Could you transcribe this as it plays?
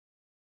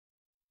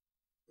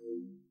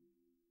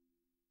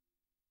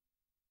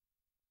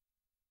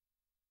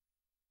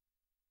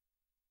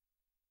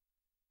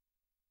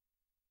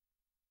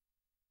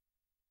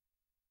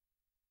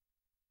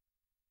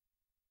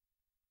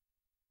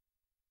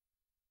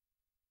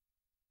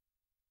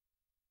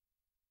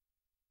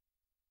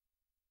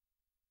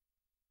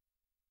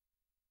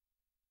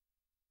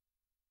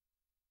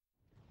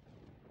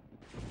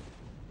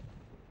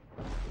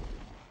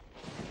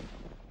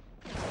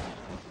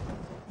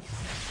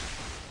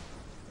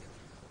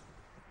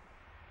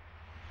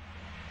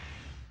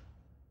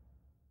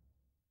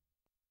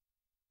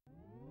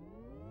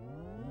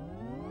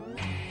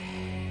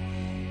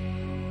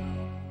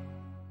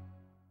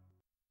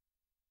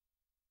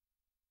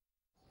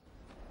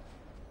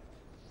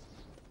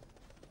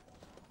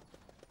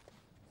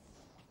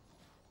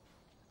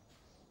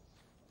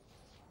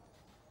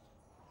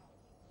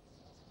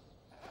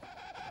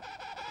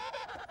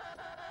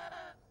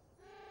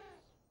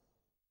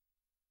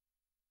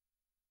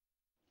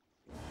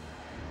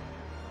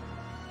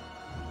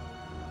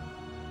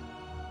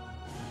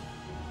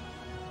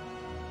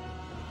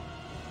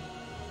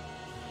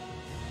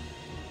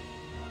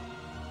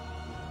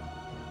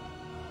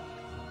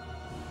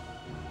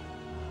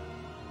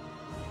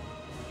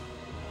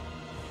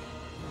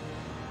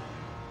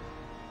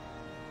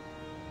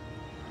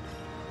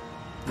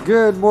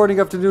Good morning,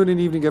 afternoon, and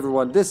evening,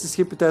 everyone. This is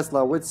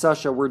HippyTesla with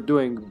Sasha. We're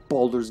doing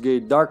Baldur's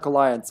Gate Dark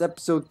Alliance,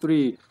 Episode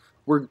 3.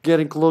 We're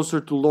getting closer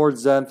to Lord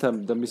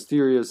Xantham, the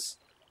mysterious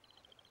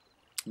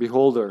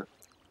beholder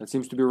that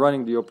seems to be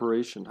running the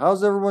operation.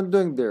 How's everyone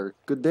doing there?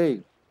 Good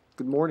day,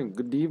 good morning,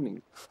 good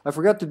evening. I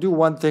forgot to do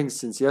one thing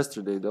since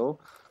yesterday, though.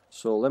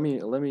 So let me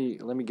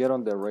get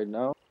on that right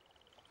now.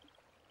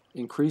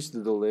 Increase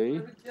the delay.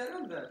 Let me get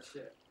on that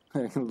shit.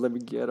 Let me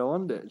get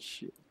on that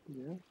shit.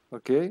 Yeah.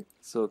 Okay,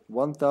 so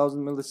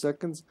 1000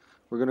 milliseconds.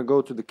 We're gonna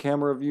go to the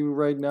camera view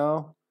right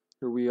now.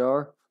 Here we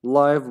are,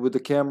 live with the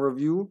camera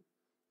view.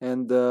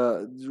 And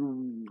the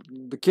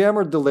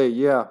camera delay,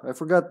 yeah, I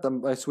forgot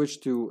I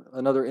switched to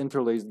another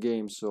interlaced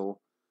game, so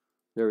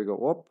there we go.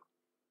 Oh,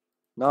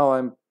 now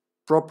I'm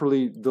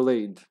properly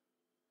delayed.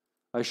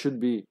 I should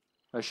be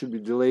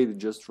delayed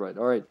just right.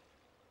 All right.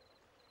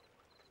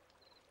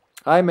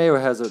 Hi, Mayo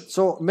Hazard.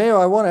 So Mayo,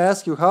 I want to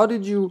ask you, how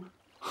did you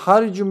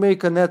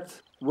make a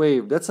net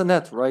wave? That's a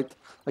net, right?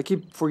 I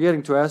keep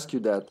forgetting to ask you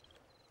that.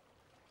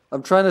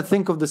 I'm trying to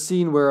think of the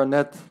scene where a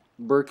net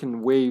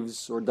Birkin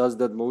waves or does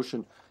that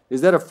motion. Is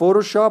that a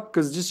Photoshop?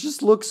 Because it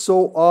just looks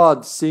so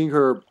odd seeing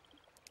her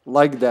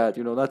like that,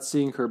 you know, not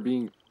seeing her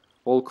being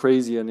all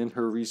crazy and in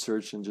her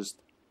research and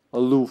just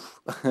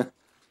aloof.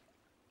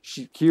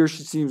 Here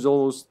she seems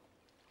almost...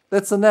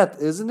 That's a net,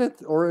 isn't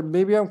it? Or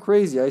maybe I'm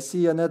crazy. I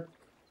see a net.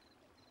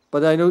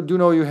 But I do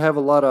know you have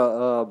a lot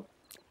of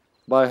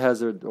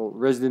Biohazard or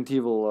Resident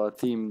Evil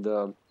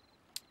themed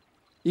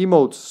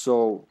emotes,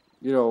 so,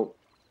 you know,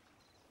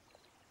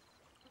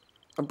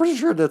 I'm pretty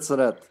sure that's a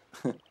net.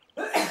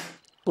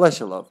 Bless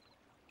you, love.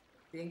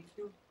 Thank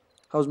you.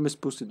 How's Miss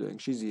Pussy doing?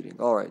 She's eating.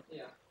 All right.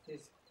 Yeah,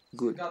 she's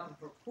Good. gotten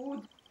for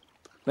food.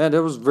 Man,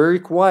 that was very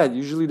quiet.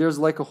 Usually there's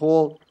like a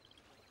whole...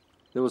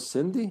 There was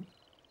Cindy?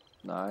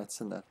 Nah,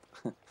 it's a net.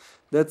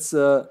 That's,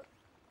 Yeah,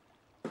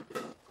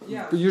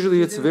 but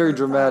usually it's didn't very have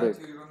time dramatic.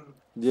 to even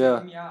Yeah.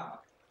 pick me up.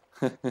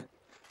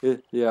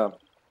 Yeah.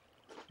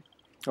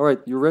 All right,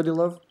 you ready,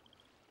 love?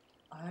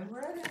 I'm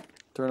ready.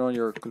 Turn on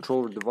your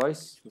controller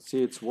device. Let's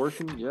see it's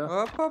working. Yeah.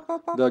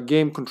 Up. The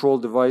game control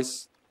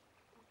device.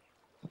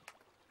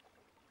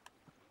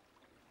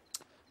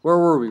 Where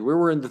were we? We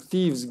were in the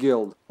Thieves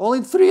Guild. Only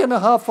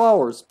 3.5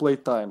 hours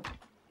playtime.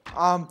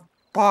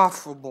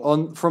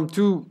 Unbuffable. From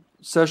 2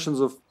 sessions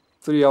of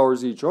 3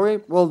 hours each.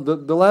 Okay, well,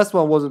 the last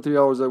one wasn't 3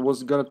 hours. I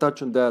was gonna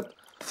touch on that.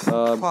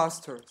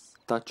 Clusters.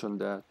 Touch on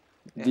that.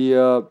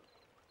 Yeah.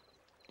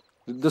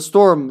 The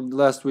storm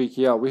last week,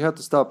 yeah, we had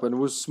to stop, and it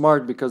was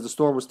smart because the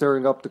storm was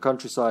tearing up the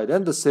countryside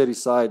and the city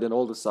side and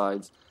all the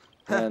sides.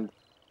 And,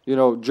 you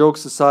know,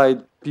 jokes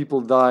aside,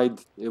 people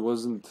died. It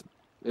was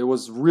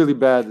really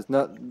bad. It's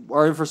not,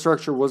 our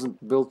infrastructure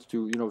wasn't built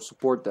to, you know,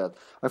 support that.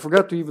 I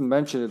forgot to even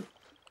mention it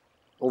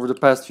over the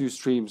past few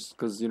streams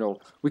because, you know,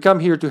 we come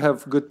here to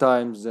have good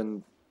times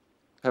and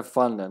have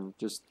fun and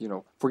just, you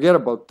know, forget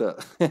about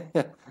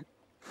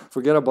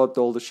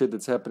all the shit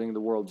that's happening in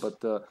the world.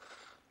 But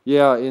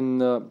yeah,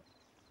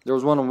 there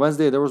was one on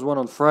Wednesday, there was one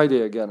on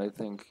Friday again, I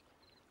think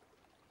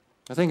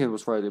it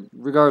was Friday.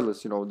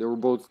 Regardless, you know, they were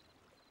both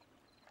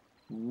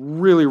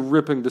really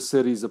ripping the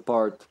cities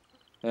apart.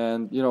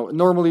 And, you know,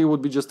 normally it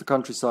would be just the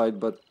countryside,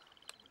 but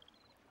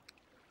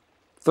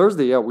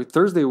Thursday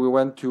we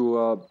went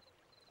to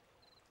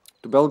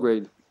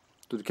Belgrade,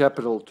 to the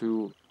capital,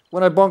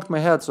 when I bonked my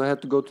head, so I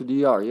had to go to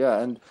the ER, yeah,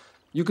 and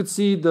you could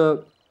see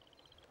the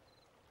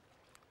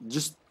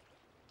just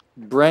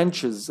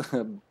branches,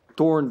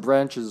 torn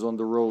branches on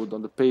the road,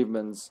 on the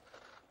pavements.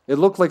 It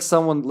looked like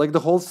like the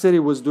whole city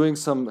was doing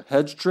some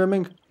hedge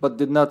trimming, but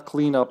did not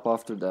clean up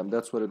after them.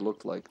 That's what it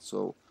looked like.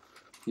 So,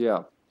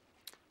 yeah.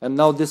 And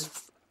now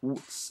this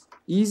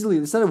easily,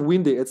 instead of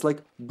windy, it's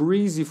like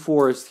breezy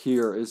forest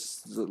here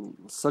is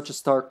such a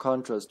stark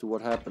contrast to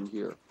what happened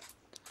here.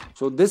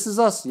 So this is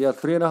us. Yeah,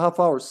 3.5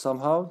 hours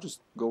somehow.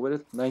 Just go with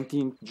it.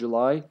 19th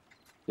July.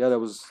 Yeah, that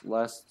was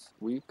last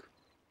week.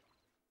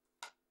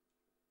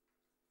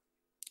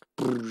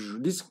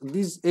 These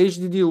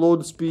HDD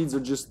load speeds are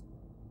just...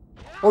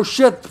 Oh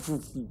shit!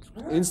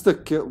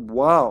 Insta kill.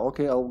 Wow,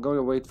 okay, I'm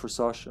gonna wait for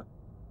Sasha.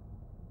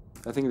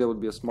 I think that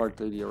would be a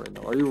smart idea right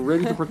now. Are you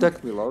ready to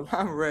protect me, love?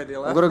 I'm ready,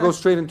 love. I'm gonna go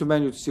straight into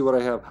menu to see what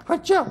I have.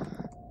 Hacha!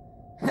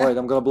 Alright,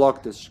 I'm gonna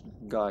block this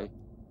guy.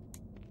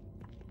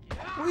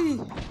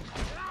 Whee!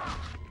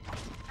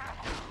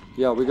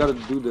 Yeah, we gotta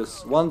do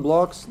this. One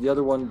blocks, the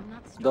other one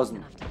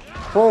doesn't.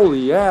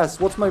 Holy ass!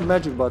 What's my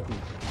magic button?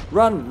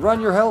 Run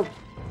your health!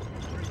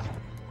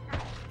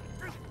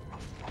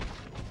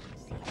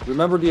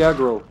 Remember the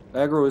aggro.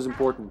 Aggro is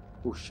important.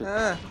 Oh shit.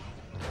 I'm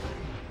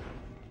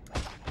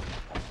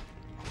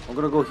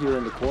gonna go here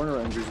in the corner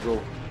and just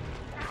go.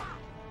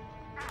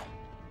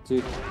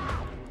 See?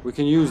 We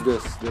can use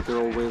this, that they're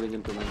all wailing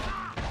into me.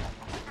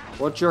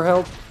 What's your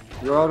health?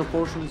 You're out of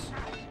potions?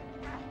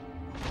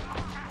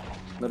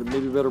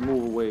 Maybe better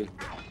move away.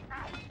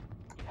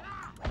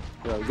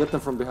 Yeah, get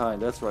them from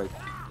behind, that's right.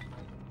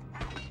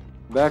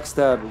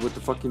 Backstab with the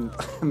fucking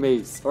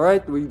mace.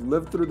 Alright, we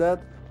lived through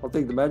that. I'll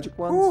take the magic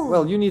ones. Ooh.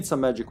 Well, you need some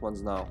magic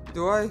ones now.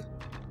 Do I?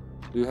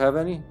 Do you have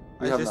any?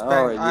 You I have just none.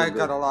 banged. Alright, I you're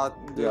got good. a lot.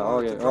 Do you Yeah,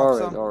 want me okay, to drop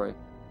some? alright.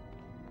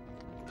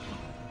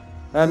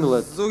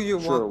 Amulet. Do you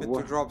Sure, want me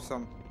to drop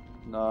some?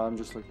 Nah, I'm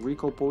just like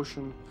recall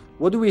potion.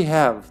 What do we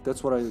have?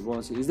 That's what I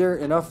want to see. Is there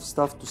enough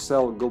stuff to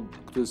sell? Go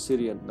to the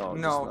city and no,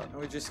 just No, not.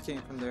 we just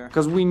came from there.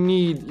 Because we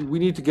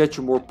need to get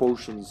you more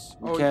potions.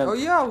 We can't. Oh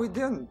yeah, we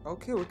didn't.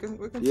 Okay, we can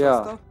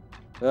Yeah. sell stuff.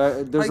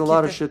 There's I a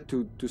lot keep of shit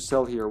to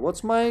sell here.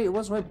 What's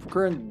my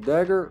current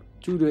dagger?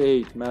 2 to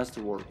 8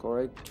 masterwork. All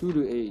right, 2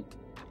 to 8.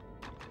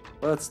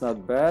 Well, that's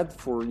not bad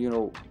for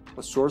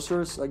a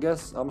sorceress. I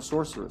guess I'm a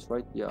sorceress,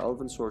 right? Yeah,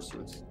 elven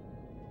sorceress.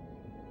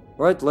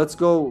 All right, let's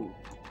go.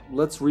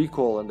 Let's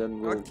recall and then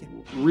we'll Okay.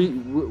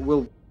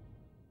 we'll.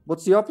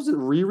 What's the opposite?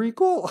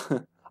 Recall?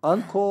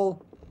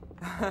 Uncall?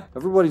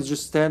 Everybody's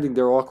just standing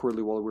there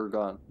awkwardly while we're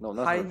gone. No,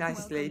 not Hi, her.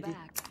 nice lady.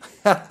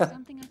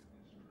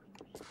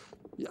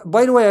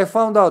 By the way, I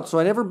found out, so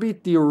I never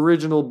beat the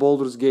original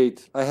Baldur's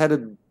Gate. I had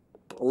it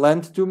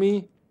lent to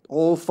me,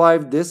 all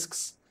 5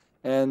 discs,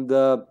 and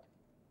that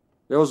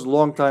was a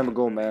long time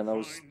ago, man. I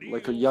was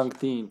like a young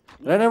teen.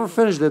 And I never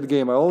finished that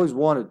game, I always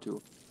wanted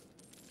to.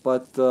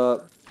 But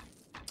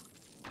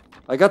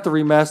I got the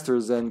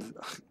remasters, and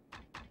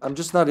I'm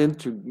just not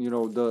into,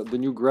 the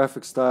new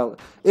graphic style.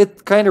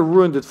 It kind of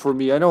ruined it for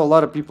me. I know a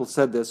lot of people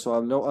said this, so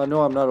I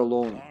know I'm not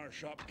alone.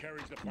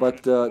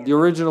 But the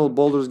original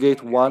Baldur's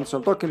Gate 1, so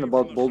I'm talking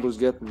about Baldur's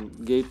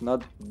Gate,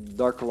 not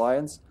Dark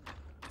Alliance.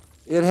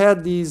 It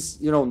had these,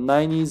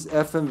 90s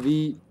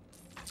FMV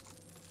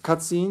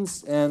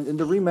cutscenes, and in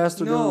the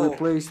remaster they were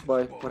replaced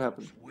by... What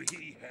happened?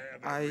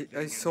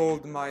 I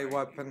sold my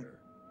weapon.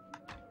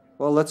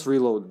 Well, let's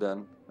reload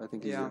then. I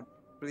think he's Yeah,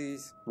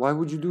 please. Why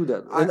would you do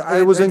that? I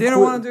didn't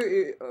want to do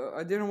it.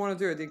 I didn't want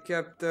to do it. It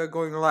kept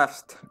going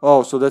left.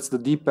 Oh, so that's the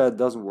D-pad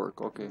doesn't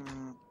work. Okay,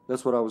 Mm,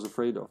 that's what I was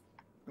afraid of.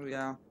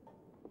 yeah.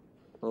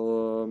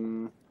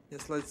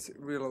 Yes, let's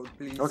reload,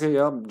 please. Okay,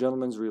 yeah,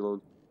 gentlemen's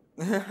reload.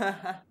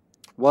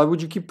 Why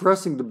would you keep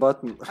pressing the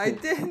button? I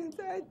didn't.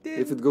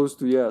 If it goes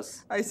to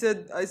yes. I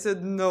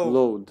said no.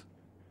 Load.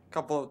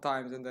 Couple of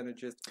times and then it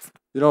just.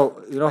 You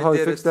know how I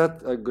fixed it. that?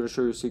 I'm gonna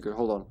show you a secret.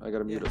 Hold on, I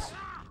gotta mute us.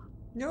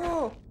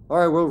 No. All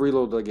right, we'll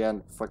reload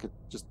again. Fuck it,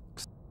 just.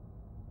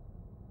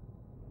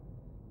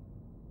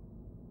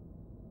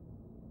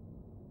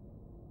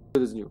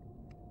 It is new.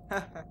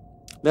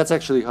 That's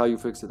actually how you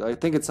fix it. I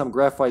think it's some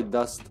graphite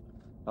dust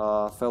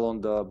fell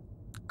on the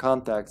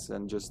contacts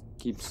and just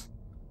keeps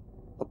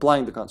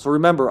applying the So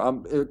remember,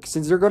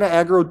 since they're gonna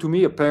aggro to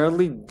me,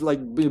 apparently, like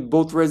in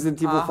both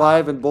Resident Evil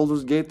 5 and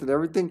Baldur's Gate and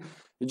everything,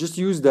 you just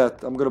use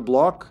that. I'm gonna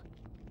block.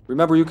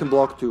 Remember, you can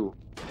block too.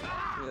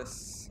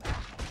 Yes.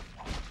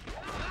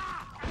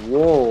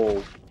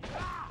 Whoa.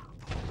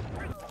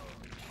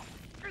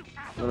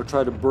 I'm gonna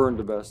try to burn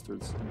the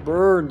bastards.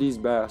 Burn these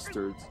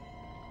bastards.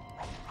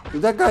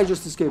 Did that guy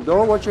just escape?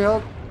 Oh, watch your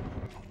health.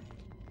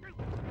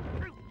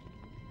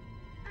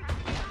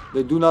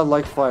 They do not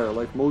like fire,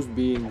 like most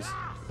beings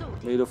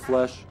made of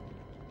flesh.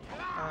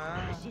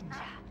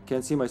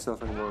 Can't see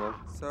myself anymore, though.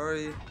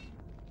 Sorry.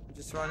 I'm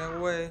just running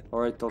away.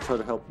 Alright, I'll try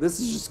to help. This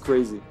is just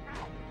crazy.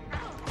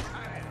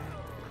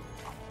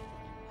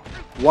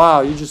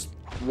 Wow, you just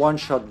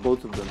one-shot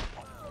both of them.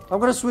 I'm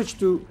gonna switch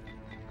to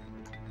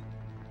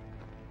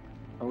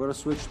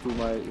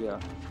my,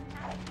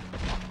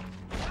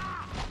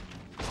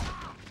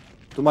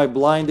 to my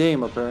blind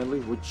aim, apparently.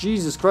 With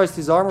Jesus Christ,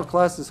 his armor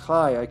class is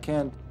high. I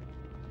can't.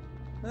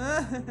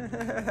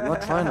 I'm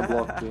not trying to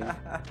block King.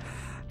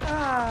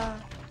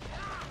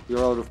 You're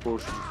out of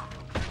potions.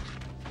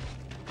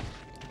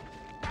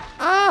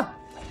 Ah!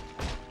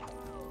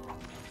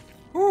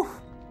 Whew.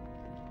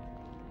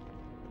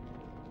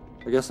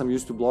 I guess I'm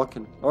used to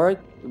blocking. Alright,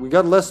 we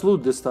got less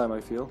loot this time,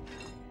 I feel.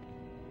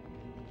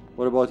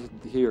 What about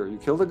here? You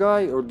killed the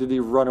guy, or did he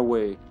run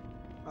away?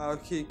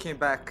 He came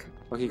back.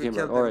 Oh, he came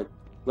back. Alright.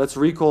 Let's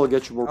recall and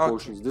get you more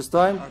potions. This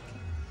time,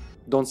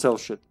 don't sell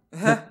shit.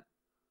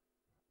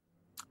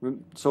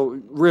 So,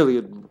 really,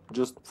 it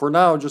just, for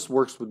now, it just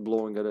works with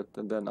blowing at it,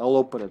 and then I'll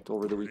open it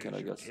over the weekend,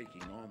 I guess.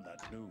 Taking on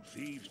that new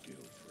thieves guild,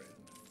 friend.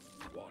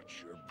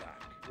 Watch your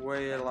back.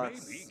 Way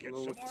less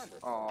loot.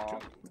 Oh.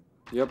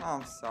 Yep.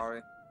 I'm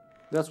sorry.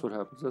 That's what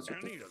happens. That's okay.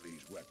 Any of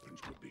these weapons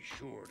would be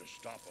sure to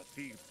stop a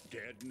thief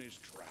dead in his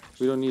tracks.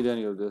 We don't need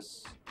any of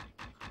this.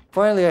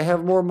 Finally, I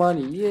have more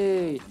money.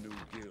 Yay! The new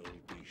guild,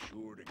 be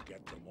sure to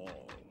get them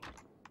all.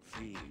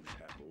 Thieves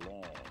have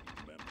long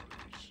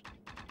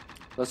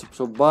memories.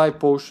 So buy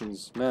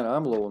potions. Man,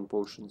 I'm low on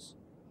potions.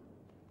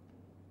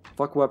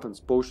 Fuck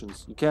weapons,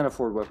 potions. You can't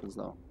afford weapons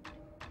now.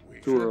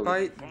 Too Should early.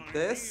 I buy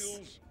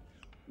this?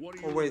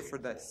 Or wait for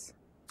this?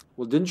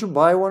 Well, didn't you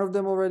buy one of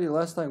them already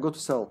last time? Go to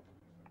sell.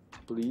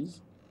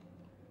 Please.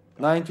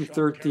 9 to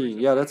 13.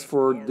 Yeah, that's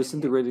for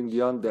disintegrating the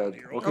undead.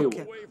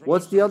 Okay,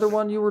 what's the other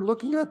one you were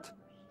looking at?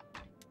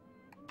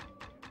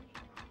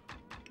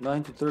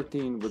 9 to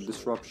 13 with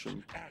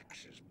disruption.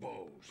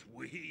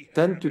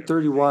 10 to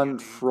 31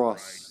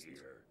 frost.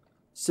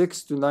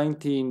 6 to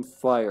 19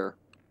 fire.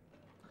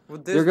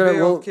 Would this be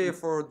okay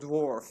for a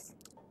dwarf?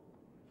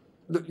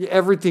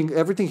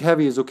 Everything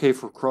heavy is okay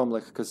for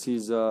Cromlech because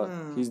he's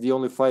the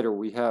only fighter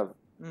we have.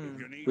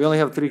 We only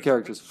have 3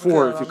 characters,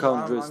 4 if you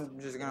count Drizzt. I'm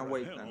just gonna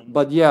wait then.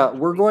 But yeah,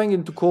 we're going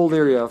into cold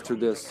area after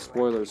this.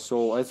 Spoilers.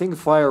 So I think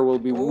fire will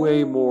be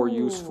way more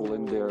useful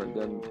in there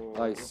than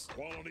ice.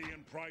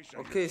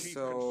 Okay,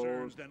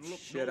 so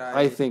should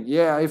I think,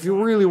 yeah, if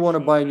you really want to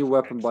buy a new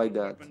weapon, buy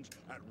that.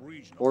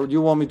 Or do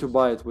you want me to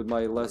buy it with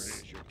my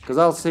less? Because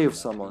I'll save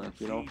some on it,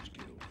 you know.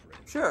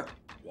 Sure.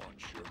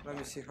 Let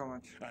me see how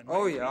much.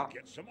 Oh yeah.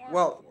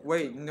 Well,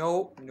 wait,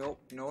 no.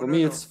 For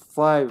me, it's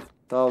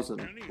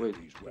 5,000. Wait.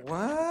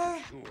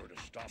 What?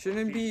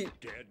 Shouldn't it be?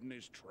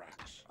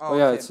 Oh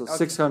yeah, it's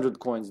 600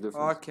 coins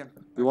difference. Okay.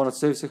 You want to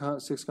save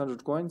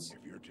 600 coins?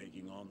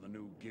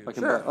 I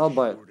can Sure. I'll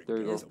buy it. There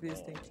you Yes, go. please,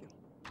 thank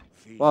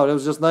you. Wow, that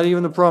was just not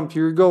even a prompt.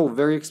 Here you go.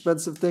 Very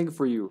expensive thing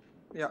for you.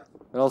 Yeah.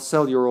 And I'll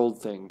sell your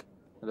old thing.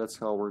 And that's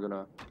how we're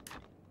gonna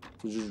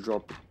just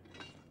drop it.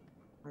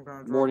 I'm gonna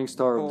drop Morning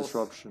Star of both.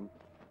 Disruption.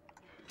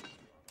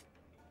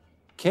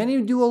 Can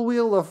you dual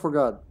wield? I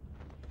forgot.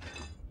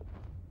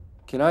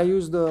 Can I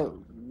use the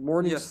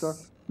Morning Yes. Star?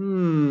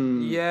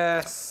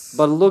 Yes.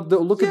 But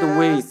look at the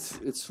weight. Yes.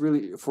 It's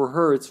really, for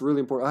her, it's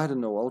really important. I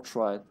don't know. I'll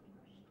try it.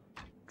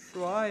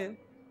 Try it.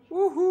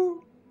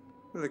 Woohoo!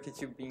 Look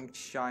at you being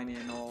shiny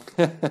and all.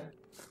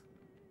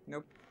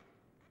 Nope.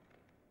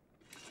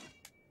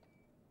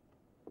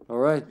 All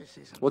right.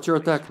 What's your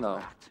attack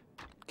now?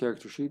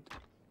 Character sheet.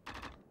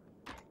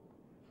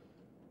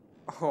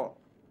 Oh,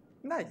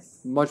 nice.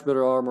 Much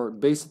better armor.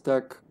 Base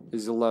attack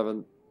is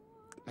 11.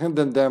 And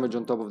then damage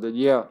on top of that.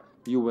 Yeah,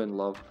 you win,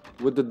 love.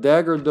 With the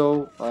dagger,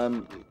 though,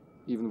 I'm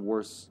even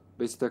worse.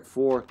 Base attack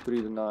 4,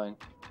 3 to 9.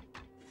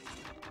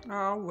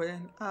 I'll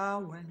win.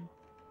 I'll win.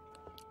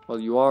 Well,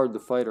 you are the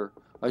fighter.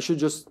 I should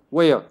just...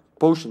 Wait,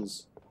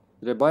 potions.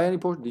 Did I buy any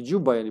potions? Did you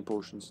buy any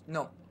potions?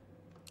 No.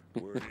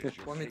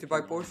 Want me to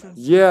buy potions?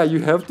 Yeah, you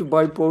have to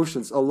buy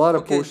potions. A lot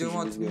of Okay, do potions you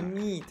in this want game.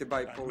 me to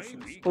buy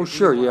potions? Oh, Do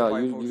sure, you yeah. wanna buy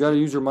You potions? gotta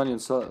use your money on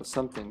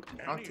something.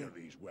 Okay.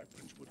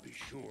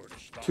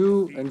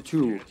 2 and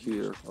 2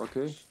 here,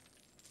 okay?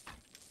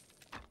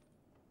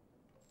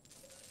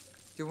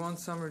 Do you want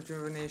some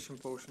rejuvenation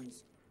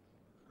potions?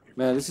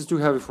 Man, this is too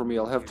heavy for me.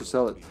 I'll have to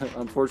sell it.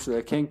 Unfortunately,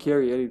 I can't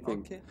carry anything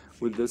Okay.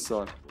 with this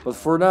on. But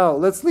for now,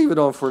 let's leave it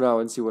on for now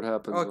and see what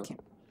happens. Okay.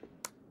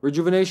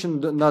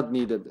 Rejuvenation not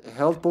needed.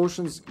 Health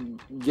potions,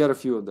 get a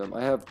few of them.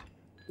 I have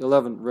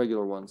 11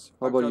 regular ones.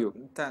 How about you?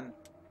 10.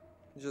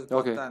 Just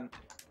bought Okay. 10.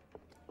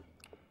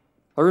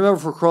 I remember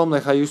for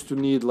Cromlech I used to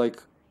need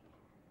like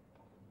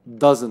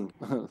dozens,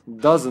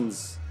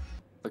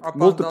 like Upon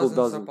multiple dozens,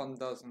 dozen. upon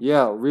dozens.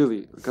 Yeah,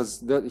 really, because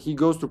that he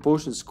goes to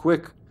potions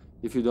quick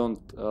if you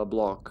don't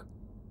block.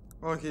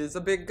 Oh, he's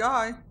a big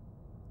guy.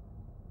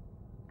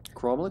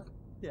 Cromlech?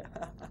 Yeah.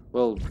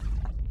 Well,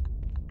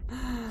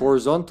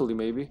 horizontally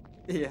maybe.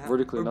 Yeah.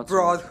 Vertically, not so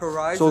broad much.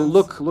 horizons. So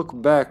look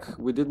back.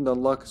 We didn't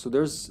unlock. So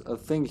there's a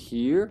thing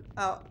here,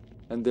 Oh,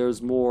 and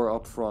there's more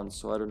up front.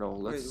 So I don't know.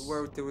 wait, Let's.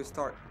 where did we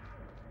start?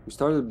 We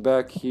started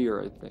back here,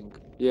 I think.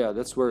 Yeah,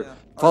 that's where. Yeah.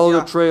 Oh, Follow yeah.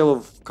 the trail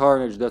of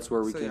carnage. That's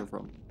where we So, came yeah.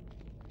 from.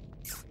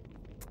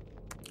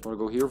 Wanna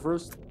go here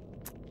first?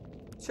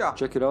 Sure.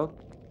 Check it out.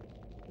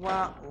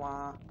 Wah,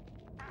 wah.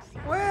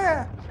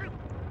 Where?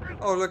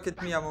 Oh, look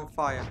at me, I'm on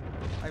fire.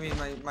 I mean,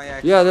 my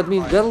axe. Yeah, is that on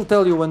means fire. that'll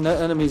tell you when the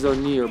enemies are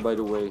near. By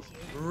the way.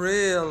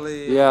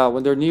 Really? Yeah,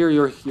 when they're near,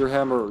 your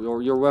hammer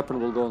or your weapon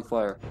will go on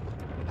fire.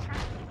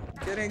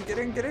 Get in, get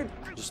in, get in.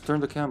 Just turn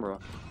the camera,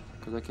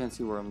 because I can't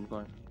see where I'm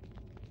going.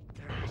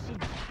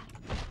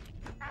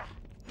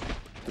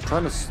 They're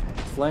trying to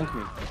flank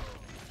me.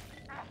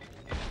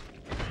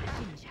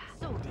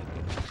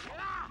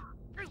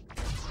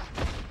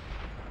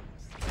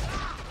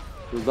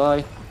 You'll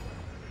die.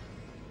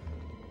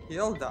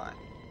 He'll die.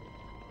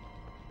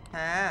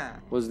 Ah,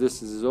 What's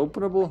this? Is this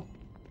openable?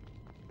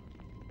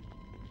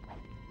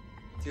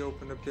 the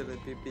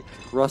openability bit.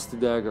 Rusty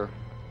dagger.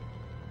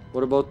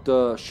 What about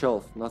the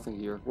shelf? Nothing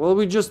here. Well,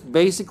 we just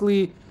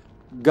basically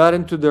got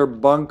into their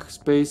bunk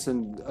space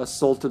and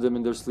assaulted them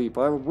in their sleep.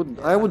 I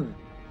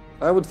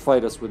would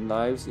fight us with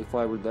knives if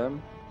I were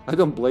them. I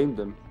don't blame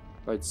them.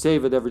 Right,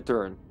 save at every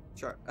turn.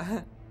 Sure.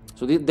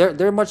 So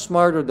they're much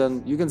smarter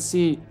than you can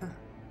see.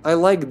 I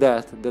like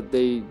that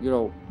they, you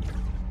know,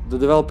 the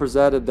developers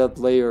added that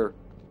layer.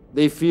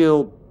 They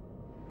feel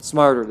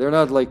smarter. They're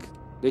not like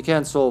they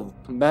can't solve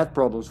math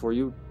problems for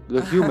you,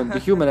 the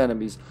human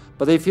enemies,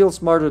 but they feel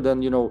smarter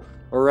than, you know,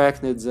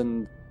 arachnids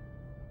and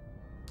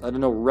I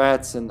don't know,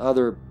 rats and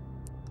other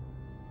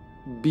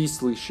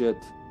beastly shit.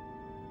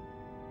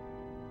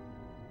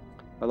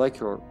 I like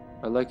your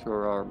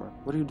armor.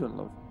 What are you doing,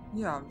 love?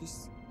 Yeah, I'm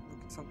just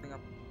looking something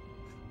up.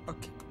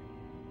 Okay.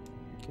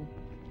 Okay.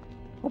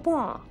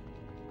 Opa!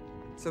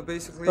 So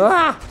basically,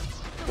 Ah!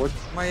 What?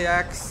 my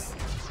axe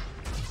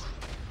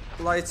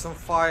lights on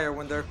fire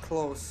when they're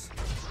close.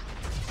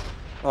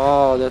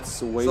 Oh,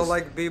 that's a waste. So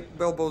like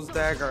Bilbo's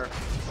dagger.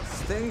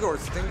 Sting or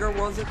Stinger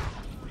was it?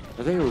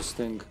 I think it was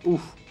Sting.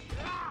 Oof.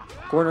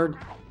 Cornered,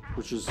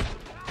 which is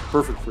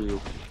perfect for you.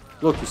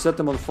 Look, you set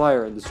them on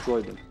fire and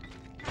destroyed them.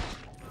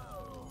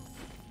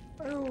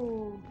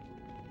 Oh.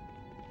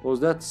 What was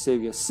that?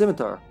 Save, yes.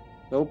 Scimitar.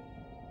 Nope.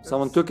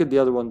 Someone Let's- took it, the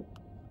other one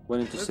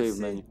went into Let's save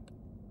see. menu.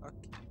 Okay.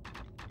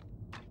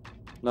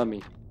 Not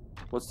me.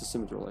 What's the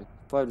scimitar like?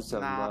 5 to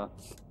 7. Nah. Nah.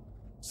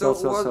 So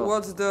Sell.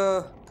 what's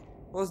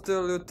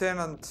the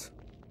lieutenant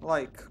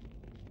like?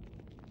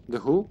 The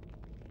who?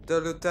 The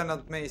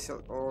lieutenant mace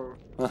or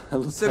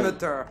Lieutenant.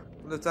 scimitar,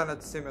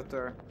 lieutenant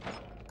scimitar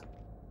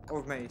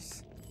of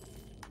mace.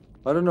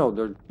 I don't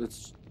know.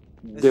 It's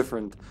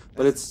different,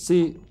 but it's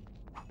see.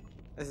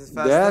 Is it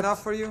fast That-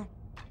 enough for you?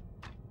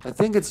 I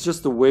think it's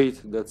just the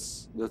weight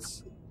that's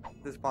That's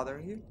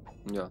bothering you?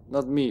 yeah.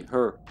 Not me.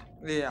 Her.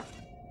 Yeah.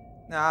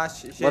 Nah,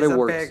 she's But it a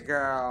works. big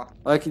girl.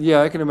 I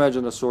can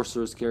imagine a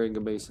sorceress carrying a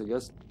mace. I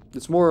guess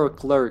it's more a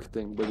cleric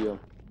thing, but yeah.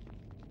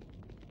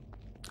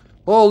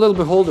 Oh, little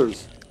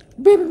beholders,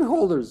 baby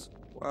beholders.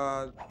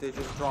 They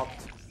just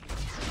dropped.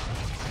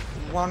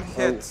 One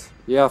hit.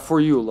 Yeah, for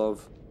you,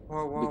 love.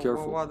 Whoa, Be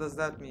careful. what does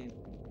that mean?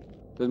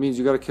 That means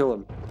you gotta kill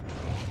them.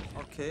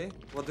 Okay.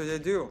 What do they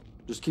do?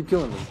 Just keep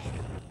killing them.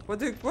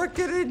 What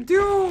can they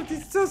do?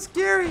 It's so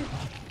scary.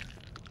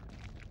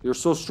 You're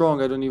so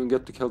strong. I don't even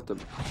get to kill them.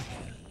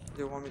 Do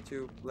you want me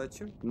to let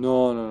you?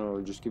 No.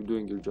 Just keep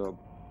doing your job.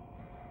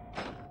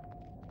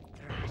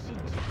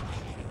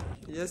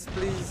 Yes,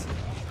 please.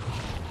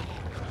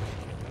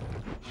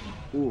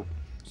 Ooh,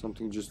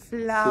 something just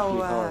hit me hard.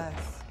 Flowers.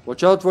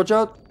 Watch out! Watch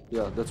out!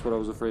 Yeah, that's what I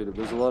was afraid of.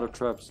 There's a lot of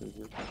traps in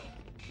here.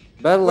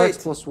 Battle Wait,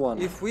 X +1.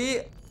 If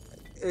we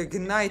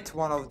ignite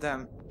one of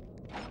them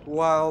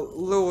while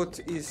loot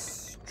is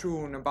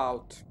strewn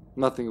about.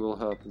 Nothing will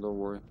happen. Don't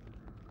worry.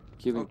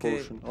 Healing Okay.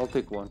 potion. I'll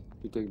take one.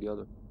 You take the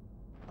other.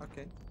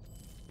 Okay.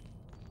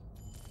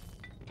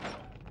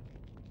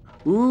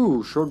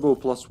 Ooh, short bow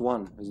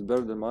 +1. Is it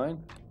better than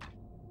mine?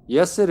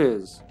 Yes, it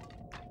is.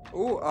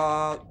 Ooh,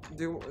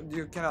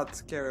 you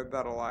cannot carry a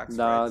battle axe,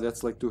 Nah, right?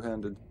 that's like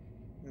two-handed.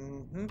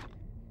 Mm-hmm.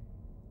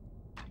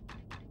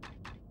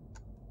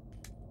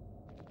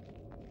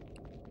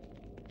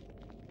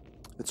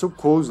 It's so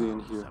cozy in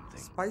here.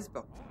 Spice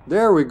belt.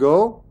 There we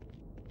go.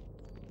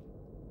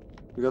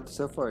 We got the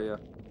sapphire, yeah.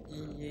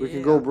 Yeah. We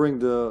can go bring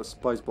the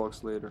spice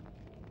box later.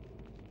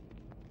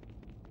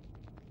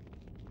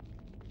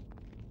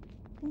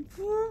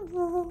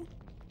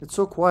 It's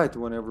so quiet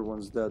when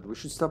everyone's dead. We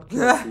should stop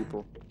killing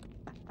people.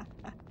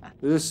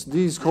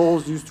 These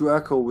calls used to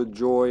echo with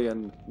joy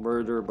and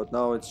murder, but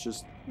now it's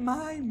just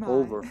My.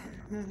 over.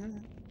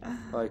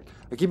 Like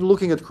I keep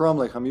looking at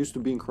Cromlech. I'm used to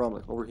being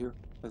Cromlech over here.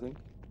 I think.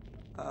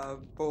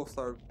 Both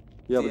are.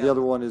 Yeah, but Yeah. the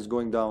other one is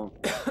going down.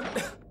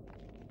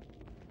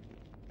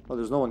 Oh,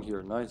 there's no one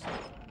here. Nice.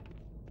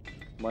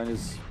 Mine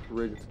is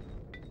rigged.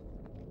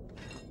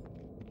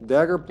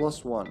 Dagger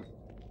 +1.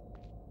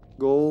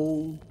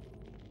 Gold.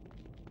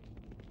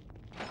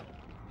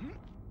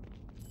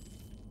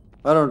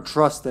 I don't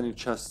trust any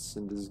chests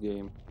in this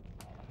game.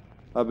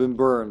 I've been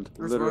burned, That's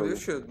what literally. you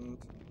shouldn't.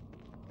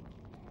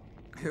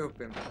 You've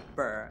been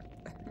burned.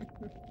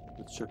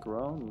 Let's check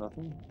around.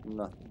 Nothing.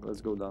 Nothing.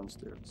 Let's go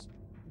downstairs.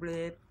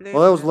 Blip, blip,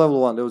 Well, that was blip.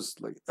 level 1. That was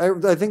like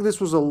I think this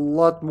was a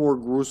lot more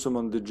gruesome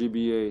on the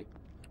GBA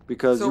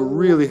because So- you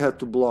really had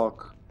to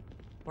block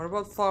What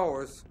about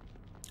flowers?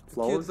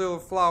 flowers. Cute little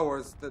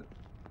flowers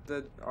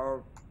that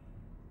are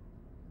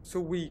so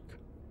weak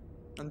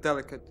and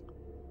delicate.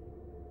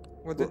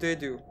 What do Well- they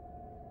do?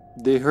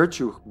 They hurt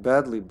you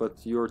badly, but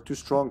you're too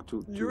strong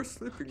to. You're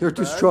sleeping. You're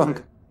too badly. strong.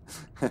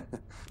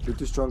 You're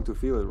too strong to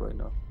feel it right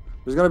now.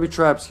 There's gonna be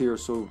traps here,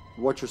 so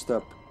watch your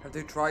step. Have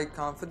they tried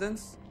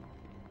confidence?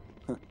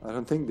 I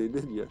don't think they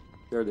did yet.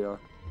 There they are.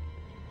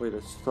 Wait, I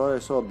thought I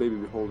saw a baby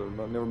beholder.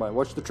 No, never mind.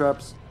 Watch the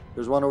traps.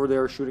 There's one over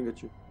there shooting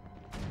at you.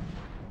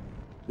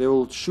 They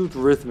will shoot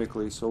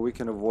rhythmically, so we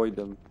can avoid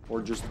them.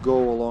 Or just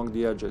go along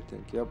the edge, I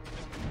think. Yep.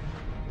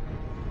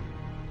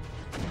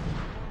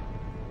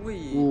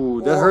 Wee.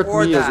 Ooh, that Or- hurt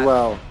or me as that.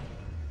 well.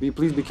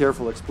 Please be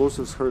careful.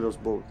 Explosives hurt us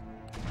both.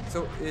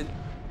 So it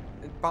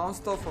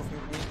bounced off of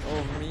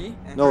me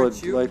and No, hurt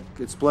it you. like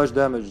it splash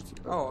damaged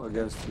Oh, okay.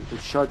 against you.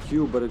 It shot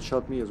you, but it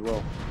shot me as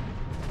well.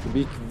 So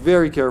be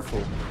very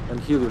careful and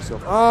heal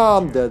yourself. Ah,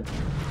 I'm dead.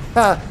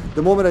 Ha!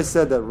 The moment I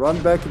said that,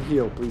 run back and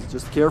heal, please.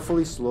 Just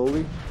carefully,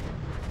 slowly.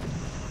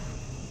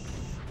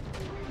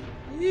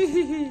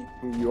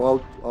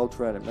 You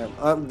outran it,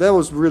 man. That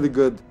was really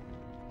good.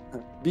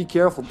 Be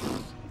careful.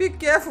 Be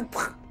careful.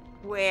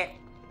 Where?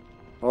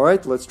 All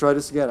right, let's try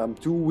this again. I'm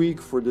too weak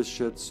for this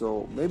shit,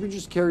 so maybe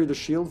just carry the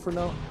shield for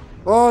now.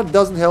 Oh, it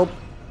doesn't help.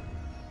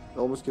 It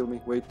almost killed me.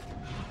 Wait.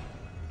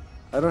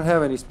 I don't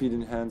have any speed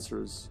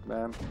enhancers,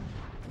 ma'am.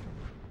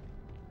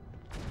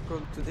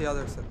 Go to the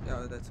other side.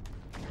 Yeah, that's.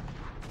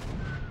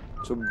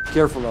 So be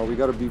careful now. We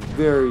gotta be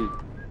very,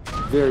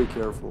 very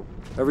careful.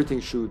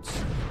 Everything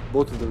shoots.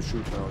 Both of them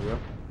shoot now, yeah?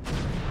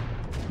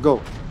 Go.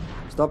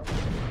 Stop.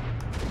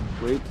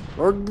 Wait.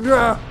 Or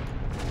gah!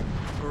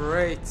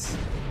 Great.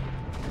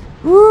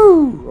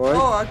 Woo! Alright.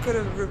 Oh, I could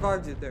have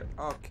revived you there.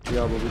 Okay.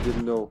 Yeah, but we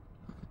didn't know.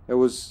 It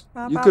was.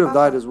 Ba, You ba, could have ba,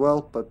 died ba. as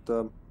well, but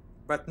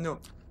But no.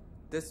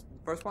 This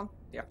first one?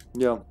 Yeah.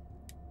 yeah.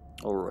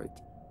 Alright.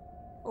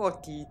 Oh,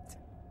 Keith.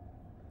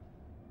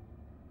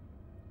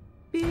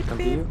 Beep,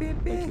 Continue.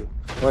 beep, beep, Thank you.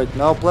 beep. Right,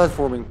 now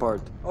platforming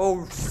part.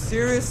 Oh,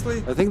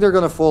 seriously? I think they're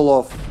gonna fall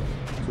off.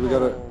 So we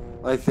gotta,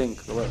 Oh, I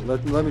think.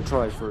 Let me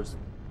try first.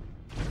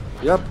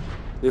 Yep,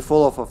 they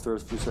fall off after a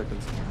few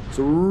seconds.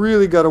 So we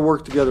really gotta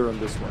work together on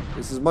this one.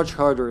 This is much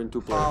harder in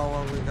 2 player. How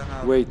are we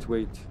gonna... Wait.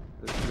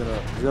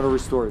 It's gonna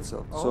restore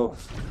itself. Oh.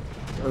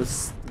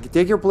 So,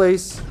 take your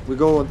place. We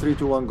go on 3,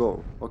 2, 1,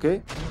 go.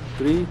 Okay?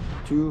 3,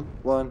 2,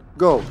 1,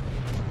 go.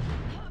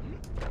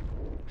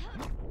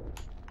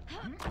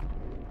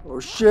 Oh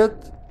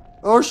shit!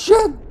 Oh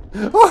shit!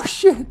 Oh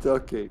shit!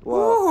 Okay, wow.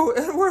 Ooh,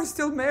 and we're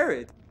still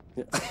married.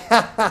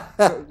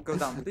 Go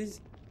down,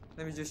 please.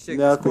 Let me just check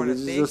this Nothing. corner.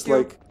 It's Thank just you.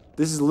 like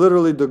this is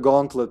literally the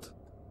gauntlet.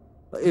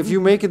 If you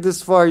make it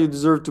this far, you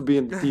deserve to be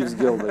in the Thieves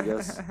Guild, I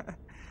guess.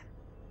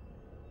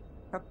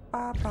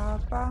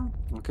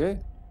 Okay.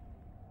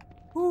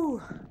 Ooh.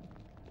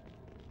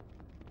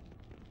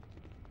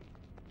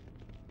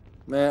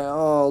 Man,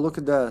 oh look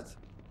at that.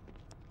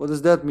 What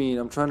does that mean?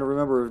 I'm trying to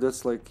remember if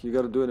that's like you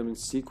got to do it in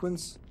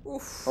sequence.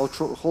 Oof. I'll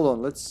hold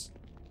on. Let's.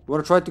 You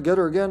want to try it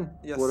together again?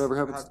 Yes. Whatever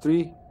happens.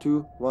 3,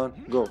 2,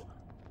 1, go.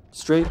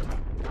 Straight.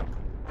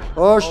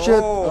 Oh shit!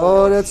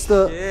 Oh, that's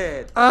the.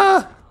 Shit.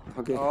 Ah.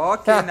 Okay.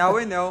 Okay, now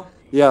we know.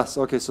 Yes.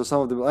 Okay. So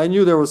some of them. I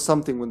knew there was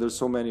something when there's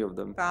so many of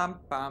them. Pam,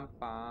 pam,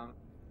 pam.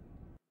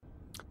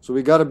 So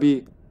we gotta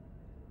be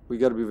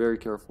very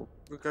careful.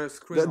 We gotta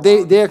scream.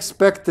 They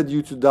expected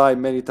you to die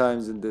many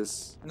times in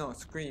this. No,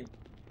 scream.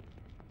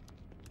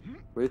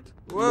 Wait.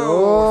 Whoa,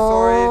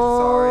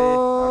 sorry.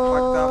 I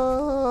fucked up.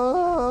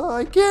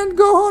 I can't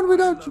go on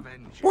without you.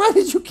 Why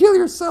did you kill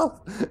yourself?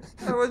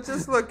 I was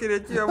just looking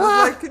at you. I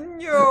was like,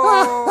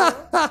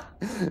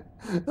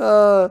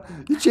 no.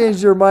 You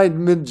changed your mind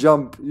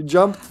mid-jump. You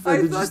jumped.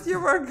 I thought you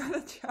were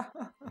gonna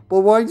jump.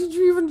 Well, why did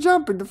you even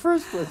jump in the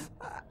first place?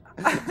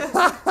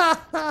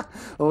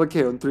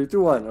 Okay, on 3,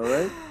 2, 1,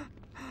 alright?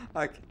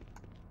 Okay.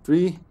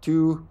 3,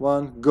 2,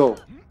 1, go.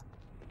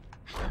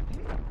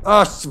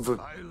 Ah,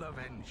 I'll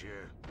avenge you.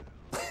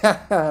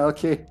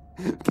 okay.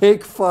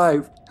 Take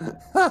 5.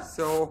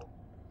 So,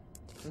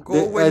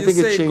 go when I you think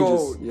it say changes,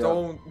 go. yeah.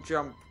 Don't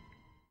jump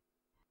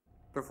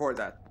before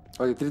that.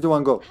 Okay, 3, 2,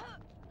 1, go.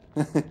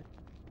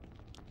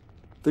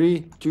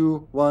 3,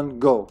 2, 1,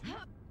 go.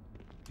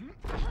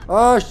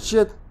 Oh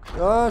shit!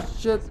 Oh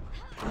shit!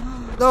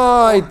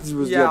 No, it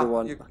was the other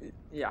one.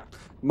 Yeah.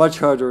 Much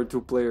harder with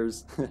 2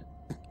 players.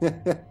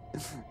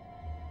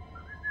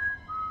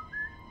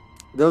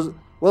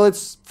 Well,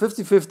 it's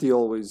 50-50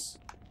 always.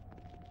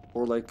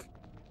 Or like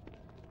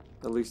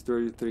at least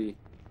 33,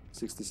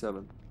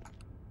 67.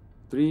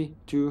 3,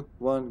 2,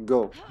 1,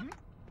 go.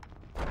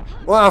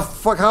 Wow,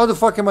 fuck! How the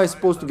fuck am I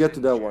supposed to get to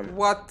that one?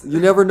 What? You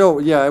never know.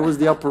 Yeah, it was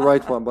the upper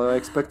right one, but I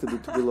expected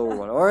it to be lower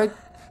one. All right,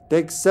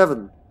 take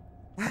 7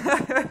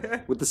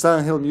 with the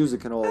Silent Hill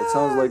music and all. It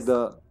sounds like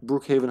the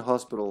Brookhaven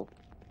Hospital,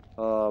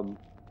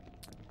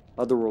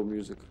 Otherworld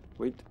music.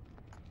 Wait.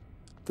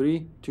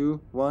 3, 2,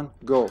 1,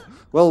 go.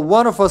 Well,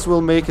 one of us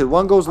will make it.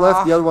 One goes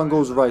left, the other one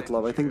goes right,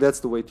 love. I think that's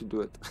the way to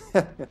do it.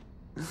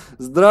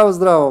 Zdravo,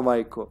 zdravo,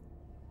 majko.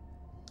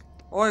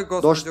 Oj,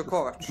 gospođo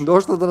Kovač.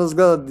 Došla da nas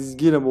gleda da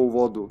izginemo u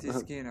vodu. Ti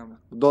skinemo.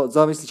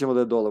 Zamislit ćemo da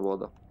je dole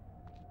voda.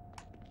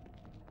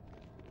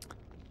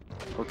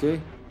 Okay.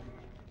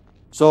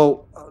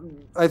 So,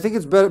 I think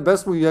it's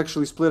best we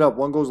actually split up.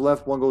 One goes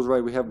left, one goes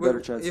right. We have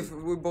better chances. If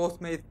we both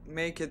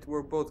make it,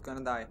 we're both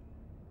gonna die.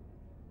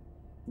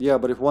 Yeah,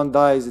 but if one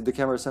dies, the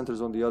camera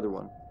centers on the other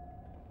one.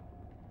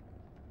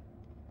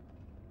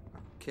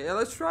 Okay,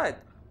 let's try it.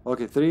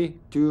 Okay, 3,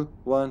 2,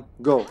 1,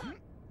 go.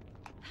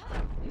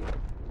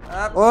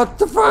 What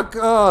the fuck?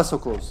 Ah, so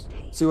close.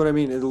 See what I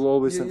mean? It'll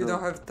always center. You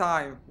don't have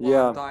time while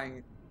Yeah. I'm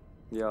dying.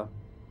 Yeah.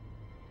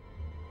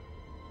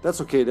 That's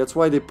okay. That's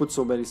why they put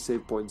so many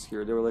save points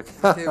here. They were like,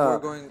 Okay, we're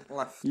going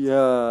left.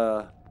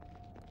 yeah.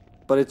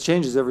 But it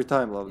changes every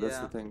time, love. That's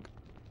Yeah. the thing.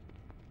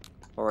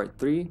 Alright,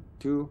 3,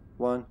 2,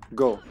 1,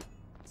 go.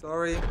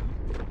 Sorry.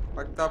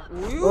 Fucked up.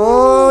 Woo!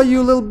 Oh,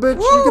 you little bitch.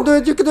 You can do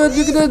it, you can do it,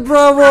 you can do it.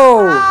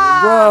 Bravo.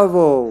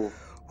 Bravo.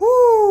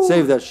 Woo!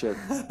 Save that shit.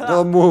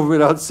 Don't move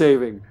without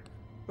saving.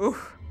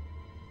 Oof.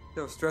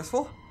 That was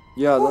stressful.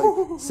 Yeah,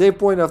 like, save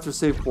point after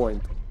save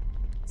point.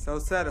 So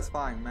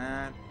satisfying,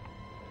 man.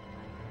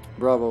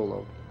 Bravo,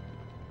 love.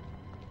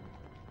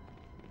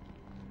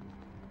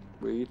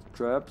 Wait,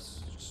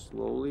 traps.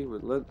 Slowly.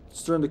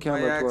 Let's turn the My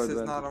camera to axe our is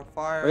advantage. not on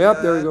fire. Oh,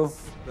 yep, there we go.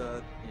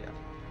 But, yeah.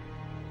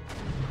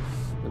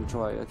 Let me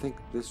try. I think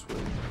this way.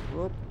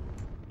 Whoop.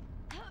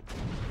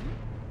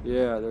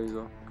 Yeah, there you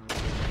go.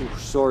 Ooh,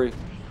 sorry.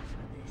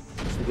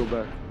 I should go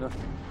back. No.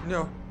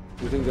 No.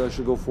 You think I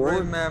should go forward?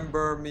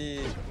 Remember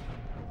me.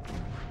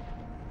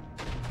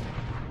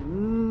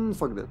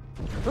 Fuck that.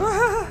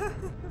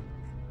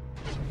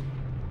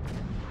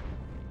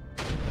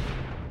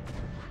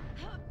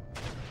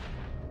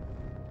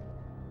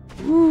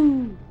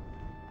 Woo!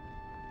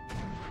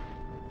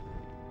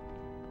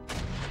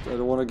 I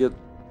don't want to get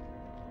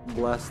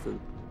blasted.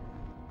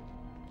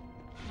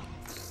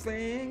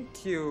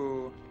 Thank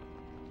you.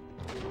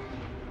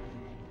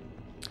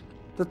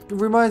 That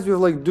reminds me of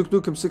like Duke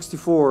Nukem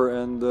 64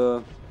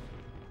 and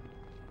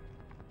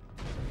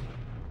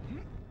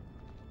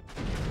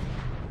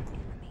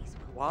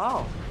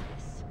Wow.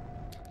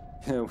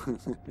 Yeah,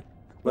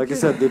 like I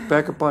said, they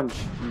pack a punch.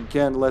 You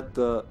can't let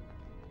the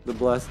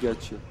blast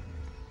get you.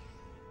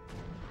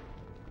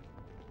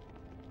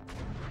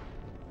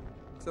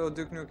 So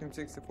Duke Nukem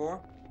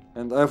 64.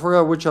 And I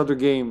forgot which other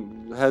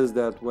game has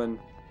that when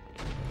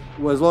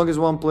well, as long as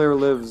one player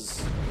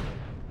lives.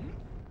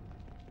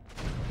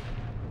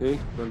 Okay,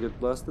 don't get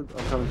blasted.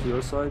 I'm coming to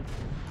your side.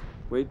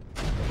 Wait.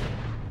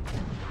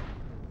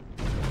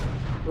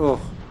 Oh.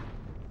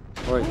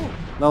 Alright.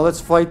 Now let's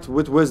fight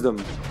with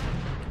wisdom.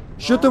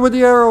 Shoot them with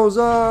the arrows!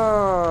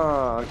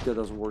 Ah! That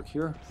doesn't work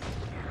here.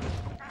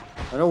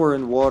 I know we're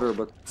in water,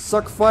 but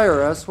suck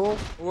fire, asshole!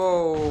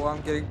 Whoa,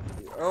 I'm getting...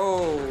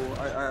 Oh,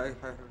 I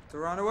have to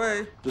run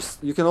away.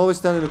 Just, you can always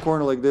stand in a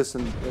corner like this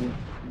and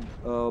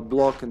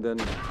block and then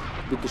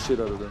beat the shit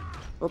out of them.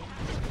 Oh.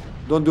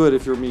 Don't do it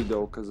if you're me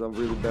though, because I'm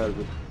really bad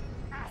with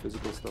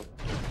physical stuff.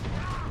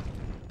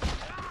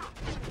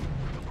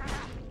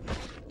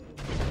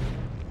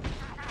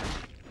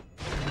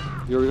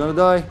 You're gonna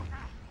die.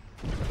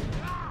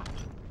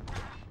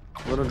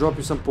 I'm gonna drop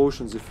you some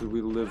potions if we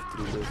live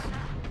through this.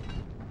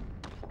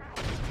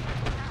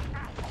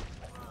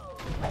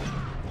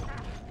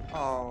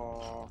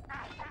 Oh.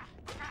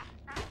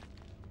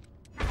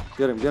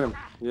 Get him, get him.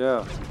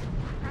 Yeah.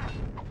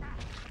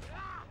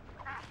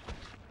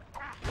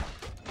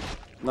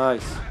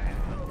 Nice.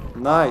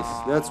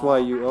 Nice. That's why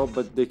you... Oh,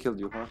 but they killed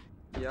you, huh?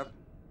 Yep.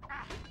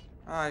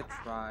 I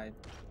tried.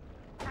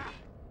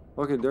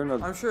 Okay, they're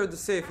not... I'm sure the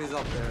safe is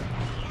up there.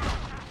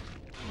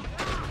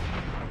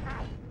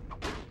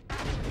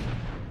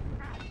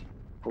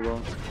 Hold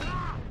on.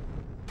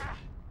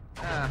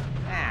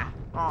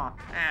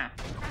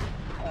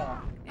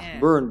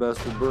 Burn,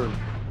 bastard, burn.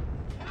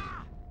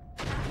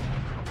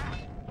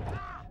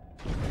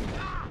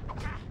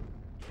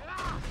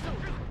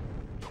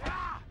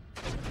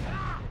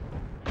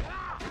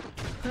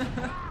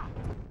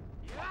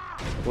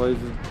 Why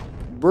is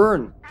it?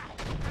 Burn!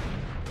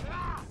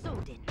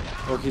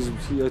 Oh,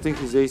 I think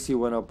his AC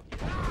went up.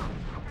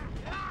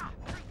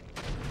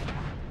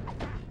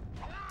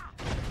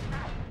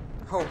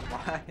 Oh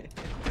my.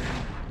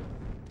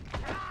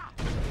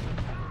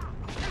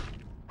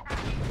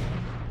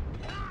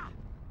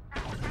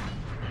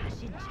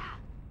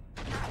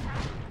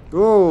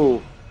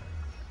 Go!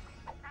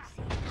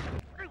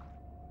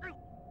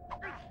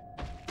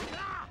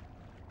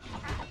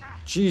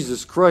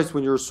 Jesus Christ,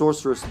 when you're a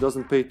sorceress, it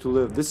doesn't pay to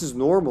live. This is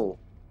normal.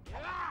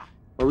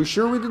 Are we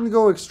sure we didn't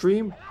go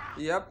extreme?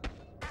 Yep.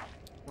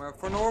 Well,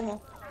 for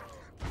normal.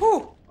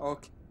 Whew.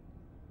 Okay.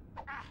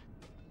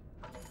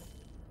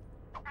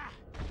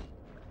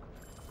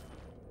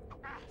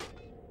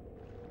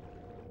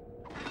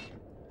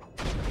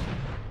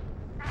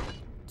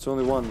 It's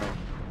only one now.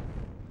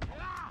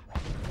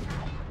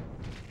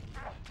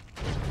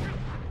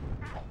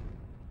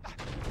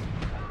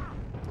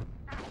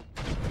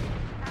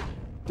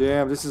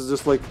 Damn, this is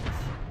just like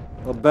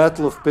a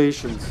battle of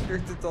patience.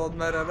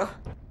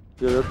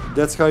 Yeah,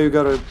 that's how you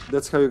gotta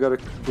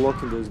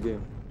block in this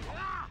game.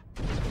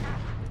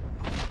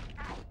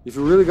 If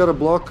you really gotta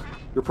block,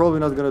 you're probably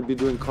not gonna be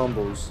doing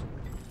combos.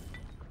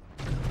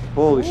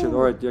 Holy shit!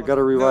 All right, yeah,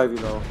 gotta revive you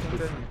now.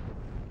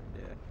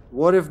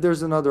 What if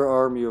there's another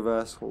army of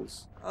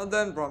assholes? I'll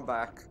then run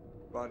back.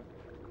 But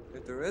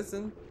if there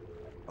isn't...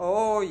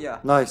 Oh, yeah.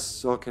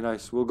 Nice. Okay,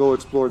 nice. We'll go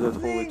explore that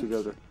hallway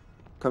together.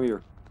 Come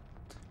here.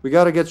 We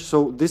gotta get...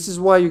 So, this is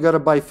why you gotta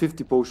buy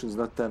 50 potions,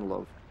 not 10,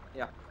 love.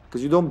 Yeah.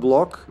 Because you don't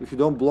block. If you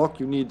don't block,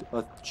 you need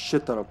a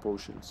shit ton of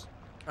potions.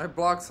 I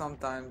block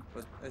sometimes,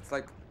 but it's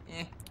like...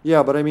 Eh.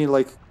 Yeah, but I mean,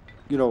 like,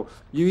 you know,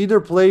 you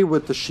either play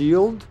with the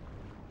shield...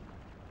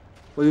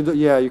 Well, you do,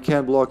 yeah, you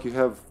can't block. You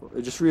have...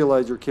 I just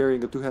realized you're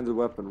carrying a two-handed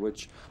weapon,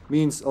 which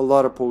means a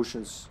lot of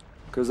potions.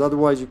 Because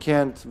otherwise you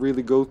can't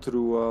really go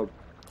through...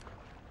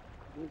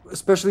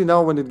 especially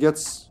now when it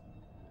gets...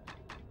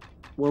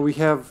 When we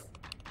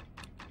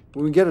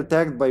get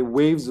attacked by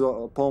waves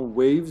upon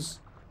waves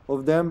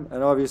of them,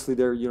 and obviously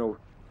they're, you know,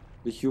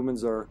 the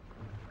humans are...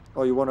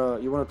 Oh, you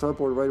wanna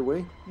teleport right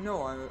away?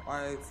 No,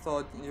 I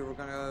thought you were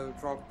gonna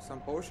drop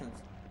some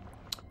potions.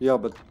 Yeah,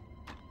 but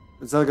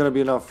it's not gonna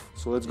be enough,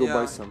 so let's go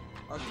buy some.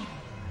 Okay.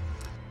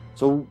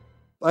 So,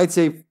 I'd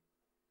say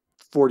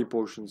 40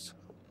 potions.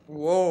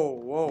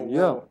 Whoa.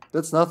 Yeah,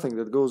 that's nothing.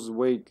 That goes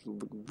away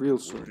real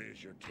soon. Word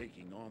is you're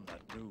taking on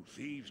that new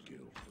thieves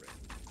guild, friend.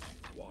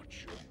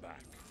 Watch your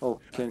back. Oh,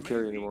 can't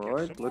carry anymore.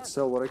 Alright, let's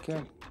sell what I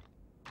can.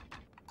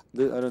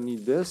 I don't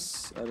need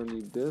this. I don't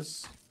need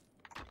this.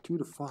 2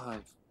 to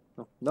 5.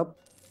 No, nope.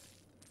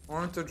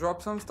 Want to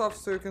drop some stuff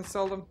so you can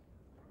sell them?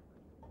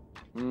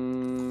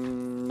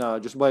 No,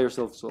 just buy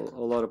yourself a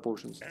lot of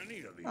potions.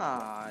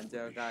 Ah,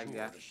 there I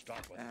got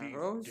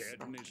arrows.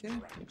 Okay.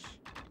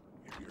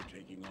 If you're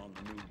taking on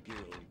the new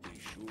guild, be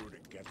sure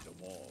to get them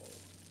all.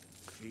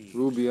 Thieves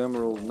Ruby,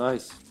 emerald,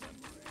 nice.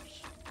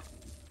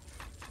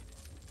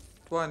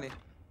 20.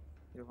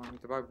 You want me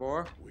to buy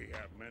more? We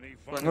have many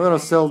I'm gonna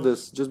sell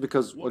this just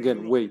because,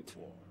 again, weight.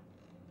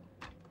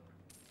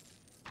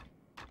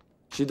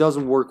 She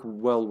doesn't work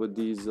well with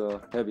these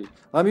heavy.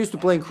 I'm used to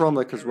playing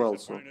Chromlech as well,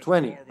 so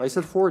 20. I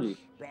said 40.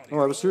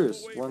 No, I was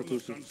serious. 1, 2,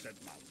 3.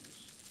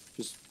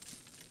 Just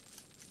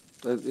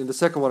in the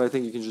second one, I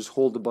think you can just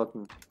hold the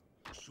button.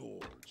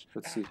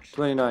 Let's see,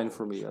 29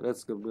 for me. Yeah,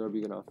 that's gonna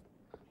be enough.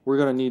 We're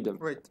gonna need them.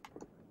 Wait.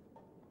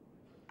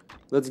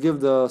 Let's give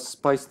the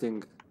spice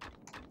thing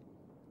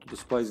to the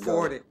spice guy.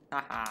 40.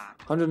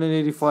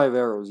 185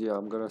 arrows. Yeah,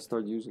 I'm gonna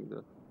start using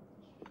that.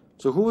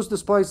 So who was the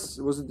spice?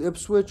 Was it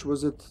Ipswich?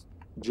 Was it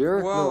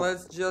Jarek? Well, No.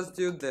 let's just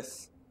do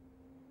this.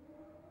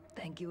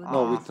 Thank you. No,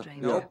 again, with the,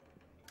 stranger. yeah.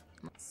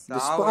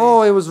 Nope.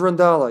 Oh, it was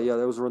Randala. Yeah,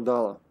 that was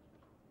Randala.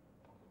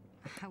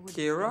 I wouldn't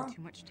Kira? spend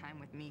too much time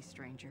with me,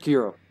 stranger.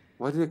 Kira.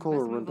 Why did they call her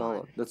Let's move Randala?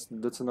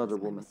 on. That's another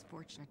Lest my woman.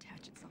 misfortune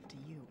attach itself to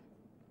you.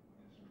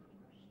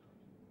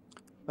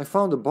 I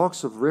found a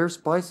box of rare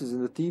spices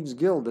in the Thieves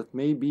Guild that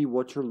may be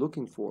what you're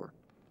looking for.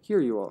 Here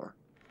you are.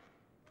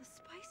 The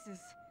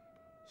spices.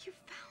 You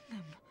found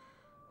them.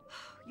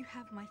 You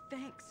have my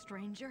thanks,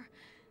 stranger.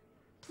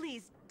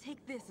 Please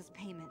take this as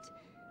payment.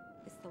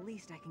 It's the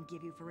least I can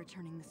give you for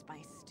returning the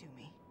spices to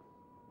me.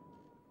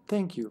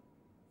 Thank you.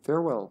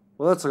 Farewell.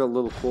 Well, that's like a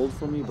little cold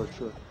for me, but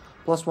sure.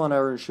 +1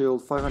 iron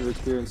shield, 500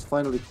 experience.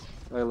 Finally,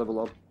 I level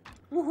up.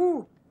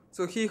 Woohoo!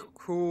 So he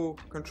who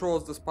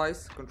controls the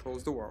spice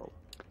controls the world.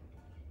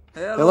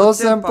 Hello,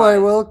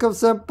 senpai. Welcome,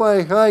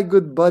 senpai. Hi,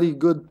 good buddy,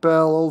 good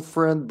pal, old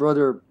friend,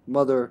 brother,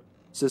 mother,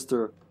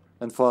 sister,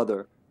 and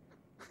father.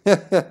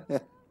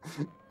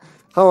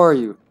 How are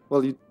you?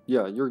 Well,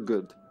 yeah, you're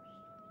good.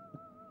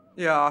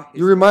 Yeah.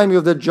 You remind me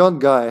of that John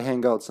guy I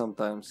hang out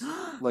sometimes,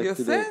 like You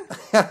today.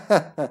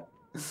 think?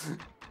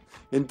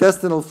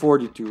 Intestinal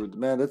fortitude,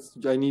 man.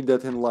 I need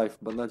that in life,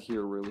 but not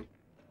here really.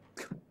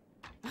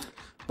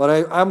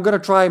 But I'm gonna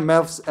try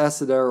Mav's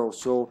acid arrow.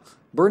 So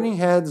burning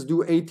heads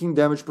do 18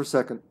 damage per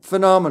second.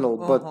 Phenomenal,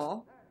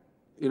 but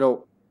you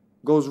know,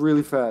 goes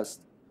really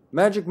fast.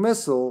 Magic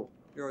missile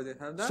You already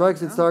have that?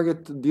 strikes yeah? its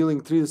target,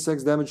 dealing 3 to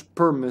 6 damage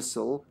per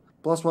missile.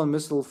 +1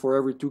 missile for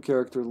every 2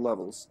 character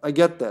levels. I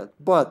get that,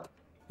 but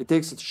it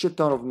takes a shit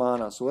ton of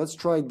mana. So let's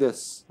try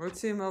this. Let's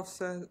see,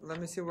 let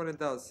me see what it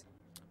does.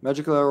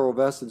 Magical arrow of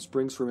acid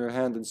springs from your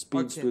hand and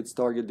speeds Okay. to its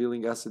target,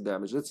 dealing acid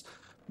damage. That's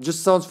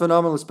just sounds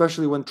phenomenal,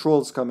 especially when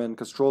trolls come in,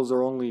 because trolls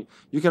are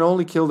you can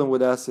only kill them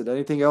with acid.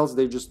 Anything else,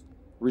 they just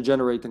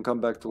regenerate and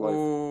come back to life.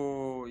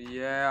 Oh,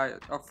 yeah,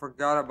 I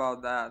forgot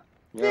about that.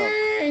 Yeah.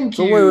 Thank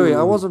So you. wait,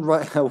 I wasn't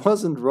right. I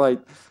wasn't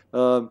right.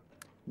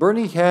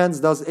 Burning Hands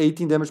does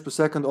 18 damage per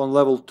second on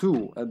level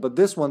 2, but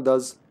this one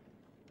does.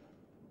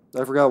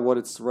 I forgot what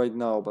it's right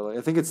now, but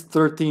I think it's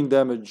 13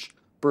 damage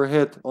per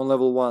hit on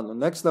level 1. The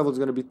next level is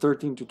going to be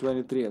 13 to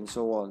 23 and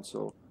so on.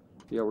 So,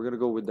 yeah, we're going to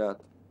go with that.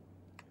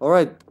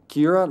 Alright,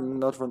 Kira,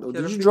 not from... Oh,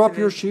 Kira, did you drop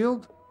your 58.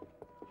 shield?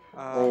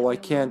 Oh, I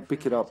can't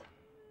pick it up.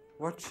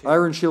 What shit?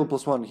 Iron shield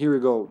 +1. Here we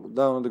go.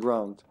 Down on the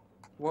ground.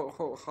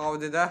 How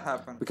did that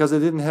happen? Because I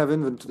didn't have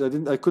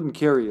inventory. I couldn't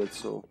carry it,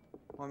 so...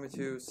 Want me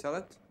to sell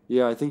it?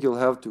 Yeah, I think you'll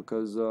have to,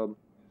 because...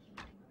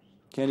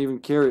 can't even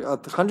carry...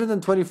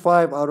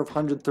 125 out of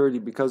 130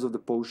 because of the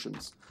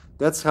potions.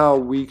 That's how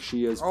weak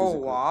she is Oh,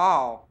 physically.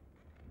 wow.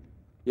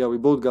 Yeah, we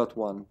both got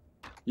one.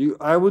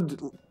 I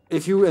would...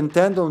 If you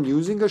intend on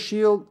using a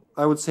shield,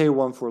 I would say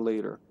one for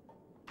later.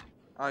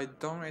 I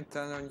don't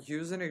intend on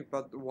using it,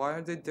 but why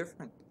are they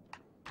different?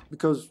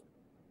 Because...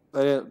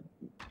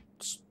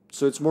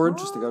 so it's more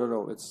interesting, I don't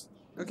know.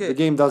 Okay. The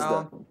game does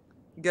that.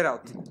 Get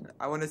out.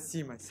 I want to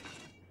see myself.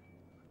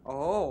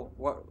 Oh,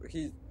 what?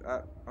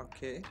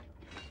 Okay.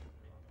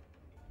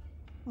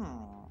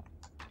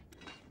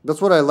 That's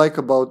what I like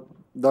about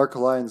Dark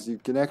Alliance. You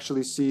can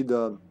actually see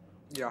the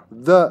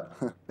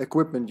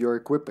equipment you're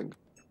equipping.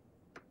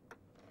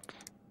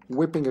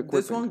 Whipping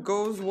equipment. This one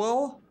goes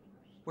well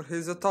with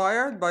his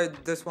attire,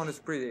 but this one is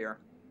prettier.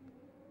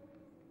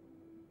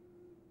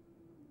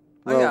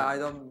 Well, yeah, I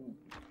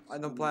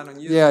don't plan on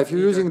using. Yeah, if you're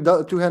either.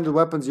 using two-handed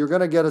weapons, you're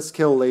gonna get a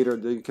skill later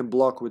that you can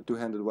block with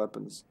two-handed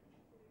weapons.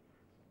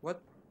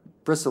 What?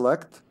 Press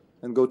select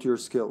and go to your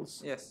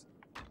skills. Yes.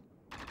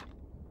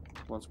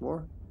 Once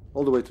more,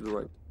 all the way to the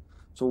right.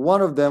 So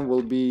one of them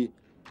will be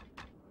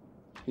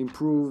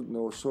improved,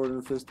 no, sword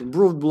and fist,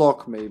 improved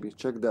block maybe.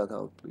 Check that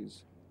out,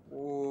 please.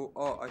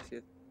 Oh, I see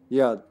it.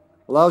 Yeah,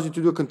 allows you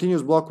to do a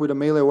continuous block with a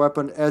melee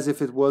weapon as if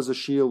it was a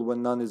shield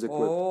when none is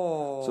equipped.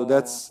 Oh. So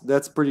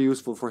that's pretty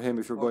useful for him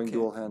if you're going Okay.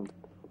 dual hand.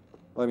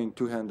 I mean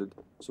two-handed.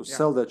 So Yeah.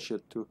 sell that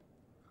shit to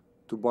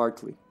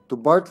Bartley. To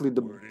Bartley,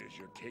 Word is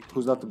you're taking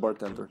who's not the on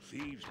bartender.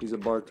 thieves' He's a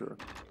guild. barter.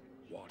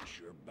 Watch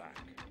your back.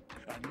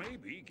 And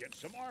maybe get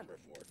some armor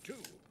for it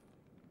too.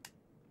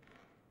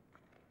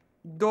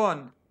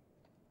 Done.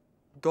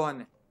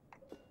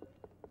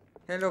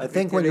 Hello. I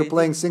think pretty when you're lady.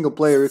 playing single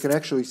player, you can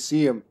actually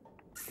see him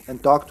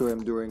and talk to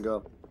him during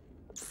the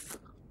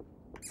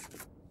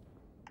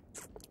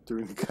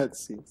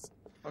cutscenes.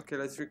 Okay,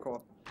 let's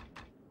recall.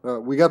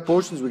 We got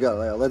potions.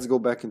 Yeah, let's go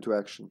back into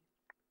action.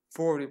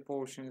 40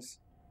 potions.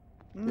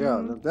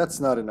 Yeah, that's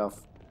not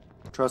enough.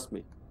 Trust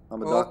me,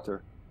 I'm a Oh.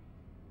 doctor.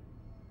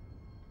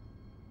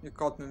 You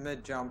caught me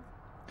mid jump,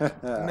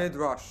 mid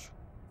rush.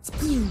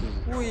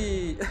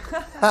 Wee.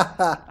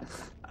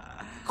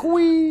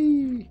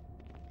 Quee!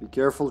 Be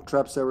careful,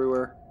 traps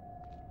everywhere.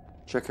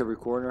 Check every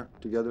corner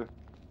together.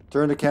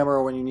 Turn the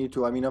camera when you need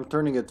to. I mean, I'm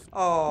turning it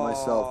Oh.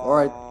 myself.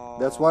 Alright,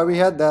 that's why we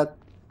had that.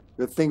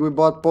 Good thing we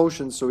bought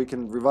potions so we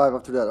can revive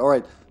after that.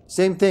 Alright,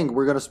 same thing.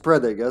 We're gonna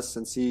spread, I guess,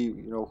 and see,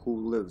 you know,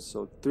 who lives.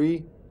 So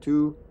 3,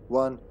 2,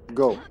 1,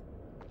 go.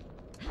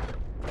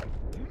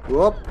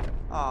 Whoop.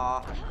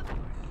 Ah.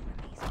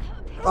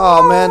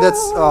 Oh man,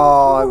 that's...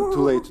 Oh, I'm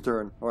too late to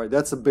turn. Alright,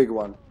 that's a big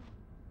one.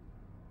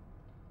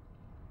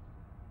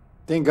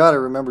 Thank God I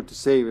remembered to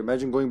save.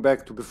 Imagine going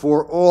back to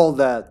before all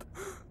that.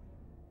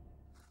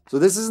 So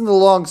this isn't a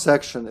long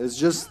section. It's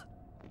just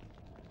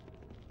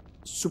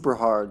super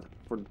hard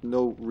for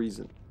no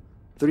reason.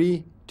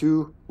 3,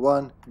 2,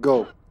 1,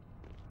 go.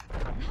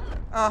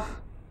 Ah.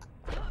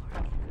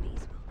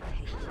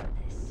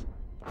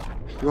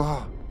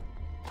 Ah.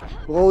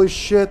 Holy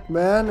shit,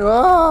 man.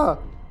 Ah.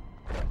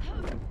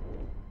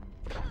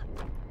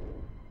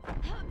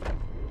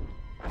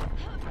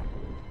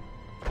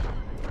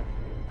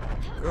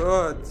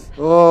 Good.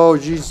 Oh,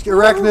 jeez.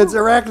 Arachnids,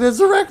 arachnids,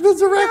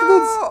 arachnids,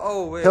 arachnids. No!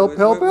 Oh, wait. Help, wait,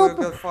 help, wait, help.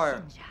 We got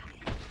fire.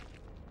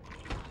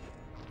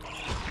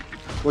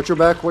 Watch your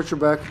back, watch your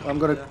back. I'm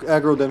gonna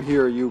aggro them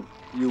here.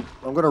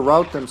 I'm gonna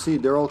route them. See,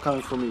 they're all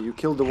coming for me. You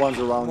kill the ones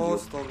around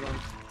Most you. of them.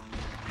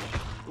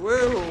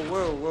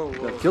 Whoa.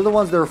 Yeah, kill the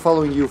ones that are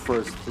following you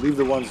first. Leave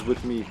the ones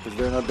with me, because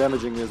they're not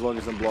damaging me as long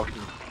as I'm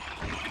blocking.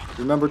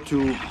 Remember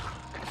to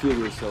heal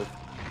yourself.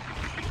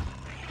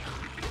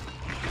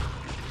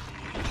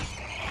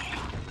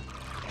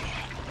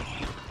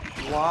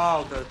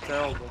 Wow, they're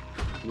terrible.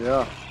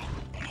 Yeah.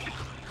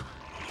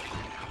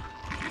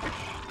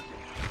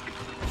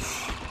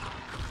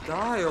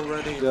 Die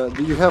already. Yeah,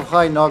 you have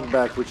high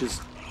knockback, which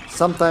is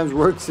sometimes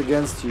works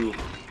against you.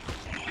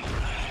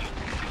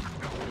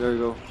 There you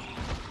go.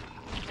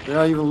 They're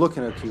not even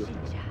looking at you.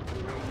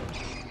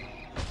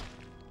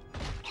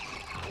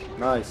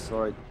 Nice,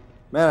 alright.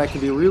 Man, I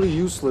can be really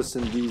useless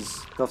in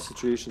these tough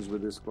situations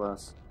with this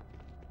class.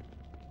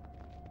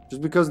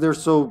 Just because they're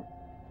so...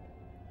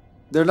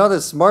 They're not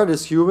as smart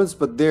as humans,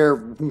 but they're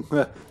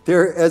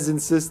they're as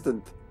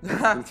insistent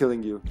in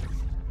killing you.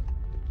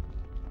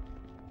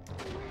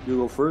 You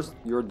go first,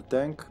 you're the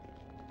tank.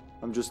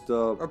 I'm just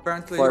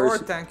Apparently fire you're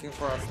tanking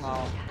for us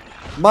now.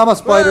 Mama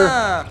spider!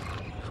 Ah!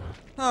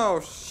 Oh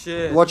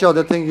shit. Watch out,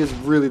 that thing is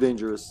really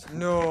dangerous.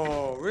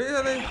 No,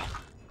 really?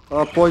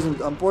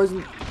 Poisoned, I'm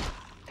poisoned.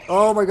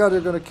 Oh my god,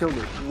 they're gonna kill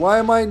me. Why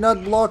am I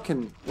not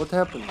blocking? What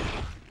happened?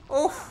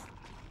 Oh.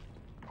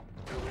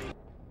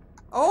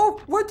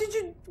 Oh, what did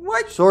you...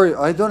 What? Sorry,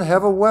 I don't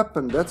have a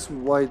weapon. That's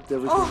why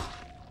everything... Oh.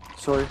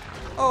 Sorry.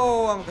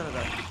 Oh, I'm gonna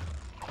die.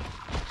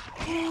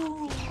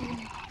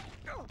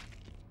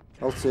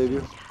 I'll save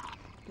you.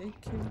 Thank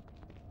you.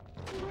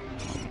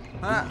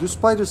 Ah, Do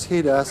spiders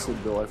hate acid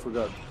though? I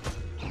forgot.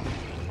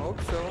 hope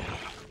so.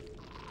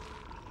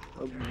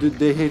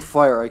 They hate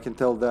fire, I can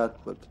tell that,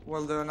 but...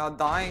 Well, they're not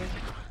dying.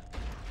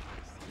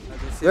 I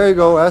can see There you it.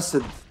 go,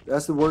 acid.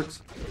 Acid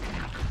works.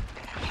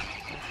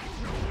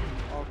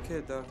 Okay,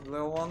 the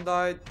little one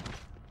died.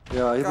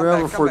 Yeah, I Come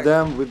remember back, come for back.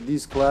 them with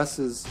these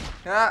classes...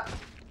 Yeah.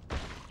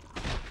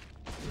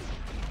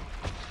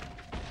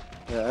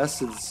 Yeah,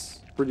 acid's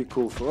pretty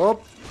cool for...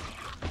 Oh!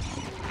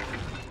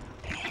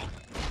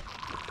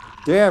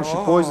 Damn, she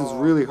poisons Oh.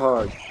 really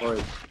hard.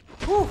 Alright.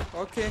 Whew,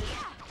 okay.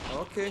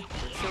 Okay,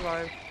 we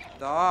survive.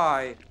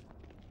 Die.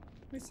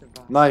 We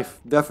survive. Knife,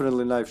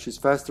 definitely knife. She's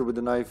faster with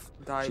the knife.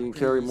 Die, She can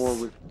carry please. more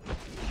with...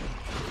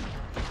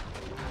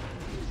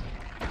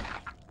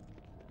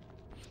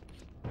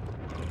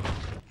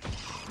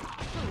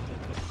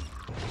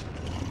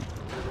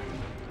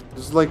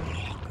 This is like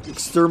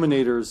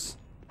exterminators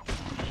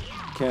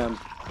camp.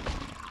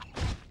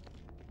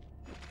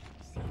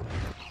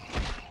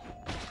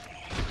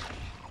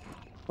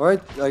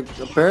 Alright,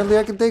 apparently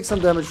I can take some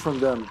damage from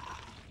them.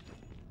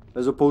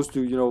 As opposed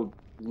to, you know,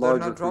 They're larger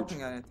not creatures.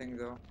 dropping anything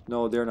though.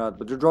 No, they're not.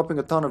 But they're dropping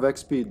a ton of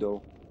XP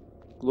though.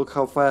 Look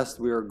how fast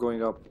we are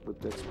going up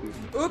with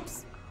XP.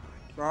 Oops!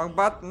 Wrong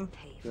button.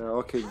 Yeah,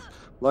 okay.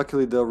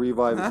 Luckily the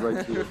revive is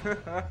right here.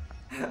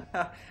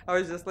 I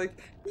was just like,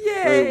 yay!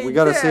 Hey, we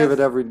gotta save death."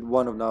 it every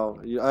one of now.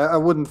 I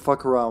wouldn't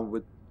fuck around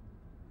with...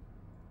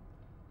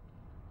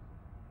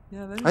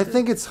 Yeah, let me I just-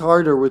 think it's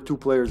harder with 2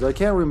 players. I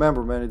can't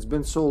remember, man. It's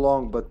been so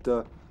long, but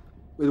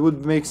it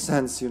would make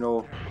sense, you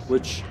know.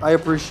 Which I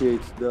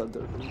appreciate.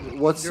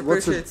 What's You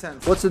what's appreciate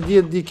sense. what's a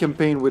D&D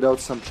campaign without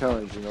some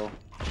challenge, you know?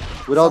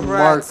 Without Some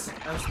Mark, rats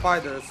and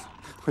spiders.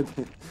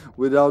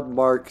 without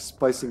Mark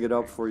spicing it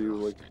up for you,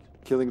 like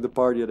killing the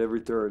party at every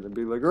turn and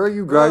being like, "Oh,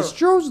 you guys Oh.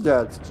 chose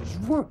that.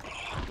 What?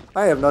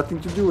 I have nothing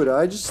to do with it.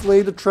 I just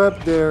laid a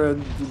trap there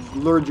and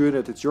lured you in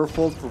it. It's your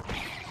fault for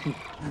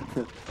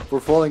for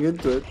falling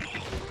into it."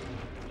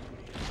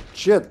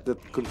 Shit, that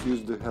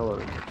confused the hell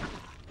out of me.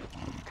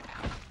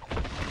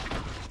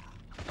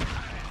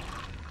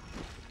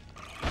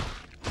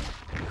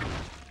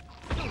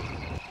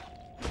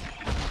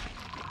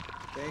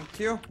 Thank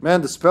you.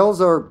 Man, the spells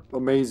are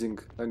amazing.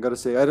 I gotta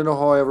say, I don't know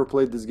how I ever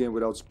played this game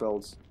without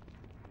spells.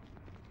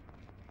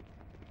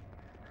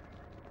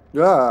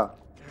 Yeah.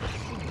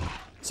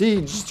 See,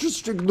 he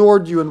just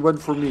ignored you and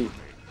went for me.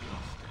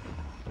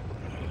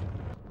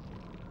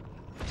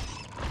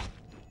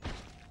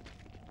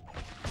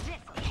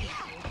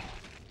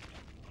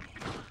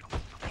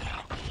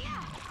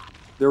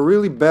 They're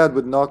really bad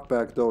with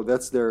knockback though.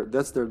 That's their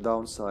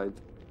downside.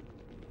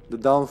 The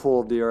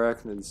downfall of the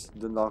arachnids,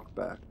 the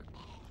knockback.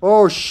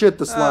 Oh shit,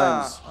 the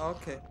slimes. Ah,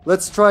 okay.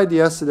 Let's try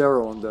the acid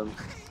arrow on them.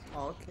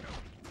 Okay.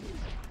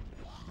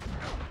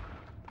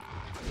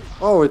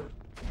 Oh, it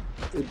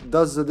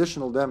does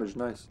additional damage.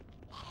 Nice.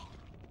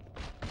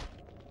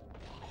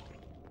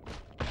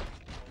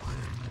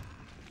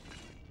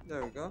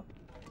 There we go.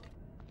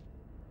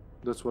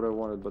 That's what I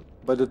wanted, but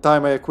by the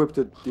time I equipped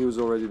it, he was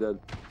already dead.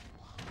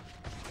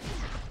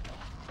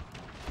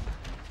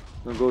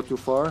 Don't go too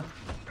far.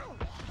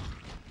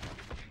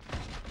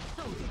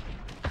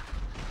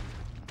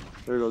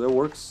 There you go, that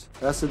works.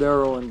 Acid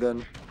arrow and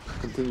then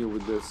continue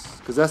with this.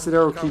 Because acid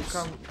arrow keeps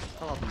come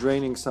up.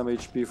 draining some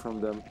HP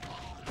from them.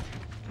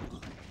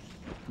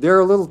 They're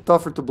a little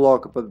tougher to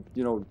block, but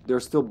you know, they're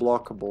still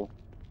blockable.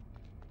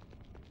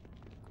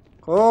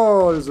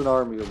 Oh, there's an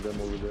army of them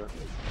over there.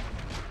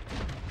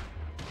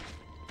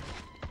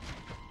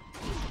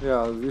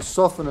 Yeah, you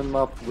soften them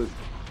up with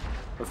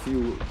a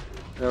few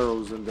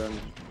arrows and then...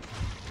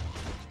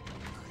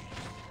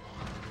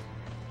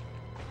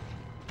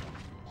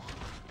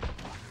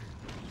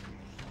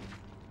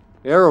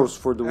 Arrows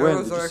for the win.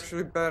 Arrows are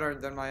actually better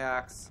than my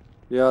axe.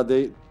 Yeah,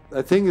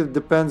 I think it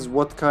depends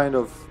what kind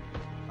of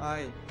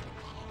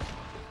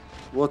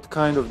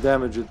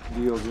damage it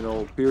deals. You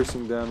know,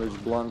 piercing damage,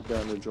 blunt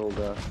damage, all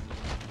that.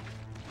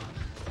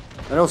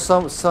 I know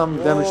some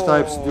damage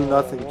types do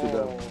nothing to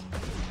them.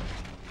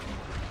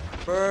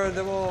 Burn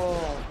them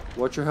all.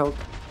 Watch your health.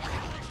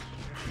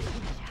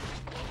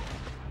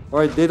 All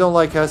right, they don't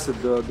like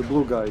acid. The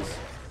blue guys.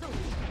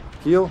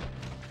 Heal.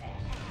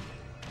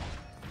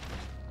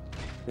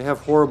 They have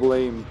horrible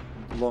aim,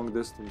 long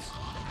distance.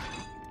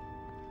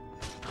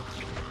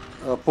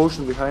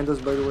 Potion behind us,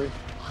 by the way.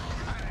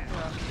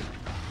 Yeah.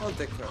 I'll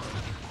take care of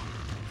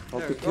it. I'll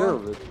There take we care go.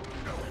 of it.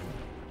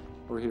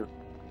 Over here.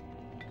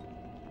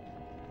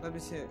 Let me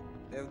see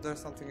if there's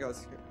something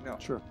else here. No.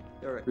 Sure.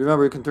 You're right.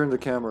 Remember, you can turn the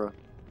camera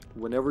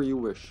whenever you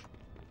wish.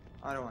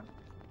 I don't want.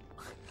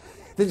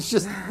 It's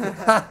just...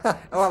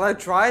 Well, I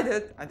tried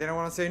it. I didn't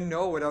want to say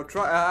no without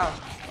trying.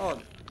 Oh,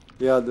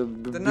 Yeah, the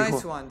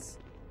nice ones.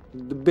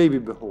 The baby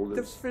The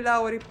beholders.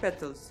 flowery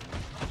petals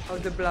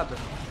of the blabber.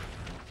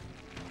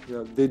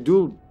 Yeah, they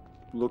do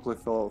look like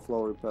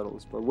flowery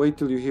petals, but wait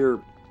till you hear...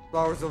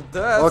 Flowers of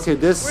death. Okay,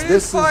 this We need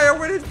is... fire.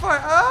 We need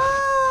fire.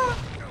 Ah!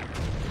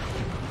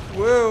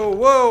 Whoa,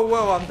 whoa,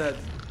 whoa! I'm dead.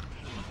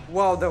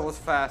 Wow, that was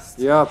fast.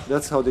 Yeah,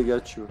 that's how they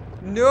get you.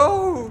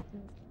 No!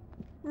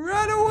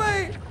 Run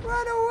away!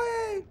 Run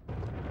away!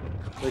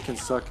 They can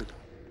suck it.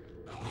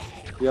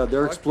 Yeah,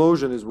 their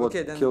explosion is what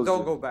Okay, then kills don't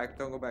you. go back.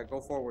 Don't go back.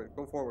 Go forward.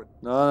 Go forward.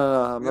 No,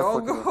 I'm not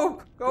fucking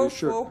up. Go Are you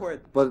sure?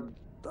 forward. But,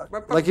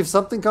 like, if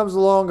something comes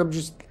along, I'm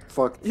just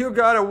fucked. You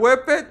gotta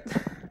whip it.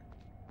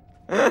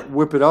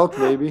 Whip it out,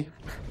 maybe.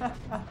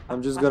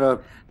 I'm just gonna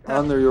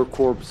honor your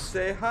corpse.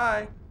 Say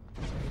hi.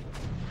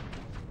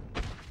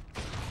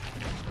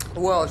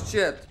 Well,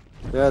 shit.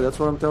 Yeah, that's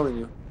what I'm telling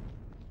you.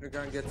 You're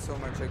gonna get so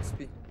much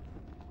XP.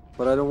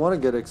 But I don't want to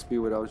get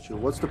XP without you.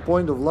 What's the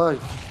point of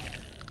life?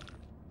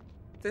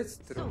 That's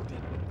true.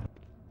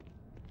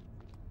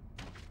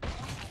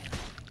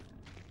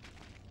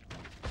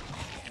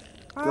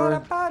 Sorry.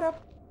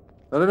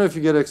 I don't know if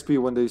you get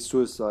XP when they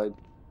suicide.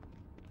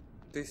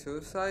 They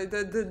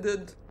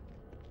suicided.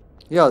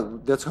 Yeah,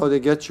 that's how they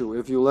get you.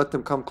 If you let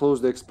them come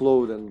close, they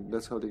explode, and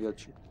that's how they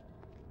get you.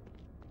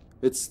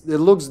 It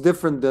looks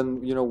different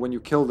than, you know, when you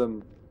kill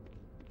them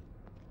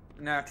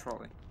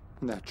Naturally.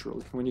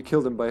 naturally. When you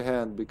kill them by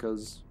hand,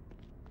 because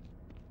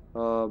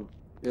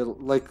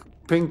like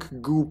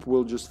pink goop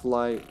will just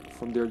fly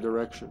from their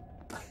direction.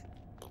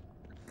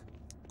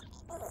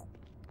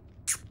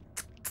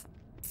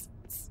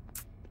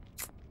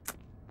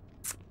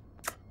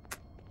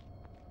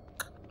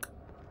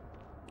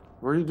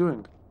 What are you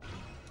doing?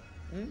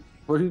 Hmm?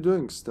 What are you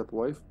doing,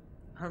 stepwife?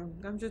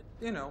 I'm just,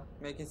 you know,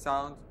 making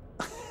sound.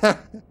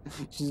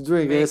 She's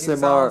doing Making ASMR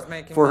sounds,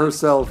 making for noise.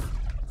 herself.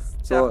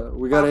 So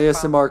we got an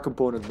Pop, ASMR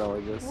component now,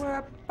 I guess.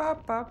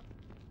 Pop.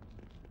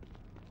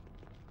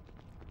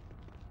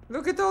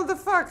 Look at all the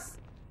fucks.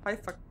 I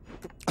fuck.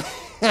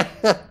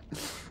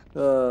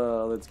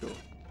 Let's go.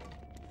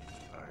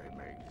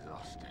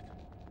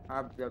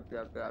 I'm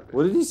exhausted.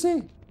 What did he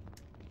say?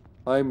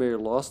 I may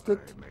have lost it.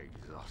 I'm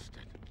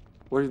exhausted.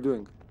 What are you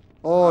doing?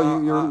 Oh,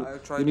 I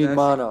tried you need dashing.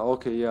 mana.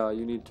 Okay, yeah,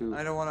 you need to.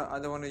 I don't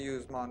wanna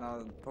use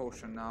mana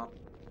potion now.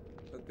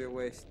 That'd be a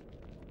waste.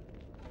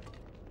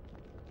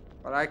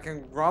 But I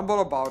can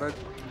grumble about it.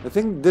 I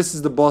think this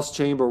is the boss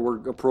chamber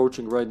we're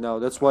approaching right now.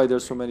 That's why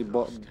there's so many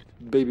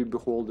baby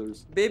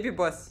beholders. Baby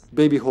bus.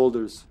 Baby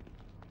holders.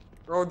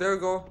 Oh, there you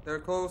go. They're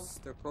close.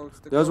 They're close.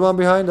 They're There's close. one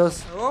behind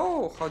us.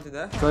 Oh, how did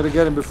that happen? Try to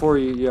get him before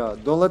he. Yeah,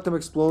 don't let them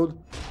explode.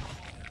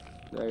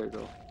 There you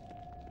go.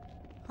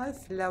 Hi,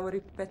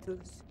 flowery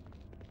petals.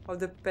 of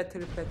the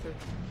petal.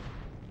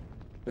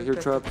 I hear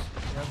traps.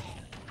 Yep.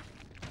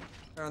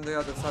 They're on the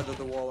other side of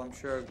the wall, I'm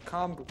sure.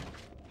 Come,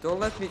 don't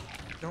let me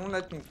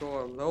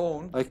go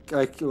alone. I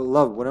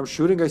love when I'm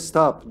shooting. I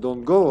stop.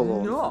 Don't go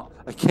alone. No.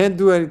 I can't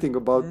do anything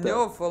about that.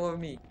 No, follow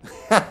me.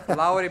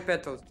 Flowery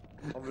petals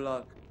of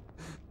love.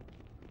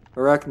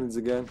 Arachnids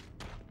again.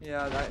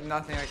 Yeah,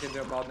 nothing I can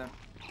do about them.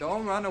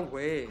 Don't run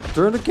away.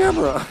 Turn the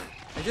camera.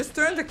 I just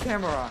turned the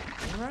camera on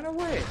and run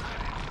away.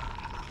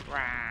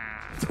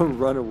 Don't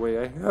run away.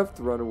 I have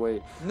to run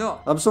away.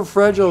 No. I'm so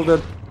fragile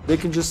that they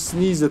can just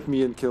sneeze at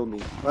me and kill me.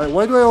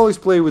 Why do I always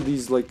play with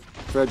these like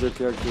fragile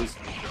characters?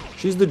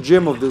 She's the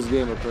gym of this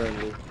game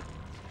apparently.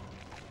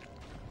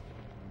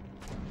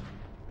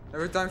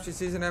 Every time she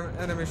sees an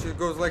enemy, she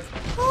goes like,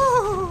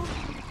 oh.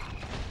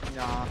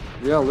 Nah.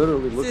 Yeah,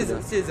 literally. Look at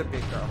that. She's a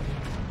big girl.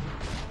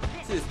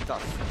 She's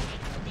tough.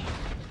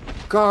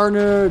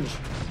 Carnage!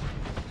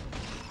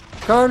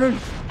 Carnage!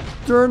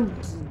 Turn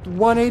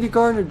 180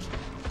 Carnage!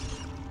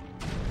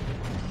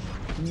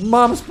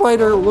 Mama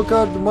Spider! Look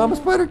out! The Mama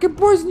Spider can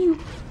poison you!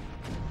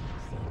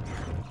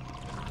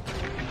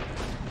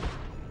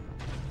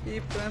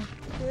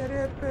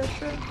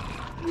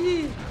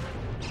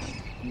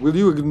 Will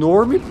you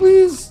ignore me,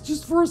 please?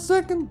 Just for a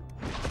second?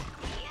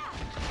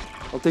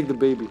 I'll take the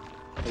baby,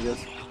 I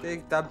guess.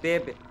 Take the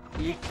baby.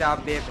 Eat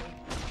the baby.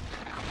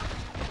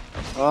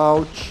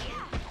 Ouch.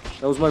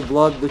 That was my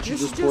blood that you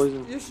just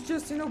poisoned. You should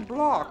just,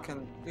 block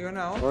and,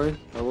 Alright,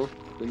 I will.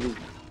 Then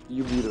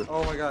you beat her.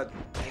 Oh my god.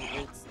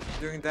 It's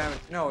doing damage.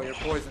 No, you're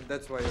poisoned.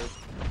 That's why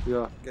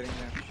you're getting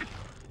there.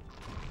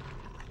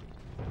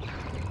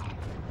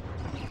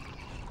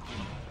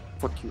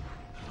 Fuck you.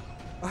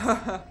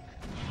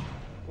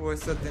 Who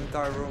set the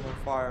entire room on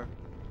fire?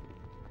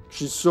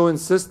 She's so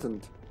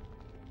insistent.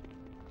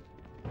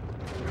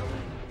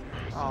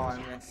 Oh, I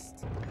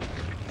missed.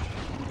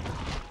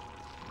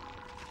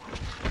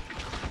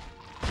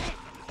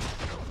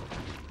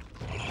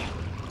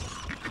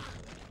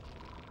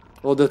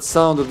 Oh, that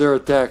sound of their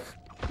attack.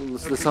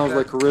 That sounds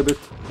like a ribbit.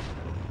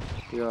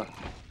 Yeah.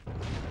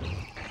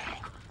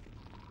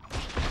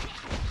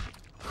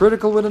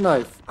 Critical with a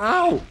knife.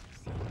 Ow!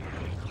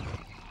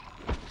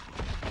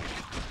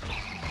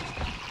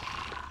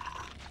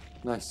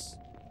 Nice.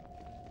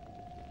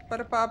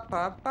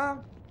 Ba-da-ba-ba-ba.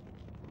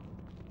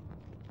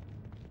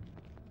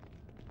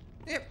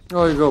 Yep.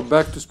 Oh, you go.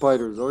 Back to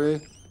spiders,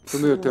 okay?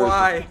 Familiar territory.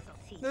 Why?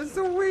 They're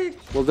so weak.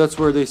 Well, that's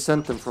where they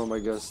sent them from, I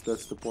guess.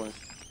 That's the point.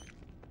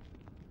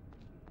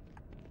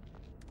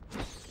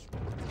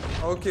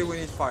 Okay, we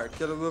need fire.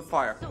 Kill it with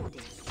fire.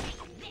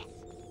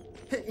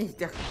 I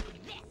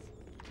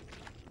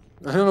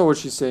don't know what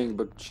she's saying,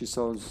 but she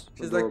sounds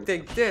She's adorable. like,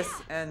 take this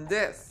and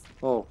this.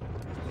 Oh.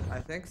 I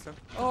think so.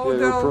 Oh, Yeah,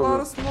 there no are a lot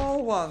problem. of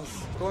small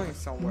ones going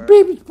somewhere.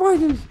 Baby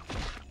spiders!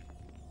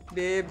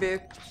 Baby.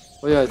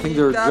 Oh yeah, I think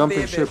they're Eat the jumping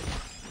baby. ship.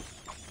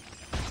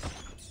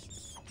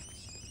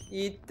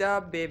 Eat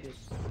the baby.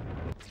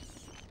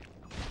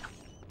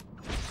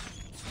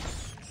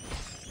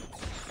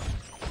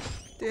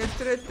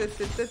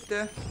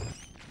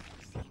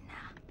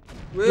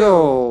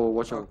 Yo,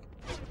 watch out.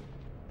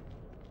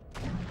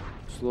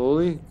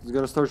 Slowly. He's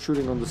gonna start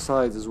shooting on the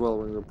sides as well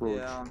when you approach.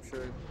 Yeah, I'm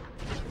sure.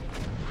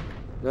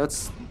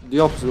 That's the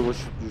opposite of what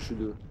you should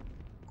do.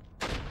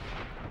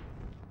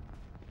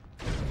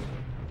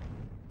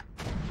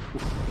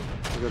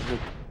 Oof, I got hit.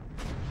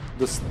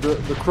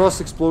 The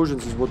cross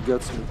explosions is what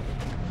gets me.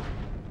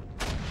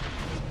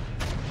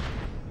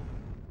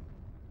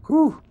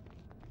 Whew.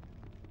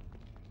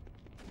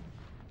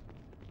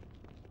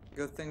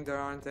 Good thing there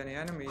aren't any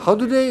enemies. How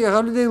do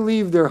they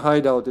leave their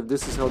hideout if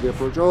this is how they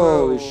approach?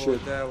 Holy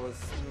shit. That was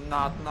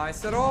not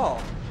nice at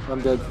all.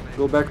 I'm dead.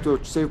 Go back to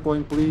a save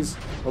point, please.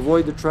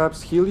 Avoid the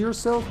traps. Heal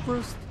yourself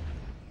first.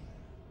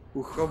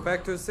 Oof. Go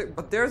back to the safe.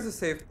 But there's a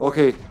safe point.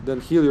 Okay,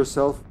 then heal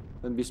yourself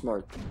and be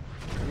smart.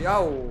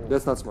 Yo.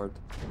 That's not smart.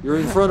 You're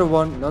in front of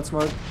one, not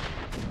smart.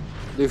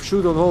 They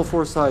shoot on all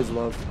four sides,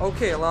 love.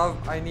 Okay, love.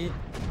 I need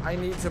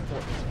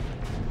support.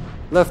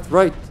 Left,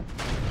 right.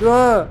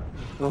 Ah!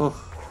 Oh,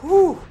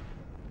 Whew.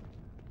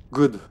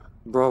 good.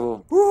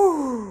 Bravo.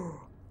 Whew.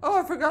 Oh,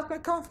 I forgot my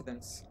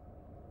confidence.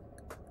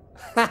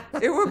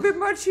 It would be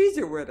much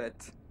easier with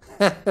it.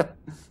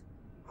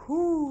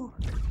 Whew.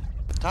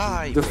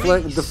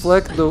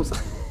 Deflect those.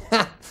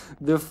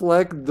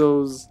 Deflect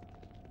those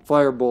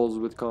fireballs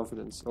with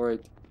confidence. All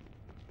right.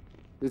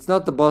 It's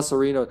not the boss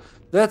arena.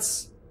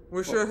 That's.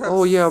 We should have.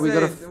 Oh yeah,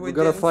 saved. we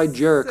gotta fight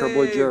Jarek, our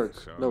boy save.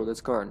 Jarek. So, No, that's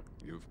Karn.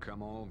 You've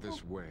come all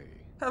this way.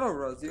 Hello, I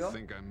Rosio.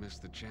 think I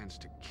missed the chance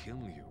to kill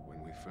you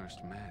when we first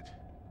met.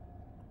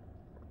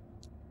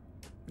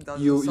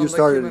 Doesn't You sound like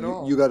started. him at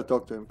all. You gotta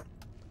talk to him.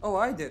 Oh,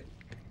 I did.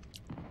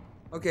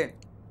 Okay.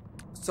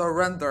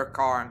 Surrender,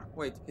 Karn.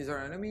 Wait, he's our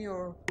enemy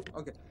or?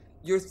 Okay.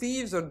 Your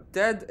thieves are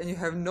dead and you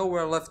have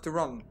nowhere left to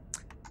run.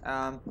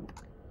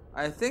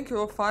 I think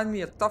you'll find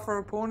me a tougher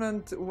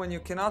opponent when you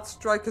cannot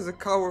strike as a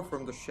coward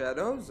from the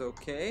shadows,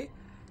 okay?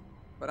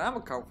 But I'm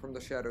a coward from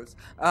the shadows.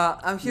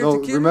 I'm here No,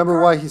 to kill remember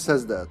you, why Karn? he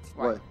says that.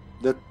 Why?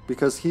 That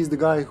because he's the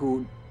guy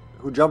who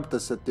who jumped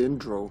us at the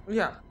intro.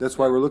 Yeah. That's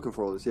why we're looking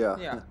for all this. Yeah.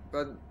 Yeah,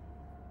 but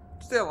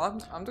still,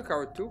 I'm the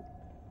coward too.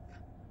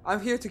 I'm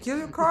here to kill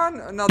you,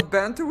 Karn, not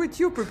banter with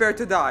you. Prepare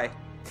to die.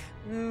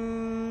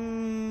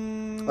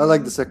 I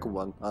like the second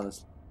one,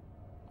 honestly.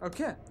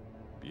 Okay.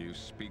 You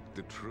speak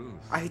the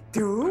truth. I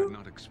do? I'd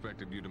not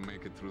expected you to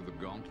make it through the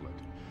gauntlet.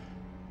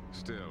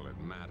 Still, it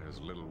matters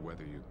little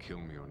whether you kill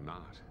me or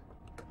not.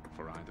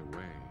 For either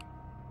way,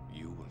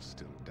 you will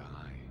still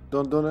die.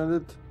 Don't end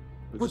it.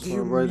 I What just do you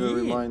want to write a mean?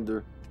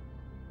 reminder.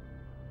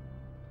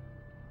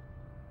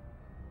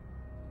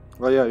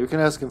 Oh yeah, you can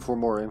ask him for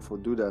more info.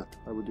 Do that.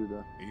 I would do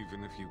that.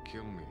 Even if you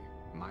kill me,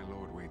 my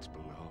lord waits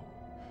below.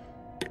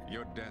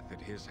 Your death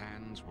at his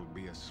hands will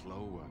be a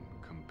slow one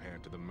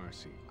compared to the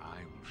mercy I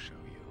will show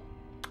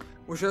you.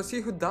 We shall see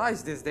who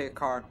dies this day,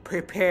 Karn.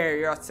 Prepare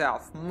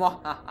yourself.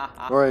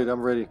 Alright,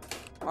 I'm ready.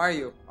 Are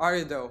you? Are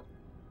you though?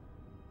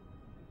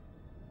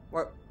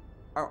 What?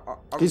 Are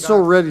we He's so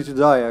ready to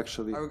die,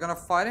 actually. Are we gonna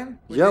fight him?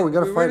 We gotta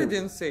fight really him.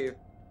 didn't save.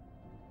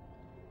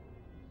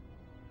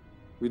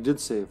 We did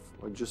save.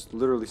 I just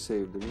literally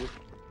saved, didn't we?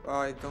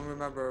 I don't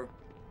remember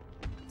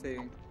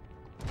saving.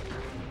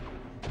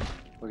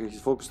 Okay,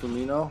 he's focused on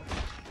me now.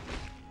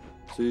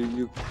 So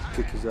you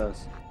kick his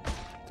ass.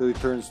 Till he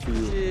turns to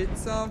you.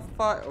 It's on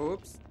fire.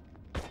 Oops.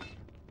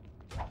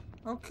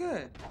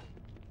 Okay.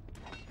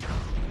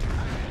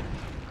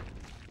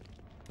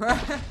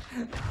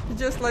 He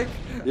just like.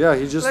 Yeah,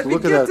 he just Let me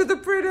look at get that. to the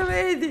pretty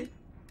lady.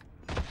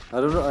 I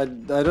don't know.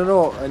 I don't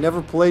know. I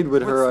never played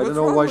with her. I What's don't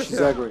know wrong why with she's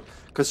her? aggroing.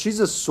 Cause she's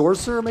a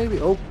sorcerer, maybe.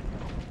 Oh,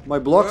 my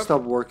block Yep.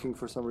 stopped working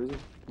for some reason.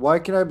 Why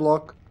can I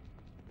block?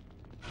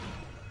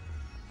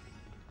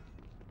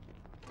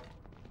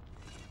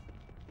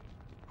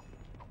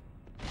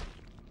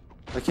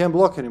 I can't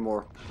block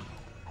anymore.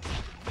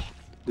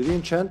 Did he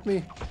enchant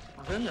me?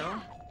 I don't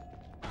know.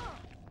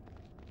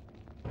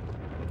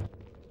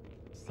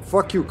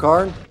 Fuck you,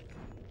 Karn.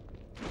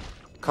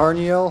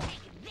 Carniel.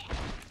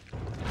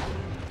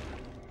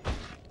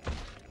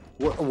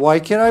 Why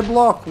can't I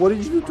block? What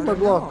did you do to I my don't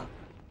block? know.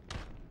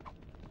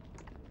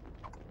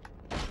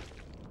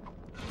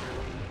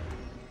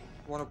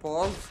 Wanna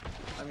pause?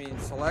 I mean,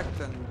 select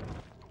and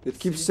It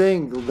keeps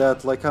saying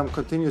that like I'm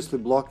continuously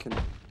blocking.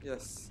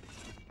 yes.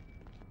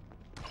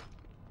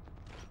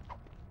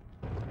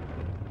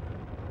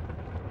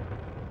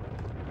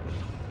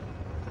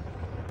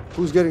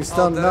 Who's getting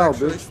stunned that now,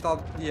 actually bitch?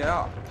 stopped.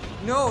 Yeah.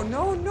 No,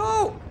 no,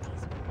 no.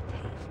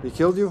 He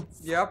killed you?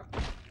 Yep.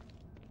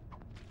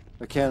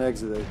 I can't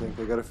exit, I think.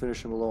 I gotta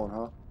finish him alone,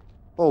 huh?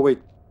 Oh, wait.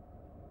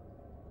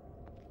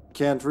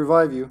 Can't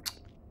revive you.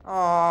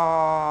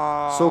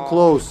 Aww. So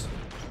close.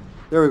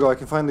 There we go, I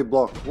can finally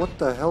block. What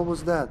the hell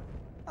was that?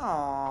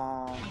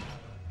 Aww.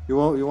 You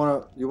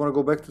wanna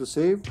go back to the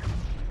save?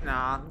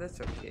 Nah, that's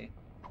okay.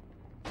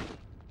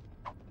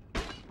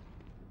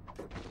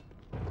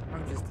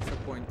 I'm just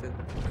disappointed.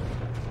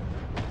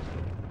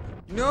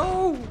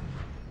 No!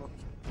 Okay.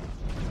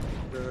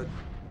 Good.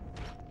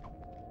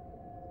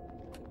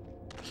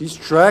 He's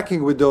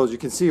tracking with those, you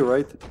can see,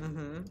 right?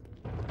 Mm-hmm.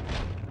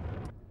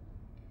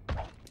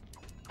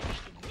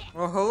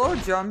 Oh, hello,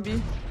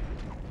 Jumbie.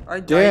 I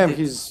died. Damn,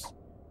 he's...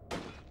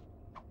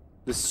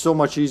 This is so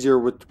much easier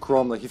with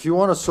Cromlech. If you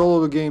want to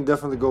solo the game,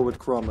 definitely go with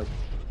Cromlech.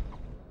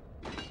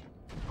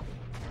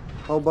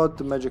 How about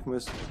the magic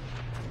mist?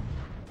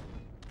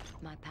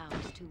 My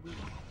power's too weak.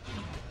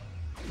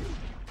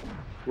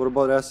 What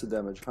about acid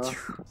damage, huh?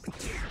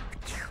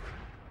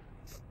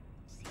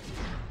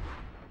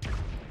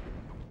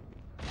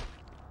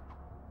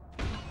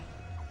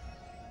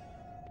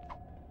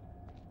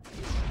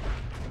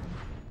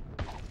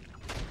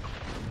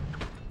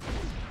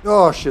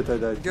 Oh shit, I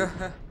died.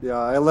 Yeah,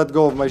 I let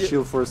go of my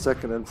shield for a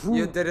second and You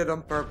whew, did it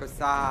on purpose.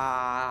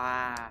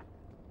 Ah.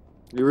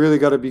 you really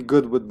gotta be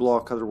good with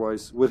block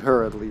otherwise. With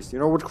her at least. You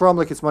know, with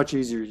Cromlech it's much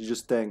easier, he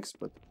just tanks,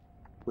 but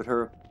with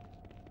her.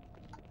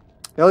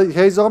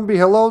 Hey zombie,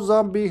 hello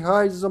zombie,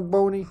 hi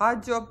Zamboni. Hi,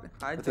 Job.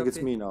 Hi, I think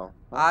it's me now.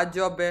 Hi,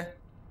 Jobby.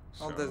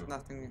 Oh, So, there's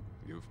nothing.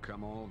 You've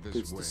come all this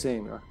It's way. the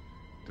same, huh?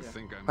 to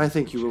think I missed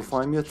think the you will chance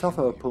find me a to tougher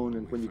kill you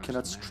opponent when we you first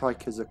cannot met.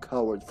 strike as a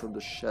coward from the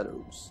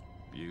shadows.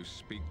 You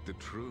speak the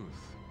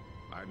truth.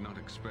 I'd not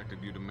expected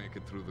you to make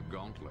it through the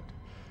gauntlet.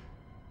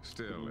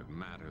 Still, it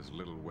matters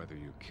little whether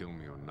you kill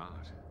me or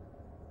not.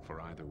 For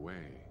either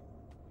way,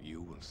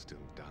 you will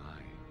still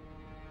die.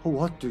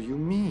 What do you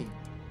mean,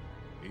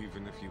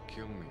 Even if you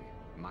kill me,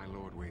 my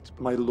lord waits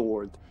my below.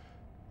 lord?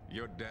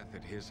 Your death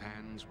at his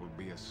hands will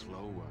be a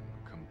slow one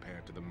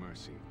compared to the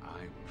mercy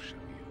I will show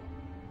you.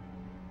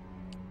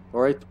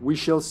 Alright, we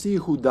shall see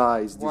who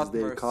dies this What day,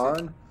 mercy?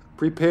 Karn.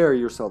 Prepare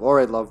yourself.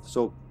 Alright, love,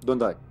 so don't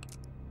die.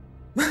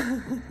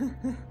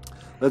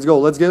 Let's go,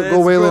 let's go Let's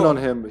wail in go. on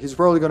him. He's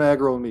probably gonna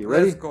aggro on me.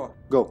 Ready? Let's go.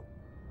 Go.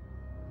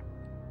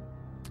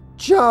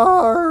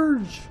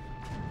 Charge!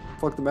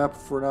 Fuck the map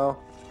for now.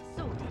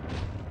 So did.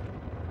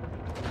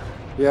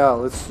 Yeah,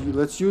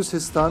 let's use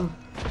his stun.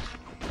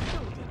 So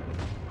did.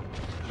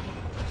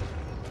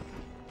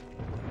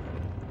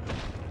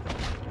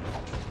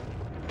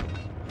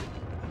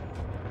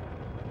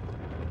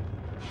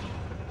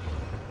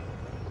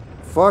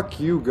 Fuck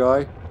you,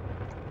 guy.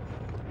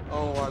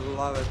 Oh, I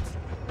love it.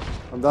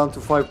 I'm down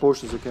to 5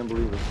 potions, I can't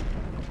believe it.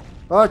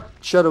 Ah,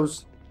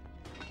 shadows.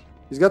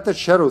 He's got that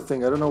shadow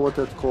thing, I don't know what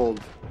that's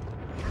called.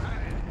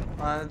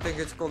 I think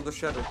it's called the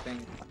shadow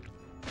thing.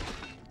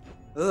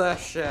 The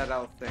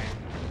shadow thing.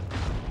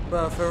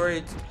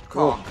 Bufferate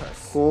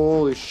caucus.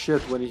 Holy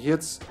shit, when he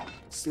hits...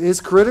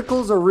 His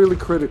criticals are really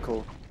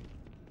critical.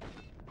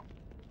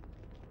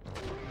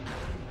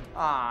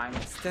 Ah, I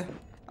missed it.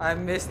 I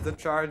missed the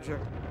charger.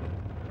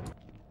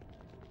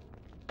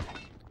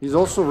 He's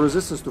also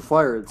resistance to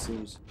fire, it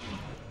seems.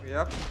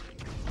 Yep.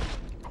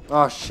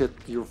 Ah shit,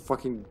 you're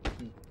fucking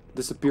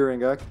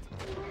disappearing act.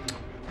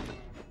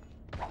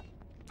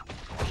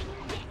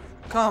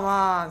 Come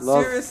on,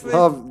 Love, seriously?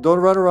 love, don't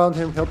run around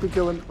him, help me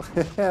kill him.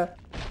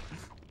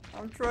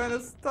 I'm trying to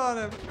stun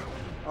him.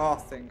 Oh,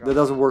 thank God. That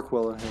doesn't work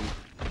well on him.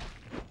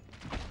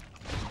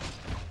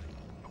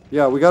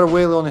 Yeah, we gotta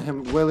wail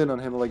in on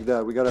him like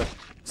that. We gotta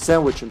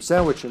sandwich him.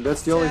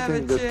 That's the only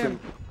thing that can...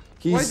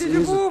 Why did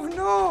you move?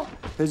 No!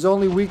 His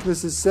only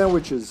weakness is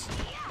sandwiches.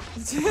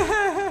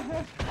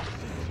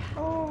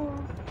 Oh.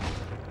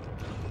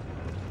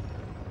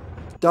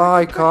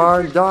 Die,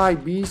 car, die,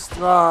 beast.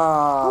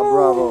 Ah,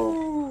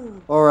 bravo.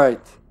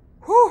 Alright.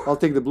 Whew. I'll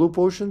take the blue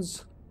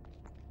potions.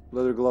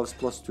 Leather gloves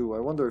 +2.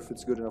 I wonder if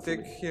it's good enough for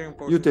Take me. healing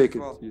potions You take as it.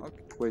 well. You-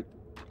 Okay. Wait,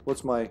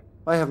 what's my...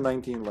 I have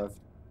 19 left.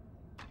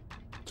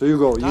 So you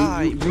go.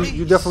 Die,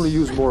 You definitely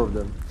use more of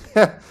them.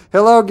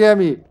 Hello,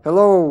 Gammy.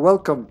 Hello,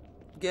 welcome.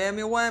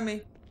 Gammy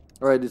whammy.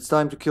 Alright, it's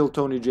time to kill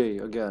Tony J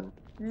again.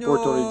 No. Poor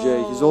Tony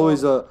J. He's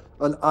always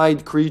an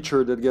eyed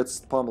creature that gets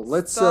pummeled.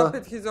 Let's Stop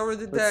it, he's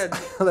already dead.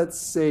 let's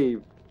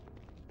save.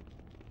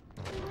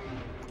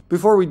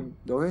 Before we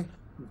okay.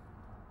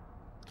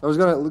 I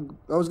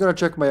was gonna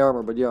check my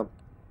armor, but yeah.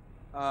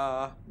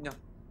 No.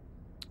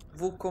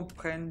 Vous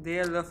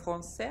comprenez le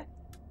français?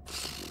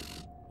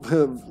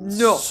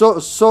 No.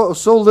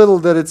 So little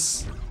that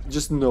it's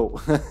just no.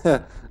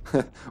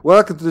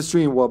 Welcome to the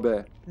stream,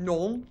 Wabe.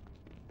 No.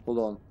 Hold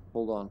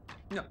on.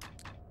 No.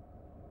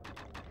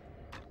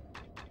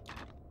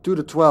 2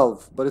 to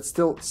 12, but it's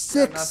still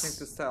 6. Nothing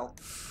to sell.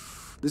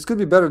 This could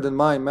be better than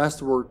mine,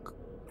 Masterwork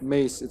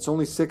Mace. It's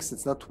only 6,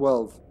 it's not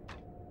 12.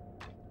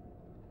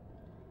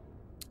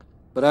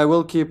 But I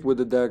will keep with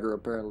the dagger,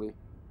 apparently.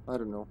 I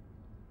don't know.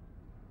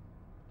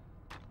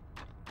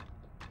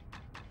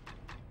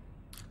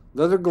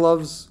 Leather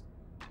gloves.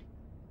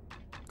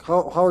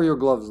 How are your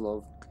gloves,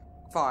 love?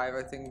 5,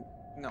 I think.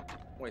 No,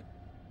 wait.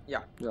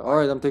 Yeah. Yeah,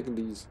 alright, I'm taking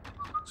these.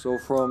 So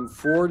from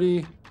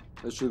 40,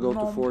 it should go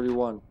No. to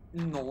 41.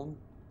 No.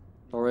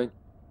 Alright.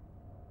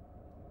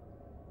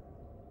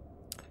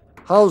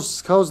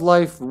 How's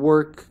life,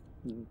 work,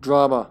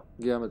 drama,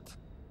 Gamut?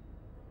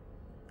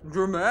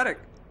 Dramatic.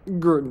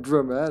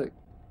 Dramatic.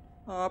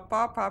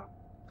 Pop.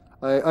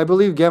 I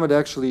believe Gamut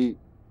actually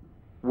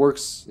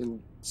works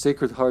in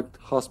Sacred Heart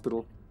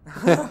Hospital.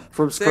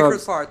 From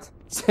Sacred Scrubs. part.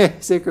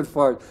 Sacred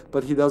Fart,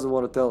 but he doesn't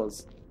want to tell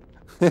us.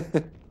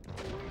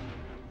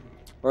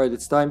 Alright,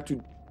 it's time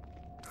to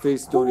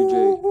face Tony J.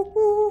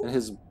 And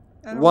his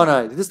one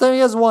eye. This time he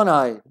has one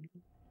eye.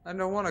 I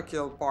don't want to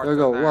kill part. There we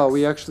go. Wow,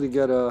 we actually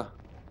get a...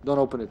 Don't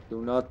open it.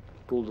 Do not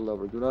pull the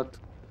lever. Do not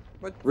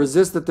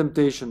resist the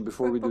temptation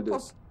before we do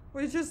this.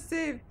 We just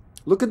saved.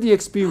 Look at the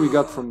XP we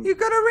got from... You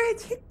got a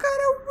raise. He got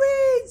a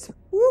raise.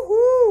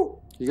 Woohoo.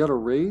 You got a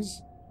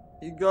raise?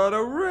 He got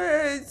a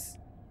raise.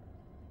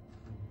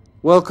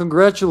 Well,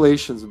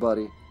 congratulations,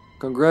 buddy.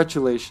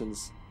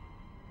 Congratulations.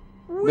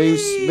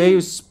 May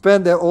you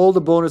spend all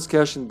the bonus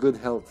cash in good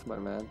health, my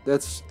man.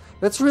 That's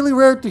really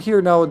rare to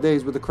hear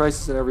nowadays with the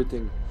crisis and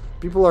everything.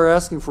 People are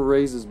asking for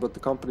raises, but the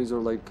companies are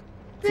like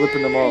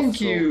flipping them off.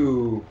 Thank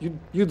you.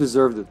 You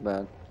deserved it,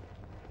 man.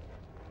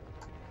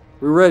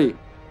 We're ready.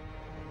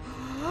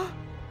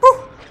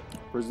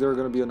 Or is there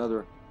gonna be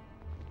another?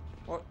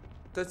 What?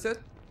 That's it?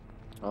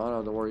 Oh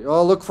no, don't worry.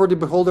 Oh, look for the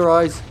beholder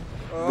eyes.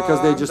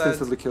 Because they I'm just dead.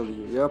 instantly killed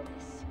you. Yep.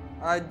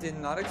 I did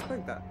not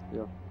expect that.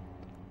 Yep.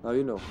 Now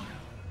you know.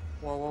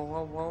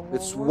 Whoa.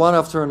 It's one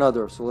after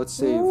another, so let's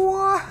save.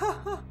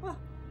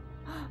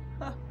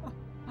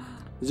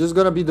 It's just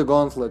gonna be the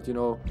gauntlet, you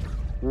know.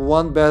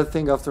 One bad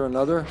thing after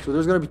another. So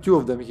there's gonna be 2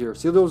 of them here.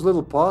 See those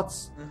little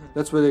pots?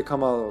 That's where they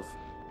come out of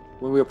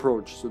when we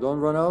approach. So don't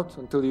run out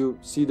until you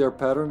see their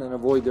pattern and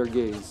avoid their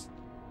gaze.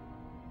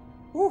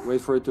 Oof.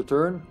 Wait for it to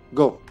turn.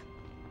 Go.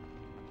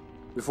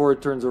 Before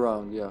it turns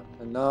around, yeah.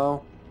 And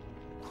now...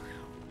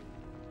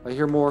 I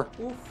hear more.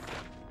 Oof.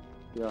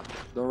 Yeah,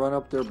 don't run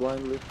up there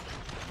blindly.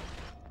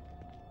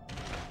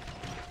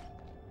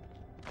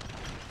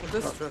 Well,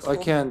 that's stressful. I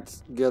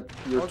can't get...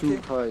 You're too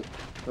Okay. high.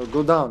 No,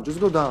 go down. Just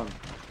go down.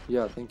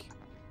 Yeah, thank you.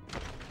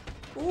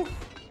 Oof.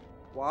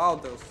 Wow,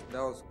 that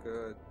was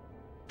good.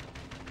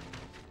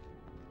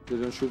 They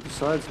don't shoot the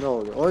sides?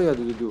 No. Oh yeah,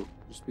 they do.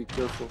 Just be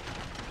careful.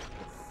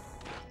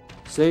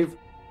 Save.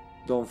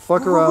 Don't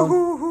fuck around.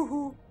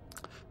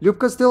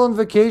 Lyubka's still on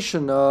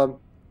vacation.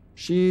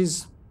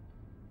 She's...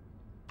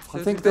 I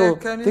think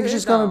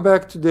she's coming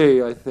back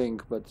today, I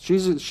think. But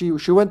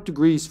she went to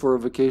Greece for a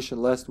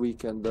vacation last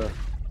week and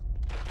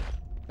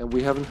And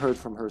we haven't heard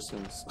from her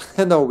since.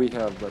 No, we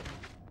have, but,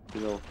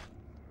 you know.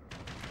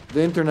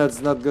 The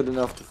internet's not good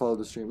enough to follow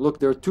the stream. Look,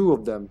 there are 2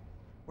 of them.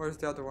 Where's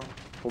the other one?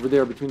 Over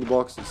there, between the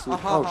boxes. See?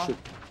 Oh, shit.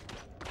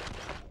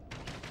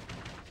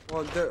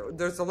 Well,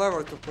 there's a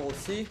lever to pull,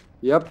 see?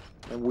 Yep,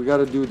 and we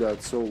gotta do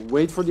that. So,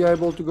 wait for the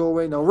eyeball to go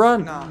away. Now,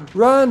 run! No.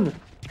 Run!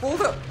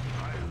 Hold up!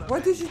 Why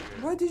did you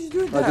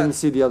do that? I didn't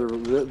see the other.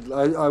 The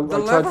I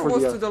tried lever for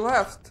was the. to the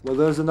left. Well,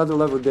 there's another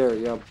lever there.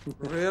 Yeah.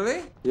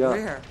 Really? Yeah.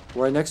 Where?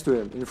 Right next to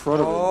him, in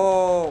front of him.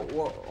 Oh,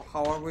 well,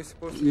 how are we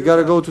supposed to You do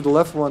gotta that? go to the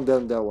left one,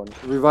 then that one.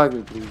 Revive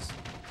me, please.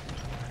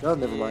 Oh,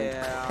 never mind.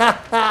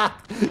 Yeah.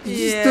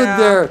 You stood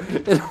there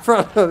in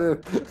front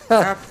of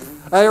him.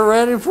 I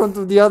ran in front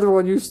of the other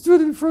one. You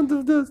stood in front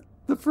of the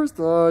first.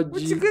 Oh,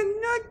 What gee. you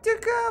gonna do?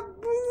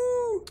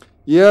 Boo!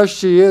 Yeah,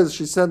 she is.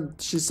 She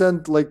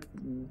sent like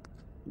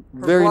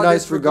very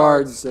nice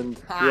regards and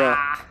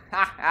yeah.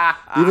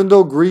 Even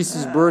though Greece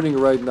is burning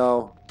right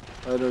now.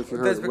 I don't know if you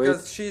heard. That's because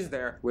Wait, she's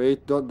there.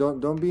 wait,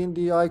 don't be in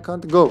the eye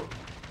contact. Go.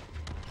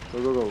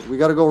 Go. We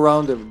gotta go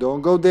around him.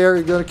 Don't go there.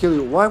 He's gonna kill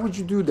you. Why would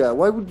you do that?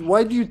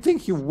 Why do you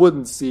think he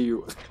wouldn't see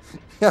you?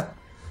 Yeah.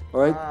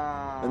 All right.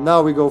 And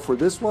now we go for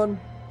this one.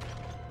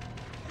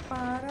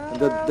 And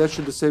that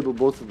should disable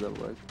both of them,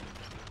 right?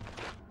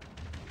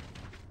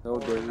 Oh,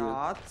 there you go.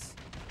 Not.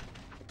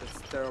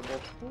 That's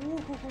terrible. Ooh.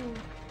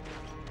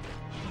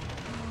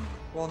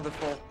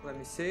 Wonderful. Let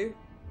me see.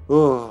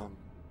 Oh.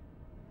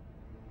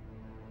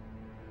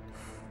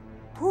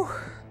 Whew.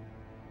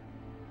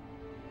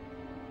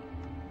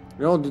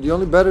 You know, the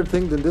only better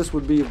thing than this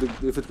would be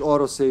if it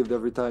auto-saved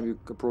every time you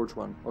approach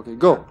one. Okay,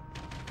 go.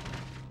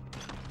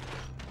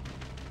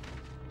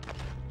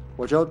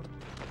 Watch out.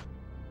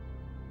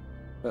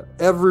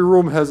 Every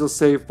room has a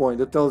save point.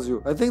 That tells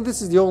you. I think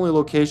this is the only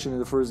location in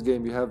the first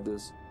game you have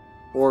this.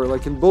 Or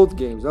like in both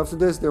games. After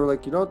this, they were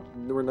like, you know what?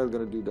 We're not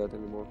gonna do that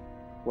anymore.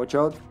 Watch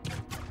out.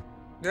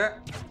 Yeah.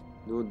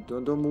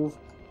 Don't move.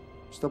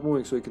 Stop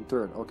moving so you can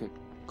turn. Okay.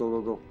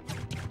 Go.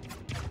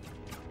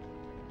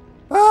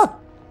 Ah!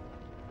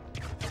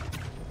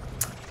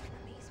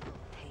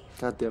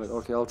 God damn it.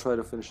 Okay, I'll try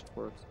to finish it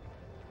for us.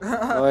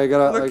 No, I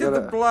gotta Look at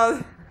the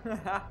blood.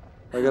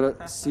 I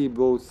gotta see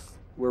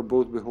where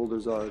both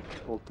beholders are at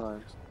all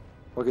times.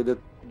 Okay,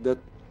 that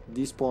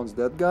despawns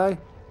that guy.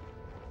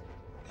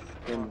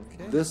 And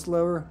Okay. this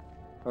lever.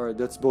 Alright,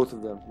 that's both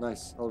of them.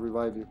 Nice. I'll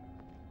revive you.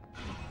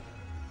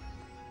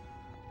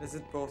 Is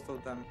it both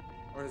of them?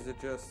 Or is it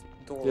just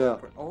door Yeah.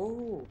 open?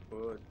 Oh,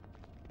 good.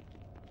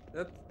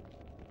 Yep.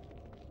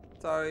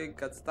 Sorry,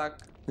 got stuck.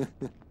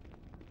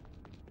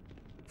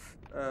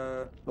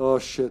 Oh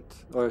shit.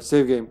 Alright,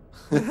 save game.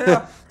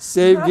 Yeah.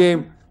 Save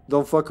game.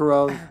 Don't fuck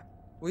around.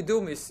 We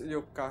do miss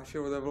Yuka. She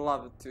would have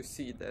loved to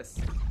see this.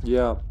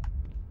 Yeah.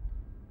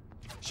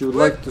 She would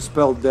like to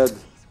spell dead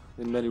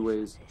in many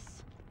ways.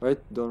 Right?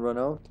 Don't run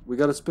out. We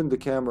gotta spin the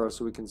camera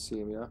so we can see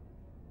him, yeah?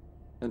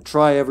 And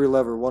try every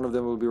lever. One of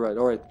them will be right.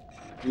 Alright.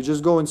 You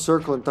just go in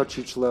circle and touch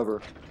each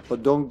lever.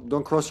 But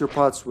don't cross your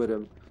paths with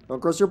him.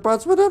 Don't cross your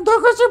paths with him.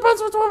 Don't cross your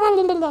paths with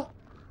him.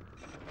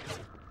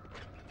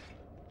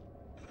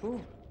 Ooh.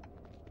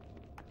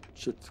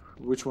 Shit.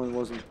 Which one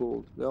wasn't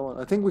pulled? That one.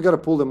 I think we gotta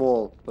pull them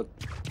all. But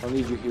I'll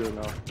need you here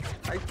now.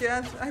 I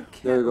can't.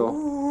 There you go.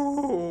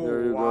 Ooh,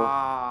 There you go.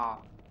 wow.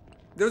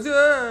 There's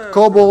a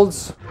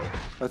Kobolds.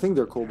 I think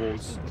they're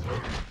kobolds.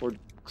 Or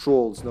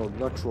trolls. No,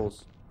 not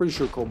trolls. Pretty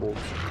sure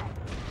kobolds.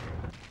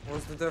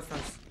 What's the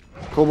difference?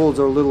 Kobolds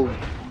are little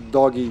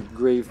doggy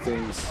grave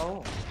things.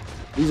 Oh.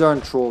 These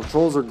aren't trolls.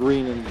 Trolls are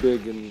green and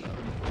big in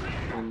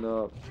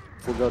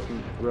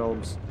Forgotten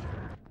Realms.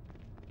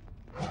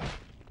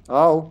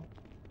 Ow.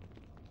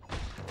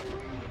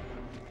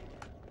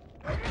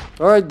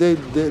 Alright,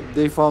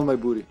 they found my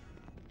booty.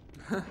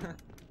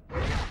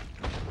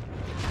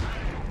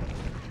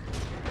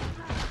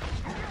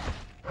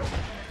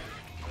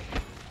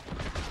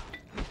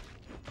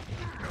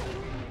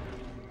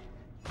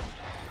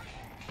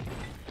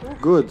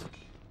 Good.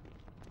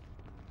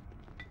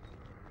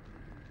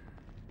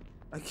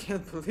 I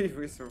can't believe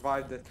we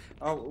survived it.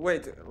 Oh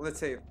wait, let's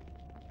see.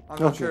 I'm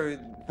not Okay. sure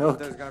Okay.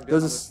 there's gonna be.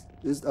 There's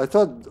another. I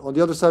thought on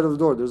the other side of the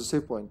door there's a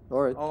save point.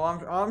 Alright. Oh,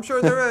 I'm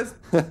sure there is.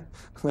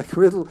 Like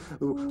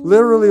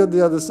literally on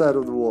the other side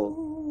of the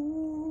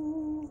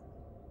wall.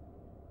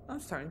 I'm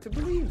starting to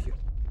believe you.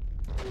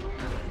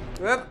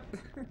 Yep.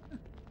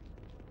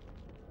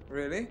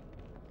 Really?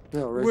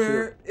 Yeah, right Where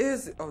here.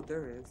 is it? Oh,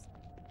 there it is.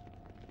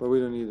 But we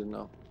don't need it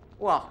now.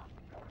 Wow.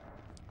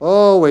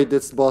 Oh wait,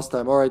 that's boss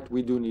time. Alright,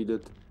 we do need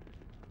it.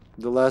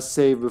 The last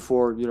save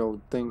before, you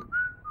know, thing.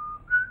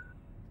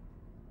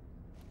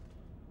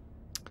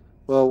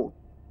 Well,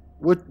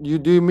 what do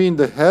you mean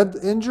the head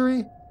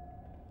injury?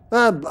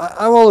 I've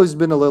always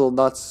been a little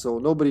nuts, so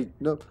nobody,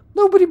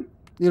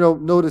 you know,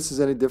 notices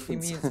any He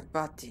difference. means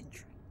butt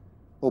injury.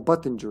 Oh,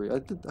 butt injury.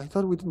 I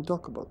thought we didn't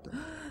talk about that.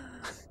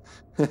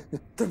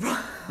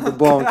 The The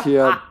bonk,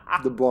 yeah,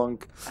 the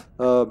bonk.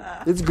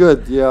 It's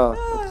good, yeah.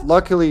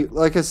 Luckily,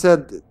 like I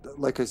said,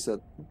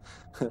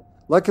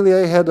 luckily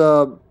I had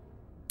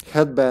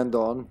headband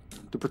on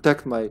to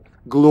protect my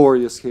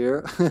glorious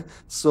hair.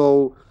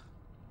 So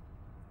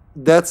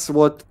that's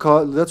what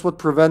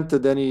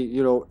prevented any,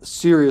 you know,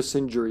 serious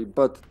injury.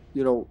 But,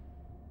 you know,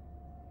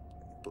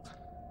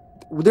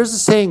 there's a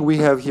saying we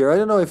have here. I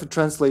don't know if it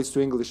translates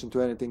to English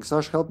into anything.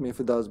 Sash, help me if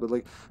it does. But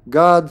like,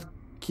 God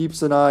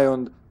keeps an eye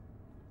on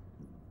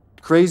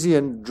crazy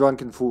and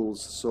drunken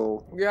fools.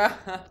 So Yeah.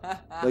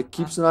 like,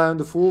 keeps an eye on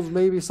the fools,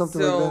 maybe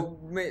something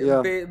like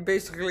that. Yeah.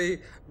 Basically,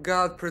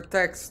 God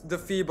protects the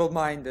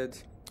feeble-minded.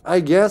 I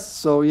guess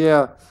so.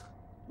 Yeah.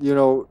 You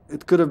know,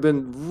 it could have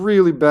been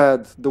really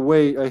bad the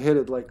way I hit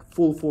it, like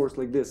full force,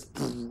 like this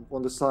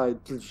on the side.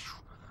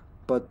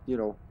 But you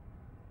know.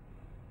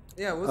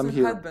 Yeah, was I'm it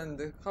here.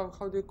 headband? How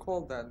do you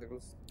call that? It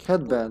was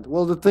Headband.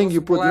 Well, the thing was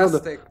you put, you know,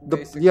 plastic, the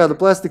basically. the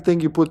plastic thing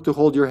you put to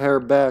hold your hair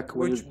back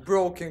when which you,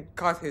 broke and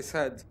cut his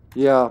head.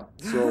 yeah.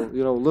 So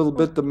you know, a little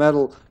bit the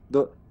metal,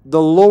 the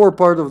lower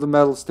part of the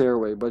metal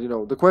stairway. But you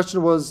know, the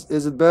question was,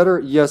 is it better?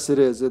 Yes, it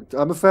is.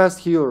 I'm a fast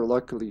healer,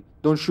 luckily.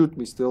 Don't shoot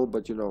me still,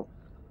 but you know,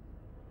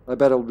 I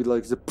bet it'll be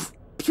like the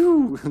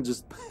pew and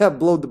just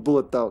blow the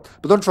bullet out.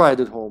 But don't try it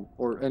at home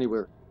or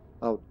anywhere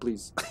out,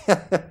 please.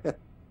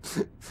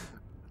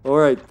 All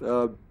right,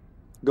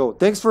 go.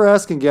 Thanks for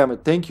asking,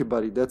 Gamut. Thank you,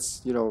 buddy.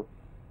 That's, you know,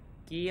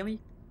 Gimme.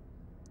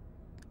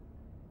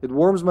 it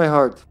warms my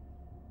heart.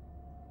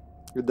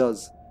 It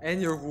does. And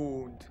your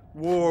wound.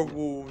 War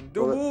wound.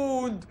 The Well,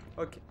 wound.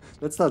 Okay.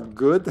 That's not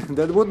good.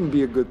 That wouldn't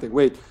be a good thing.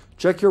 Wait,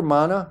 check your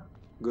mana.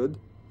 Good.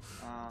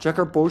 Check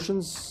our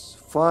potions.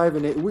 5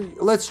 and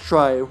 8. Let's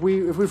try. If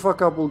we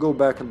fuck up, we'll go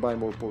back and buy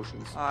more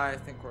potions. I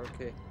think we're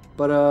okay.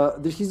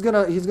 But he's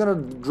gonna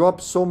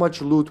drop so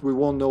much loot we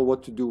won't know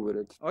what to do with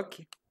it.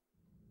 Okay.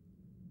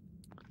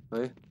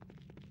 Right?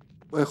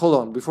 Wait, hold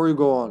on. Before you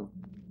go on,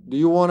 do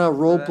you wanna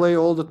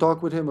roleplay all the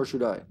talk with him, or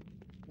should I?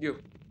 You.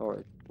 All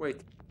right.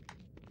 Wait.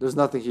 There's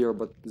nothing here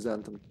but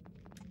Xantham.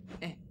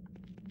 Eh.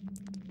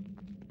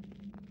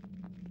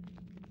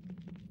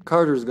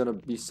 Carter's gonna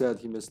be sad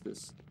he missed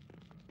this.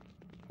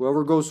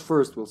 Whoever goes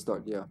first will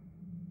start. Yeah.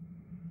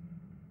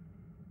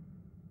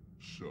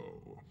 So,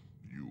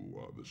 you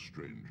are the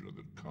stranger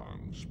that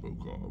Khan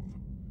spoke of.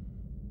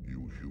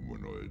 You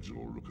humanoids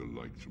all look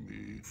alike to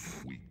me,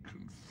 weak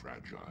and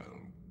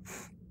fragile.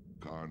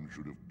 Khan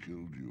should have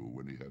killed you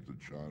when he had the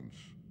chance.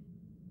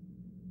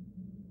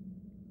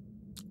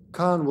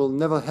 Khan will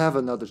never have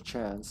another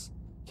chance.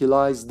 He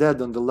lies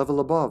dead on the level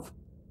above.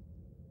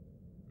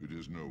 It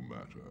is no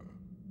matter.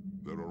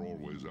 There are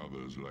always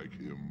others like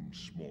him,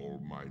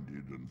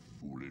 small-minded and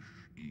foolish,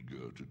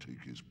 eager to take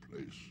his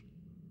place.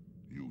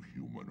 You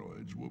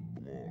humanoids were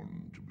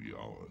born to be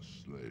our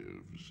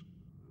slaves.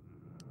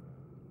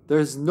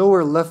 There's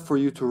nowhere left for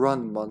you to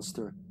run,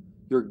 monster.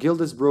 Your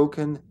guild is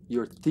broken,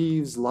 your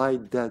thieves lie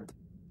dead.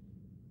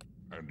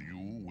 And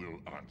you will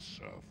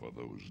answer for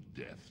those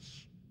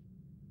deaths.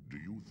 Do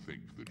you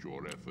think that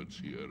your efforts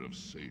here have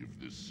saved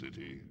this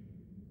city?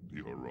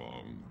 You're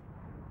wrong.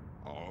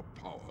 Our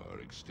power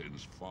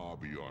extends far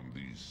beyond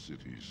these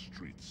city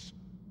streets.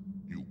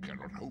 You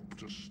cannot hope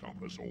to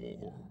stop us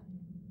all.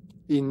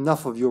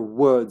 Enough of your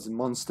words,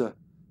 monster.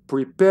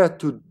 Prepare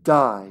to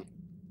die.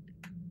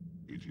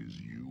 It is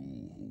you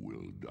who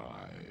will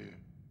die,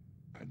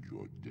 and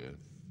your death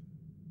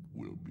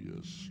will be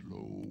a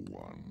slow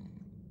one.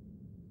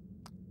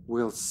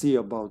 We'll see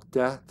about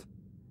that.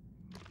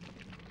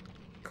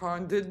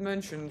 Khan did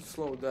mention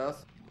slow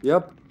death.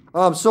 Yep.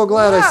 Oh, I'm so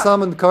glad I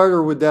summoned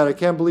Carter with that. I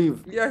can't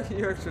believe. Yeah,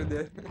 he actually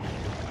did.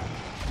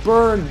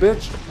 Burn,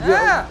 bitch.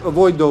 Yeah,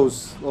 avoid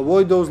those.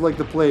 Avoid those like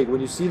the plague.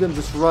 When you see them,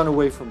 just run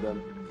away from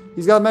them.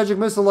 He's got magic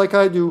missile like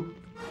I do.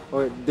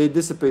 Alright, they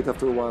dissipate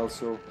after a while,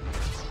 so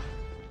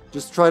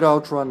just try to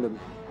outrun them,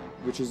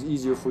 which is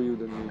easier for you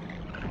than me.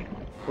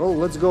 Well,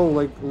 let's go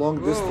like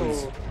long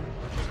distance.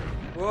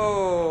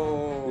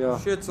 Whoa. Yeah,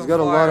 Shit's he's on got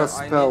a lot fire. of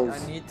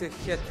spells. I need to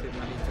hit him.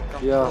 I need to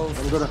come Yeah, close.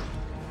 I'm gonna...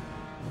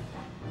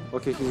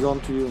 Okay, he's on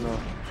to you now.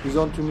 He's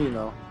on to me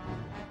now.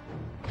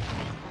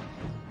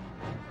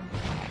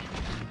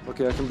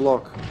 Okay, I can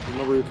block.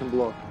 Remember, you can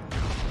block.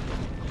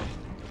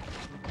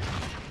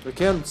 I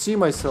can't see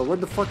myself. Where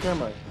the fuck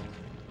am I?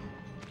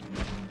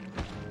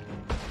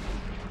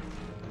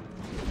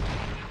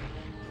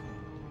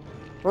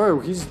 Oh,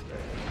 he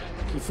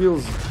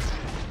feels...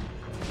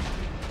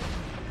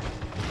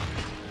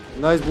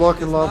 Nice block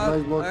and love,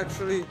 nice block.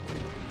 Actually,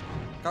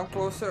 come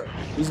closer.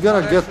 He's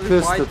gonna Not get actually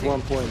pissed at biting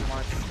one point. too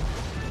much.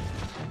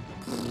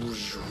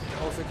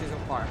 Also, he's on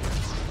fire.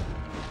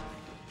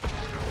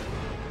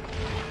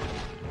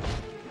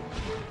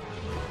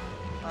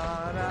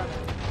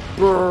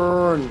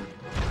 Burn!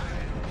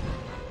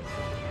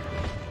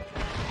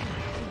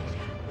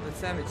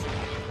 Let's damage him.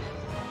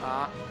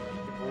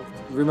 He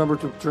moved. Remember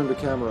to turn the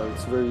camera,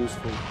 it's very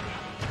useful.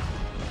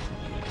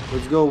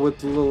 Let's go with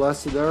the little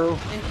acid arrow.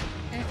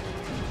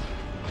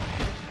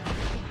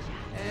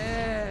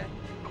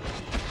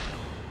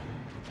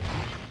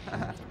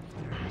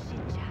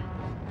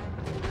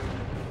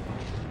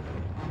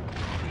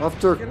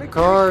 After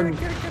Karn,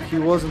 he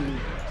wasn't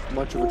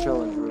much of a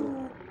challenge, really.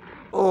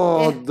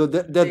 Oh,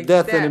 that death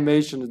that.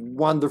 animation is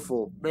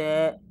wonderful.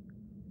 Bleh.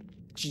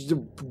 Just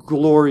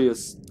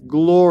glorious.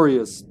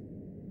 Glorious.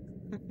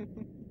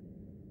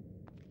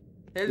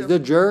 Hello. Is that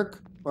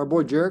Jerk? Our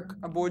boy Jerk?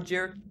 A boy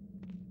jerk.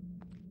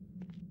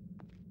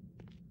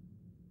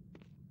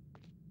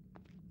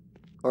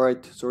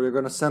 Alright, so they're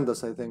gonna send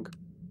us, I think.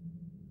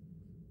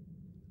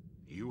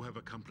 You have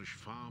accomplished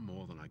far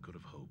more than I could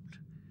have hoped.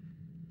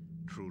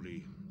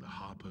 Truly, the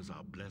Harpers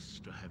are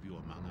blessed to have you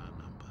among our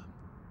number.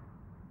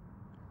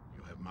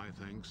 You have my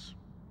thanks.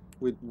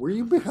 Wait, were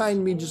you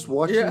behind me just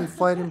watching me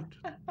fight him?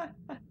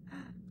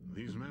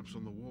 These maps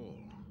on the wall.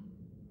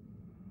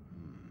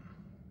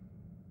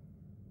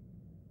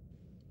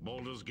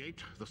 Baldur's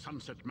Gate, the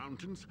Sunset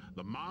Mountains,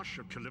 the Marsh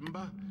of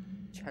Chalimba.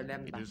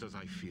 It is as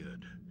I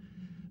feared.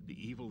 The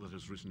evil that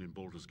has risen in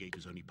Baldur's Gate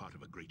is only part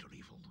of a greater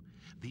evil.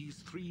 These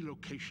three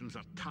locations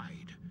are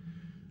tied,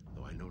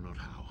 though I know not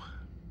how.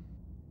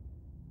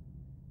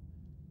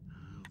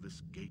 Oh,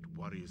 this gate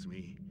worries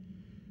me.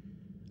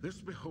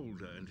 This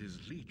beholder and his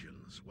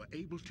legions were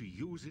able to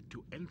use it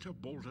to enter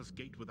Baldur's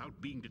Gate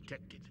without being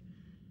detected.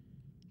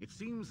 It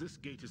seems this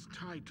gate is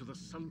tied to the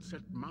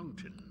Sunset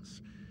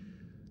Mountains.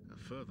 A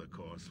further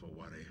cause for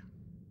worry.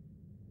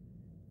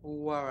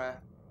 Worry.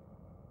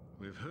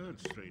 We've heard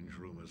strange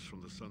rumors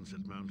from the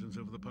Sunset Mountains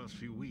over the past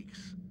few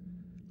weeks,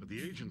 but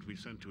the agent we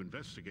sent to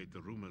investigate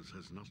the rumors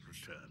has not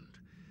returned.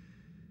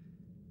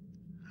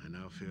 I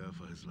now fear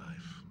for his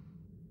life.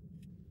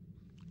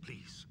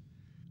 Please,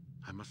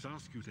 I must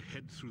ask you to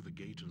head through the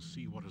gate and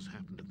see what has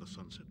happened in the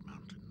Sunset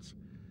Mountains.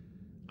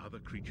 Other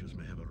creatures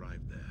may have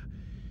arrived there,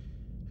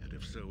 and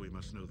if so, we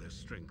must know their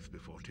strength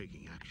before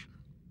taking action.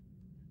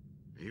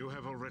 You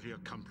have already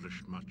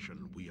accomplished much,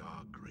 and we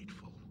are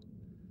grateful.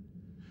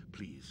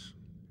 Please,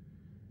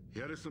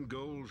 here is some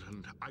gold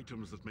and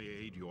items that may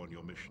aid you on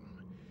your mission.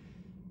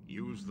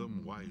 Use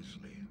them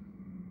wisely.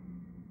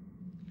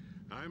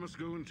 I must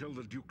go and tell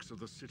the dukes of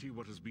the city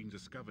what has been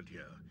discovered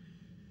here.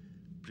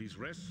 Please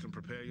rest and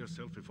prepare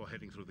yourself before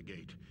heading through the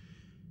gate.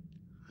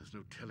 There's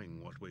no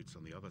telling what waits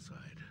on the other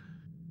side.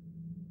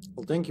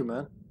 Well, thank you,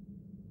 man.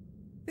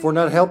 For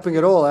not helping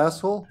at all,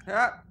 asshole.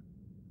 Yeah.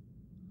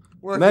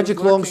 Well, Magic he's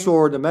looking.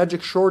 longsword, a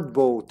magic short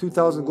bow,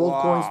 2,000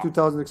 gold coins,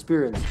 2,000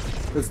 experience.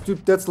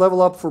 That's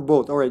level up for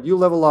both. All right, you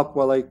level up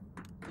while I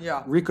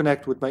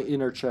reconnect with my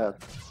inner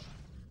chat.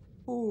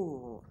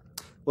 Ooh.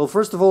 Well,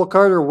 first of all,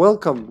 Carter,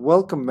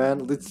 welcome,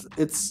 man.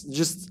 It's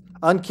just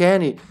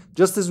uncanny.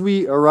 Just as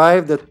we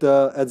arrived at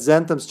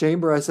Xantham's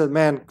chamber, I said,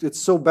 man,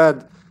 it's so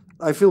bad.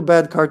 I feel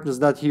bad Carton is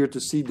not here to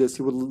see this.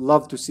 He would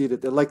love to see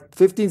it. And like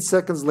 15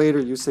 seconds later,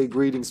 you say,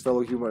 greetings,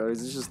 fellow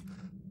humanoids. It's just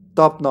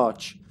top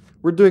notch.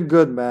 We're doing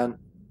good, man.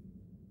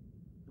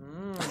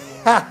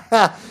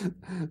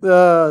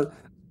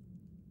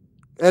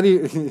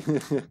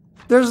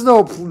 There's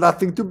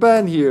nothing to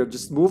ban here.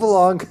 Just move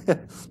along.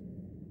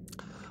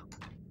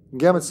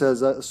 Gamut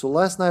says, so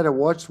last night I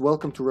watched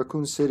Welcome to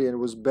Raccoon City and it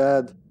was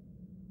bad.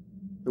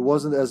 It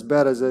wasn't as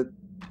bad as it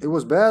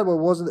was bad, but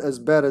it wasn't as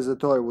bad as I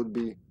thought it would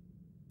be.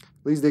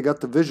 At least they got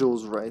the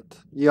visuals right.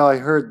 Yeah, I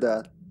heard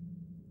that.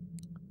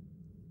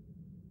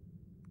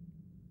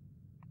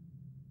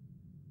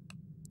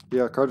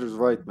 Yeah, Carter's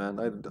right, man.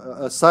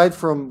 Aside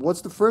from,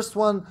 what's the first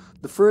one?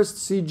 The first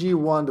CG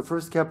one, the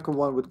first Capcom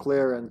one with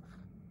Claire, and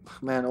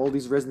man, all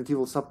these Resident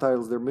Evil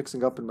subtitles, they're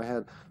mixing up in my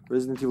head.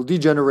 Resident Evil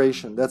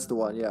Degeneration, that's the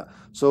one, yeah.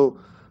 So,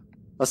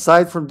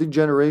 aside from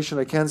Degeneration,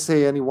 I can't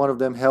say any one of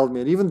them held me.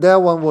 And even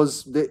that one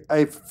was,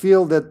 I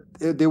feel that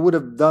they would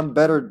have done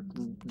better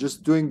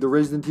just doing the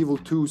Resident Evil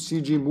 2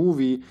 CG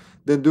movie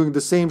than doing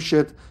the same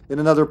shit in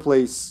another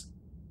place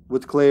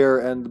with Claire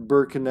and the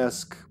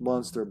Birkin-esque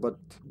monster. But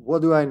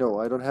what do I know?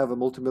 I don't have a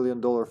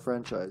multi-million-dollar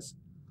franchise.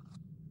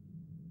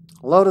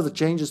 A lot of the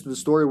changes to the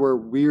story were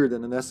weird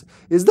and unnecessary.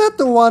 Is that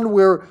the one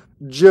where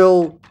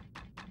Jill,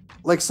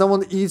 like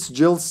someone eats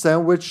Jill's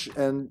sandwich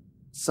and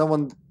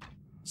someone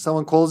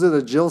calls it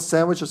a Jill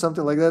sandwich or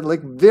something like that?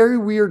 Like very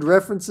weird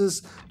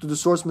references to the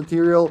source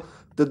material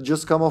that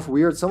just come off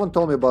weird. Someone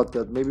told me about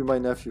that. Maybe my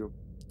nephew.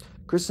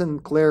 Chris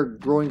and Claire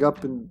growing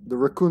up in the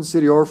Raccoon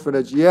City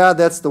orphanage. Yeah,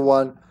 that's the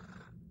one.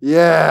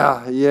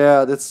 Yeah,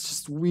 that's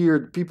just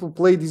weird. People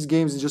play these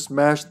games and just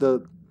mash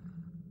the...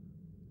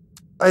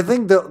 I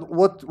think that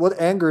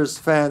what angers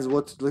fans,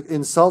 what like,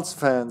 insults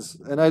fans,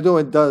 and I know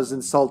it does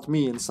insult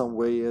me in some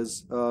way,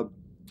 is...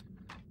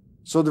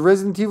 so the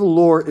Resident Evil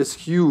lore is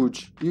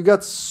huge. You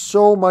got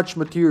so much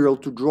material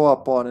to draw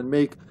upon and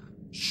make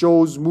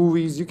shows,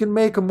 movies. You can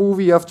make a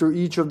movie after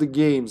each of the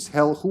games.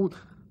 Hell,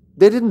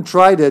 they didn't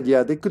try that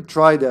yet. They could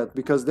try that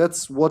because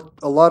that's what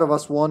a lot of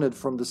us wanted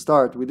from the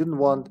start. We didn't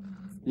want...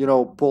 you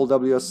know, Paul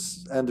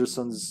W.S.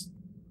 Anderson's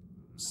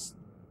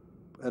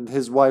and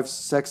his wife's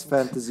sex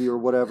fantasy or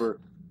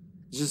whatever.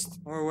 Just...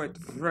 Or wait,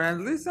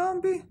 friendly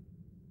zombie?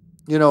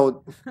 You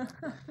know,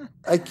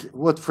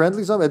 what,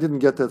 friendly zombie? I didn't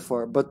get that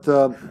far. But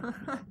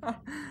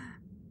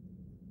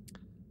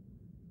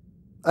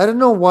I don't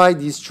know why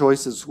these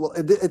choices... Well,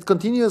 it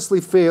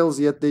continuously fails,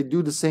 yet they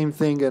do the same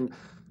thing, and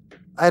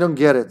I don't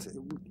get it.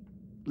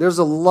 There's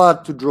a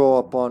lot to draw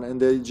upon,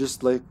 and they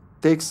just, like,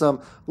 take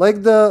some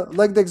like the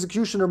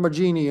Executioner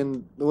Magini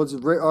in what's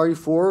it,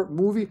 RE4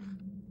 movie,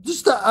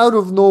 just out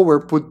of nowhere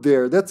put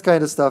there. That's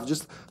kind of stuff.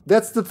 Just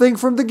that's the thing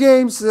from the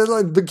games,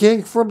 like the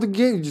game from the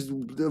game. Just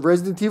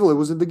Resident Evil, it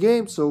was in the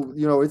game, so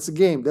you know it's a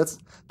game.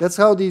 That's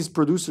how these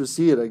producers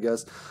see it, I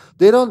guess.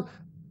 They don't.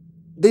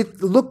 They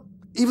look.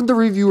 Even the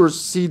reviewers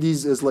see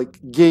these as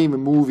like game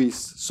and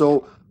movies.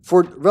 So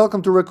for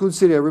Welcome to Raccoon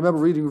City, I remember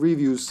reading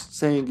reviews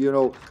saying, you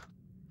know,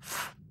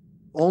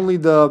 only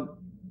the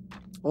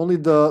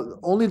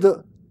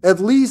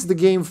at least the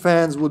game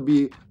fans would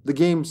be the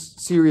game's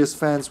serious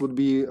fans would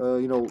be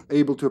you know,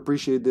 able to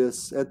appreciate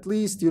this. At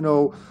least you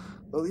know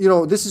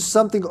this is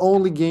something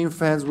only game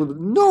fans would.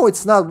 No,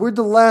 it's not. We're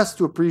the last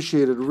to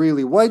appreciate it.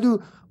 Really, why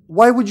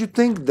would you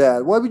think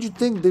that? Why would you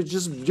think that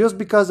just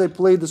because I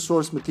played the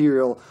source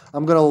material,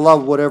 I'm gonna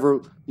love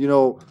whatever, you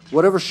know,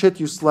 whatever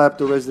shit you slap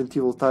the Resident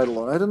Evil title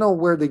on? I don't know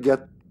where they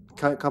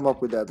come up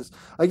with that.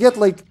 I get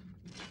like,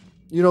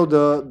 you know,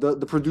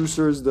 the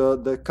producers,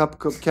 the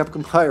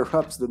Capcom higher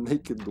ups, the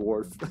Naked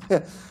Dwarf,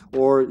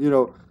 or you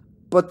know,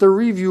 but the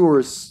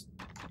reviewers,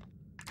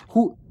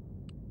 who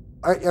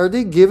are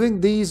they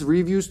giving these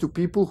reviews to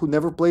people who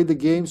never played the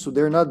game, so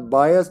they're not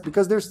biased?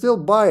 Because they're still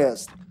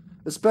biased.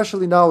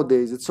 Especially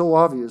nowadays, it's so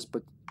obvious,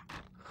 but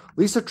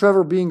Lisa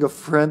Trevor being a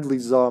friendly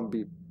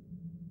zombie.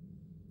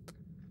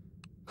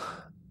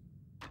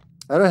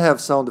 I don't have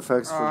sound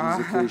effects for these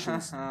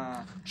occasions.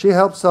 She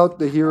helps out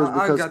the heroes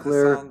because I got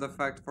Claire... the sound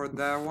effect for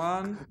that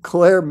one.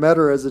 Claire met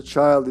her as a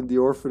child in the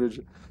orphanage.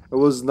 It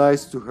was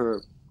nice to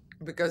her.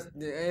 Because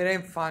it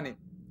ain't funny.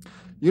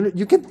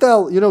 You can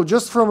tell, you know,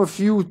 just from a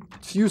few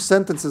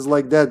sentences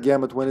like that,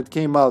 Gamut, when it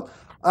came out,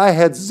 I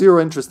had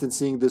zero interest in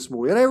seeing this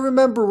movie. And I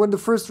remember when the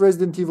first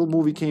Resident Evil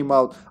movie came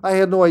out, I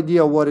had no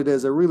idea what it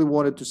is. I really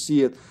wanted to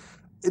see it.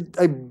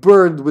 I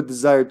burned with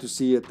desire to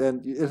see it,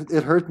 and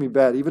it hurt me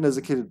bad. Even as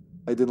a kid,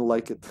 I didn't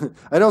like it.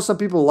 I know some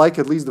people like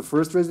at least the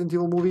first Resident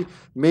Evil movie.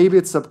 Maybe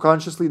it's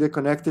subconsciously they're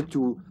connected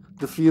to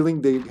the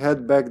feeling they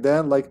had back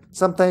then. Like,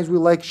 sometimes we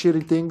like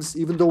shitty things,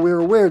 even though we're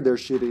aware they're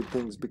shitty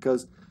things,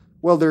 because,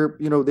 well, they're,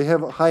 you know, they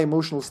have high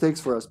emotional stakes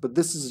for us. But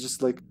this is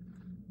just like...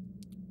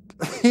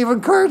 Even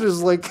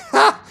Carter's like,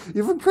 ha!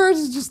 Even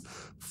Carter's just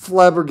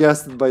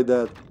flabbergasted by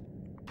that.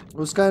 It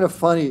was kind of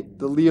funny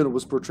that Leon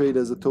was portrayed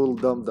as a total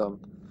dum-dum.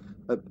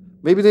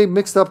 Maybe they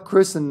mixed up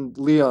Chris and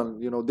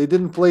Leon. You know, they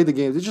didn't play the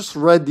game. They just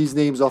read these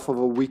names off of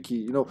a wiki.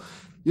 You know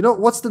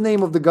what's the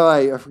name of the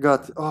guy? I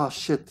forgot. Oh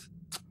shit.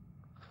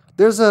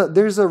 There's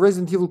a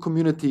Resident Evil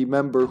community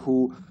member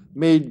who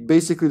made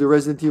basically the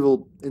Resident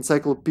Evil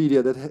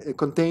encyclopedia that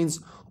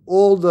contains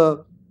all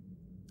the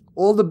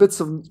bits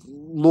of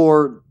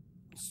lore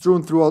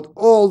strewn throughout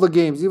all the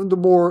games, even the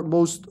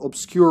most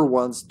obscure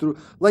ones,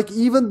 like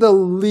even the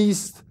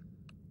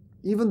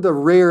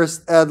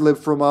rarest ad-lib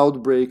from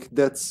Outbreak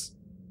that's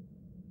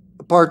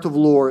a part of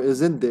lore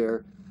is in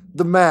there.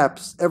 The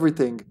maps,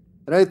 everything.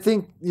 And I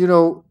think, you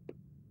know,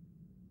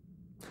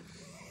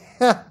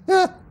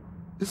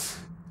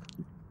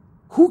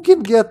 who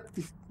can get...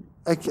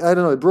 I don't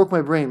know, it broke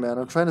my brain, man.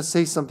 I'm trying to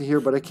say something here,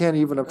 but I can't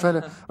even. I'm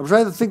trying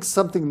to think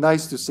something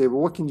nice to say, but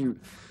what can you...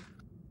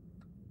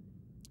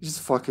 Just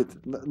fuck it.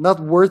 Not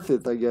worth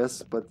it, I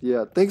guess. But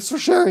yeah, thanks for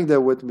sharing that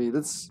with me.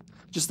 That's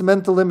just the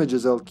mental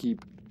images I'll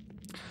keep.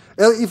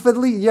 If at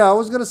least, yeah, I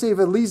was gonna say if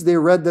at least they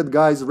read that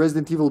guy's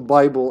Resident Evil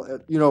Bible,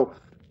 you know,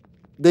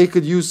 they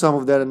could use some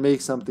of that and make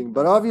something.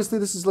 But obviously,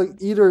 this is like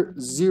either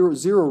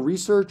zero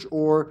research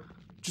or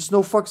just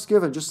no fucks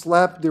given. Just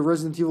slap the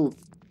Resident Evil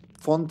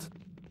font.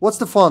 What's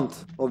the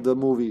font of the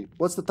movie?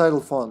 What's the title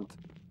font?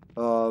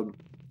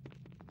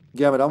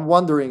 Gamut. I'm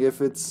wondering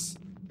if it's.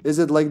 Is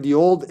it like the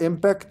old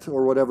Impact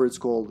or whatever it's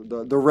called?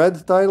 The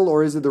red title,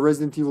 or is it the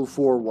Resident Evil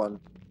 4 one?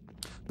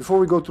 Before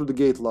we go through the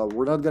gate, love,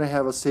 we're not going to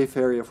have a safe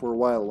area for a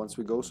while once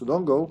we go, so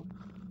don't go.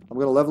 I'm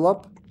going to level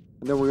up,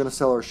 and then we're going to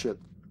sell our shit.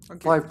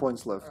 Okay. 5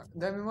 points left.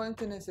 Well,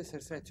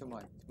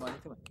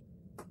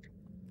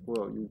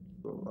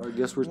 I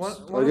guess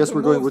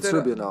we're going with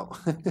Serbia now.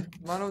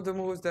 One of the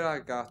moves that I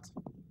got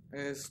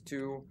is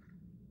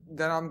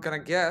that I'm gonna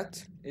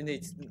get,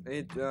 it's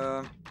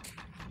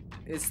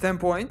 10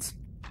 points.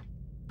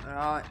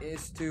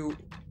 Is to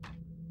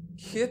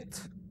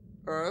hit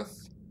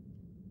Earth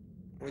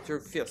with your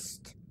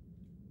fist.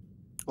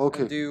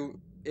 Okay. And do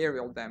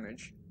aerial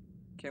damage.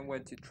 Can't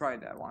wait to try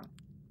that one.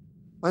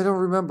 I don't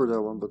remember that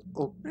one, but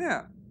oh.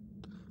 Yeah.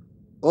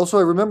 Also,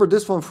 I remember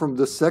this one from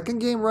the second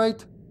game,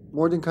 right?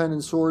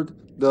 Mordenkainen's sword,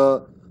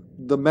 the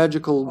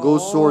magical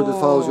ghost sword that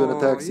follows you and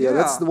attacks. Yeah,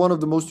 that's one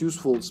of the most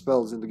useful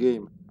spells in the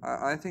game.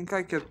 I think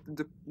I kept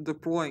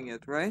deploying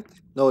it, right?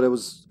 No, I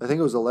think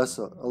it was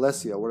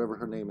Alessia, whatever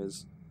her name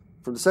is.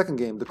 From the second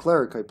game, the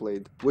cleric I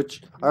played,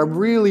 which I'm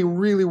really,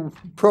 really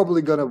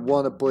probably gonna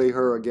want to play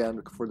her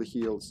again for the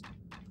heals.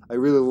 I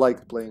really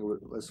liked playing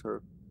with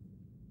her.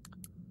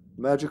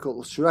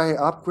 Magical. Should I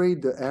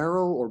upgrade the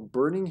arrow or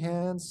burning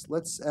hands?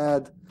 Let's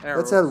add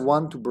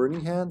 1 to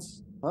burning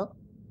hands. Huh?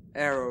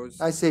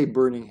 Arrows. I say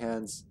burning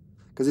hands.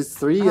 Because it's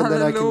 3 and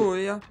then I can...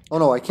 Hallelujah. Oh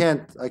no, I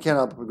can't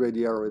upgrade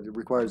the arrow. It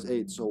requires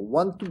 8. So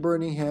 1 to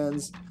Burning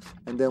Hands,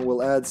 and then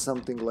we'll add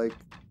something like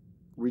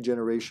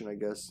regeneration, I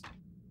guess.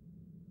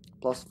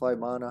 Plus 5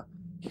 mana.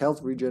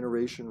 Health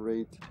regeneration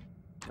rate.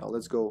 Now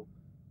let's go.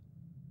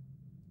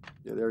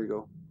 Yeah, there you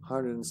go.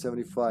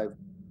 175%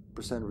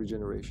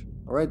 regeneration.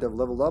 Alright, I've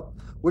leveled up.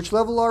 Which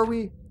level are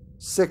we?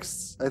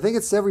 6th. I think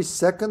it's every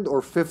 2nd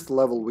or 5th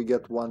level we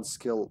get 1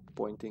 skill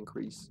point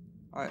increase.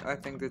 I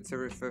think that's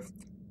every 5th.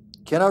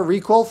 Can I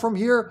recall from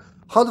here?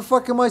 How the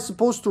fuck am I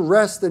supposed to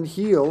rest and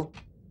heal?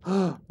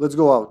 Let's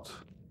go out.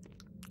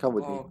 Come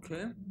with me.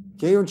 Okay.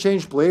 Can't even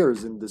change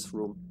players in this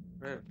room.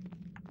 Right.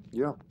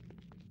 Yeah.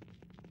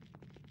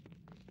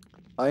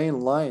 I ain't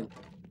lying.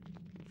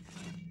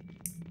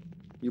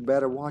 You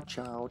better watch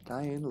out.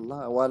 I ain't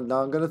lying. Well,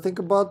 now I'm gonna think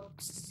about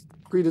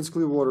Creedence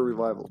Clearwater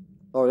Revival.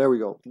 Oh, there we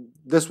go.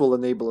 This will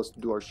enable us to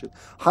do our shit.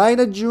 Hi,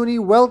 Junie.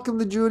 Welcome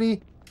to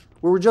Junie.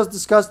 We were just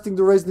discussing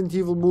the Resident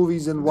Evil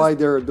movies and why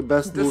they're the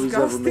best movies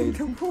ever made.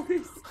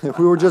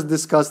 We were just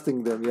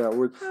discussing them. Yeah,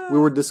 we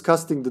were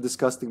discussing the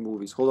disgusting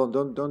movies. Hold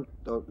on,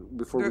 don't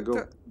before we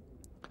go.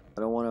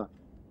 I don't wanna.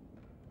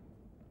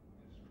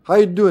 How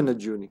you doing,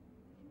 Junie?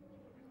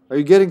 Are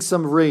you getting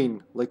some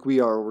rain like we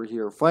are over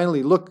here?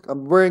 Finally, look,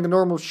 I'm wearing a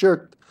normal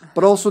shirt,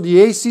 but also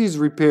the AC is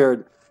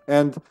repaired,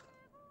 and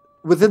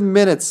within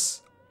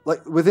minutes,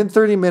 like within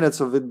 30 minutes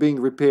of it being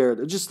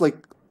repaired, it just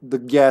like the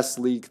gas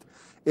leaked.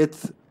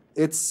 It's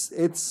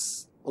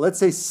let's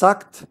say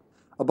sucked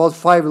about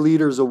 5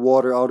 liters of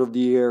water out of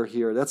the air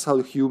here. That's how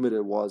humid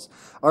it was.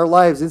 Our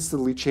lives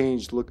instantly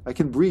changed. Look, I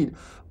can breathe.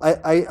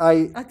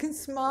 I can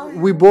smile.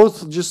 We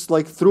both just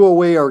like threw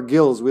away our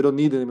gills. We don't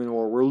need them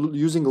anymore. We're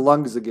using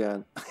lungs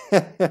again.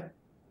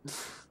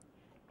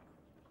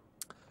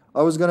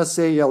 I was gonna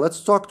say, yeah,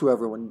 let's talk to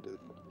everyone.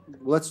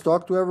 Let's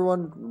talk to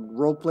everyone.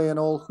 Roleplay and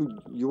all. Who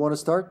you want to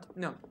start?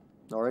 No.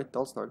 All right,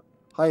 I'll start.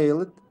 Hi,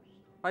 Aelith.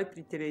 Hi,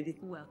 pretty lady.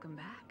 Welcome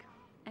back,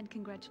 and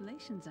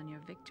congratulations on your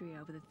victory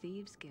over the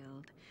Thieves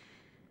Guild.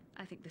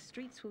 I think the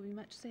streets will be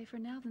much safer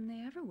now than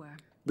they ever were.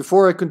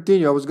 Before I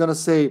continue, I was gonna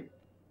say,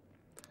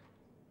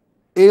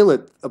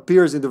 Aelith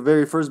appears in the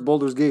very first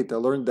Baldur's Gate. I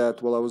learned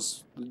that while I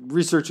was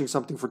researching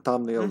something for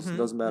thumbnails. It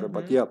doesn't matter,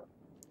 but yeah.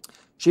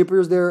 She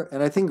appears there,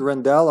 and I think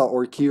Rendala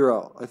or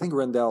Kira, I think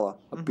Rendala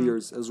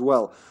appears as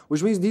well.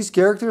 Which means these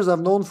characters I've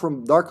known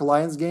from Dark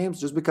Alliance games,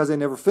 just because I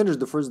never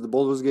finished the first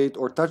Baldur's Gate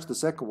or touched the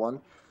second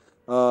one.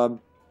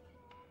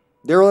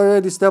 They're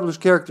already established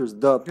characters.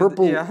 The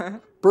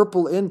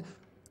purple inn.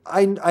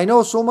 I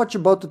know so much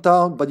about the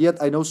town, but yet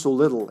I know so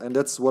little, and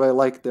that's what I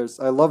like.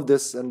 I love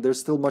this, and there's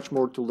still much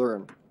more to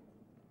learn.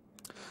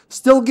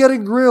 Still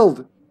getting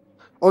grilled.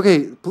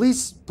 Okay,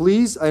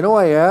 please. I know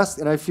I asked,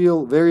 and I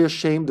feel very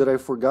ashamed that I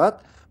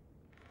forgot.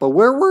 But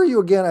where were you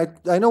again?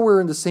 I know we're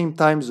in the same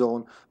time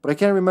zone, but I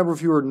can't remember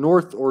if you were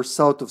north or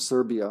south of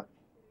Serbia.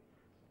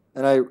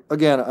 And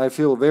I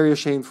feel very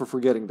ashamed for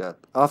forgetting that.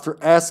 After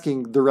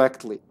asking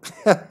directly.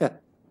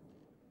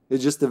 It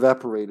just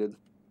evaporated.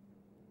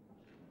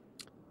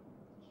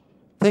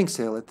 Thanks,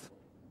 Aelith.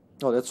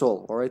 Oh, that's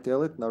all. Alright,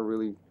 Aelith. Not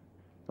really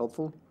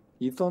helpful.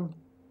 Ethan?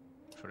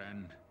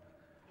 Friend,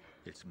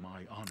 it's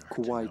my honor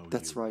Quite, to know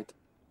that's you. right.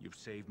 You've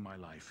saved my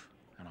life,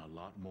 and a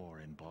lot more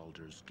in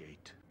Baldur's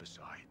Gate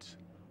besides.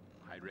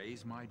 I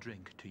raise my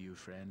drink to you,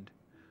 friend.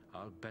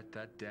 I'll bet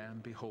that damn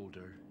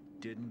beholder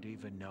didn't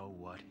even know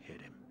what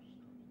hit him.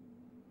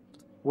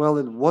 Well,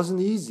 it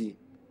wasn't easy.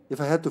 If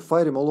I had to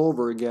fight him all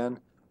over again,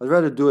 I'd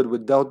rather do it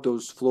without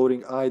those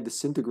floating eye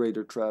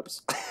disintegrator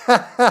traps.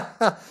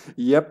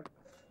 Yep.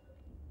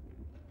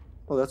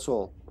 Oh, that's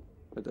all.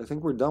 I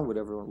think we're done with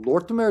everyone.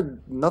 Lord Tomer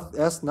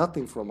asked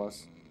nothing from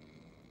us.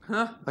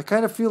 Huh? I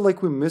kind of feel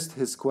like we missed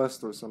his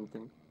quest or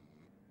something.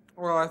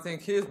 Well, I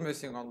think he's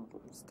missing on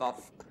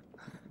stuff.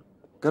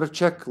 Gotta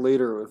check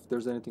later if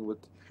there's anything with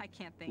I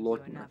can't thank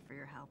Lord you Tomer. enough for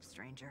your help,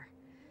 stranger.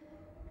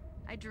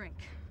 I drink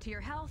to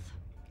your health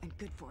and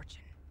good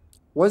fortune.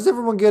 Why is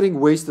everyone getting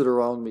wasted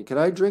around me? Can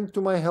I drink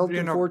to my health In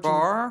and a fortune?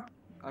 bar?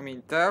 I mean,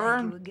 Thank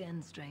tavern? you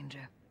again,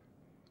 stranger.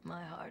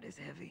 My heart is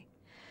heavy,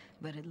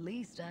 but at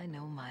least I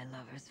know my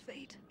lover's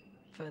fate.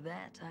 For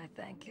that, I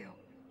thank you.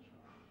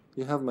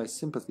 You have my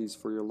sympathies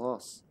for your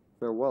loss.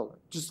 Farewell.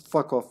 Just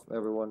fuck off,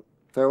 everyone.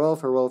 Farewell,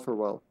 farewell,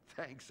 farewell.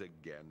 Thanks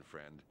again,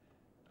 friend.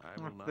 I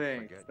will not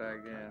Thanks forget your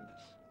again.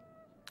 kindness.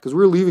 Because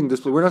we're leaving this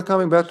place. We're not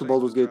coming back to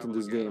Baldur's Gate in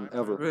this game,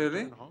 ever.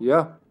 Really?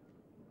 Yeah.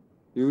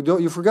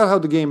 You forgot how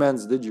the game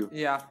ends, did you?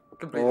 Yeah,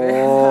 completely.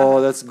 Oh,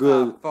 that's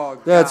good.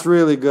 Fuck, That's yeah.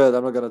 really good.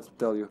 I'm not gonna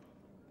tell you.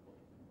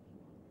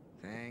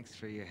 Thanks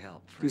for your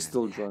help, friend. He's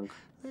still drunk.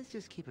 Let's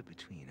just keep it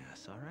between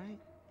us, all right?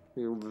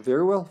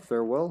 Very well,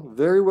 farewell.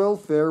 Very well,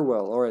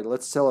 farewell. Alright,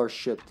 let's sell our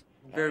shit.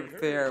 Very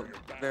fair,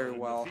 very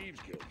well.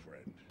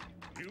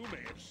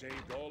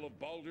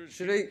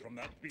 Should I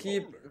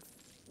keep...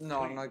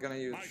 No, I'm not gonna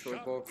use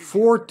short bow.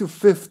 4 to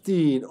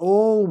 15.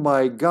 Oh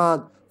my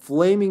god.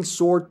 Flaming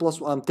sword plus...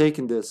 I'm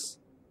taking this.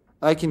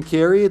 I can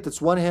carry it. It's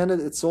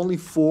one-handed. It's only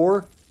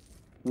 4.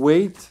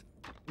 Wait.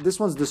 This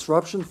one's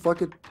disruption.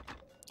 Fuck it.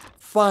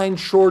 Fine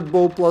short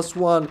bow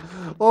 +1.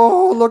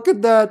 Oh, look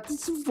at that.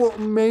 It's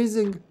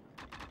amazing.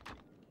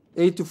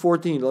 8 to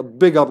 14. A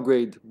big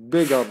upgrade.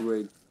 Big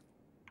upgrade.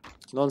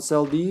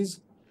 Non-sell these.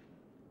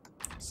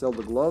 Sell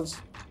the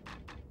gloves.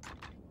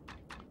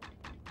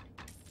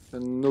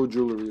 And no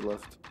jewelry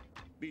left.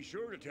 Be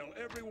sure to tell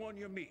everyone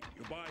you meet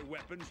you buy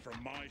weapons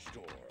from my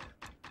store.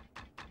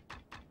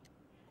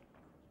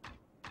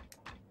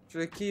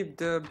 Should I keep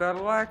the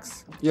battle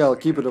axe? Yeah, I'll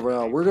keep it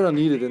around. We're gonna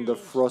need it in the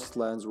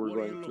Frostlands we're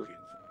going to.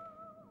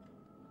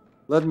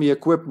 Let me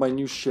equip my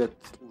new shit.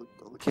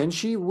 Can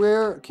she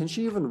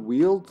even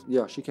wield?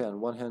 Yeah, she can.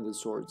 One-handed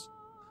swords.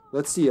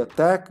 Let's see.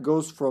 Attack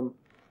goes from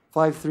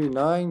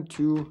 539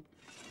 to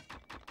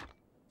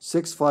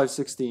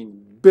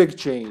 6516. Big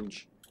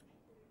change.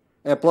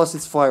 And plus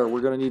it's fire.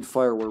 We're gonna need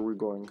fire where we're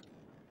going.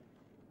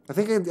 I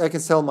think I can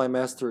sell my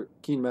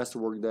keen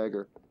masterwork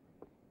dagger,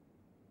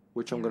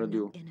 which I'm gonna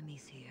do.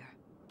 Enemies here.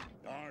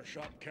 Our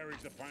shop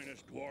carries the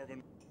finest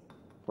dwarven.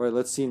 Alright,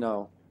 let's see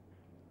now.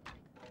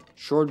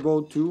 Short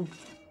bow 2.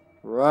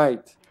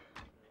 Right.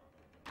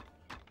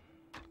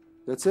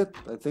 That's it,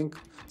 I think.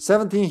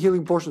 17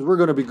 healing potions. We're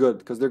gonna be good,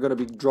 because they're gonna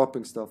be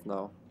dropping stuff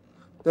now.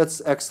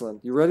 That's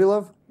excellent. You ready,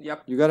 love?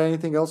 Yep. You got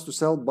anything else to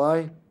sell?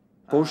 Buy?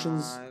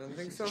 Potions? I don't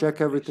think so.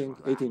 Check everything.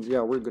 18.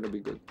 Yeah, we're gonna be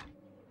good.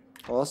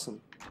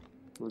 Awesome.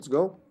 Let's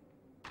go.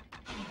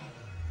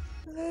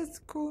 That's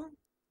cool.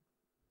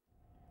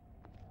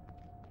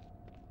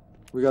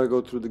 We gotta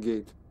go through the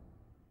gate.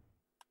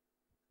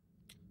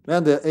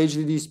 Man, the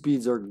HDD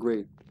speeds are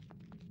great.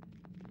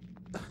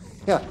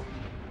 Yeah.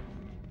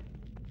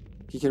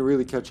 He can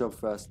really catch up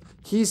fast.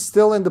 He's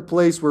still in the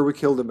place where we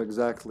killed him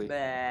exactly.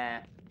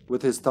 Bah.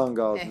 With his tongue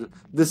out.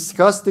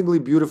 Disgustingly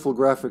beautiful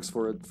graphics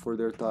for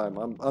their time.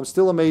 I'm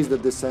still amazed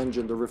at this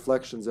engine, the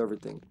reflections,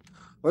 everything.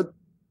 But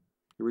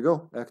here we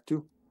go, Act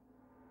 2.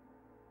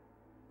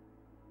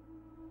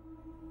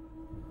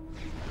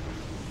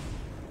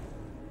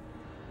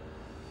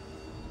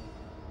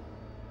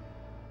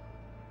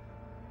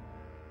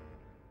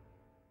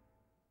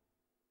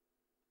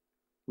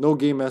 No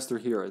game master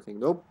here, I think.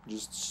 Nope,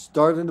 just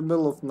start in the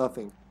middle of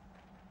nothing.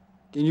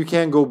 And you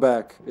can't go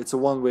back. It's a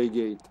one-way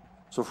gate.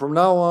 So from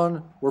now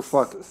on, we're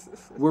fucked.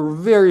 We're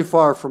very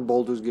far from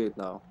Baldur's Gate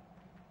now.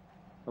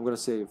 I'm gonna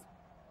save.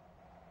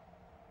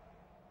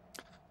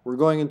 We're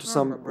going into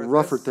some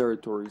rougher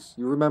territories.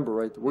 You remember,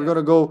 right? We're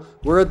gonna go...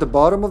 We're at the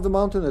bottom of the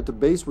mountain, at the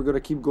base. We're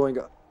gonna keep going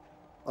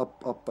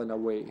up and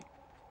away.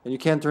 And you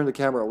can't turn the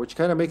camera, which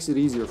kind of makes it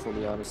easier for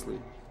me, honestly.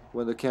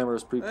 When the camera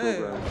is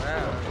pre-programmed.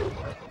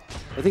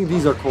 I think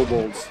these are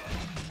kobolds.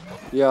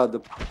 Yeah,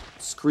 the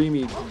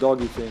screamy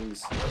doggy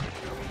things.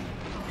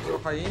 So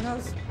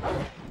hyenas?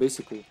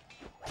 Basically.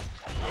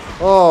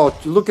 Oh,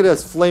 look at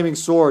us, flaming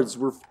swords.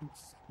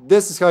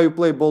 This is how you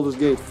play Baldur's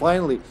Gate.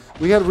 Finally,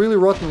 we had really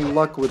rotten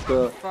luck with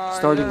the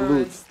starting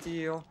loot.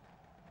 Steel.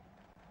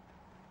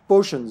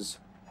 Potions.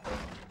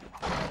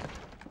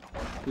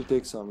 You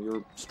take some.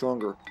 You're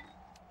stronger.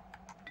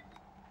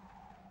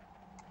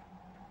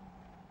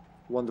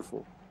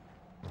 Wonderful.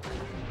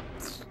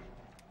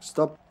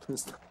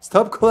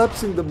 Stop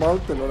collapsing the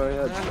mountain on our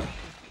head.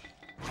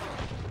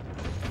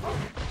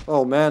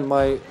 Oh man,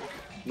 my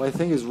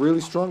thing is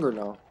really stronger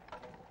now.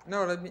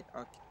 No, let me.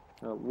 Okay.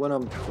 When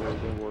I'm sorry,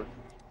 don't worry.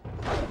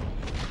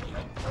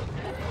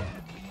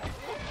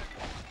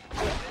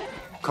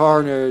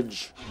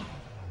 Carnage.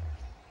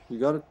 You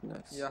got it?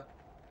 Nice. Yeah.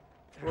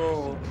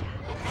 Whoa.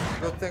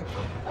 Good thing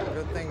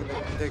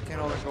that they can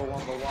only go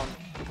one by one.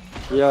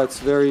 Yeah, it's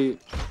very.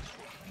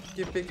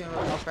 Keep picking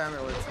up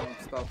ammo with some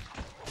stuff.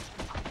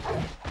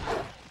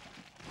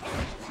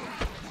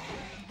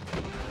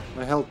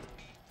 My health.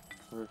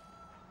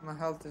 My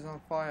health is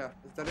on fire.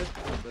 Is that it?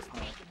 That's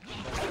not it.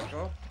 Let's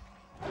go.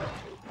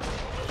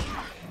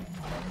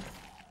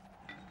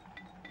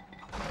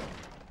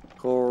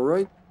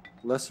 Alright.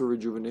 Lesser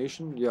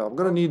rejuvenation. Yeah, I'm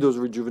gonna need those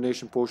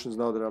rejuvenation potions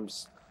now that I'm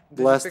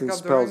blasting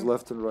spells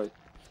left and right.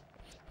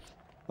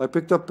 I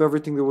picked up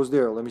everything that was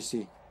there. Let me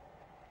see.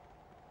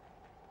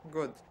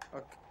 Good.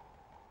 Okay.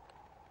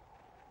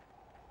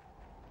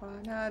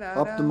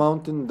 Up the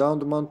mountain, down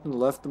the mountain,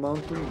 left the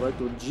mountain, right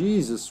to...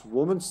 Jesus,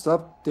 woman,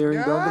 stop tearing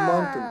down the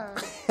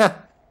mountain.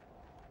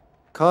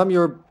 Calm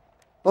your...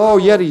 Oh,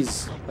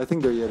 Yetis. I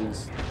think they're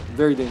Yetis.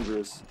 Very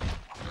dangerous.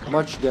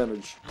 Much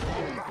damage.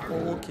 Or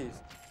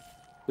Wookiees.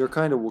 They're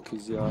kind of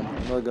Wookiees, yeah.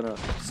 I'm not gonna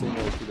say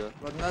no to that.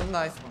 But not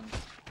nice ones.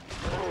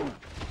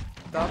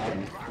 Stop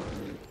it.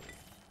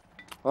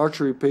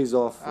 Archery pays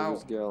off for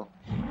this gal.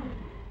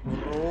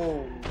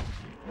 Oh.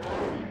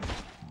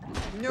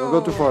 No. Don't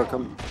go too far.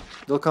 Come.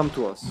 They'll come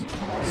to us.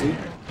 See?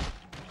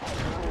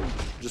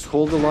 Just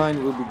hold the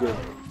line, we'll be good.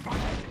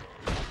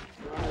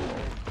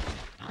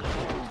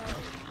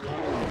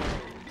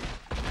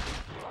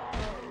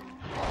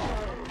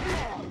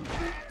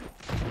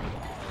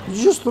 Did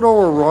you just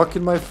throw a rock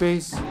in my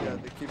face? Yeah,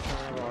 they keep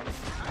throwing rocks.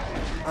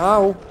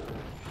 Ow!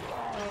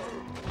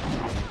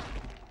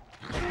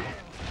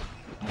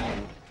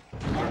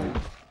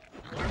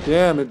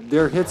 Damn it,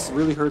 their hits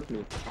really hurt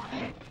me.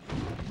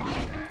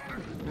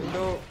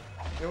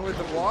 Even with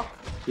the block?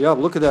 Yeah,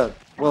 look at that.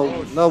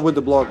 Well, not with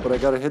the block, but I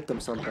gotta hit them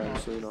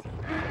sometimes, so you know.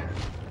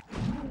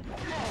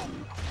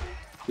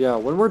 Yeah,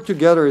 when we're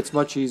together, it's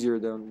much easier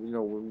than, you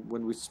know,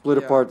 when we split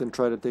apart and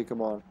try to take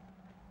them on.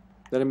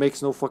 Then it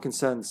makes no fucking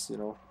sense, you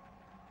know.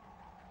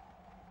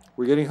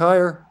 We're getting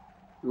higher.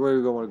 Where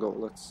do we want to go?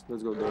 Let's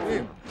go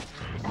there.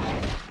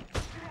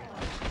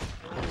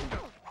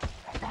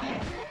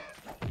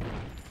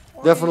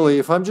 Definitely,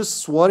 if I'm just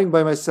swatting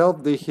by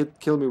myself, they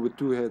kill me with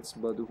 2 hits.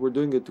 But if we're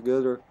doing it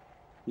together,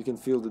 you can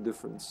feel the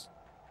difference.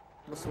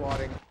 The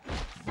swatting.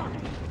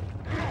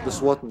 The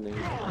swatting.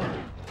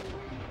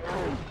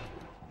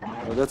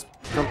 Oh, that's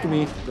come to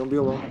me. Don't be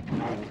alone.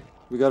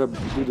 We gotta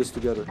do this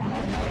together.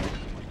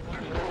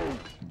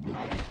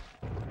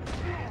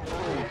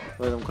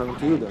 Right, I'm coming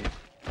to you then.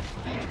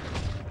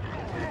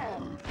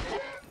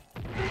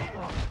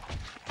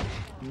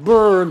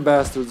 Burn,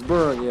 bastards,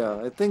 burn.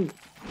 Yeah, I think.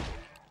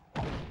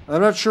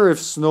 I'm not sure if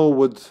Snow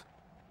would.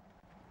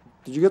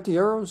 Did you get the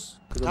arrows?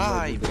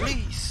 Hi,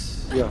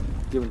 please. Yeah,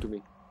 give them to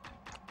me.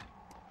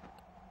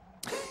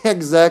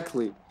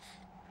 Exactly.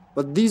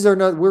 But these are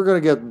not. We're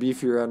gonna get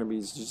beefier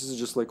enemies. This is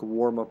just like a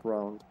warm-up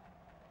round.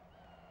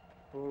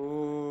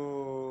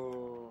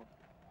 Ooh.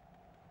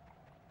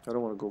 I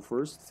don't want to go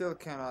first. Still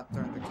cannot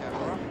turn the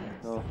camera.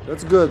 No,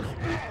 that's good.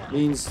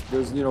 Means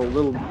there's, you know,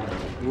 little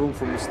room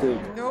for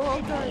mistake. No,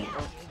 I'll die.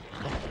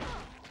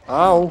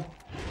 Ow!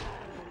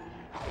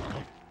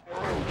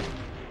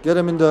 Get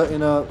him in a you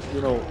know,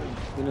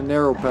 in a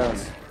narrow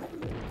pass.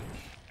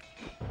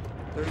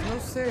 There's no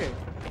save.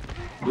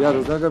 Yeah,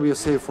 there's not gonna be a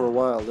save for a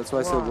while. That's why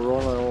I said we're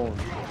on our own.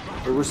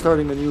 But we're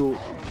starting a new.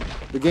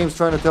 The game's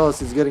trying to tell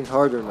us it's getting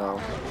harder now.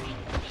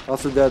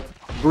 After that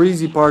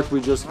breezy part we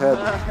just had.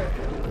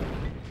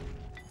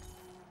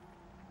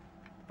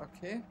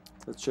 Okay.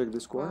 Let's check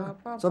this corner.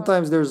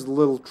 Sometimes there's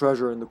little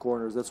treasure in the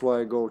corners. That's why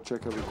I go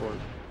check every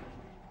corner.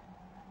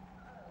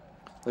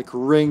 Like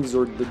rings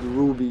or the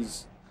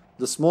rubies.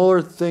 The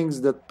smaller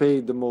things that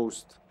pay the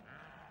most.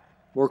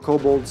 More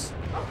kobolds.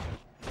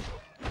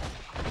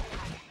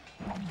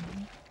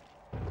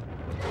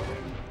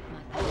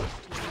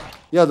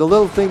 Yeah, the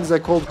little things I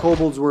called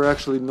kobolds were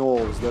actually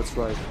gnolls. That's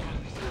right.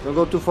 Don't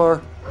go too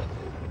far.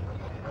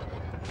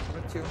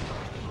 Not you.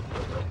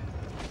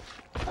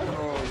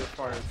 Oh, the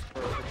fire is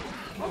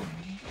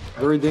perfect.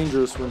 Very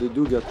dangerous when they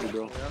do get you,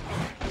 though.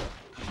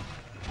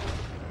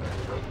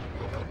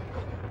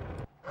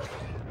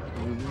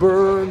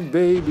 Burn,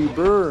 baby,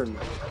 burn!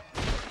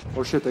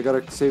 Oh shit, I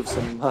gotta save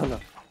some mana.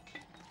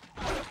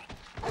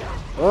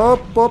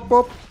 Up, up,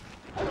 up!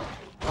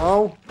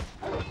 Ow!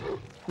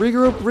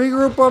 Regroup,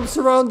 regroup, I'm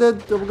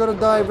surrounded! I'm gonna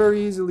die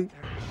very easily.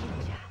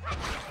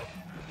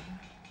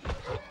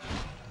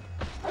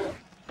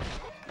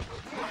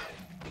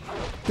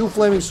 Two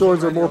flaming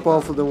swords are more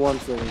powerful than one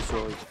flaming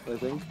sword, I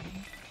think.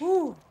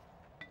 Woo.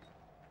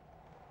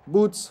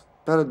 Boots!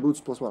 Padded boots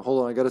 +1.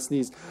 Hold on, I gotta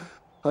sneeze.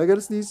 I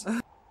gotta sneeze.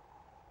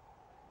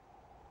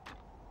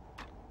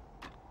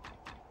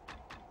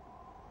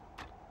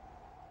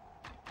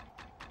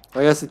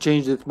 I guess it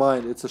changed its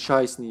mind. It's a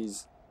shy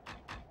sneeze.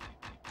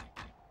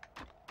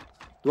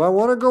 Do I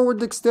want to go with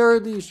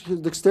dexterity?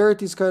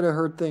 Dexterity's kind of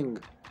her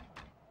thing.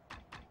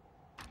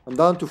 I'm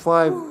down to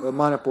 5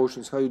 mana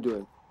potions. How you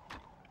doing?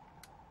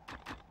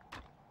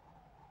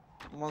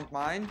 Want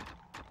mine?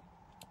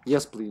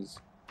 Yes, please.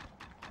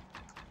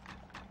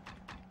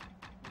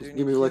 Just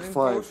give me like 5.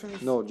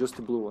 Potions? No, just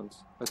the blue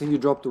ones. I think you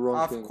dropped the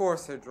wrong thing. Of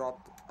course I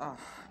dropped.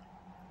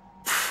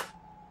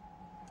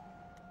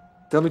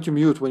 Tell me to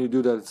mute when you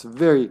do that. It's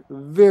very,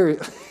 very,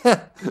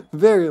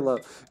 very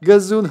loud.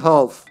 Gazoon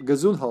half.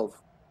 Gazoon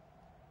half.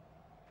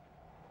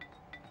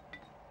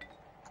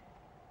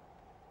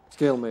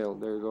 Scale mail.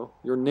 There you go.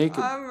 You're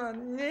naked.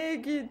 I'm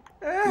naked.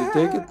 You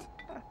take it?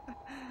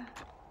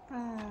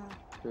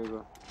 There you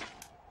go.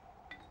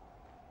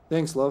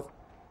 Thanks, love.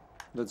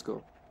 Let's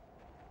go.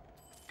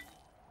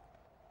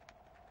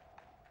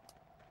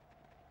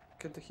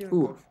 Get the healing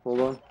Ooh,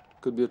 hold on.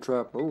 Could be a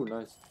trap. Oh,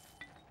 nice.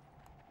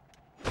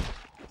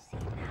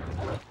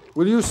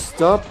 Will you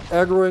stop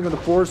aggroing on the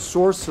poor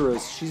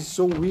sorceress? She's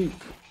so weak.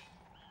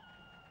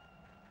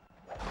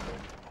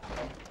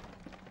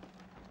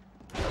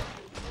 Did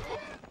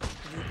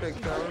you pick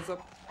the arrows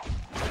up?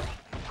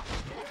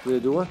 Did I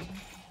do what?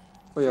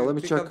 Oh yeah, let me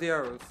pick check. Up the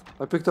arrows.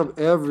 I picked up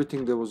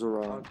everything that was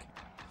around. Okay.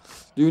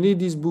 Do you need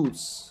these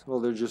boots?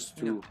 Well, they're just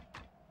 2. Yeah.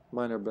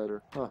 Mine are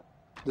better. Huh.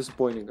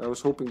 Disappointing. I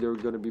was hoping they were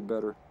gonna be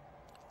better.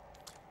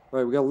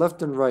 Alright, we got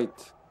left and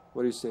right.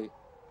 What do you say?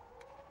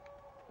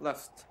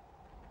 Left.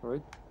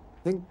 Alright.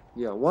 I think,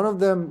 yeah, one of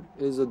them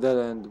is a dead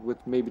end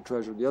with maybe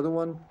treasure. The other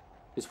one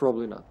is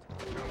probably not.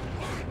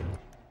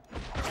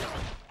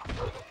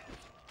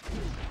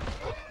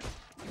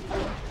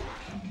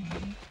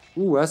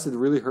 Ooh, acid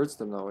really hurts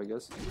them now, I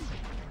guess.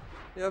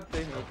 Yep,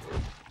 they hurt.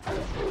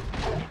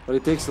 But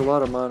it takes a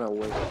lot of mana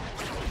away.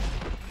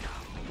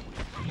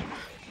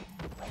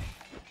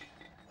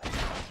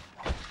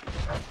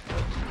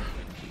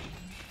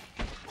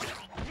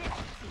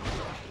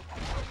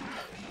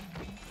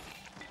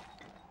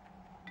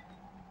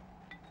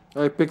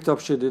 I picked up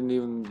shit, don't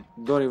even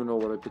know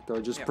what I picked up. I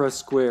just press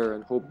square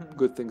and hope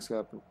good things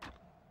happen.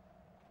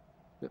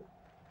 Yep.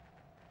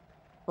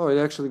 Oh, it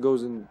actually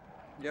goes in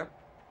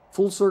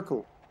full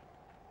circle.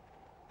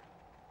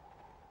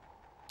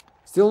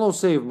 Still no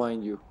save,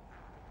 mind you.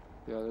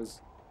 Yeah,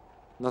 there's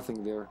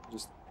nothing there.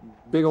 Just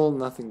big old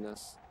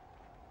nothingness.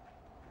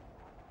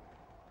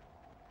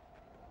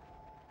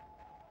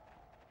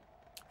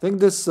 I think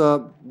this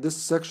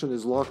section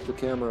is locked to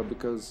camera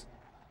because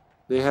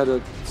they had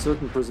a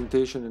certain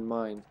presentation in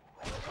mind.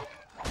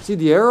 See,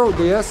 the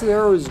acid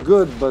arrow is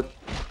good, but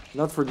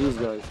not for these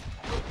guys.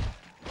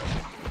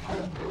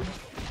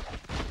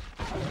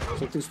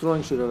 Something's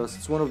throwing shit at us.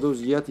 It's one of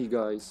those Yeti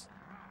guys.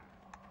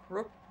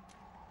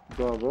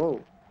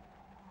 Bravo.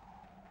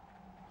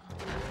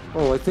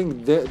 Oh, I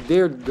think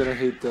they're gonna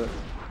hate the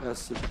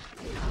acid.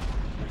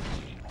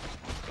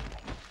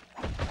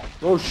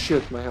 Oh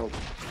shit, my health.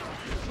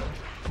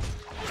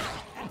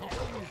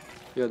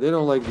 Yeah, they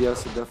don't like the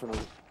acid,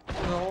 definitely.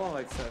 No one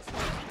likes acid.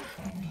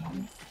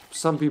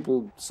 Some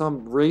people,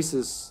 some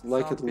races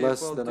like it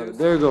less than others.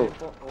 There you go.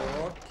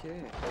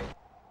 Okay.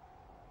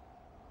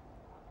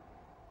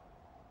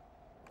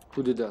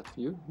 Who did that?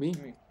 You? Me?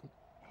 Me.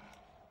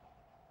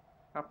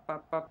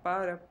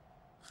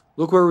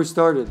 Look where we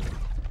started.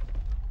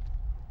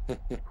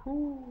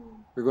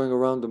 We're going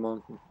around the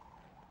mountain.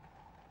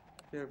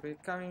 You'll be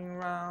coming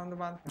around the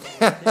mountain.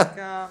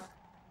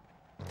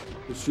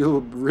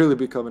 She'll really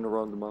be coming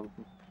around the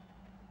mountain.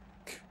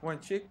 When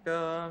she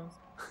comes.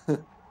 Go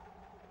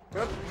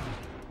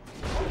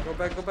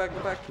back, go back,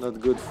 go back.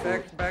 Not good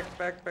for... Back.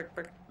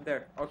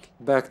 There, okay.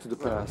 Back to the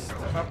past.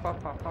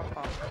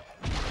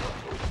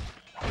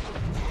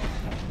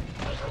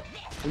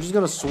 I'm just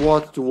gonna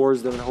swat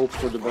towards them and hope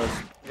for the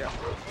best. Yeah.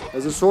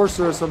 As a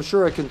sorceress, I'm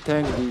sure I can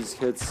tank these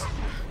hits.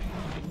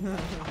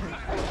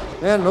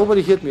 Man,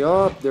 nobody hit me.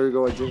 Oh, there you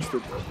go, I jinxed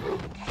it.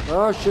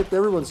 Oh shit,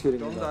 everyone's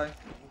hitting me. Don't die.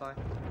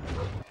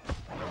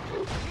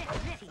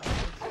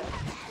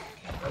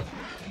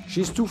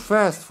 She's too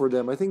fast for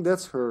them. I think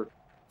that's her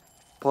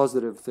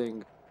positive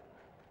thing.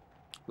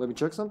 Let me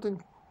check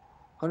something.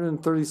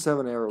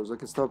 137 arrows. I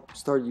can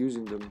start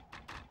using them.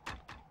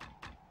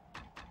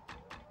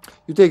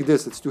 You take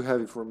this. It's too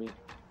heavy for me.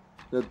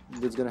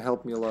 That's gonna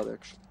help me a lot,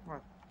 actually.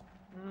 What?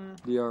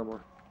 The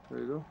armor. There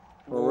you go.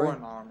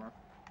 Worn armor.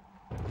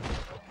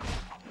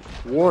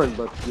 Worn,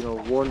 but you know,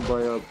 worn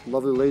by a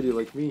lovely lady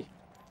like me.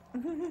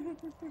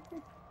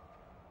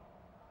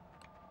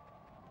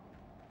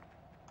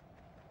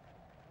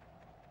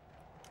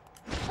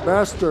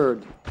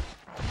 Bastard!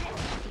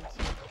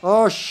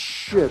 Oh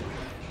shit!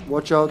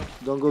 Watch out,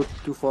 don't go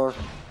too far.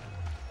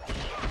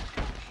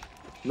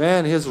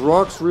 Man, his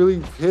rocks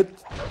really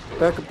hit.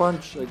 Pack a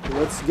punch. Like,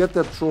 let's get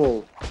that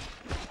troll.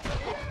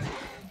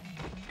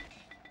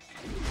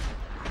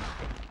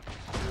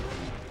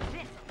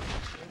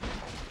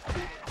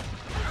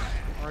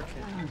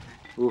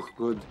 Ooh,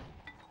 good.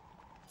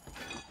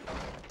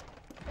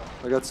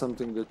 I got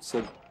something that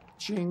said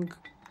ching.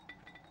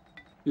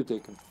 You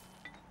take him.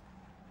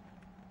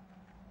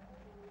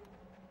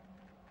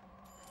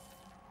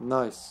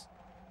 Nice.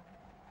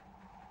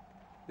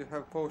 You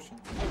have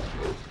potions. You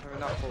have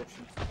enough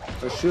potions.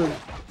 I should.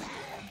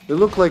 They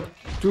look like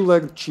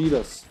two-legged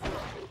cheetahs.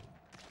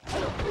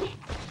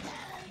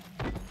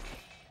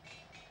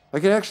 I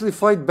can actually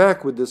fight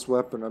back with this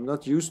weapon. I'm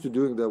not used to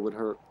doing that with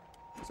her.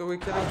 So we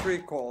cannot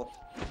recall.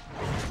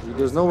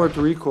 There's nowhere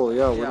to recall,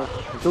 yeah. We're not,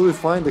 until we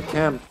find the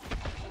camp,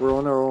 we're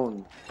on our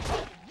own.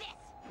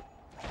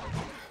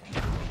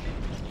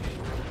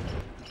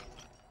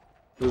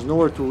 There's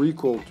nowhere to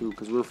recall to,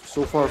 because we're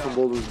so far from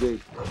Baldur's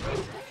Gate.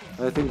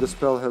 And I think the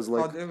spell has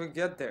like... How did we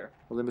get there?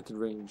 A limited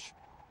range.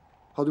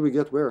 How do we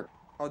get where?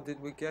 How did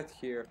we get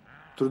here?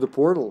 Through the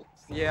portal.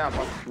 Yeah,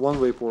 but...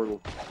 One-way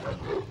portal.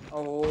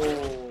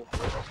 Oh...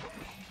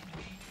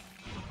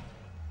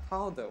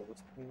 How though?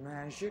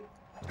 Magic?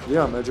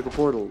 Yeah, magical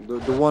portal.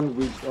 The one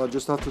we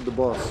just after the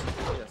boss.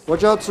 Yes.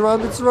 Watch out!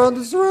 Surrounded!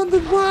 Surrounded!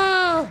 Surrounded!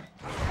 Wow!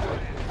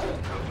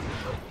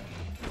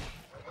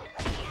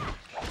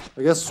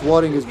 I guess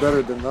swatting is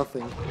better than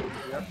nothing.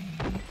 Yep.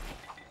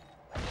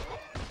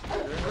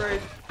 Doing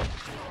great.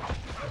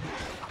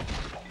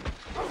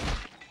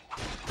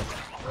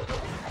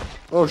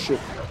 Oh shit!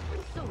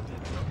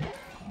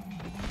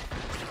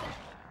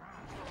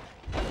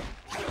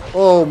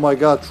 Oh my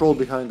god! Troll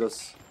behind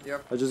us.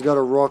 Yep. I just got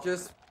a rock.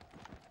 Just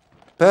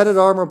Padded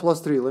armor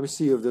 +3. Let me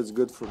see if that's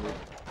good for me.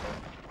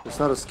 It's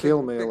not a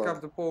scale mail. pick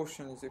up the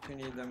potions if you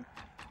need them.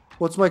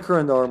 What's my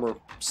current armor?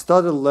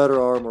 Studded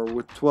leather armor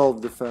with 12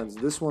 defense.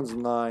 This one's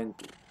 9.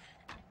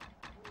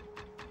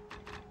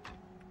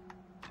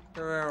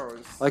 Your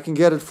arrows. I can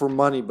get it for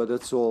money, but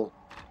that's all.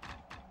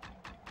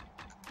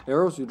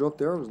 Arrows? You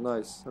dropped arrows?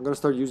 Nice. I'm gonna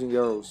start using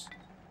arrows.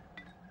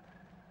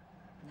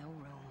 No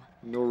room.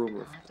 No room I'll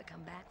left. have to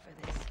come back for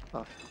this.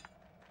 Ah.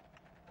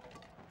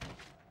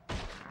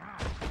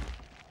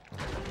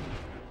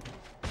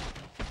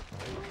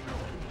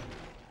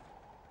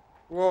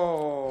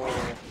 Whoa.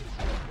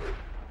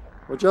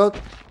 Watch out!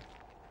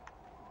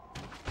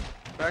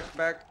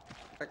 Back.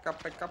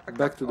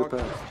 Back to the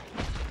past.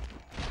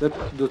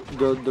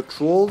 The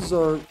trolls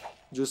are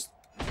just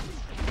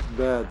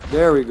bad.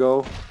 There we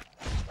go.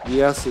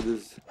 The acid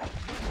is...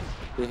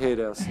 They hate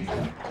acid.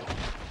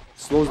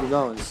 Slows me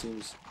down, it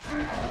seems.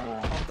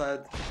 I'm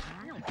dead.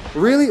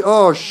 Really?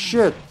 Oh,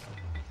 shit.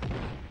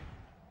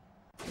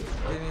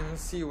 Didn't even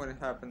see when it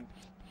happened.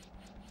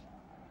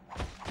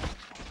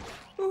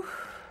 Whew.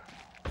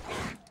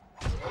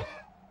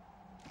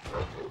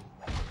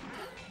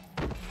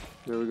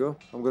 There we go.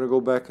 I'm gonna go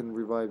back and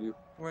revive you.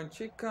 When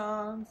she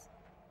comes.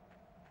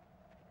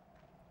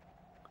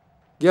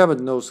 Gambit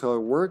knows how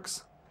it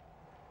works.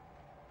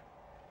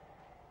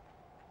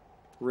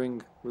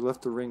 Ring. We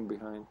left the ring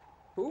behind.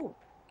 Ooh.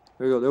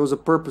 There you go. There was a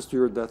purpose to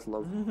your death,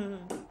 love.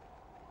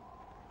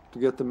 To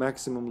get the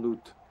maximum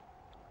loot.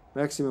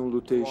 Maximum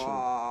lootation.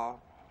 Wow.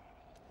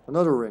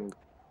 Another ring.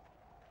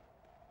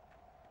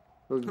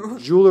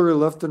 Jewelry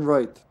left and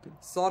right.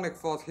 Sonic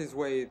fought his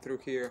way through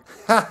here.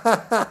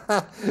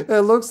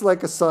 It looks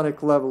like a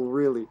Sonic level,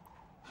 really.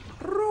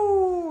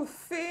 Bro,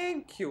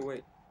 thank you.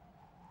 Wait.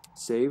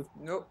 Save?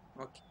 Nope.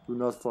 Okay. Do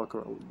not fuck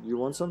around. You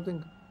want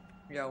something?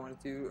 Yeah, I wanted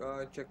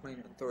to check my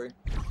inventory.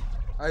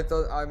 I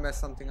thought I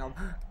messed something up.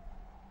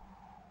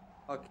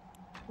 Okay.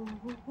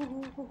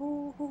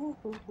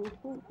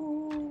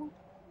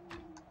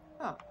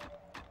 Huh.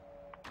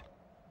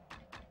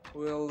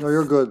 We'll No,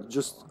 you're good.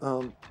 Just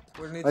we'll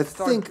need I to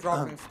start think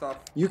dropping stuff.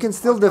 you can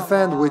still Oh, come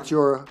defend with on.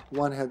 your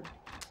one head.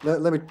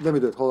 Let me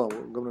do it. Hold on.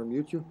 I'm gonna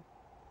mute you.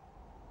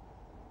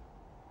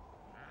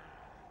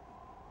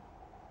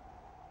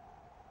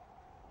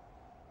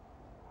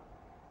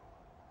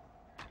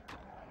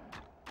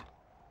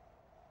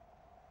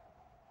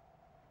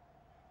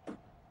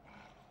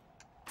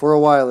 For a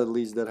while, at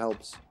least, that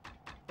helps.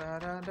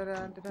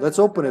 Let's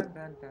open it.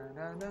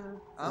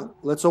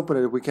 Let's open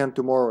it if we can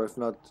tomorrow. If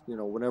not, you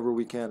know, whenever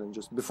we can, and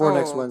just before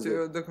next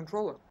Wednesday. The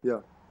controller.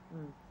 Yeah.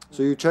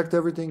 So you checked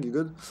everything? You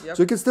good? Yep.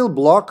 So you can still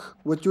block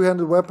with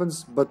two-handed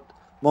weapons, but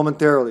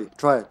momentarily.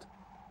 Try it.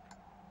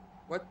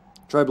 What?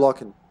 Try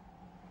blocking.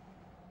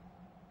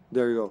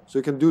 There you go. So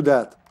you can do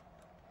that.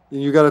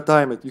 And you gotta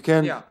time it. You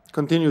can't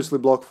continuously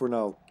block for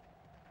now.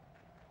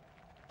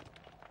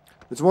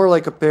 It's more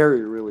like a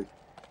parry, really.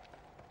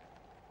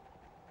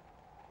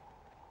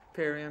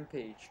 Perry and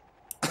Page.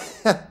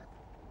 Do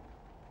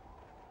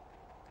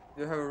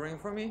you have a ring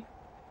for me?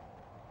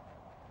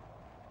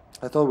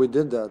 I thought we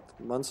did that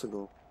months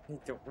ago.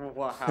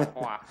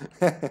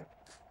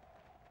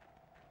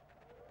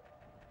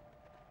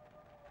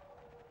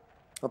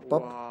 Up,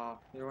 up. Wow,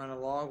 you went a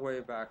long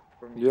way back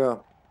from me. Yeah.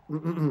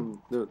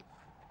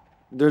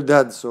 They're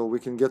dead, so we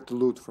can get the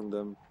loot from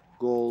them.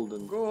 Gold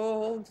and...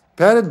 Gold.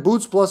 Padded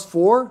boots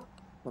 +4?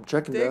 I'm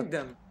checking Take that.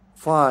 them.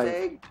 5.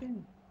 Take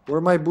them. Where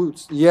are my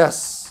boots?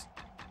 Yes.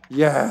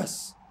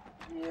 Yes.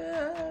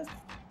 Yes.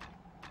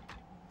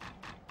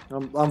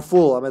 I'm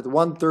full. I'm at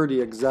 130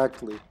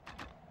 exactly.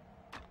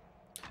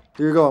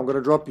 Here you go. I'm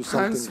gonna drop you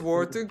something. I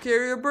swore to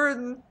carry a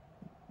burden.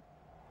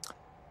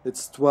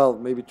 It's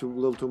 12, maybe a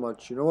little too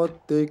much. You know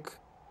what? Take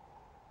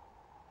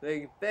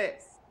Take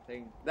this.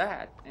 Take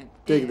that. And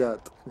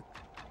that.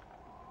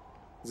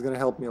 It's gonna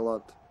help me a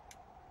lot.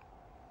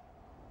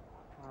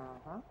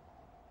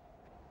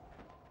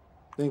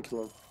 Thank you,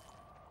 love.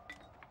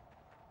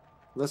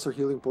 Lesser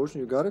healing potion.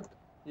 You got it?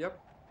 Yep.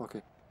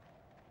 Okay.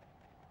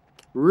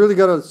 We really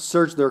gotta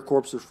search their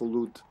corpses for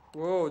loot.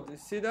 Whoa, did you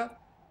see that?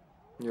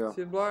 Yeah.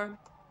 See it blind?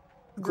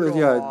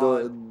 Yeah,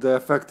 the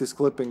effect is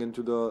clipping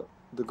into the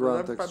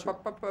ground texture.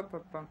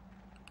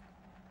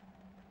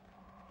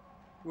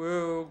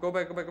 Whoa, go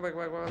back.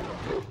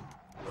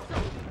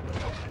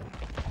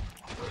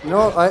 You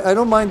know, I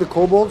don't mind the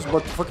kobolds,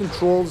 but fucking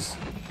trolls...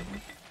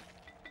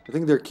 I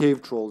think they're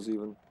cave trolls,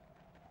 even.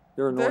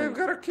 They're annoying. They've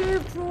got a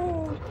cave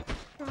troll!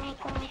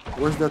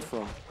 Where's that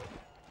from?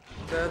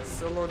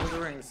 That's a Lord of the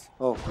Rings.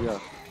 Oh, yeah.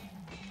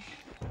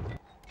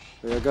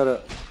 I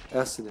gotta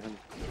acid him.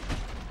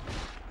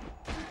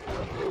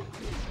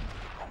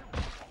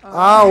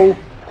 Ow!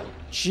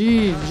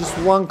 Gee, just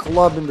one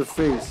club in the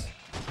face.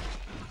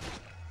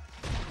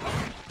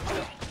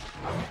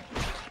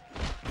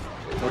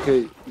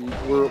 Okay,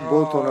 we're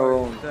both on our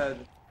own.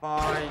 Dead.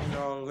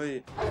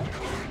 Finally.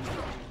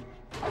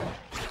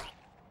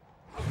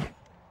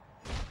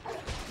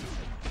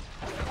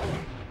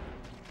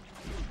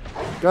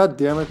 God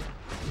damn it.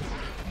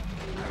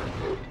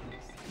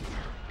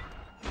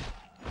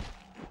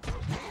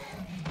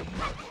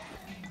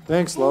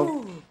 Thanks,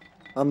 love.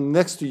 I'm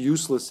next to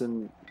useless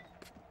in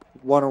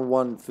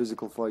one-on-one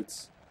physical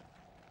fights.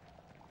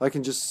 I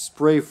can just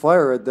spray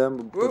fire at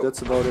them, but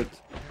that's about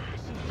it.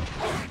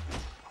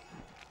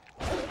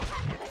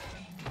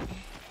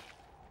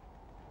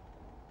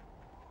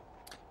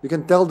 You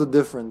can tell the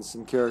difference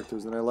in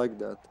characters, and I like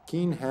that.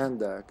 Keen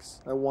hand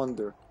axe. I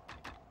wonder.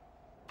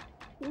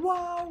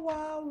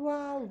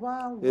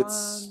 Wow.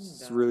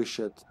 It's really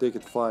shit. Take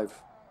it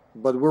 5.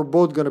 But we're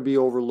both gonna be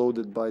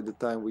overloaded by the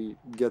time we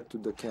get to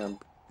the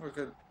camp. We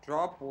could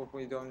drop what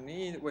we don't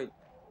need. Wait.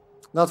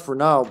 Not for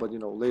now, but you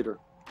know, later.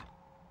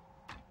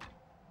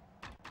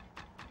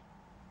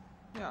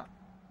 Yeah.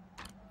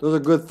 Those are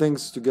good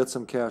things to get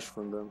some cash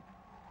from them.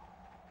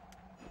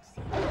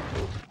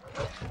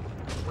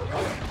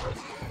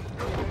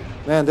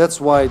 Man, that's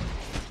why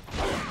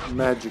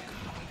magic.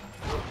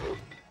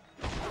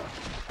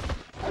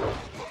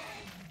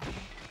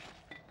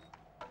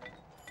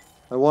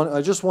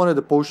 I just wanted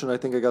a potion. I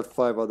think I got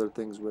 5 other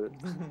things with it.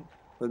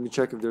 Let me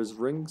check if there's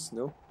rings.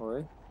 No?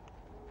 Alright.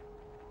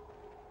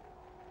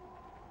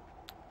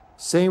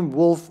 Same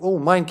wolf. Oh,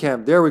 mine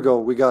camp. There we go.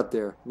 We got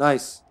there.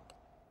 Nice.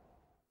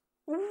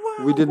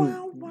 We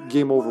didn't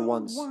game over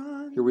once.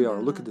 Here we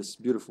are. Look at this.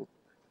 Beautiful.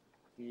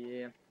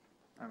 Yeah,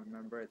 I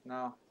remember it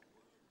now.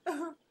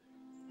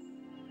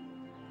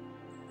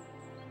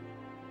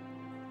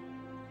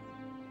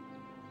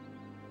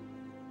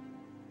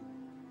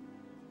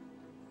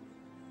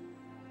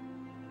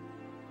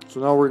 So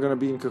now we're gonna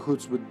be in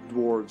cahoots with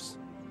dwarves.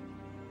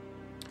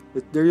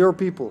 They're your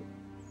people.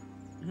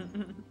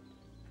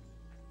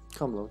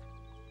 Come, Lord.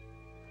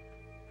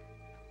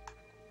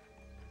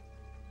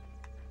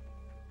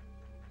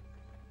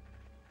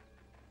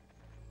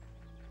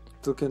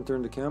 Still can't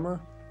turn the camera?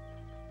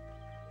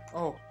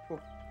 Oh,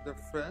 they're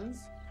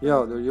friends?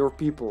 Yeah, they're your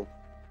people.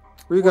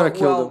 We're gonna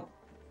kill them.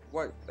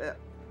 What?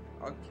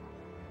 Okay.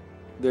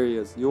 There he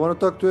is. You wanna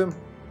talk to him?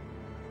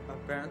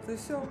 Apparently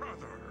so.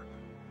 Brother,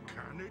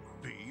 can it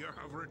be you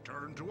have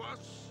returned to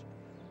us?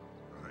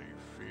 I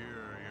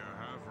fear you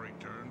have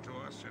returned to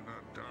us in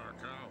a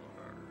dark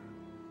hour.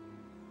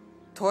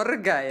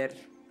 Torgeir.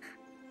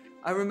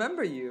 I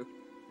remember you.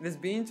 It has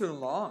been too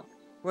long.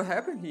 What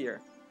happened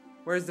here?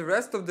 Where's the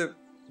rest of the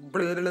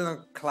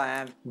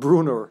clan?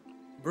 Brunor.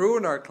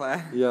 Brunor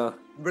clan. Yeah.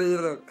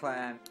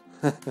 Clan.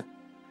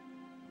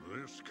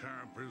 This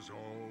camp is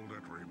all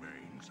that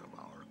remains of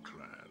our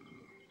clan.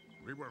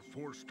 We were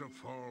forced to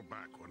fall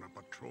back when a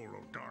patrol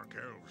of dark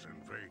elves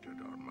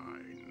invaded our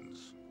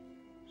mines.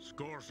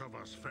 Scores of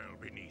us fell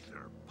beneath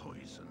their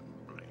poison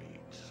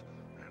blades,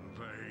 and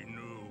they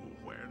knew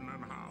when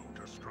and how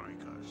to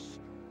strike us.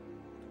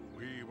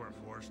 We were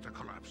forced to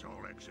collapse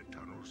all exit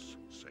tunnels,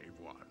 save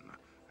one,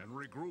 and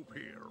regroup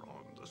here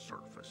on the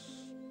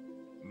surface.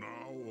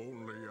 Now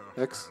only a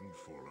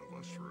handful of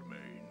us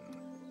remain.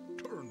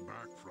 Turn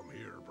back from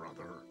here,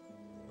 brother.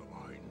 The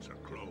mines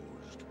are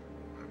closed,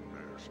 and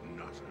there's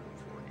nothing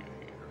for you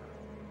here.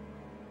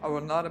 I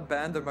will not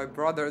abandon my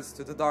brothers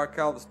to the Dark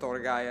Elves,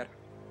 Torgeir.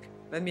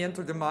 Let me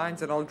enter the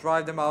mines and I'll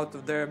drive them out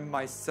of there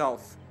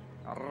myself.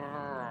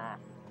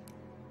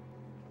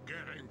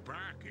 Getting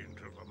back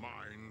into the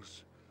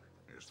mines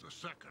is the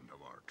second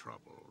of our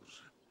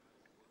troubles.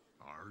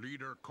 Our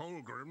leader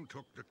Colgrim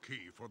took the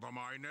key for the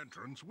mine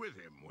entrance with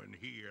him when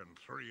he and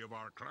 3 of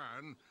our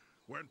clan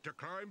went to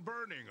climb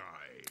Burning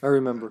Eye. I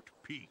remember.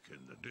 That peak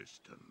in the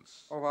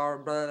distance. Of our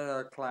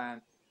brother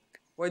clan.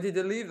 Why did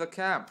they leave the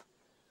camp?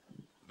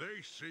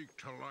 They seek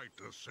to light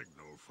the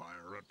signal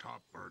fire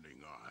atop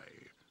Burning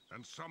Eye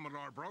and summon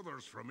our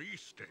brothers from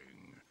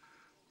Easting.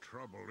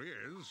 Trouble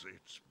is,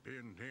 it's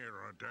been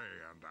near a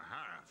day and a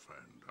half,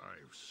 and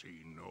I've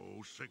seen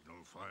no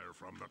signal fire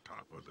from the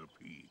top of the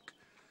peak.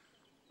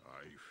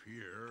 I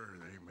fear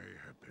they may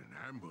have been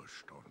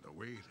ambushed on the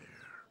way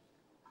there.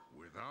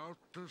 Without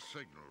the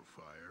signal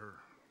fire,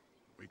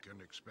 we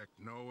can expect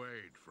no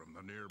aid from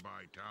the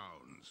nearby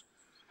towns.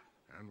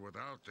 And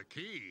without the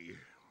key,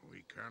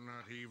 we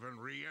cannot even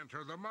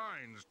re-enter the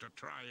mines to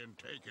try and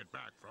take it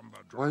back from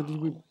the drow.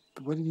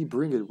 Why did he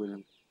bring it with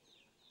him?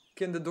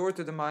 Can the door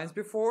to the mines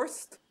be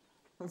forced?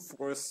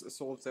 Force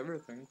solves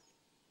everything.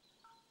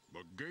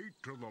 The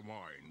gate to the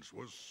mines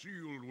was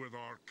sealed with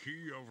our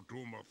key of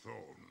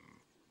Dumathon.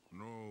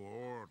 No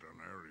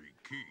ordinary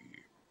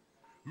key.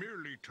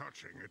 Merely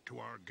touching it to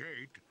our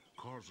gate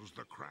causes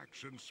the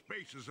cracks and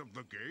spaces of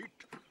the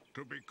gate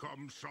to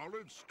become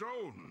solid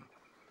stone.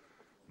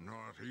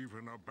 Not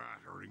even a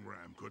battering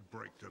ram could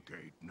break the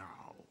gate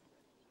now.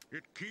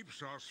 It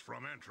keeps us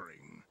from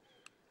entering,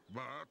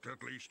 but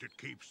at least it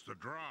keeps the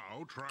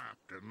drow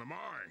trapped in the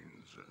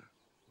mines.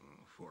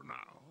 For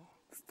now.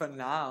 For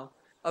now.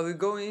 I will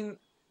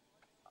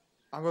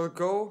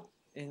go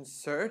in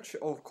search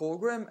of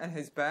Colgrim and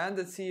his band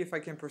and see if I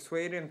can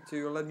persuade him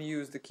to let me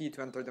use the key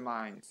to enter the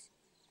mines.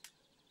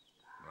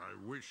 I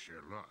wish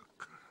you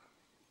luck.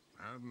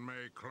 And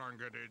may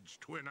Clangadin's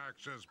twin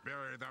axes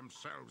bury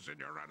themselves in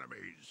your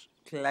enemies.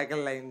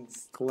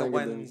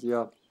 Clangadin's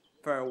yeah.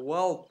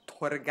 Farewell,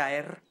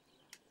 Torgeir.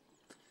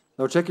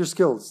 Now check your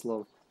skills,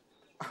 love.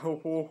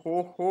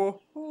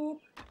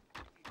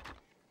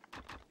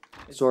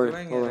 It's Sorry,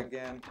 doing hold it on.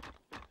 again.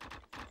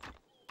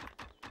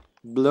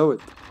 Blow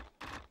it.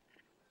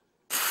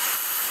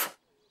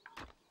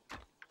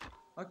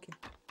 Okay.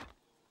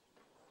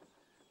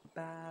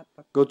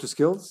 Go to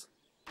skills.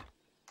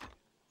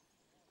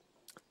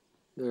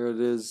 There it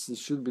is. It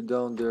should be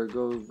down there.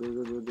 Go.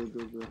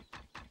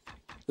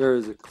 There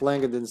is a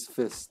Clangadin's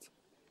fist.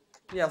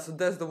 Yeah, so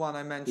that's the one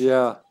I mentioned.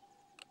 Yeah.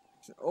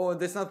 Oh,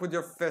 that's not with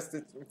your fist,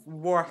 it's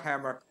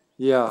Warhammer.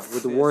 Yeah,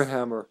 with the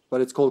Warhammer. But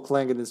it's called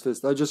Clangadin's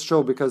fist. I just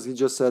showed because he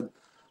just said,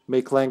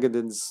 make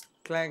Clangadin's...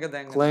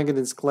 Clangading.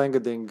 Clangadin's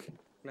Clangading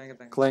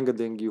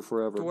Clangading you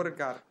forever.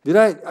 Torgar. Did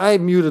I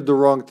muted the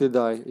wrong, did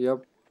I?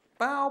 Yep.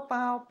 Pow,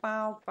 pow,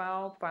 pow,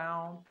 pow,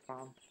 pow,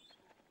 pow.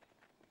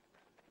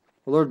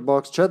 Alert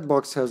box, chat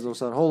box has no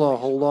sound.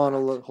 Hold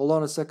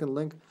on a second,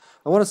 Link.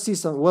 I want to see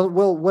some.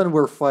 Well, when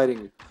we're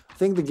fighting, I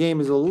think the game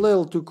is a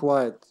little too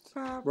quiet.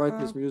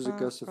 Brightness, music,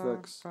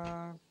 SFX.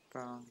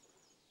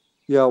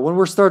 Yeah, when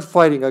we start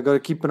fighting, I gotta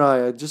keep an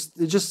eye. It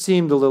just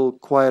seemed a little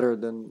quieter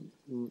than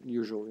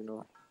usual, you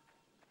know.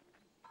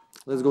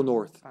 Let's go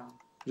north.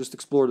 Just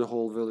explore the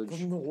whole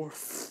village.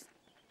 North.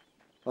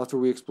 After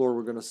we explore,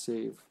 we're gonna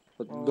save,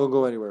 but don't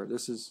go anywhere.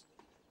 This is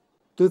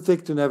too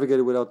thick to navigate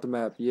it without the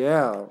map.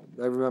 Yeah,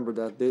 I remember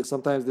that.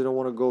 Sometimes they don't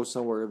want to go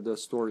somewhere if the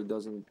story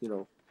doesn't, you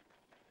know.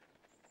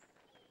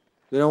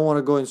 They don't want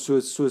to go in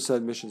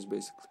suicide missions,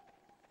 basically.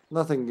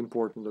 Nothing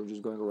important of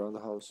just going around the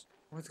house.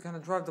 What's gonna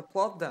drive the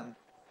plot then?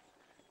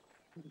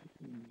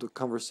 The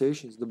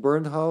conversations, the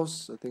burned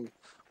house. I think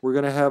we're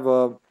gonna have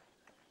a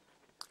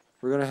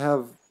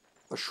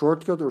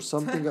shortcut or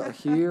something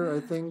here. I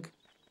think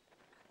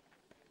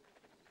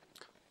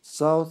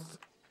south.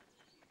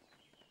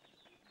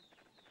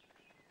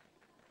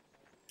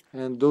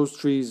 And those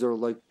trees are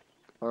like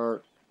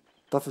our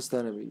toughest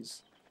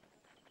enemies.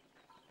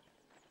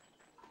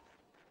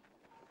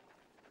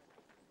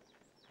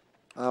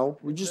 Ow,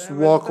 we just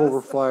walk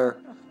over fire.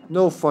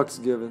 No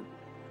fucks given.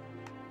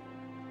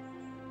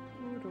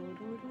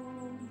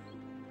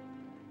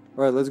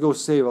 Alright, let's go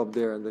save up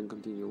there and then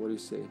continue. What do you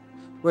say?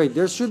 Wait,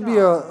 there should be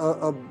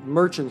a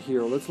merchant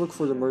here. Let's look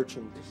for the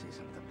merchant. This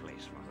isn't the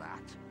place for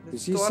that.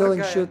 Is he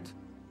selling shit?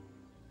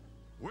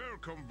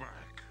 Welcome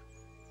back.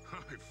 I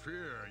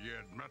fear you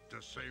had met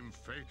the same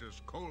fate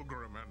as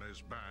Colgrim and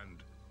his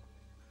band.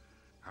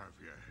 Have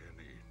you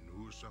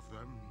any news of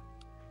them?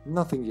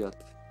 Nothing yet.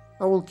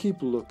 I will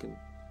keep looking.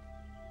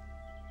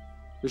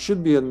 There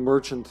should be a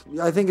merchant.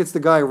 I think it's the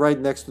guy right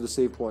next to the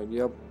save point.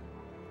 Yep.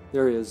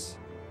 There he is.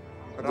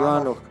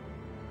 Branok.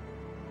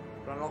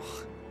 Branok.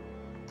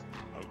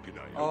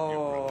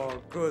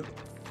 Oh, good.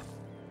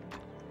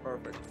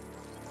 Perfect.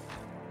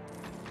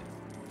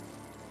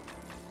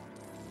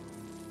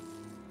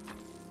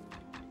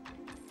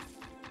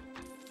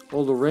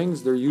 All the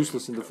rings, they're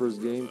useless in the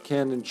first game.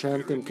 Can't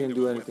enchant them, can't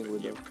do anything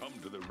with them.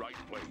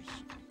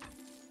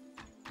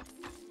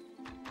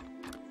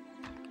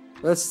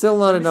 That's still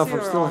not enough,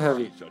 I'm still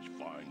heavy. Such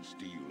fine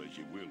steel as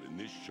you will in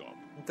this shop.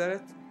 Is that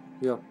it?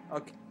 Yeah.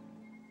 Okay.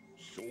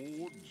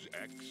 Swords,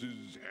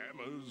 axes,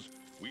 hammers.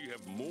 We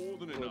have more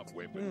than enough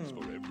weapons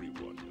for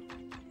everyone.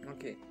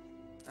 Okay.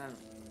 And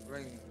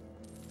ring.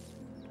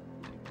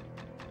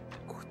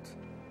 Good.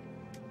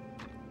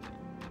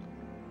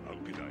 How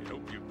can I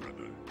help you,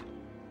 brother?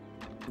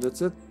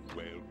 That's it?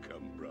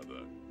 Welcome,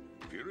 brother.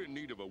 If you're in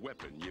need of a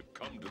weapon, you've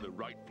come to the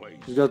right place.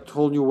 He's got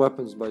whole new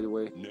weapons, by the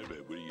way.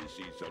 Never will you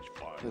see such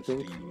fine I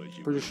think. steel as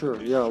you Pretty will sure. in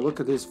this Yeah, shop. look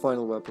at his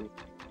final weapon.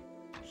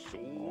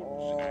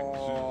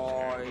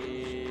 Swords,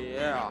 axes,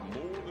 yeah.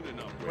 more than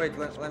enough Wait,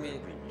 weapons let for me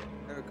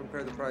everyone.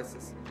 compare the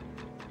prices.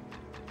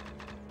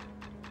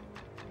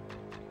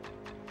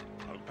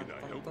 How can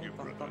I help you,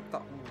 brother?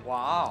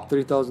 Wow.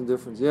 3,000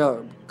 difference. Yeah,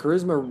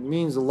 charisma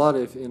means a lot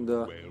if in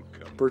the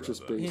purchase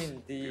space.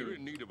 Indeed.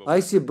 I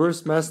see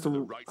burst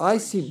masterwork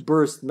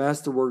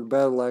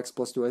battle axe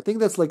 +2. I think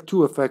that's like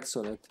 2 effects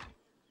on it.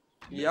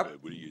 Yep.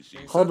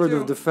 Halberd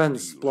of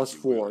defense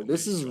 +4.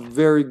 This is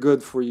very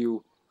good for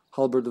you,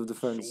 Halberd of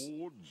defense,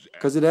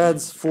 because it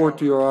adds 4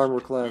 to your armor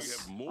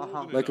class,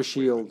 like a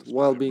shield,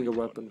 while being a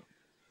weapon.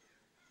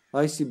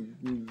 Icy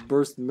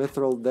burst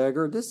mithril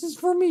dagger. This is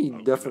for me,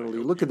 definitely.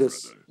 Look at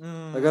this.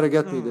 I gotta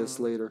get me this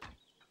later.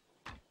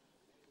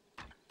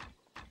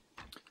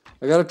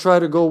 I gotta try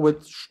to go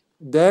with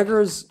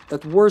daggers,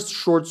 at worst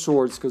short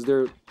swords,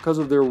 because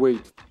of their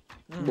weight,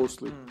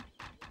 mostly.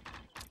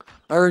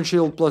 Iron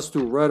shield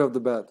 +2 right off the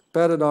bat.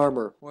 Padded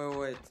armor.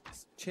 Wait.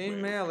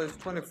 Chainmail is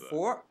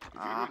 24. If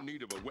you're in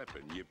need of a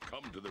weapon, you've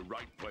come to the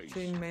right place.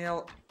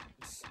 Chainmail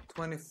is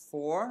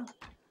 24.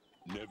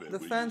 Never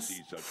Defense. will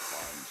you see such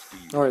fine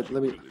steel. All right,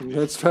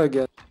 let's try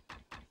again.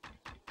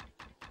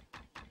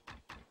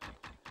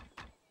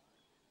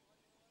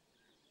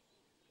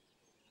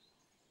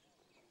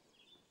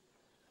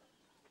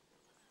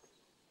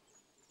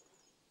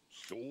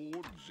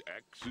 Swords,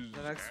 axes,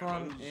 The next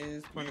one hammers.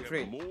 is We 23.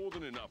 have more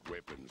than enough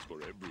weapons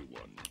for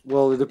everyone.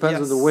 Well, it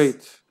depends on the Yes.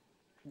 weight.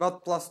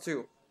 But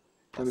 +2.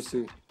 Let me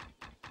see.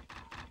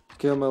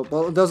 Scale mail.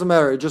 Well, it doesn't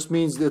matter. It just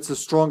means it's a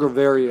stronger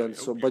variant.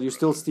 So, but you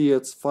still see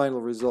its final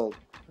result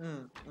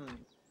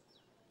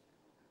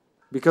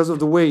because of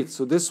the weight.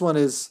 So this one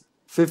is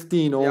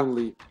 15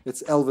 only.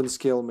 It's Elven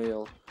scale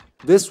mail.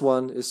 This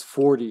one is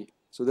 40.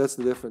 So that's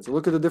the difference.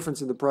 Look at the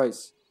difference in the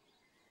price.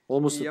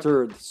 Almost a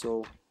third.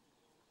 So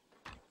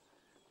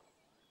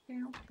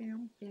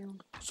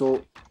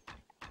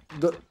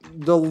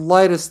the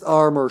lightest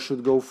armor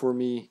should go for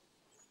me.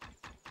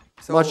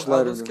 So Much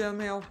lighter Elven than- scale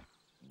mail.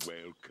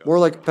 More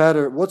like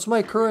pattern. What's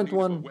my current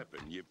one?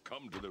 Weapon, you've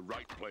come to the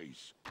right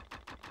place.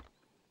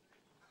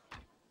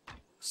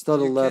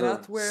 Studded You leather.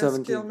 cannot wear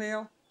 17. scale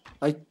mail.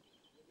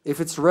 If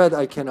it's red,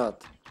 I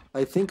cannot.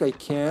 I think I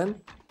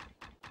can.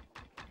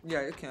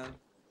 Yeah, you can.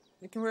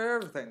 You can wear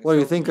everything. Well,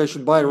 you so think I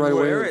should buy it right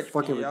away? wear it.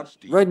 Fucking Yep.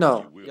 right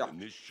now. Yeah.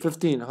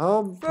 15.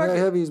 How Fuck it.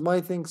 heavy is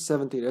my thing?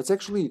 17. It's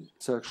actually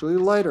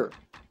lighter.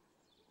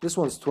 This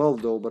one's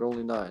 12 though, but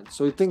only 9.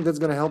 So you think that's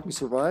gonna help me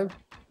survive?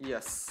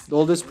 Yes.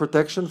 All this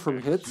protection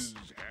from hits?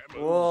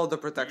 Oh, the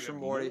protection,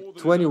 Morty.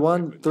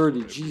 21,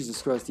 30.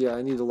 Jesus Christ. Yeah,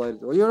 I need a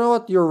light. You know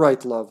what? You're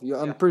right, love.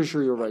 I'm pretty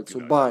sure you're right. So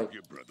buy.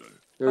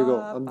 There you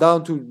go. I'm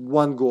down to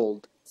 1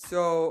 gold.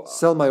 So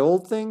Sell my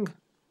old thing.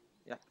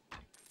 yeah.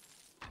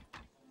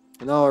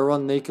 And now I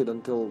run naked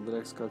until the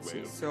next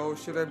cutscene. So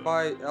should I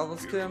buy Elven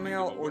scale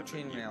mail or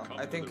chainmail?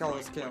 I think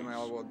Elven scale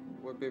mail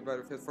would be a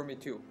better fit for me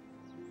too.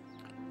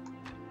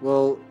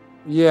 Well,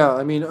 yeah.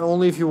 I mean,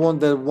 only if you want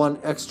that 1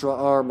 extra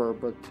armor.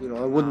 But you know,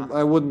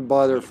 I wouldn't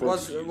bother for.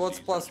 What's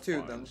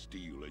 +2 then?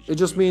 It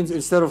just means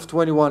instead of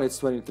 21, it's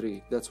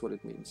 23. That's what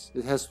it means.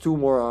 It has 2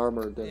 more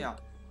armor than. Yeah.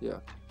 Yeah.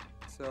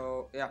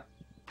 So yeah.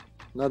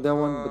 Not that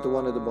one, but the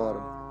one at the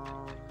bottom.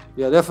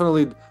 Yeah,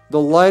 definitely the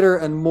lighter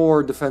and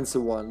more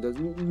defensive one.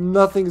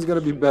 Nothing is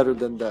gonna be better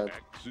than that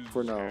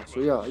for now. So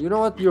yeah, you know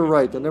what? You're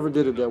right. I never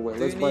did it that way. Do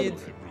Let's you buy need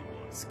it.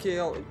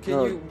 scale? Can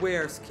No. you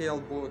wear scale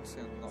boots?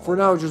 And all For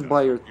now, just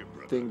buy your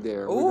thing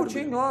there. We're Oh, gonna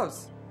chain be-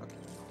 gloves. Okay.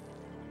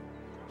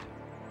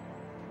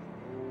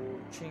 Oh,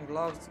 chain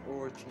gloves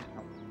or chain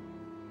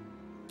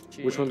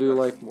helmet? Which one do you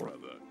like more?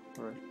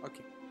 Alright.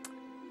 Okay.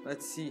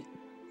 Let's see.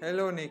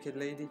 Hello, naked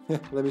lady.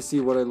 Let me see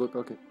what I look.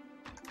 Okay.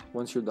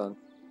 Once you're done,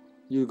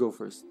 you go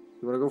first.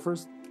 You wanna go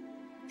first?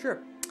 Sure.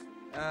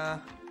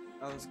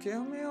 Elven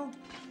scale mail.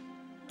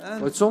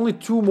 And Well, it's only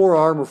 2 more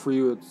armor for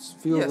you. It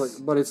feels Yes.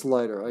 like, but it's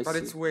lighter. I but see.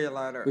 it's way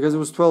lighter. Because it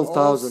was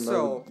 12,000.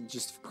 Also- It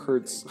just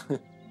hurts.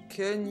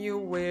 Can you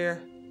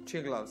wear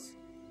chain gloves?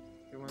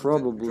 You want to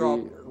Probably. drop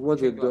What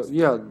chain did gloves?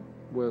 yeah?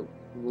 Well,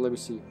 let me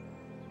see.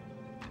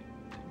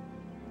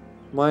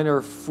 Mine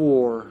are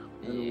 4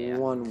 and Yeah.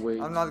 1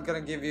 weight. I'm not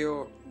gonna give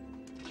you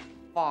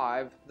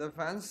 5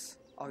 defense.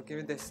 I'll give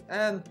you this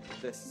and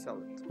this. Sell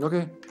it.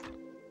 Okay.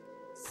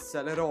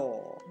 Sell it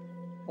all.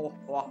 Oh,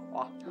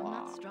 I'm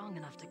not strong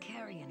enough to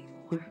carry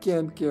anymore. I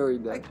can't carry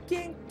I that.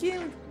 can't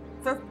give.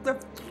 I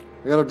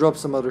gotta drop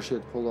some other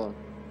shit. Hold on.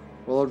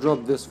 Well, I'll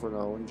drop this for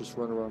now and just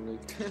run around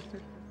naked.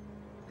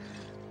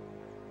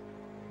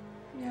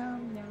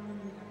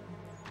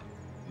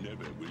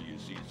 Never will you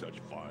see such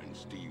fine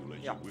steel as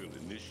Yeah. you will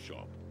in this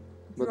shop.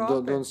 But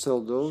Drop don't it.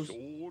 sell those.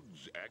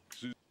 Swords,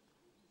 axes.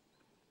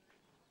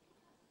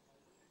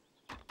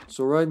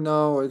 So right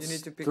now it's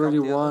need to pick up the other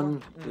 31.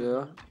 one?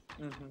 Yeah.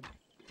 Mm-hmm.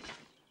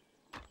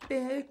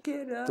 Pick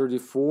it up.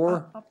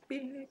 34. I'll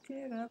pick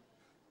it up.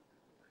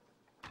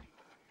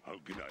 How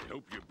can I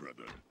help you,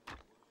 brother?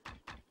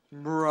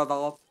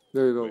 Brother.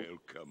 There you go.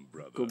 Welcome,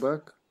 brother. Go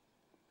back.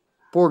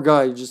 Poor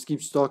guy, he just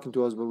keeps talking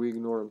to us, but we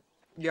ignore him.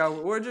 Yeah,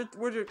 we're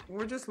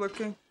just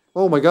looking.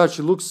 Oh my god,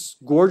 she looks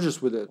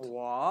gorgeous with it.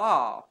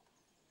 Wow.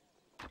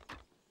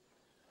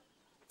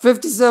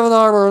 57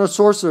 armor on a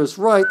sorceress,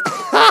 right?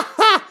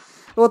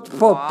 What the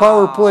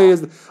power play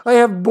is? I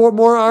have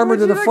more armor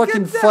than a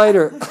fucking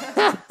fighter.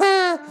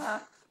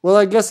 Well,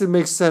 I guess it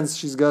makes sense.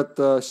 She's got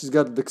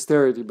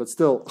dexterity, but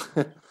still.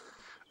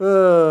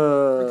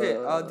 Okay,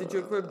 did you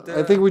equip the...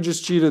 I think we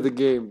just cheated the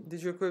game.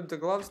 Did you equip the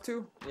gloves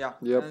too? Yeah.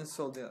 Yep. And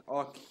so did...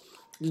 Okay.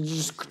 You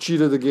just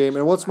cheated the game.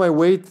 And what's my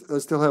weight? I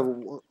still have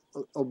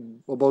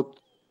about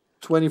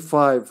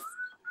 25.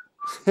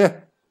 Well,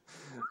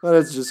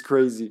 that's just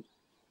crazy.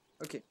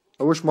 Okay.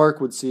 I wish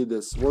Mark would see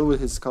this. What would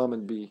his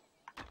comment be?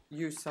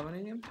 You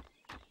summoning him?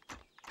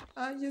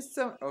 You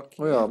summon... Okay.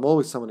 Oh yeah, I'm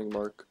always summoning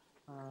Mark.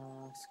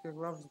 Skill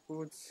gloves,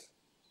 boots...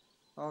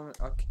 Oh,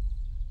 okay.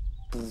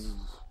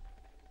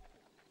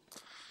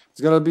 It's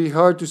gonna be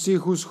hard to see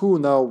who's who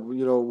now,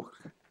 you know,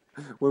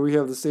 when we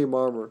have the same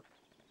armor.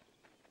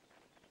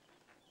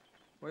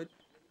 Wait.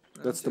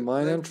 That's the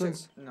mine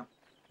entrance? No.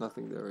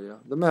 Nothing there, yeah.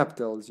 The map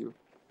tells you.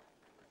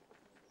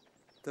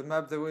 The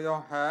map that we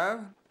don't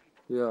have?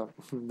 Yeah,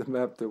 the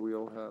map that we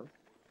all have.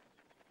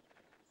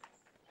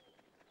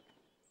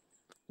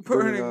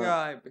 Burning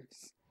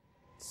Ibis.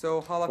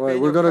 So jalapeno Alright,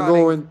 we're gonna cutting,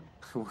 go in.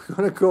 We're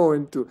gonna go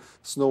into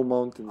Snow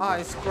Mountain.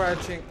 eye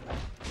scratching,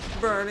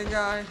 burning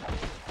eye.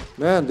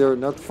 Man, they're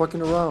not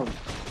fucking around.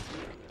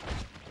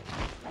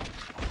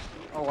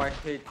 Oh, I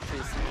hate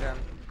chasing them.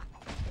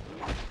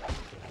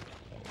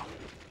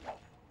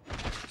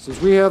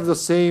 Since we have the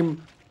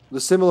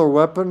similar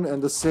weapon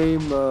and the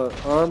same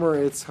armor,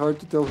 it's hard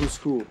to tell who's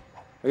who.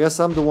 I guess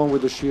I'm the one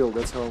with the shield.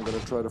 That's how I'm gonna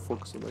try to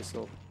focus on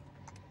myself.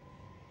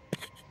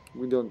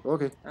 We don't.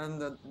 Okay.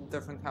 And a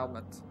different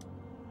helmet.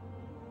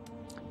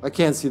 I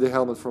can't see the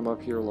helmet from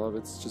up here, love.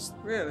 It's just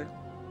Really?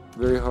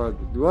 very hard.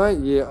 Do I?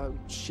 Yeah.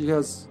 She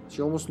has.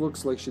 She almost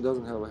looks like she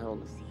doesn't have a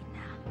helmet.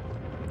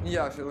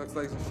 Yeah, she looks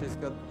like she's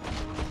got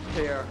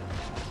hair,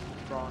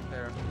 brown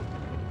hair.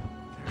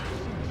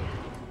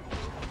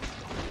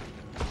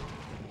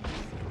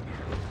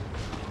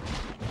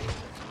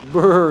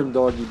 Burn,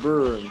 doggy,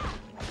 burn.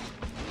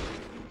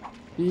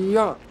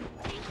 Yeah.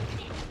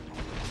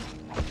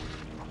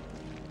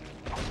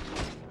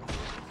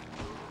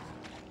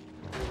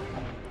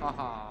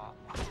 Haha.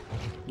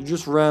 You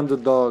just rammed a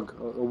dog,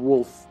 a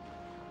wolf,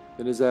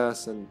 in his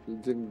ass, and he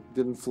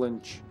didn't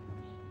flinch.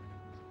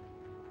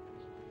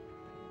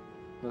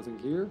 Nothing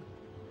here.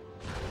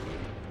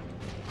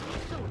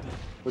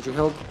 What's your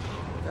health?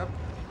 Yep.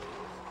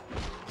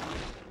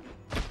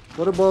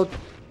 What about?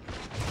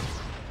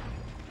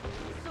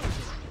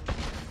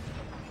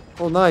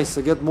 Oh, nice!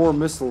 I get more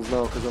missiles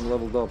now because I'm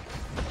leveled up.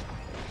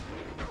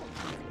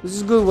 This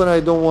is good when I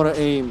don't want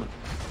to aim.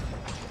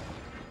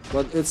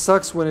 But it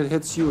sucks when it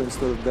hits you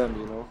instead of them,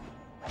 you know.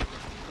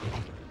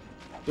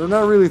 They're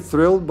not really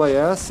thrilled by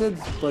acid,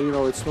 but you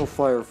know, it's no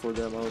fire for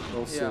them,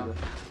 I'll say that.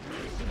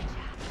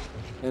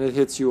 And it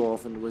hits you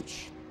often,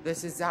 which...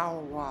 This is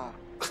our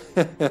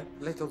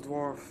little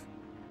dwarf.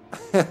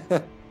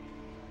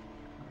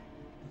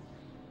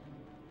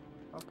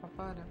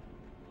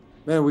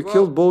 Man, we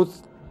killed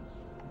both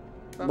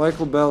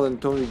Michael Bell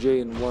and Tony J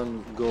in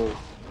one go.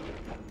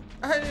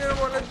 I didn't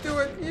want to do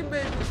it. You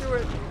made me do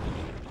it.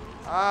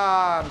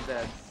 Ah, I'm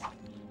dead.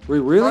 Wait,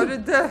 really? How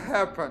did that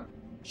happen?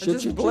 Shit, I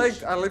just shit, blinked.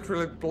 shit. I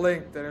literally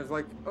blinked, and it was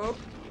like, oh.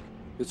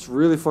 It's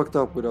really fucked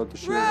up without the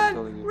shield, I'm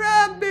telling you.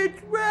 Run,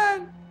 bitch,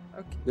 run!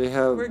 Okay. They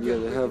have, We're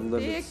good, they have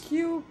limits. Thank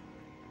you.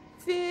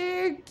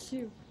 Thank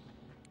you.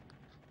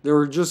 They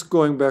were just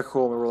going back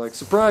home and were like,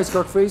 surprise,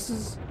 cock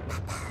faces!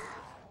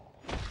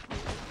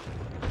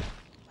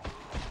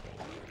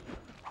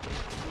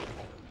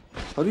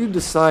 How do you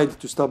decide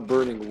to stop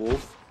burning,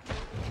 Wolf?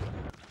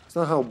 It's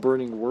not how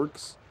burning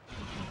works.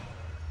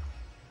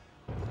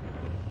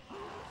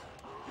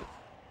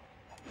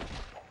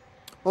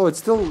 Oh, it's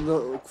still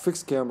the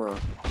fixed camera.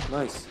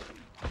 Nice.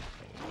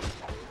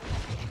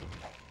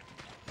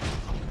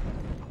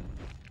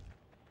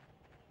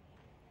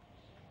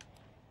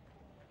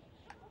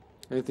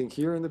 Anything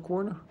here in the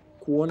corner?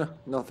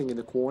 Nothing in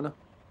the corner.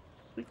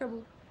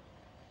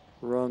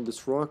 Around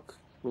this rock.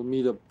 We'll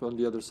meet up on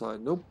the other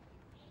side. Nope.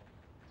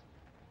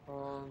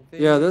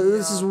 Yeah,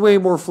 this is way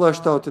more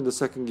fleshed out in the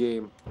second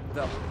game.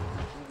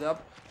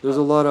 There's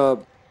a lot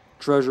of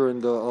treasure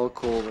in the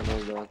alcove and all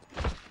that.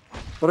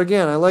 But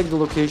again, I like the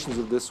locations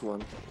of this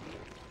one.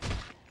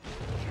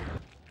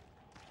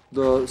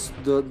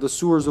 The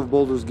sewers of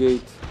Baldur's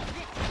Gate.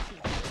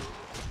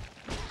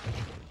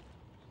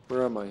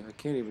 Where am I? I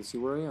can't even see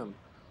where I am.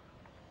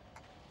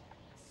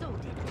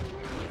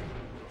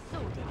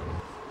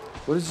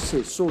 What did you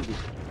say? Sorted.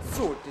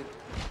 Sorted.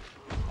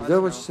 Is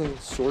that what you're saying?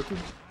 Sorted?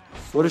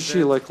 What is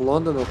she, like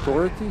London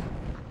Authority?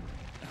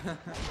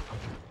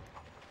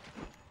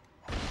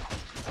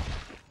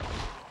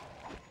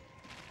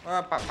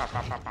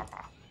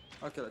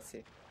 Okay, let's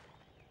see.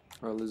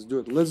 Alright, let's do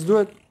it. Let's do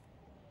it!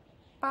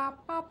 Bam,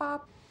 bam, bam.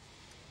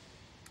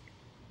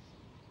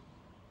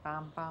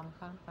 Bam, bam,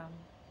 bam, bam.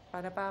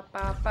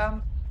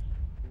 Ba-da-ba-ba-bam.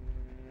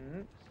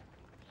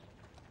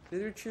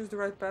 Did we choose the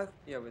right path?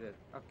 Yeah, we did.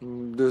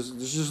 Okay. There's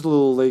just a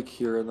little lake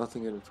here and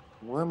nothing in it.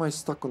 Why am I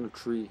stuck on a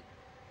tree?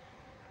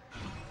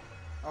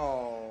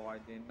 Oh, I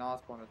did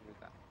not want to do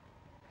that.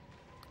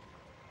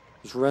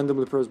 Just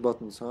randomly press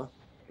buttons, huh?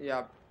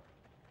 Yeah.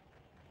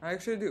 I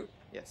actually do.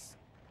 Yes.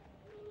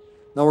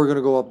 Now we're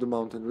gonna go up the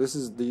mountain. This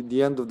is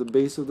the end of the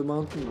base of the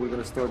mountain. We're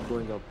gonna start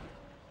going up.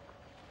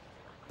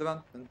 The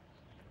mountain.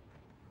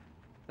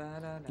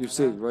 You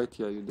saved, right?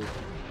 Yeah, you did.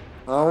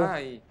 Ow.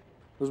 Hi.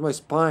 Where's my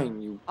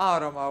spine, you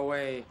Out of my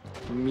way.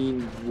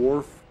 mean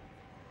dwarf?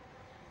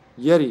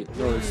 Yeti.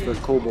 No, it's the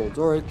kobolds.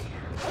 Alright.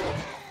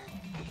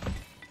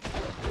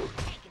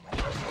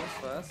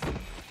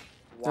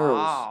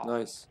 Wow. Arrows.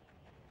 Nice.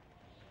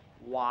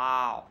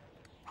 Wow.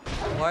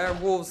 Why are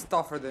wolves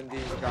tougher than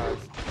these guys?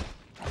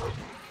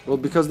 Well,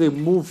 because they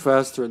move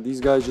faster and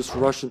these guys just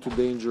rush into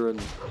danger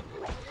and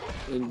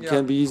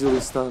can be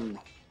easily stunned.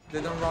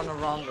 They don't run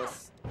around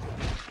us.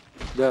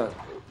 That.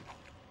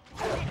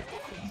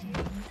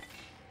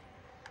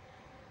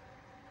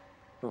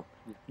 Oh.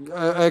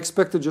 I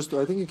expected just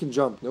to, I think you can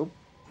jump. Nope.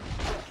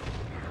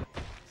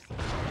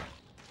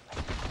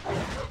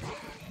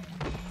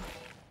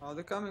 Oh,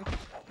 they're coming.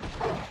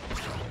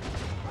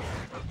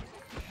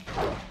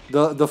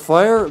 The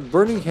fire,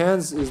 burning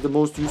hands is the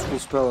most useful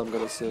spell, I'm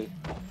gonna say.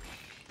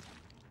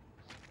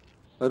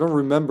 I don't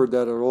remember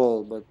that at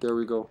all, but there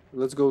we go.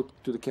 Let's go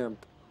to the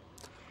camp.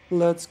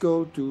 Let's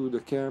go to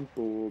the camp,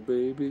 oh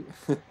baby.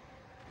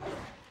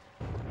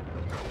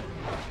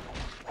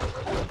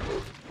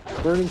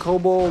 Burning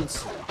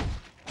kobolds.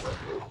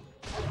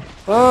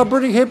 Ah,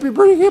 burning hippie,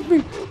 burning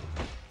hippie.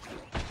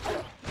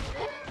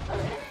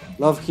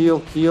 Love, heal,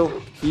 heal,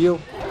 heal.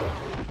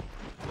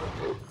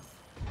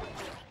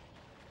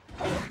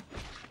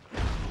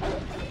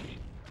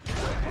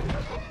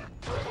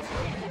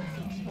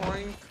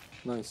 Boink.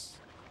 Nice.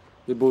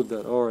 They both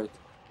dead, alright.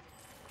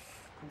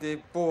 They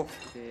both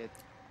did.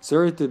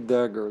 Serrated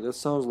dagger, that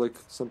sounds like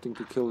something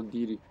to kill a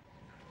deity.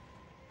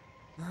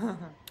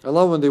 I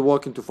love when they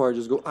walk into fire,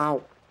 just go,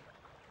 ow.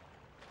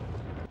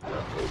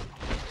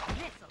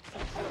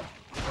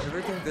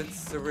 Everything that's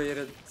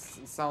serrated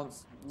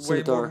sounds way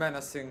Scimitar. more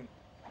menacing.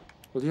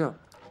 Well, yeah.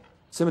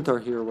 Scimitar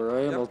here where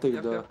I am, Yep, I'll take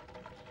yep, the... yep.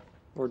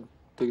 Or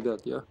take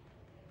that, yeah.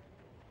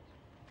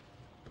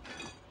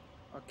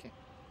 Okay.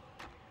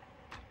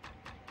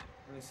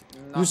 Let me see.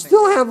 You Nothing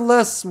still there. have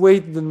less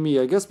weight than me,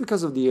 I guess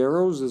because of the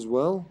arrows as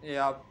well.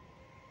 Yeah.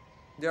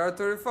 There are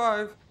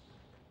 35.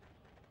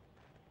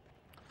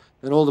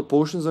 And all the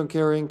potions I'm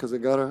carrying, because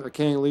I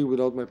can't leave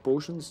without my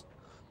potions.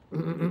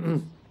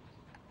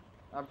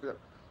 Up there.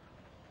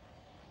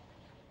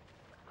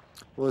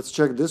 Well, let's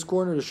check this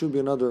corner. There should be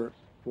another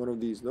one of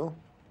these, no?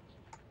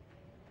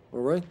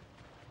 Alright.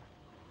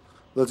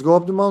 Let's go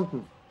up the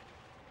mountain.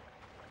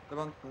 The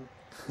mountain.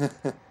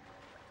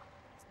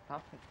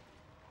 Stop it.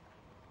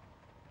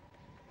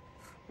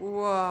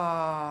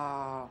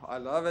 Wow. I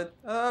love it.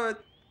 I love it.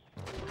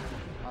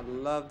 I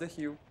love the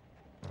hue.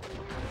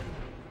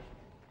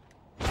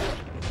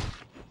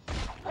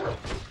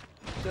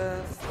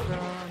 Death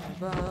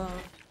from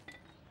above.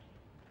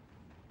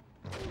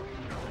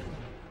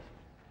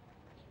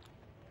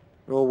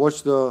 Oh,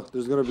 watch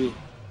there's gonna be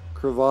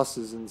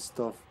crevasses and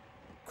stuff.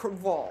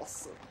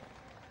 Crevasse.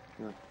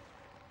 Yeah.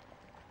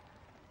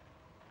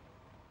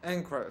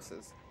 And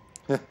crevices.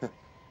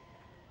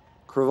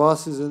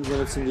 Crevasses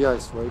when it's in the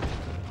ice, right?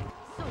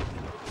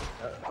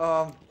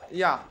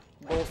 Yeah.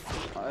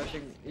 Both, I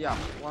think, yeah.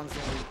 One's in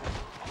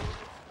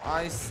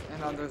ice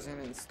and others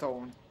in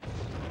stone.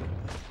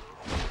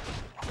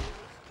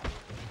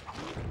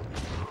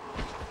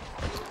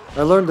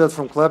 I learned that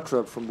from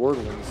Claptrap from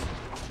Borderlands.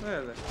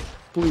 Really?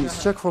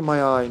 Please, check for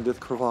my eye in that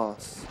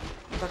crevasse.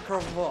 The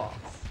crevasse.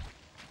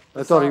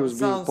 I thought he was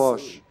being Sounds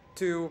posh.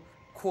 to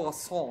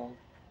croissant.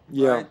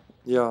 Yeah, right?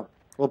 yeah.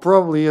 Well,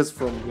 probably is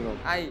from,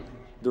 I.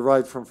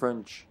 derived from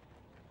French.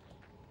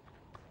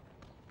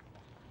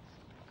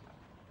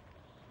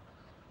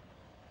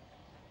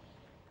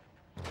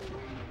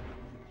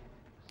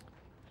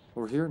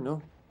 Over here?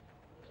 No.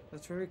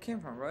 That's where we came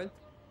from, right?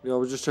 Yeah, I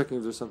was just checking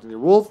if there's something there.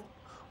 Wolf?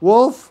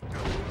 Wolf?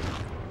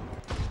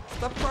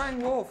 Stop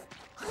crying, wolf.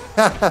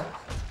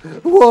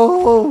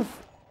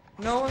 Wolf!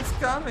 No one's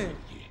coming.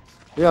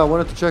 Yeah, I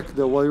wanted to check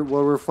while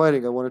we're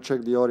fighting. I want to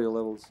check the audio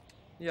levels.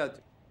 Yeah.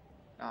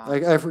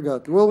 I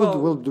forgot.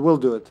 We'll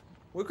do it.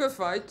 We could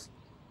fight.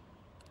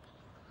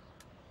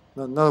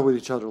 Not with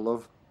each other,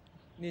 love.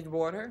 Need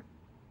water?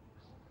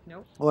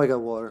 No. Oh, I got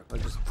water. I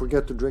just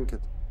forget to drink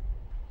it.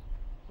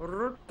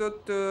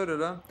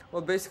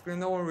 Well, basically,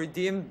 no one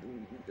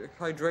redeemed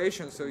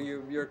hydration, so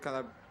you're kind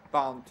of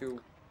bound to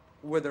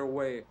wither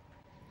away.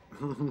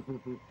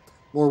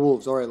 More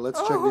wolves. All right, let's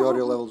check the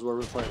audio levels while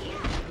we're fighting.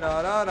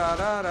 Da da da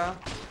da da.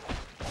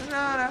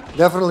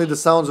 Definitely, the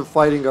sounds of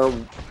fighting are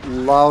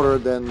louder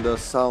than the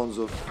sounds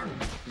of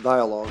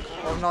dialogue.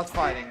 Or not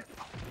fighting.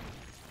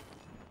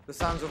 The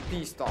sounds of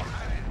peace talk.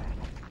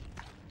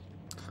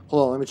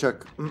 Hold on, let me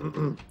check.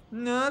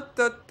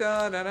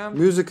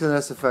 Music and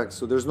SFX,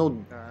 so there's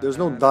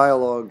no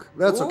dialogue.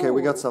 That's okay.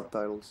 We got Ooh.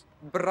 subtitles.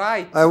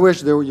 Bright. I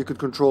wish you could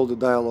control the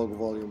dialogue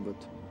volume, but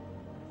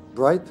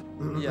bright.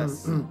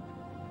 Yes.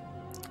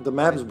 The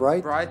map's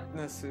bright.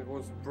 Brightness. It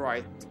was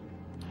bright.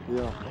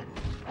 Yeah.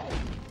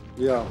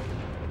 Yeah.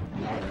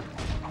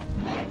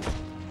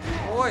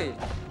 Oi.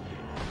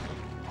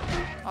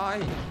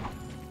 Aye.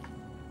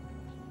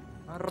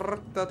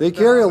 They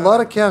carry a lot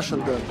of cash on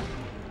them.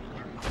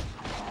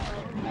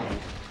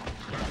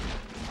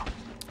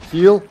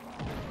 Heal.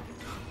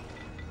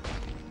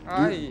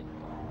 Aye.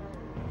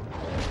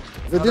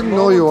 If I didn't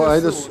know you,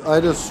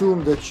 I'd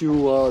assume that you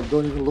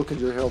don't even look at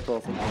your health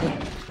often.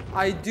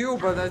 I do,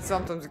 but I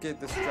sometimes get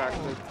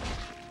distracted.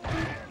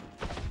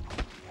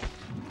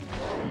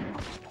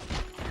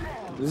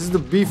 This is the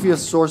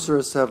beefiest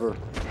sorceress ever.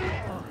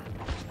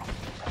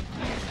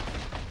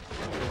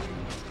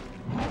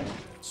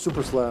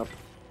 Super slap.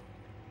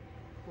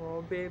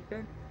 Oh,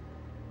 baby.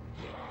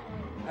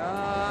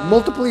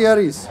 Multiple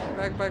Yetis.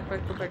 Back.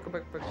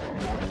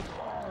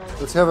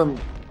 Let's have them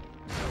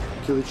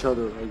kill each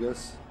other, I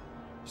guess.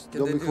 Just Can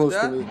don't they be do close to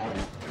that? me.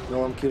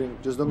 No, I'm kidding.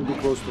 Just don't be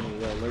close to me.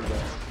 Yeah, like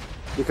that.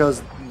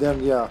 Because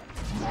then, yeah.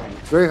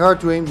 It's very hard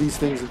to aim these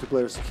things into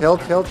players.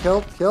 Health.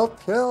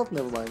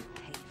 Never mind.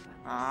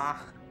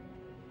 Ah.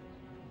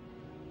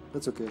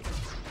 That's okay.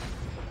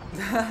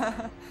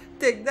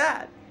 Take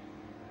that.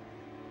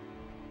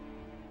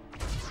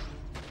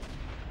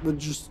 But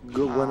just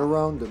went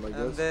around them, I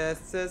And guess.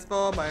 this is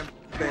for my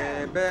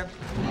baby.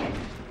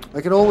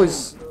 I can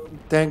always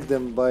tank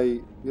them by,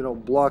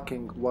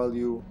 blocking while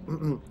you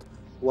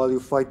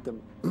fight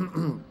them.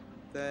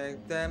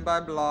 Take them by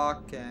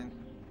blocking.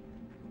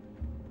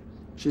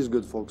 She's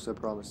good, folks, I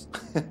promise.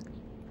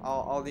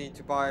 I'll need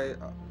to buy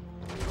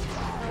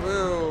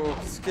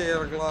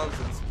scale gloves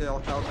and scale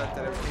helmet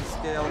and everything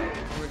scale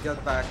when we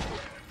get back.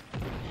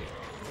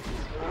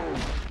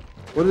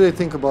 What do they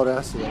think about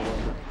acid? I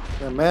wonder?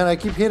 Yeah, man, I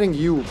keep hitting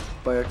you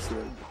by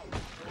accident.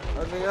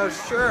 I mean, yeah,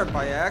 sure,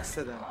 by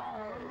accident.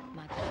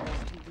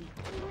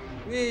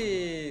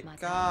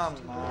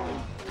 Come on.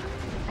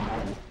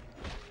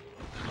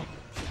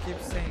 She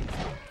keeps saying.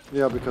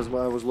 Yeah, because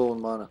I was low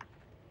on mana.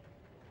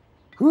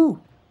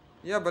 Whew!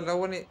 Yeah, but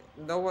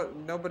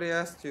nobody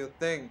asked you a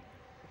thing.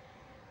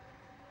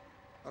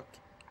 Okay.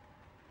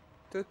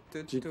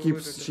 She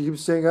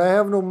keeps saying, I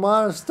have no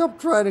mana. Stop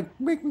trying to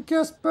make me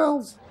cast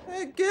spells.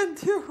 I can't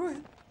do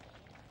it.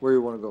 Where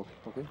you want to go?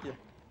 Okay.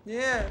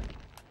 Yeah.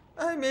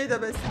 I made a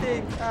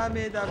mistake. I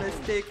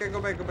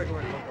go back.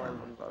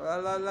 La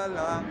la la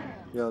la.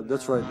 Yeah,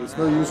 that's right. It's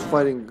no use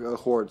fighting a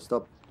horde.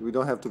 Stop. We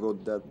don't have to go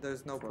that.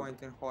 There's no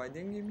point in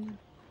hiding, you mean?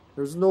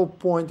 There's no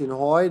point in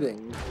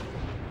hiding.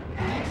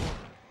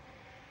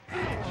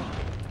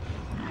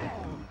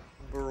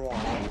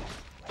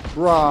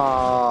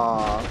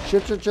 Brah.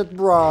 Shit,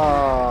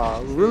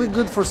 brah. Really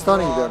good for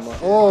stunning them.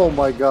 Oh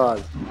my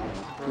god.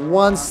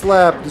 One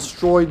slap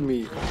destroyed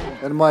me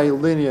and my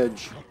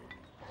lineage.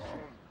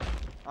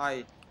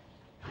 Aye.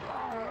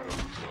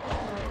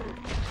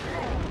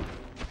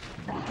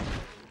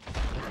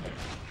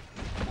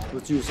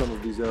 Let's use some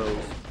of these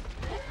arrows.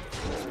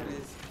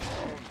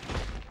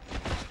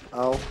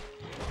 Ow. You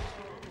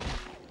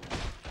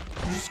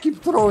just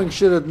keep throwing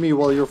shit at me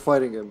while you're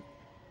fighting him.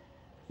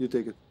 You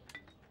take it.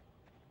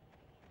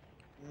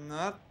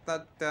 Not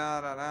that.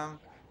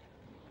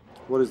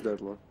 What is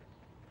that, Lord?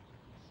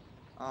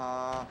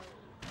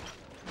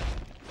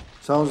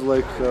 Sounds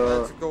like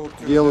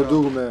Bijelo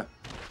Dugme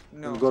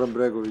and Goran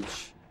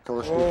Bregović.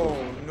 Oh,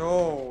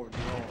 no.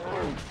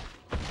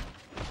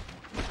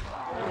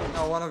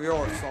 No, one of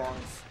your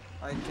songs.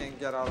 I can't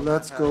get out of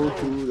Let's go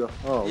to the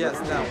hub. Yes,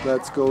 now.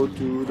 Let's go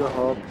to the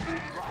hub.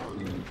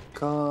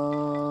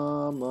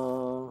 Come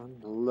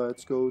on.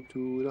 Let's go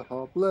to the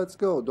hub. Let's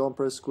go. Don't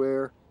press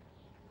square.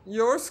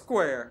 You're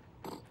square.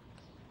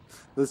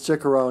 Let's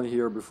check around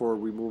here before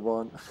we move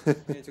on. You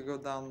need to go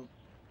down.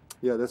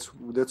 Yeah, that's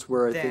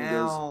where I think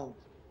there's.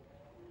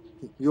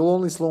 You'll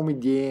only slow me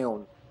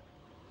down.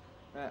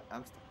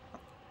 I'm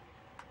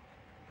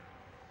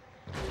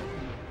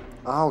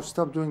Ow,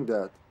 stop doing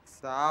that.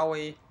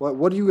 sorry.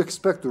 What do you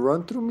expect, to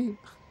run through me?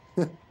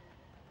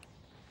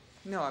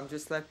 No, I'm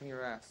just slapping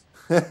your ass.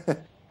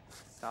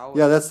 Sorry.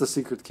 Yeah, that's the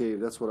secret cave.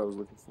 That's what I was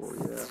looking for,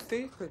 yeah.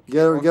 Secret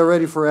Get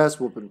ready for ass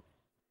whooping.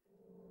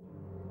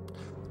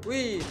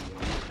 Wee.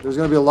 There's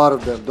gonna be a lot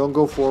of them. Don't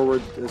go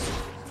forward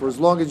for as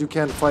long as you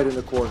can fight in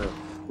the corner.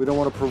 We don't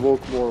want to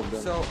provoke more of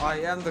them. So I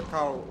am the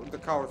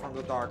coward from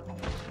the dark.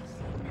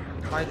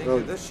 Hiding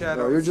in the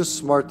shadows. No, you're just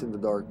smart in the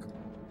dark.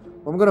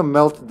 I'm gonna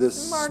melt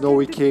this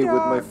snowy cave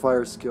with my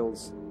fire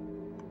skills.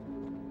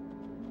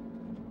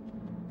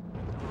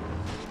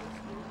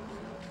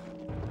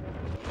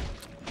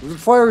 The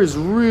fire is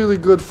really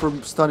good for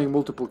stunning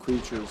multiple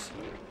creatures.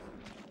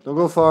 Don't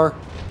go far.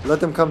 Let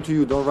them come to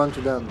you. Don't run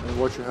to them. And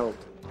watch your health.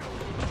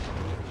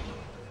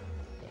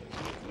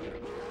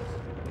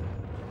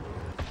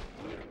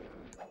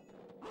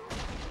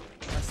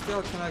 I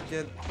still cannot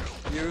get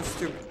used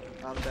to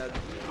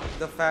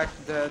the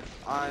fact that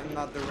I'm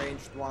not the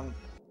ranged one.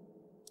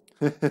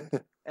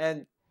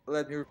 And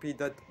let me repeat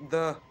that,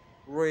 the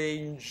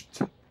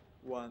ranged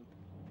one.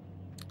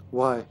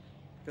 Why?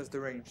 Because the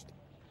ranged.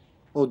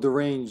 Oh,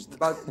 deranged.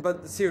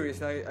 But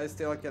seriously, I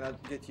still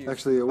cannot get used.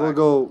 Actually,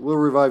 we'll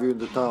revive you in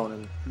the town,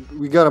 and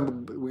we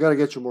gotta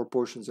get you more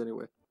potions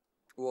anyway.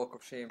 Walk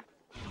of shame.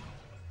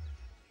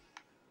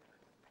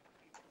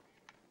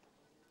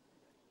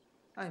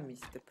 I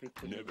missed the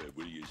pretty. Never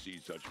will you see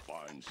such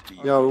fine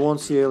steel. Yeah, we won't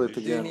see Aelith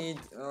Do you again. need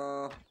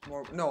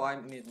more? No, I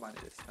need money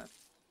this time.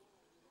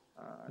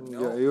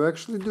 No. Yeah, you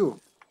actually do.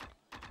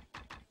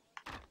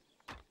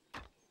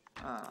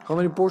 How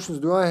many potions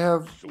do I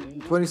have?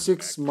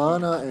 26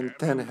 mana and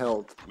 10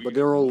 health, but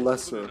they're all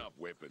lesser.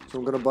 So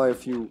I'm gonna buy a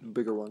few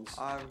bigger ones.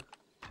 I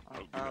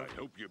have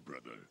help you,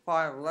 brother?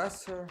 5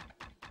 lesser.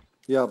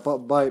 Yeah,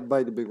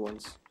 buy the big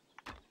ones.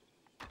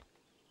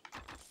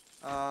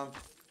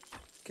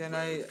 Can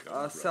I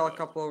sell a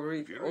couple of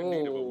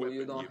Oh,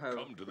 you don't have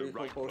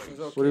refill potions.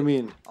 Okay. What do you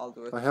mean? I'll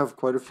do it. I have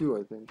quite a few,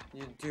 I think.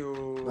 You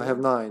do. I have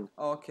 9.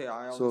 Okay,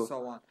 I only saw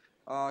one.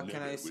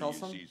 Can I sell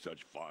some?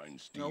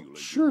 Nope.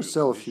 Sure,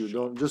 sell a few.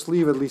 Don't just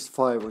leave at least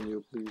 5 on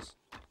you, please.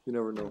 You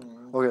never know.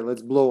 Okay,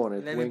 let's blow on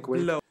it. Let wink, me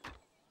wink. blow.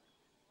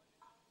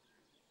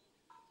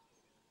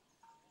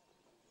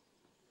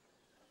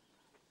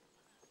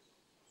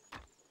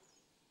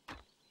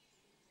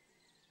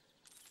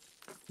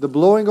 The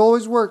blowing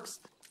always works.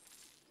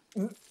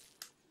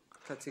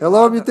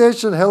 Hello,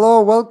 Mutation.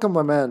 Hello, welcome,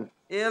 my man.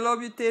 Hello,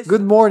 Mutation.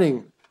 Good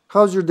morning.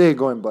 How's your day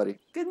going, buddy?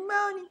 Good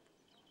morning.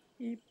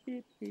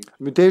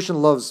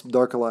 Mutation loves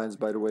Dark Alliance,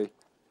 by the way.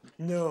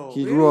 No.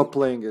 He grew up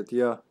playing it.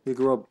 Yeah, he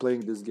grew up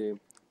playing this game,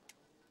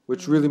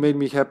 which really made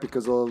me happy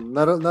because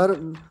not a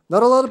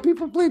lot of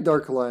people played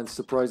Dark Alliance,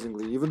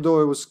 surprisingly, even though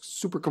it was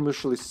super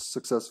commercially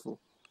successful.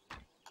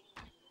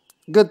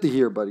 Good to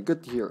hear, buddy.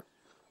 Good to hear.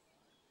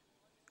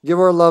 Give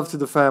our love to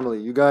the family.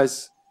 You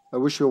guys, I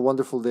wish you a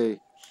wonderful day.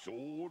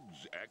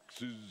 Swords,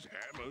 axes,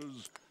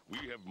 hammers. We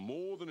have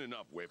more than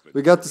enough weapons.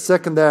 We got the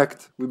second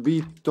act. We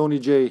beat Tony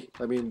J.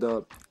 I mean,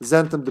 the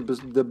Xantham,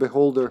 the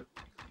Beholder.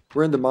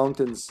 We're in the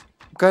mountains.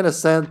 I'm kind of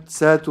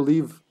sad to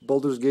leave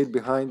Baldur's Gate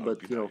behind,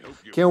 but, you know,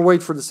 can't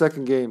wait for the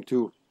second game,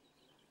 too.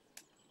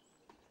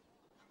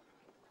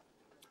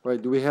 Right,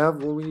 do we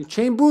have what we need?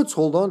 Chain boots!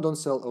 Hold on, don't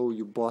sell. Oh,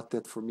 you bought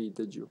that for me,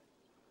 did you?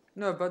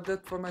 No, but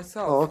that for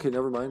myself. Oh, okay,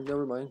 never mind,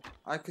 never mind.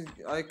 I could.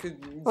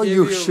 Oh, give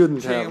you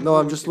shouldn't have. chain No,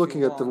 I'm boots just if you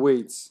looking at the want.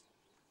 weights.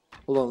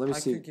 Hold on, let me I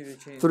see. could give you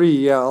chain 3,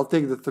 yeah, I'll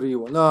take the 3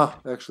 one. No,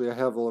 actually, I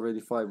have already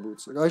 5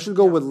 boots. I should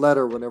go with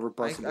leather whenever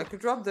possible. I could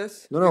drop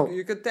this. No.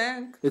 You could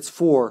tank. It's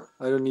 4.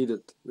 I don't need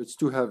it. It's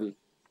too heavy.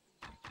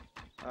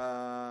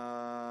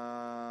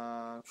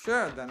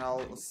 Sure. Then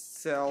I'll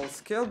sell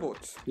scale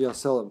boots. Yeah,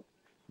 sell them.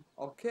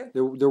 Okay.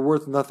 They're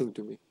worth nothing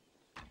to me.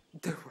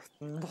 They're worth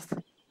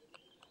nothing.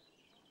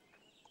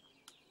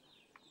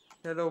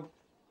 Hello.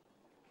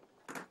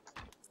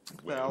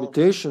 Well,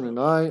 Mutation and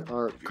I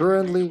are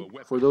currently,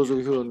 for those of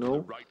you who don't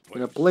know,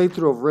 in a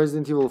playthrough of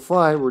Resident Evil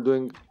 5. We're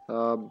doing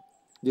the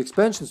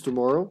expansions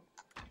tomorrow.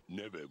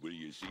 Never will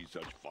you see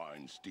such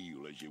fine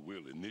steel as you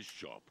will in this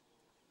shop.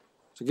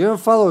 So give a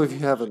follow if you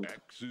haven't.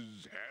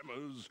 Axes,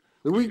 hammers.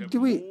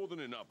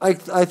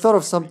 I thought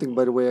of something,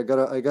 by the way. I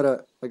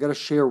gotta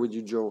share with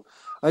you, Joe.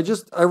 It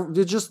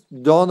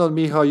just dawned on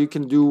me how you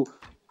can do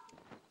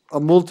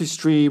a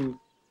multi-stream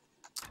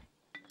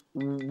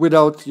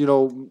without, you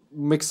know,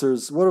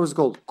 mixers. What was it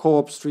called?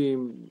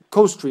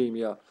 Co-stream,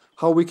 yeah.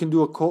 How we can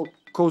do a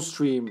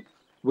co-stream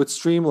with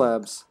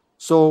Streamlabs.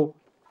 So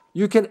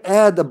you can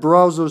add a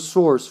browser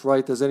source,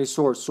 right, as any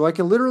source. So I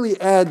can literally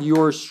add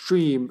your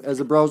stream as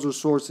a browser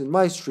source in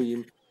my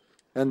stream,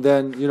 and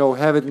then, you know,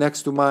 have it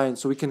next to mine.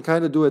 So we can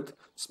kind of do it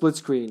split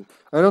screen.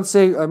 I'm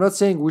not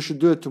saying we should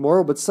do it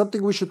tomorrow, but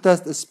something we should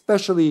test,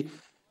 especially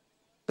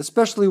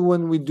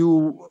when we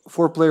do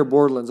 4-player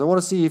Borderlands. I want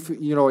to see if,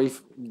 you know,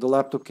 if the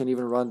laptop can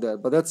even run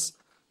that. But that's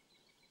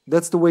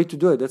the way to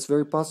do it. That's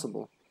very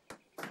possible.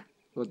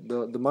 But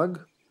the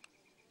mug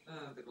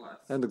the glass.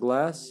 and the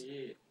glass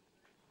Yeah.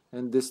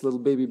 and this little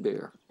baby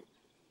bear.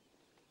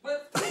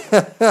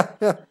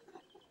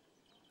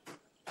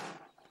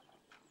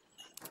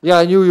 Yeah,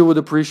 I knew you would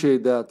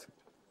appreciate that.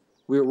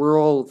 We're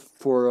all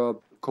for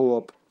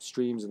co-op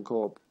streams and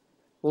co-op.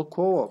 Well,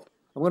 co-op.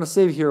 I'm gonna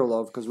save here,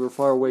 love, because we're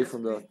far away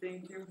from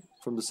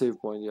the save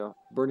point. Yeah,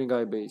 Burning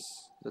Eye base.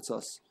 That's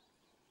us.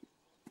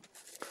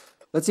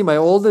 Let's see, my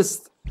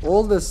oldest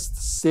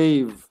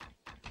save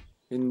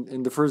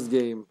in the first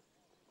game.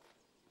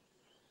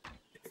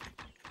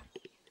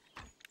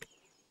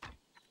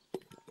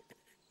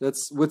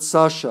 That's with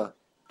Sasha,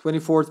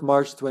 24th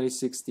March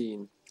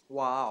 2016.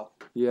 Wow.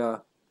 Yeah,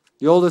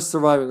 the oldest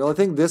surviving. Well, I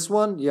think this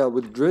one, yeah,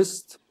 with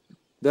Drist.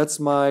 That's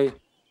my.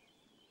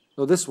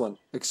 No, this one,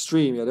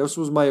 Extreme. Yeah, this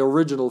was my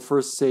original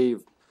first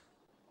save.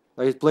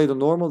 I played on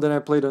normal, then I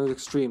played on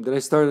Extreme. Then I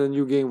started a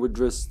new game with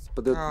Drist.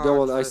 But that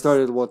one I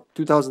started, what,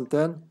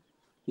 2010?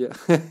 Yeah.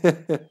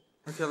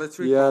 Okay, let's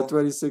recall. Yeah,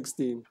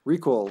 2016.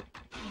 Recall.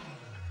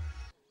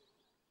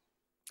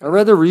 I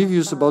read the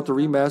reviews about the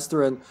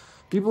remaster, and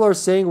people are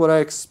saying what I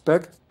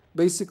expect,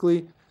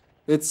 basically.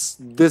 It's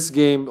this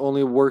game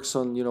only works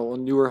on, you know,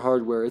 on newer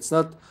hardware. It's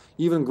not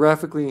even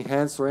graphically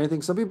enhanced or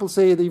anything. Some people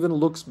say it even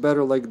looks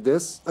better like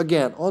this.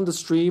 Again, on the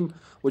stream,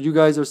 what you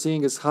guys are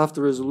seeing is half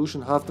the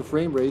resolution, half the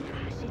frame rate.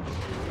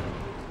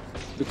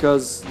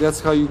 Because that's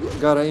how you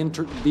gotta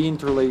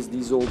de-interlace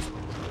these old...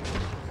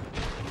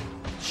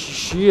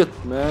 Shit,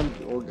 man.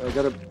 I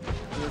gotta...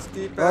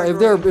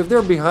 if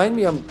they're behind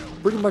me, I'm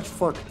pretty much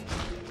fucked.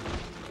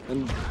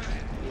 And...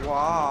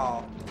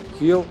 Wow.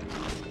 Heal.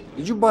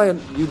 Did you buy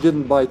you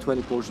didn't buy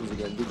 20 potions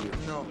again, did you?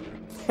 No.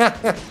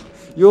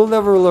 You'll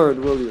never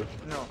learn, will you?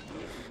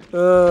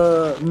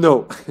 No.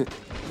 No.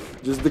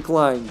 Just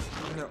decline.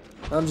 No.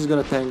 I'm just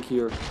gonna tank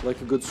here,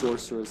 like a good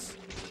sorceress.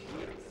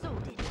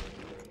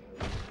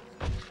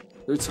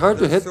 It's hard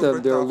to hit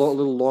them, they're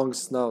little long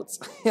snouts.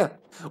 Yeah.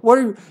 What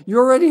are you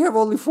already have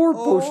only 4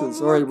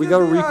 potions. Alright, we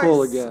gotta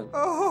recall again.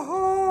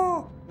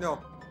 Oh, no.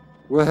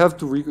 We'll have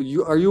to recall.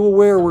 Are you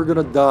aware we're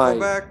gonna die? Go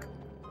back.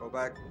 Go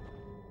back.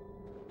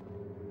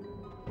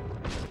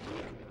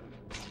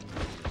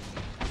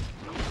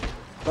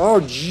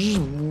 Oh, gee,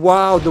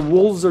 wow, the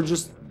wolves are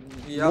just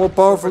more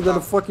powerful than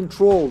the fucking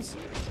trolls.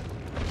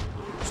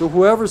 So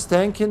whoever's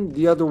tanking,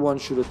 the other one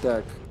should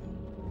attack.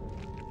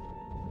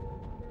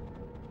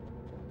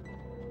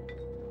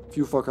 If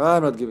you fuck,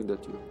 I'm not giving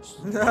that to you.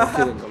 I'm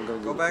kidding, I'm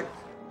gonna go back.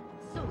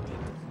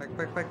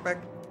 Back.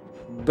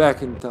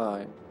 Back in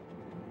time.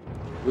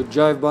 With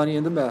Jive Bunny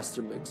and the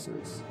Master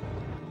Mixers.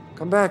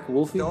 Come back,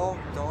 Wolfie.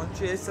 Don't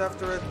chase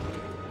after it.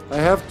 I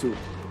have to.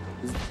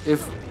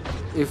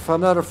 If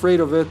I'm not afraid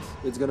of it,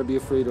 it's gonna be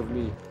afraid of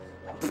me.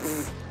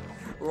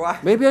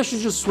 What? Maybe I should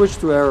just switch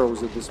to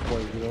arrows at this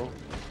point, you know?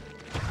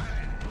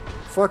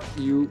 Fuck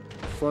you.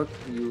 Fuck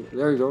you.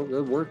 There you go.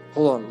 That worked.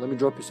 Hold on. Let me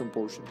drop you some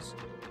potions.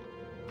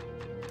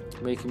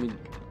 Making me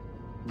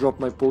drop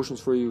my potions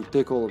for you.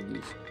 Take all of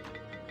these.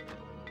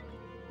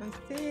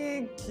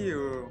 Thank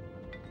you.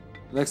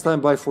 Next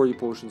time, buy 40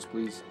 potions,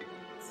 please.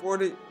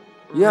 40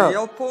 Yeah,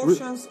 real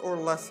potions or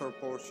lesser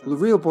potions?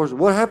 Real potions.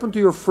 What happened to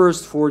your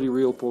first 40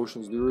 real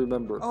potions? Do you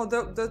remember? Oh,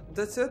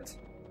 that's it?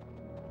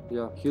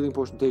 Yeah, healing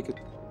potion. Take it.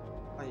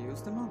 I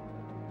used them up.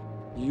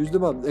 You use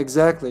them up.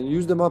 Exactly. And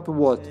use them up in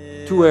what?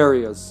 2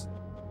 areas.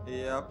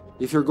 Yep.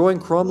 If you're going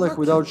Cromlech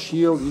without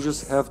shield, you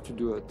just have to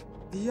do it.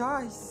 The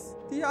ice.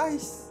 The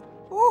ice.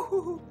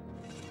 Oh.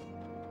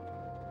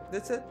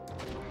 That's it?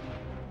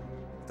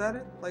 Is that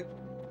it? Like...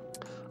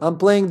 I'm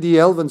playing the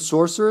Elven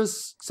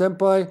Sorceress,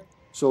 Senpai.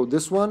 So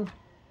this one.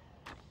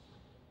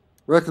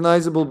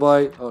 Recognizable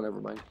by... Oh, never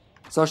mind.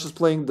 Sasha's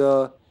playing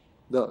the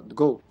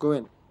go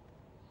in.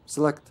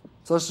 Select.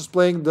 Sasha's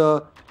playing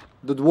the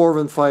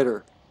Dwarven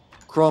Fighter.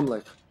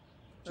 Cromlech.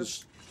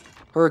 Just...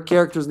 Her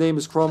character's name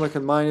is Cromlech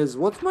and mine is...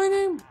 What's my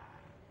name?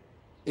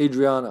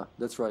 Adriana.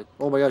 That's right.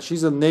 Oh my god,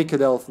 she's a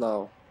naked elf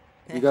now.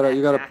 You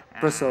gotta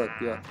press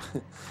select, yeah.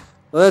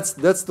 Well,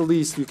 that's the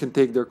least you can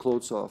take their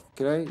clothes off.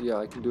 Can I? Yeah,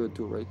 I can do it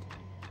too, right?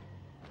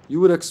 You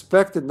would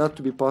expect it not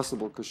to be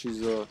possible because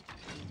she's a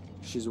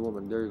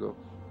woman. There you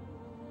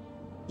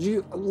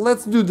go.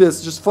 Let's do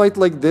this. Just fight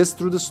like this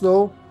through the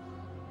snow.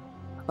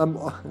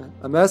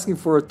 I'm asking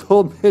for a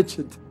tall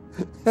midget.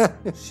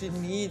 She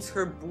needs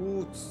her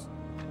boots.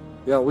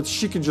 Yeah, which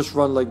she can just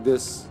run like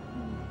this,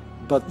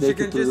 but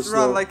naked through the snow. She can just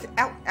run like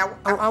ow, ow,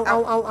 ow, ow,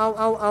 ow, ow, ow,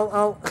 ow, ow,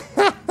 ow.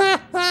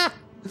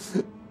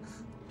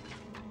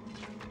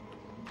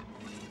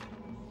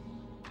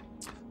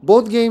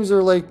 Both games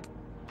are like,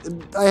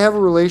 I have a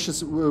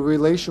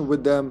relation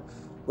with them,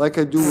 like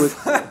I do with,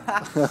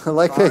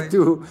 like I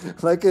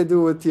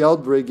do with the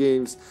Outbreak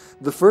games.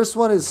 The first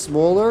one is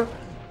smaller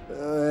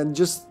and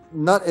just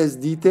not as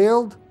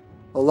detailed.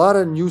 A lot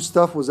of new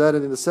stuff was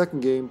added in the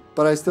second game,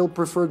 but I still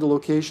prefer the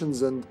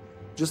locations and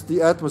just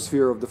the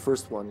atmosphere of the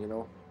first one, you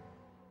know.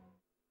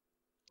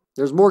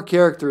 There's more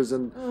characters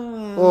and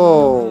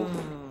oh,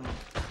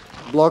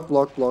 block,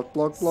 block, block,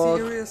 block, block.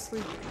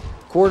 Seriously?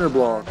 Corner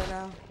block.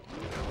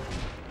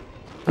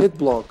 Hit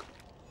block.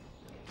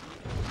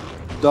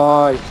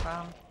 Die.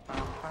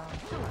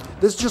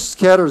 This just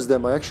scatters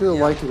them. I actually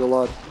like it a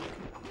lot.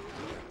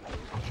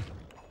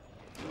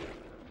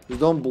 You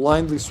don't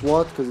blindly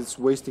swat because it's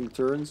wasting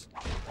turns.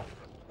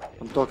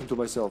 I'm talking to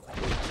myself.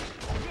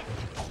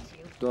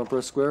 Don't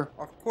press square.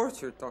 Of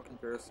course you're talking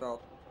to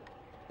yourself.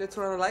 That's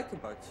what I like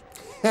about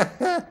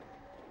you.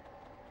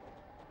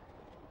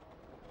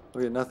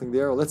 Okay, nothing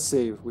there. Let's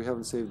save. We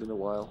haven't saved in a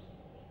while.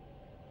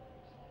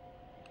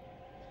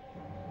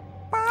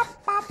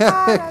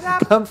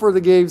 Come for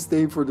the game,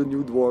 stay for the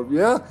new dwarf.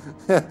 Yeah,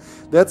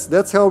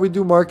 that's how we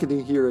do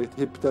marketing here at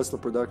HippyTesla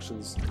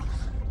Productions.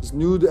 There's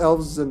nude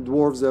elves and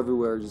dwarves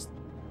everywhere. Just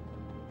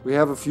we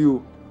have a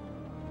few.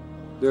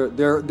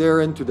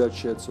 They're into that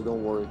shit, so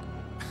don't worry.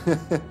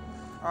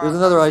 There's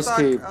another ice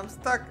cave. I'm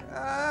stuck.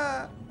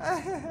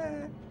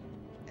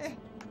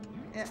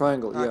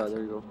 Triangle. Yeah,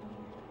 there you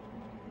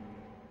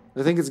go.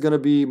 I think it's gonna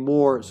be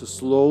more so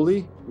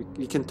slowly.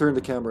 We can turn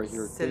the camera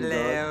here.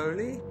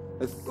 Slowly.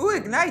 Ooh,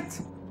 ignite!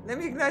 Let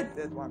me ignite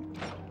that one.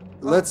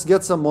 Let's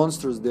get some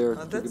monsters there.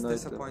 Oh, that's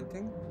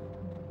disappointing. Them.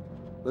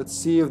 Let's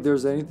see if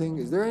there's anything.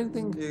 Is there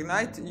anything?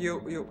 Ignite,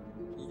 you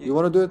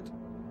want to do it?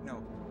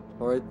 No.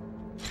 Alright.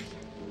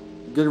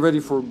 Get ready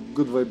for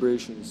good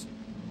vibrations.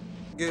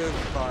 Good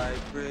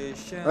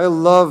vibrations. I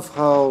love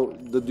how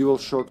the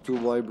DualShock 2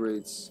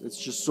 vibrates. It's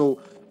just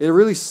so... It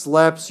really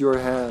slaps your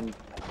hand.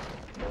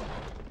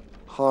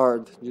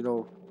 Hard, you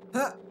know.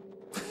 Oh!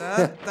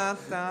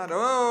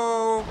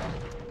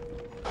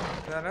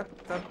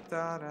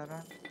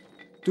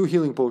 2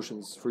 healing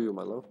potions for you,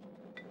 my love.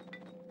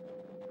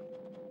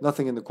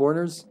 Nothing in the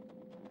corners.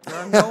 There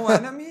are no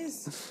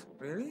enemies?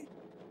 Really?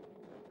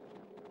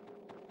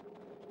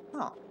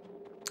 Huh.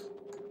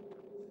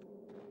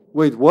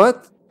 Wait,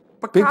 what?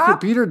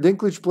 Peter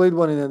Dinklage played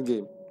one in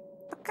Endgame.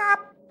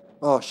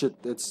 Oh shit,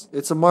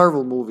 it's a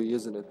Marvel movie,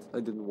 isn't it? I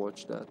didn't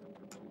watch that.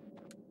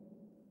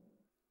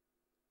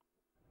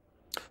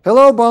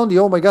 Hello, Boundy.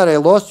 Oh my god, I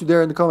lost you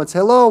there in the comments.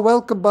 Hello,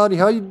 welcome, Boundy.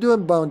 How you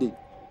doing, Boundy?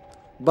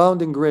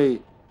 Bounding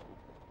Gray.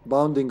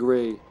 Bounding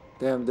Gray.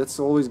 Damn, that's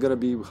always gonna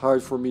be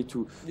hard for me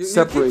to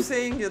separate. You keep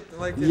saying it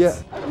like it's...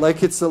 Yeah,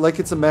 like it's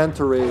a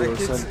manta ray or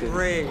something. It's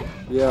ray.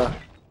 Yeah.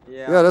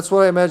 Yeah, that's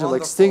what I imagine. Wonderful.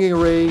 Like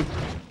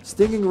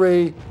Stinging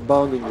Ray,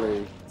 Bounding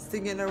Ray.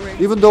 Stinging Ray.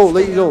 Even though,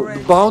 like, you know,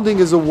 bounding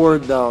is a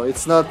word now.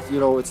 It's not, you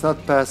know, it's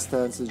not past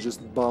tense. It's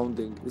just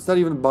bounding. It's not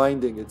even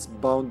binding. It's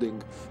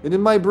bounding. And in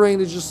my brain,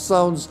 it just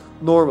sounds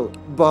normal.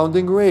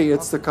 Bounding Ray.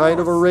 It's the kind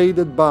of a ray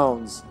that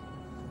bounds.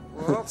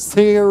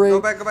 Stinging Ray. Go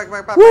back.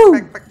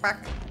 Woo!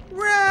 back.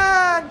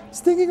 Run!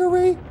 Stinging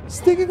Ray.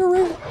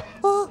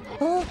 Run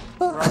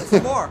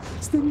some more.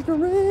 Stinging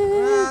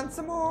Ray. Run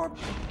some more.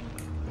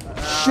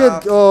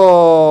 Shit!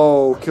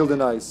 Oh, killed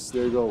in ice.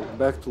 There you go.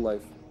 Back to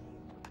life.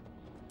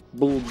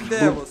 You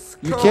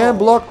can't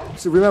block.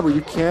 So remember,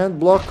 you can't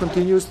block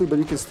continuously, but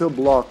you can still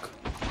block.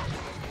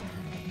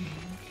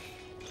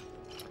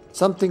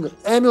 Something.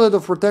 Amulet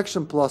of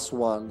Protection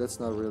 +1. That's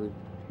not really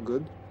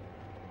good.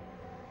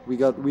 We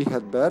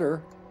had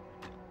better.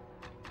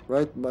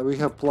 Right? But we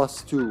have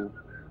 +2.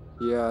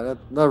 Yeah,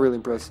 not really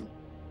impressive.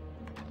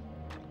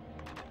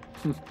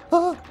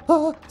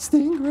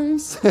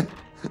 Stingrays.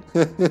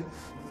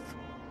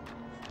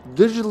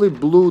 Digitally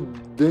blew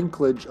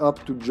Dinklage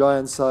up to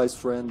giant size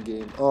for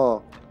endgame.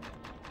 Oh.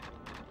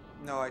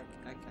 No, I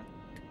can't.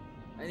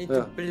 I need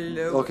to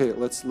blow. Okay,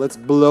 let's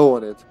blow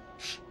on it.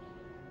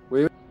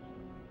 Wait.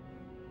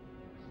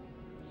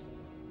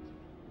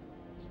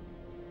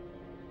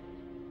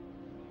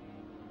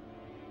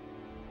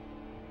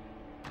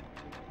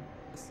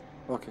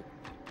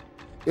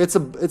 It's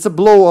a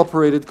blow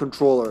operated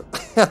controller.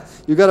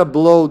 You gotta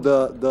blow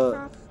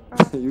the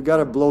you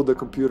gotta blow the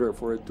computer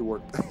for it to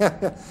work.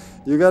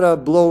 You gotta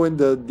blow in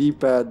the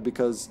D-pad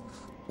because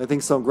I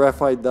think some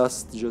graphite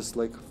dust just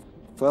like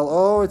fell.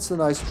 Oh, it's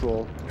an ice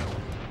troll.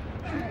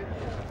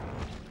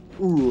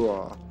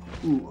 Ooh,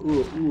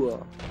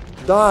 ooh.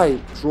 Die,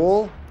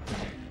 troll.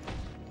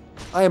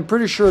 I am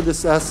pretty sure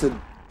this acid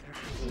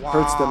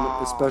hurts them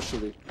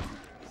especially.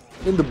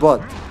 In the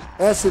butt.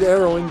 Acid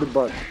arrow in the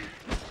butt.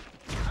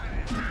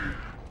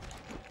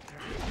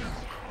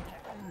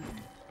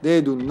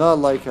 They do not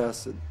like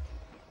acid.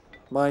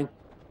 Mine.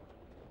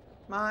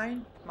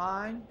 Mine.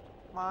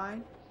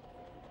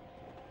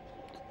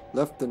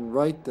 Left and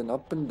right and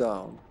up and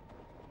down.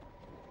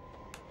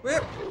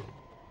 Whip!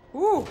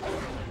 Ooh!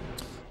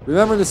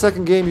 Remember in the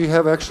second game you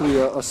have actually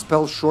a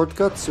spell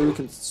shortcut so you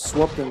can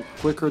swap them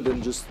quicker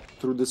than just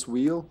through this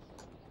wheel?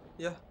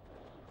 Yeah.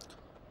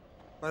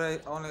 But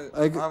I've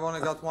only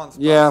got one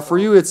spell. Yeah, for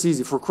you it's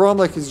easy. For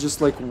Cromlech it's just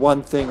like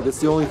one thing. That's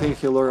the only thing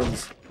he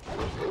learns.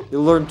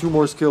 He'll learn 2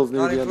 more skills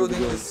near the end of the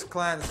game. Not including his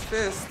clan's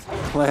fist.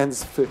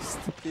 Clan's fist.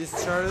 His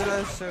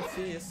Charlotte's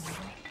fist.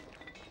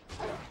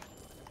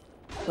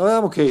 Oh,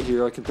 I'm okay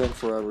here. I can tank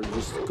forever.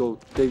 Just go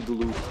take the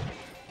loot.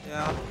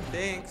 Yeah,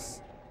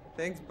 thanks.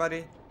 Thanks,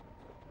 buddy.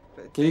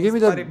 Can you give me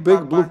that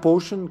big blue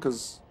potion?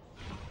 Because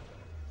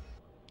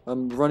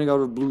I'm running out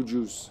of blue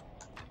juice.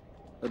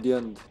 At the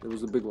end, it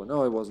was a big one.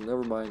 No, it wasn't.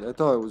 Never mind. I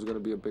thought it was going to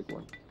be a big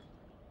one.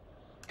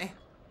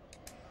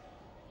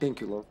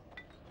 Thank you, love.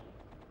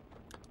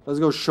 Let's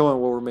go show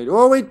him what we're made.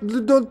 Oh, wait.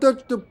 Don't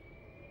touch the...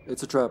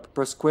 It's a trap.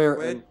 Press square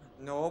and...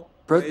 No.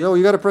 No,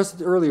 you got to press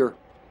it earlier.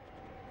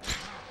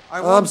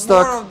 I'm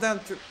stuck. More of them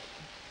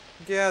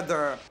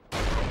together.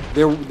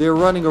 They're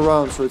running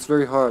around, so it's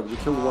very hard. We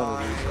killed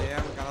one of them. I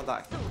am gonna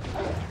die.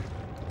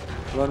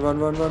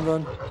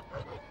 Run.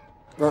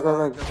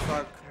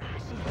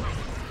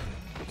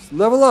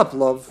 Level up,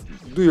 love.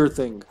 Do your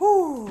thing.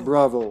 Whew.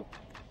 Bravo.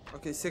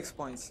 Okay, 6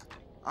 points.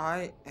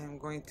 I am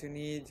going to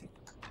need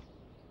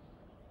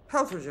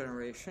health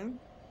regeneration.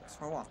 That's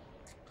what I want.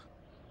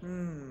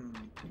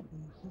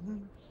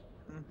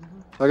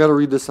 I gotta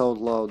read this out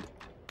loud.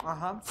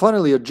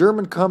 Finally, a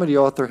German comedy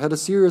author had a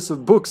series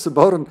of books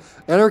about an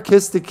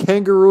anarchistic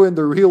kangaroo in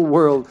the real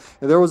world,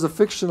 and there was a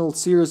fictional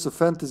series of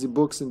fantasy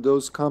books in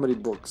those comedy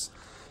books.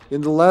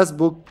 In the last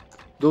book,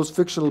 those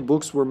fictional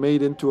books were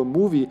made into a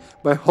movie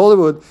by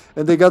Hollywood,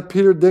 and they got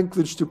Peter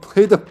Dinklage to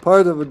play the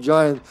part of a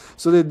giant,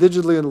 so they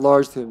digitally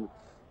enlarged him.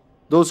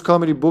 Those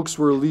comedy books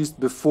were released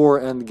before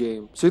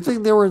Endgame. So you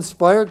think they were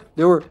inspired?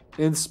 They were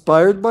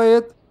inspired by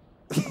it?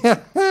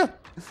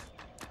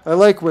 I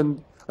like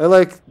when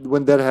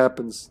that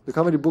happens. The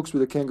comedy books with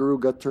the kangaroo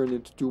got turned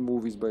into 2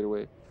 movies, by the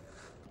way.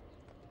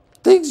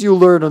 Things you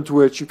learn on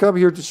Twitch. You come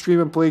here to stream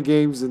and play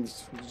games, and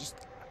it's just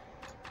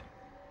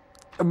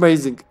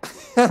amazing.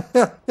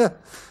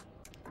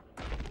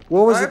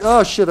 What was it?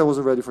 Oh shit, I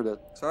wasn't ready for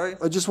that. Sorry?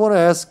 I just want to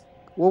ask,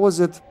 what was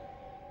it?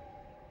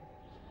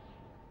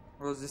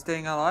 Was he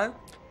staying alive?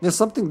 Yeah,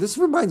 something. This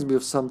reminds me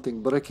of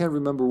something, but I can't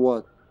remember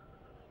what.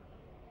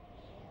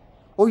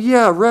 Oh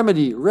yeah,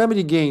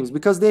 Remedy games,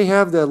 because they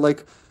have that,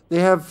 like, they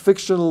have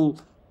fictional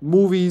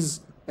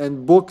movies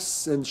and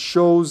books and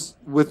shows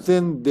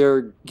within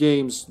their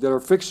games that are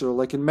fictional.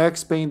 Like in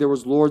Max Payne, there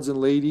was Lords and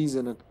Ladies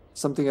and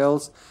something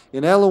else.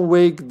 In Alan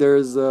Wake,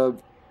 there's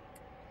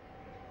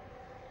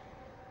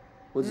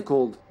what's it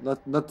called?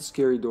 Not the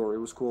Scary Door. It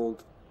was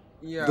called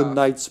The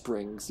Night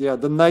Springs. Yeah,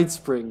 The Night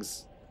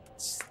Springs.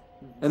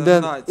 And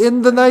then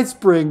in The Night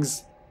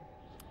Springs,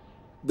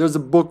 there's a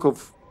book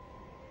of.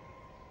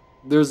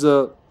 There's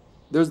a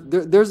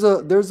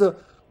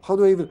how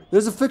do I even...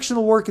 There's a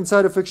fictional work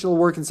inside a fictional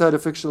work inside a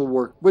fictional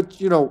work. Which,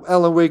 you know,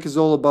 Alan Wake is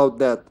all about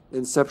that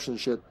Inception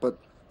shit, but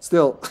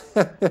still.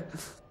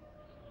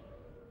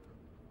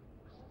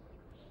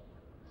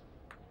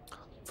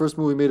 First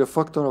movie made a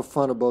fuck ton of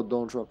fun about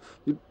Donald Trump.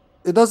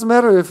 It doesn't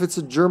matter if it's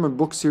a German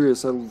book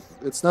series.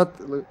 It's not...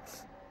 Like,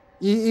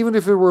 even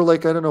if it were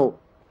like, I don't know,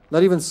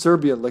 not even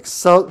Serbian, like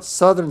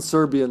Southern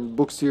Serbian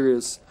book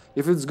series.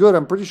 If it's good,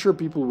 I'm pretty sure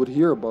people would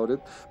hear about it.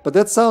 But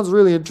that sounds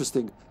really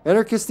interesting.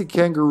 Anarchistic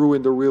kangaroo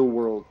in the real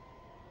world.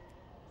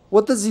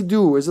 What does he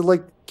do? Is it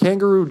like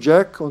Kangaroo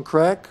Jack on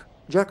crack?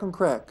 Jack on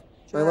crack.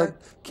 Jack. I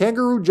like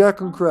Kangaroo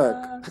Jack on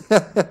crack.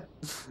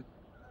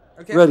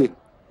 Okay. Ready.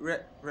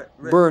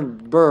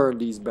 Burn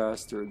these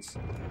bastards.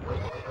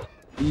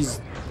 These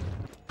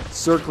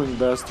circling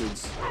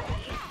bastards.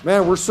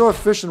 Man, we're so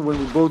efficient when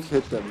we both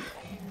hit them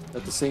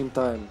at the same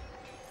time.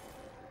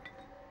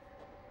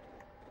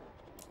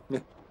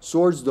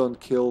 Swords don't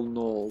kill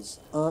gnolls.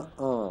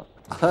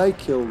 I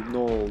kill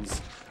gnolls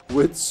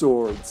with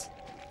swords.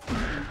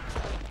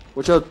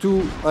 Watch out,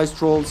 2 ice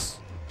trolls.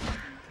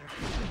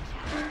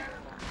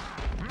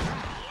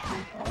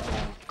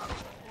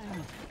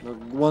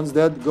 One's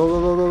dead.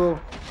 Go.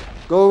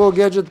 Go,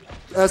 gadget.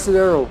 Acid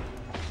arrow.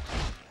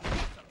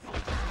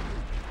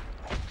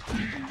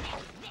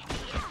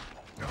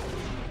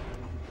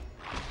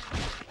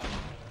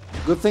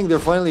 Good thing they're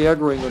finally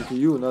aggroing onto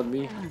you, not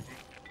me.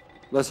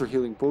 Lesser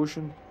healing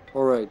potion.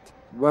 Alright,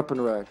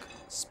 weapon rack.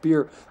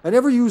 Spear. I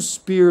never use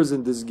spears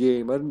in this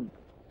game. I'm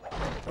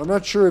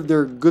not sure if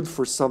they're good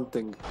for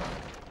something.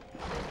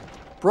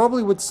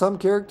 Probably with some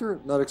character.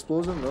 Not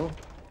explosion, no.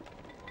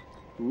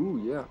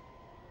 Ooh, yeah.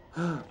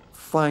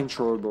 Fine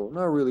short bow.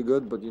 Not really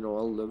good, but you know,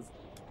 I'll live.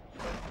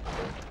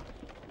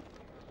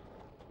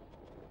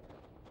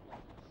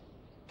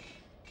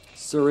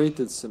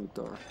 Serrated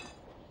scimitar.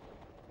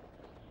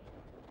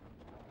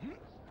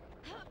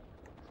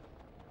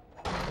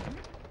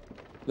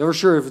 Never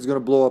sure if it's gonna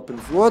blow up in...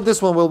 What?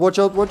 This one will. Watch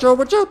out, watch out,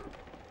 watch out!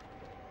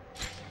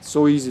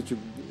 So easy to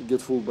get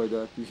fooled by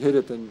that. You hit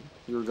it and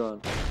you're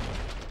gone.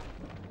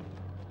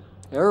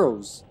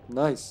 Arrows.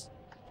 Nice.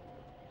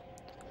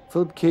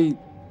 Philip K.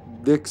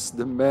 Dick's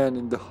The Man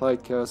in the High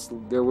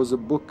Castle. There was a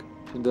book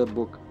in that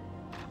book.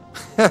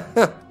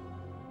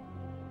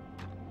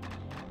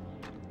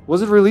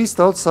 Was it released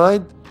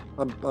outside?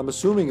 I'm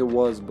assuming it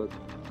was, but...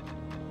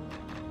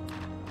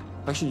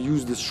 I should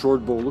use this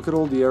short bow. Look at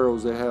all the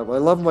arrows I have. I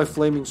love my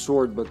flaming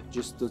sword, but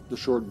just the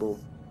short bow.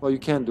 Oh, you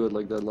can't do it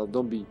like that, love.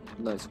 Don't be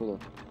nice. Hold on.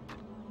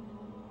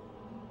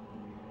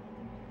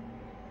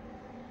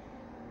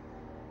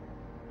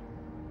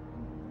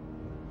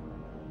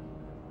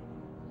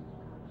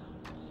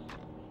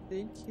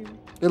 Thank you.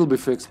 It'll be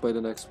fixed by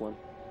the next one.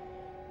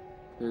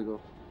 There you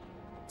go.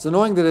 It's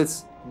annoying that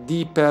it's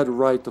D-pad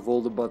right of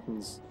all the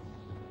buttons.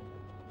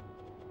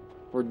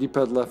 Or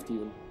D-pad left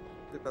even.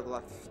 D-pad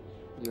left.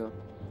 Yeah.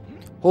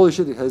 Holy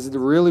shit, has it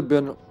really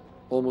been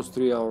almost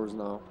 3 hours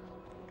now?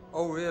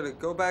 Oh really?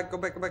 Go back, go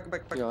back, go back, go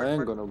back, Yeah, back, I ain't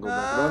back. gonna go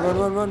back. Run, run,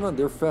 run, run, run.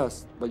 They're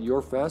fast. But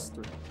you're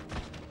faster.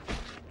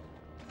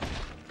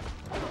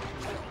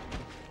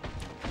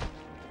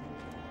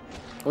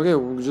 Okay,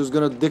 we're just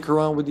gonna dick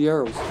around with the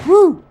arrows.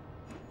 Woo!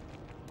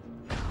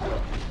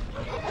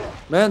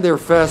 Man, they're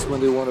fast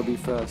when they want to be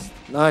fast.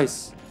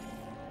 Nice.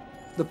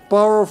 The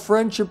power of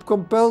friendship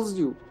compels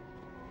you.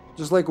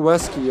 Just like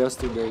Wesky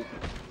yesterday.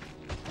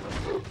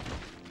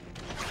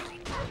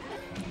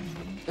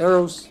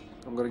 Arrows.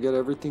 I'm gonna get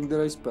everything that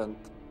I spent.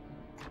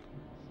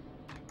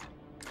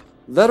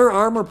 Leather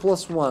armor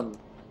 +1.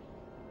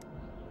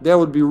 That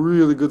would be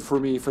really good for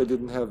me if I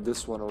didn't have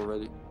this one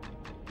already.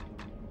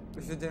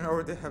 If you didn't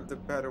already have the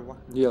better one.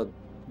 Yeah,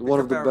 one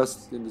of the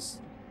comparison. best in this.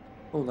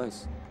 Oh,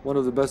 nice. One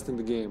of the best in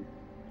the game.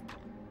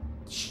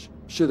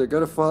 Shit, I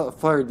gotta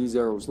fire these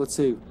arrows. Let's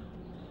save.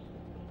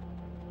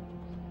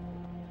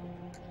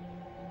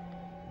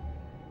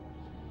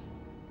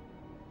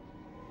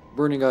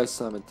 Burning Ice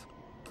Summit.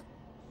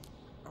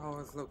 Oh,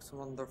 it looks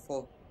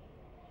wonderful.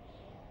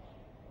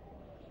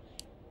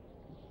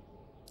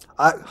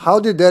 How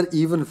did that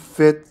even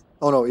fit?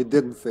 Oh no, it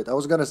didn't fit. I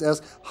was gonna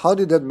ask, how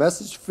did that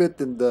message fit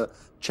in the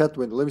chat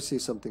window? Let me see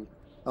something.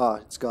 Ah,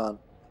 it's gone.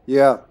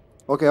 Yeah.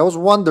 Okay, I was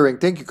wondering.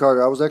 Thank you,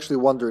 Carter. I was actually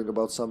wondering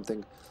about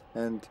something,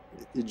 and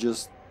I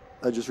just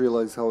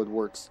realized how it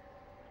works.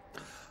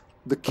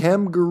 The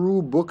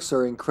Kangaroo books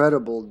are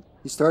incredible.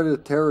 He started a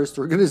terrorist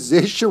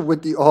organization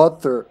with the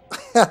author.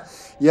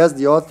 Yes,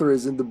 the author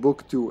is in the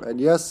book too, and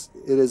yes,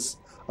 it is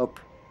a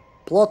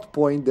plot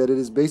point that it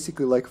is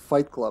basically like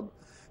Fight Club,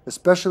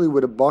 especially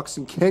with a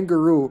boxing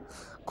kangaroo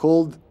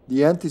called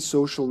the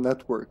Antisocial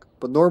Network.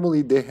 But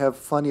normally they have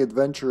funny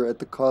adventure at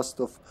the cost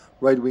of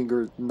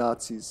right-winger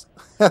Nazis.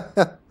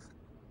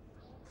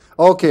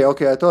 Okay,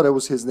 I thought it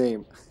was his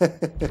name.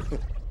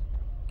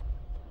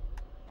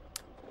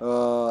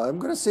 I'm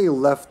gonna say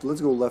left.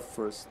 Let's go left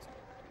first.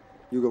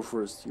 You go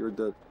first. You're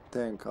the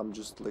tank. I'm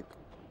just like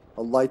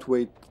a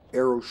lightweight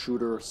arrow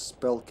shooter,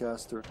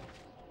 spellcaster.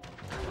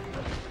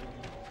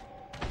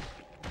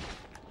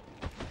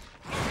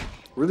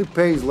 Really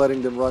pays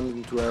letting them run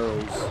into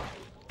arrows.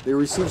 They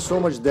receive so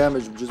much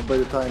damage just by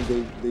the time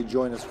they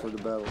join us for the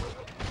battle.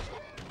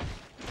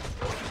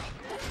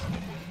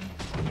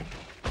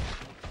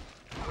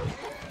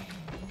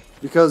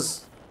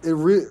 Because it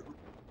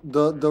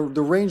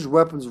the ranged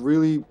weapons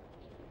really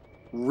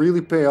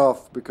pay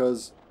off,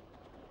 because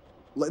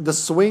the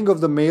swing of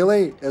the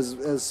melee,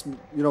 as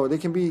you know, they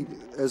can be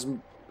as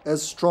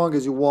strong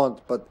as you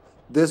want, but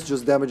this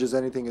just damages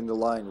anything in the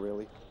line,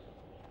 really.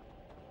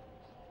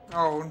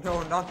 Oh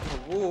no, not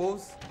the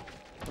wolves.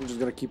 I'm just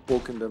gonna keep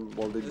poking them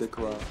while they dick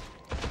around.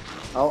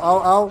 Ow,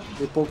 ow, ow!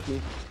 They poked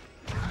me.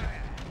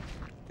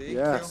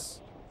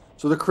 Yes.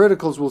 So the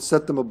criticals will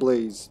set them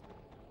ablaze.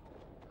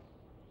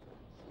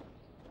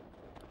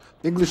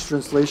 English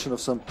translation of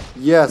some...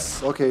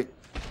 Yes, okay.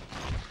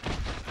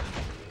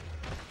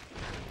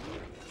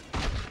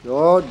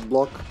 Oh,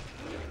 block.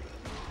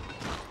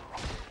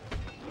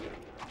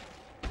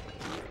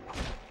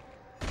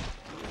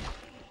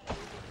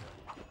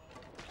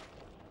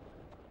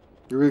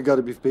 You really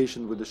gotta be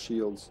patient with the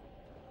shields.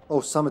 Oh,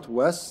 Summit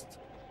West?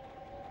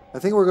 I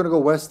think we're gonna go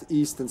west,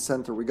 east, and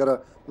center. We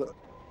gotta...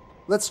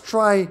 Let's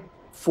try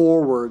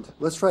forward.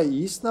 Let's try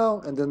east now,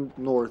 and then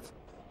north.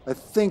 I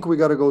think we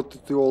gotta go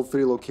to all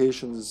three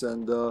locations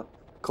and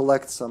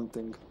collect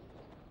something.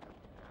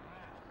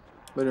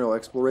 But you know,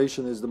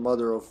 exploration is the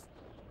mother of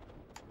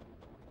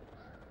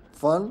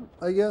fun,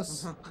 I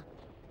guess.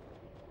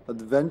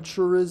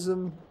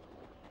 Adventurism.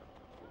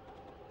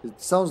 It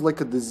sounds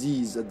like a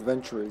disease,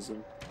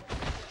 adventurism.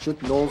 Shit,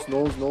 gnolls,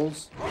 gnolls,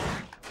 gnolls.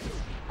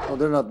 Oh,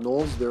 they're not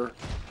gnolls,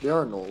 they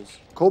are gnolls.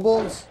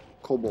 Kobolds?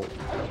 Kobold.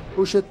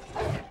 Oh shit.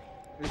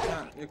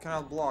 You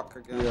cannot block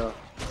again. Yeah.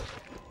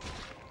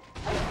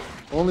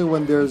 Only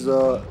when there's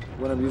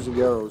when I'm using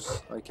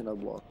arrows, I cannot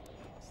block.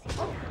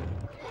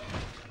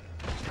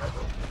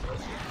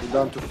 We're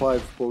down to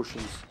 5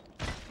 potions.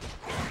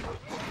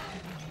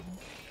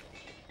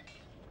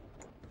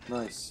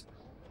 Nice.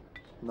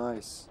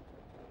 Nice.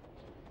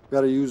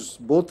 Gotta use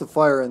both the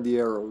fire and the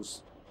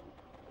arrows.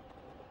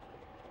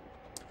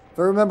 If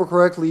I remember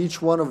correctly,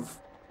 each one of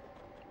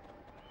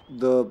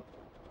the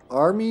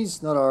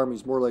armies, not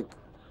armies, more like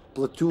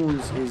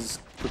platoons, is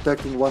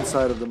protecting one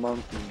side of the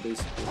mountain,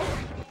 basically.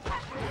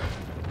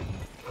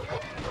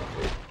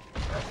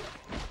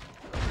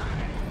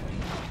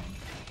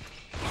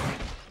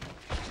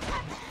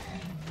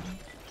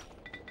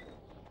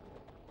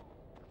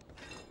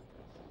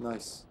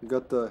 Nice. You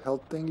got the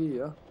health thingy,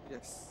 yeah?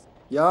 Yes.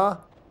 Yeah?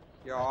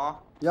 Yeah.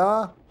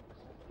 Yeah?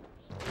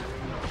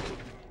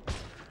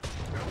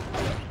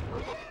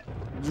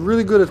 He's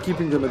really good at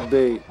keeping them at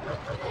bay.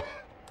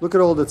 Look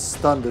at all that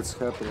stun that's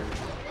happening.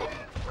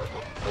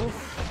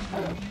 Oof.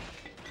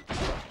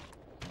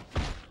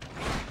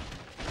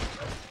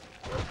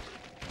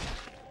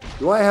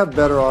 Do I have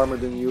better armor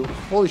than you?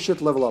 Holy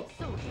shit, level up.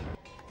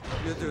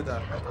 You do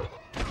that.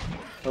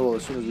 Oh well,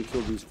 as soon as we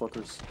kill these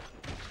fuckers.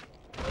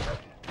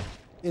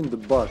 In the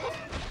butt.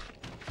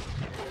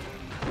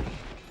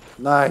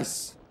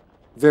 Nice.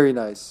 Very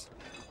nice.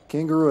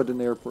 Kangaroo at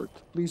an airport.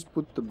 Please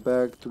put the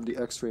bag through the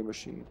x-ray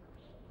machine.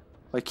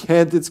 I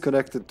can't, it's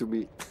connected to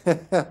me.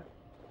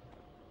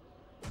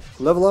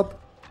 Level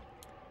up.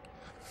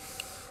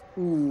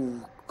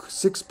 Ooh,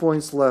 6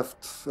 points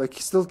left. I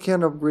still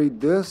can't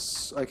upgrade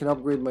this. I can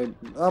upgrade my...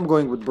 I'm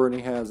going with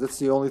Burning Hands. That's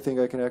the only thing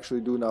I can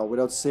actually do now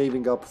without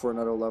saving up for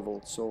another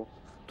level. So,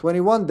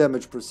 21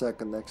 damage per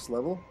second next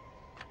level.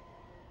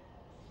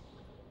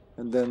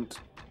 And then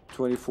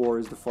 24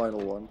 is the final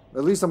one.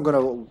 At least I'm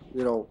gonna,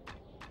 you know,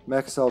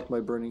 max out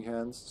my Burning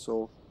Hands.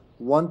 So,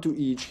 1 to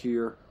each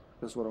here.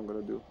 That's what I'm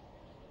gonna do.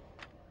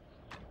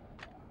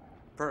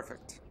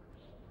 Perfect.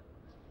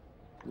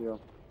 Yeah.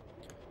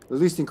 At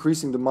least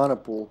increasing the mana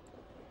pool.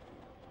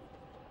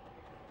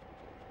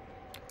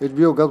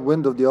 HBO got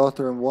wind of the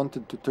author and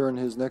wanted to turn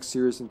his next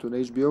series into an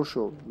HBO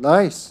show.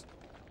 Nice!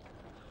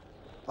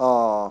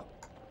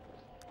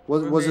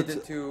 Was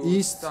it to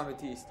east?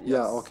 Summit East, yes.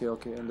 Yeah, okay,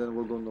 okay. And then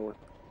we'll go north.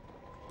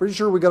 Pretty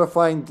sure we gotta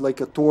find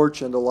like a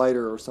torch and a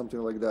lighter or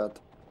something like that.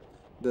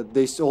 That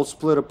they all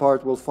split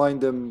apart. We'll find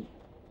them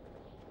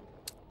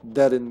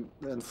dead and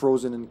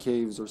frozen in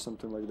caves or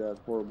something like that.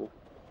 Horrible.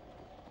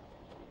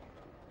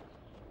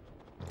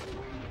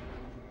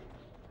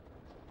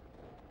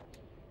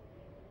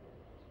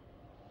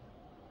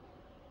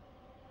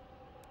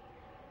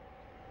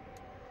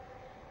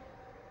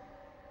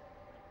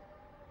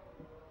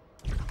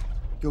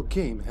 Your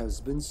game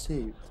has been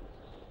saved.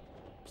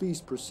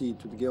 Please proceed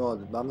to the game. Oh,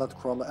 I'm not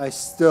Cromlech. I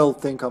still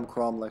think I'm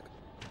Cromlech.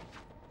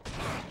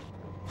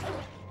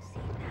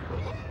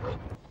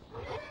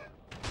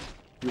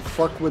 You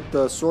fuck with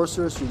the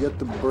sorceress, you get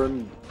the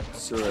burn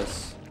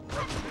Cirrus.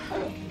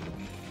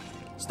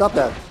 Stop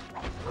that!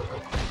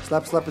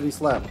 Slap, slappity,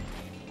 slap.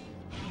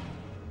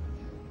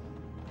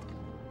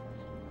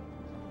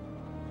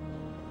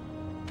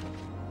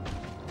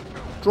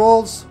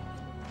 Trolls!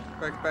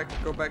 Back,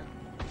 go back.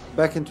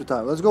 Back into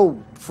time. Let's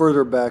go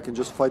further back and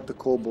just fight the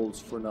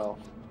kobolds for now.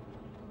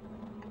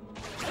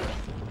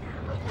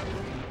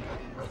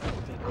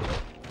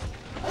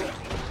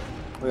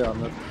 Oh yeah,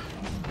 I'm not...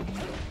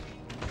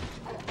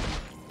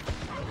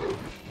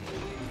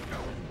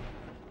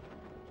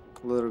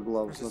 Leather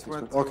gloves.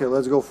 Okay,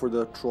 let's go for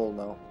the troll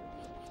now.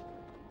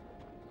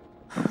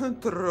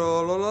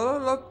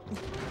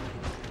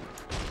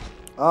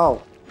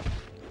 Ow!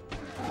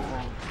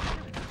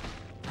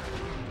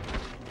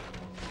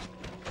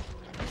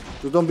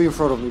 Just don't be in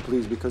front of me,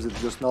 please, because it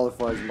just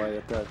nullifies my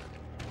attack.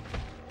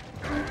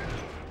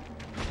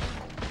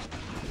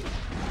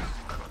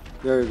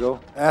 There you go.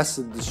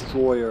 Acid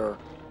Destroyer.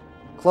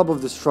 Club of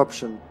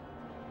Disruption.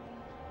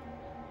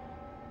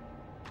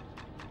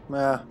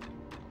 Nah.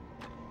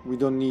 We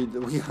don't need...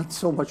 We got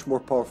so much more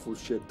powerful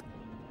shit.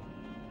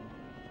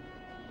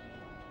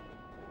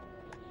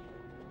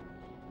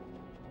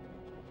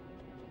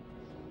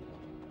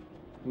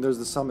 And there's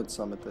the summit,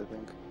 I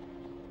think.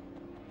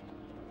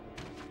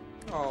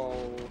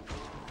 Oh.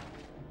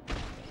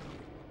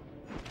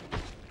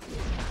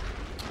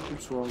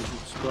 Oops, wrong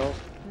spell.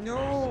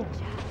 No!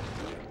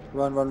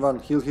 Run, run, run.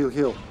 Heal, heal,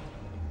 heal.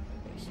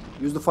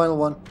 Use the final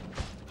one.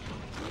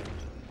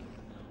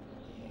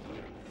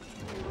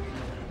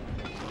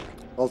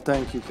 I'll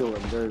tank you, kill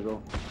him. There you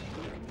go.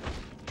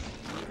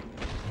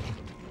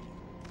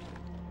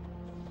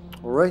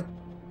 Alright.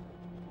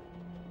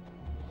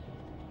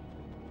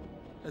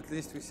 At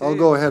least we see. I'll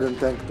go ahead and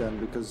tank them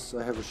because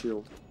I have a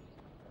shield.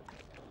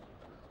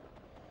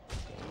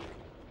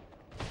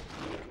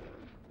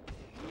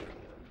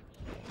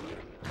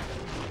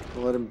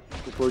 I'll let him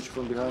approach you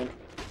from behind.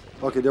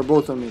 Okay, they're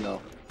both on me now.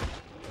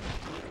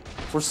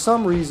 For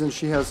some reason,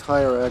 she has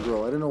higher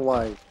aggro. I don't know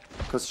why.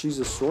 Because she's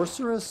a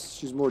sorceress?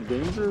 She's more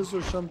dangerous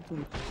or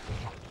something?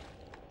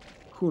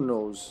 Who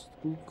knows?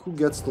 Who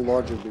gets the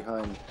logic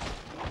behind?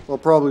 Well,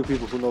 probably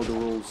people who know the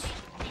rules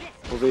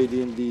of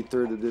AD&D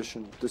 3rd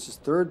edition. This is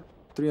 3rd?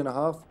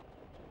 3.5?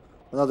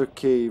 Another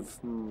cave.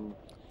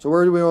 So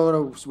where do we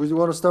want to... We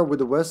want to start with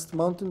the West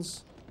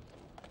Mountains?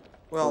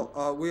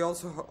 Well, we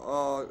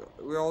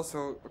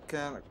also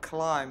can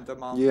climb the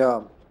mountain.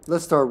 Yeah.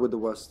 Let's start with the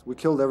West. We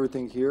killed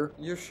everything here.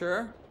 You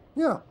sure?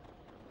 Yeah.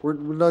 We're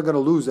not gonna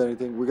lose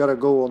anything. We gotta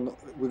go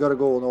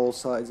on all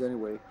sides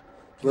anyway.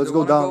 So let's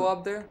go down. Go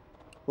up there?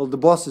 Well, the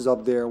boss is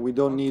up there, and we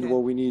don't need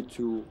what we need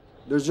to.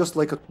 There's just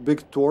like a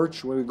big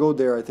torch. When we go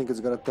there, I think it's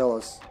gonna tell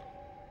us.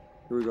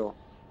 Here we go.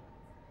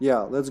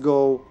 Yeah, let's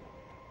go.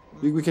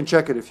 We can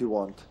check it if you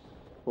want,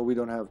 but we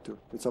don't have to.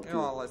 It's up to you.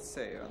 Well, let's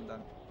say, and then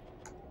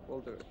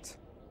we'll do it.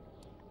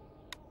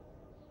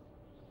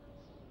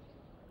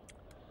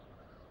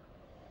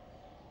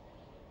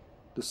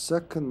 The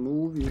second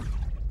movie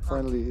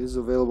finally is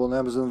available on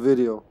Amazon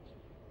Video.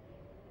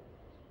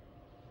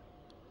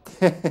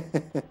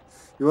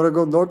 You want to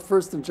go north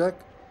first and check?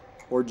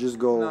 Or just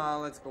go... No,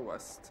 let's go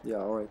west. Yeah,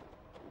 alright.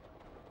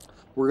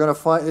 We're gonna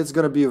find... It's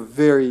gonna be a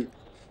very...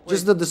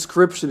 Just the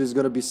description is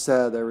gonna be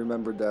sad, I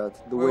remember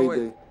that. The way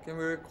they... Can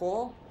we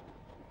recall?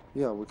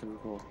 Yeah, we can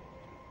recall.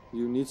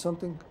 You need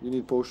something? You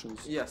need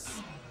potions.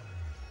 Yes.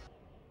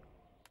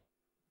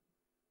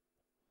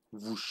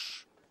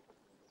 Whoosh.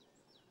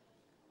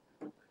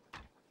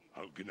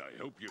 How can I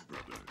help you,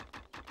 brother?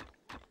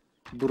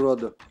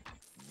 Brother.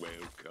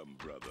 Welcome,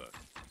 brother.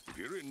 If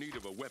you're in need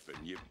of a weapon,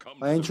 you've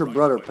come I ain't your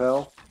brother,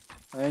 pal.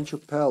 I ain't your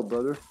pal,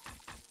 brother.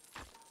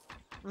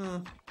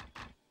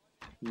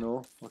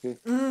 No? Okay.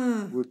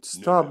 Would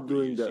stop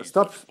doing that.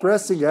 Stop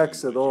pressing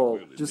X at all.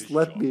 Just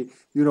let me,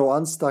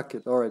 unstuck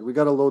it. Alright, we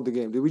gotta load the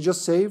game. Did we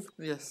just save?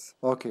 Yes.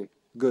 Okay,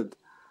 good.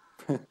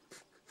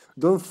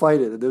 Don't fight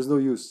it. There's no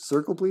use.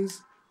 Circle,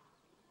 please.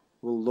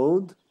 We'll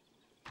load.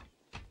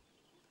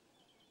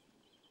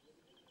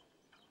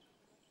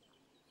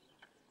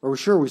 Are we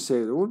sure we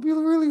saved? It would be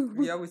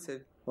really... Yeah, we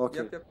saved.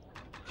 Okay. Yep.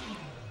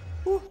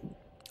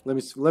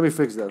 Let me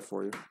fix that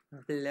for you.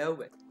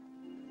 Blow it.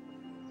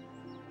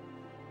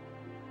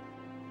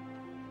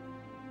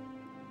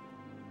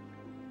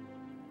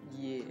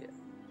 Yeah.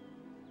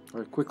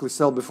 Alright, quickly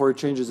sell before it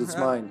changes its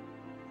mind.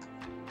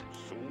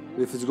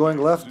 If it's going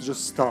left,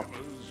 just stop.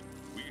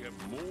 We have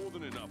more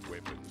than enough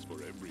weapons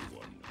for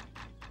everyone.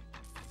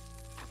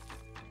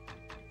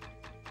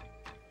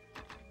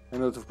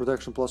 Amulet of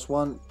Protection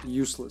 +1,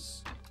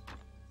 useless.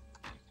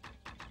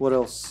 What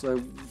else? A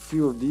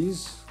few of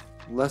these,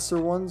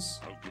 lesser ones.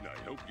 How can I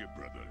help you,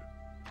 brother?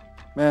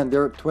 Man,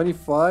 they're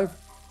 25.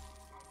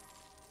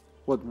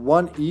 What,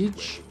 one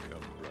each?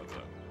 Welcome,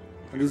 brother.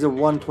 And these are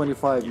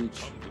 125 each.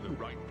 Come to the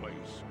right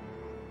place.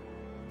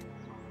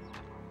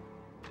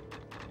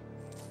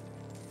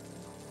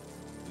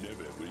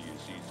 Never will you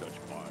see such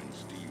fine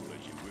steel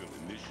as you will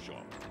in this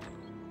shop.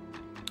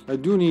 I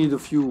do need a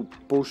few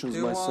potions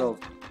myself.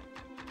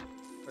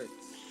 Wait.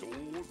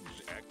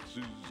 Swords,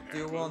 axes, Do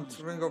you want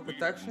Ring of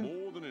Protection?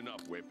 more than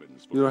enough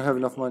weapons. You don't have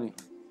enough money.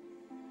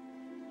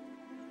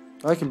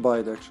 I can buy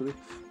it actually.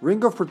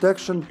 Ring of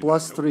Protection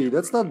 +3.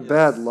 That's not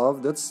bad,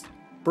 love. That's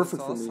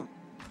perfect for me.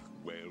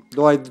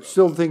 Though I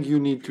still think you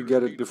need to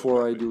get it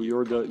before I do.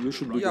 You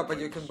should be. Yeah, but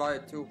you can buy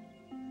it too.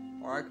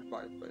 Or I could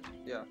buy it, but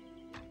yeah.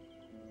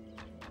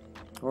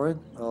 Alright,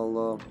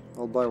 I'll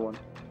buy one.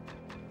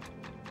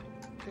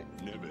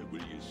 Never will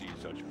you see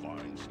such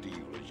fine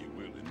steel as you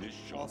will in this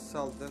I'll shop.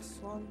 sell this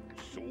one.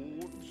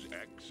 Swords,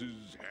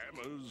 axes,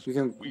 hammers. You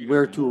can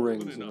wear 2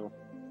 rings,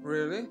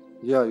 Really?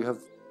 Yeah, you have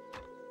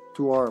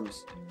 2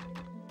 arms.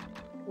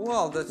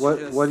 Well, that's What?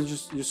 just... Why did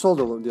you sold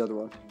the other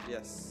one?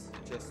 Yes,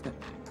 just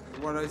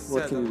what I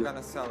said. I'm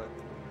gonna sell it.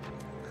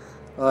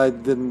 I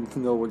didn't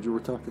know what you were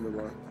talking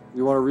about.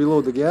 You want to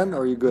reload again,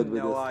 or are you good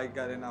with No, it? I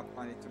got enough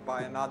money to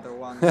buy another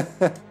one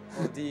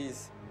of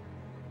these.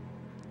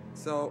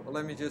 So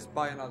let me just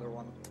buy another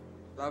one.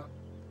 Love?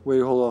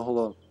 Wait, hold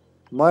on.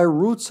 My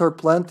roots are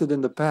planted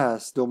in the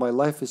past, though my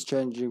life is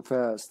changing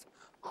fast.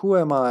 Who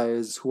am I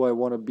is who I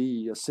want to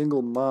be. A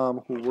single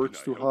mom who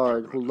works too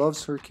hard, who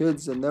loves her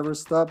kids and never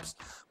stops,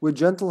 with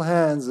gentle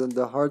hands and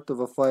the heart of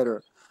a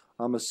fighter.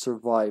 I'm a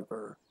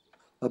survivor.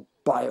 A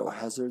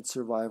biohazard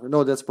survivor.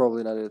 No, that's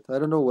probably not it. I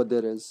don't know what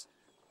that is.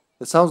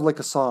 It sounds like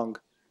a song.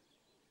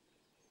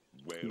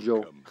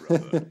 Joe.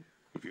 Brother.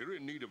 If you're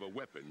in need of a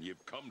weapon,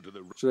 you've come to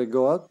the... Should I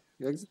go out?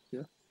 Exit?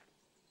 Yeah.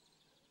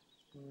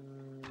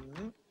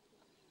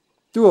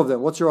 2 of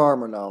them. What's your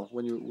armor now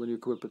when you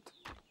equip it?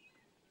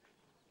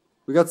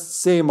 We got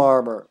same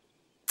armor.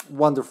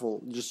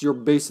 Wonderful. Just your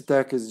base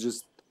attack is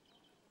just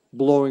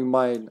blowing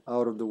mine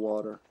out of the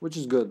water, which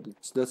is good.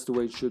 That's the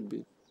way it should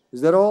be.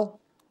 Is that all?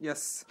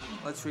 Yes.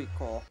 Let's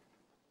recall.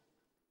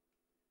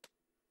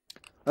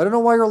 I don't know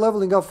why you're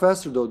leveling up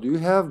faster though. Do you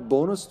have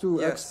bonus to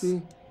Yes.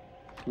 XP?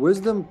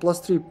 Wisdom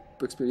 +3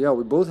 XP. Yeah,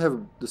 we both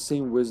have the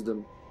same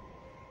wisdom.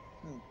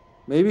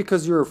 Maybe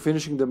because you're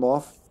finishing them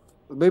off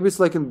Maybe it's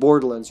like in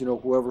Borderlands, you know,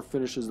 whoever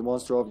finishes the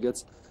monster off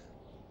gets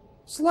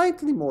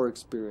slightly more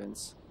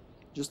experience.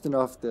 Just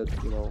enough that,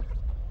 you know,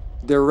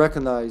 they're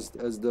recognized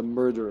as the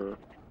murderer.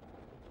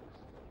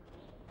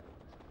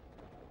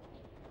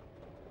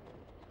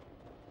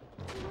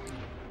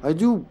 I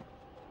do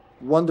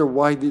wonder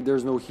why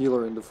there's no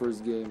healer in the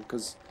first game,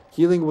 because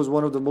healing was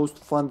one of the most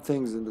fun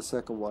things in the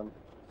second one.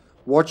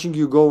 Watching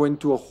you go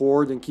into a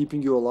horde and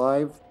keeping you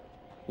alive,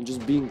 and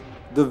just being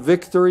the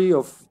victory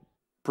of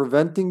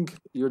preventing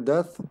your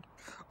death.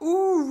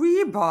 Ooh,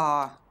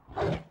 Reba!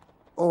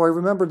 Oh, I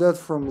remember that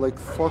from like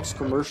Fox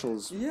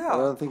commercials. Yeah. I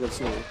don't think I've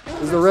seen it.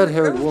 It's the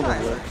red-haired woman,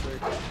 nice, right? actually.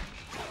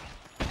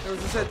 It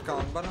was a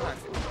sitcom, but nice.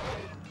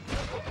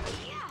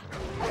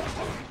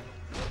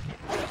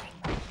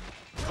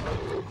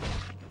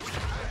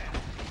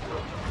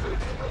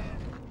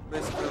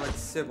 Basically like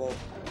Sybil.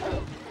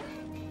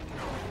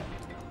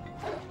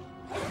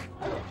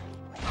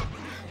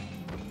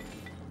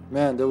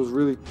 Man, that was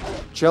really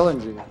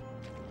challenging.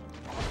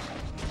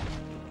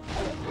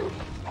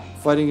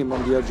 Fighting him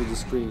on the edge of the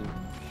screen.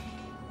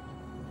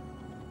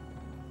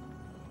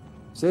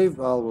 Save?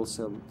 Oh, we'll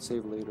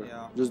save later.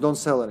 Yeah. Just don't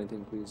sell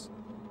anything, please.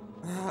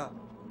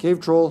 Cave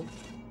troll.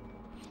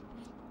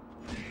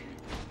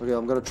 Okay,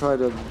 I'm gonna try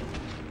to...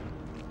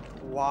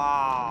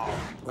 Wow.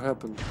 What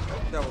happened?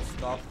 That was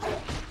tough.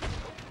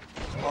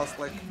 Lost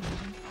like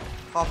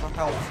half a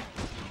health.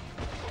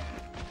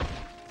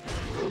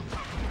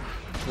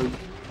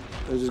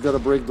 I just gotta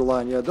break the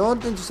line. Yeah,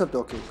 don't intercept.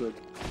 Okay, good.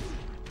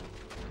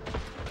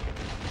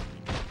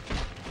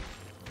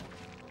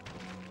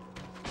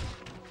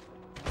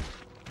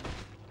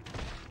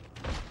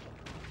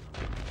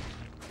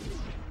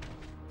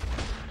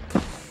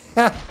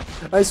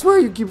 I swear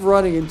you keep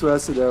running into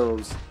acid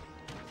arrows.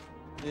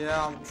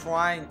 Yeah, I'm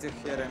trying to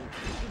hit him.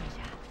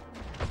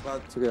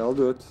 But It's okay, I'll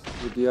do it.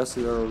 With the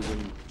acid arrows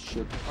and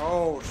shit.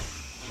 oh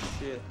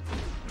shit.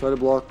 Try to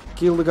block.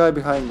 Kill the guy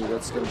behind me,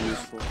 that's gonna be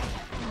useful.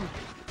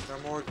 There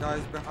are more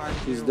guys behind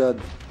you. He's dead.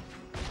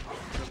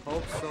 I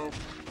hope so.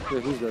 Yeah,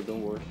 he's dead,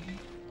 don't worry.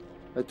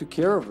 I took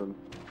care of him.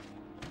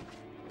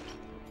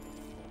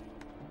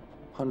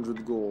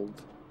 100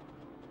 gold.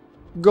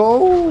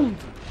 Gold!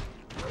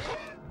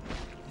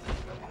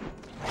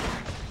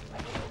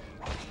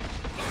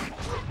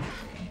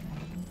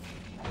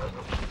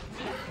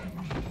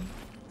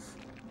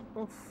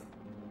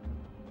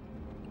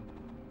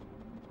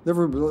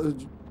 Never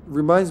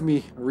reminds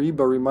me.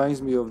 Reba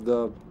reminds me of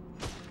the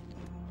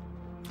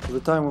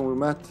time when we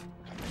met,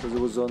 because it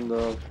was on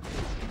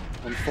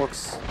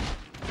Fox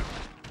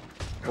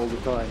all the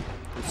time,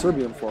 on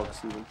Serbian Fox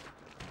even.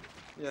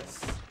 Yes.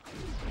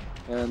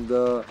 And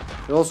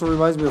it also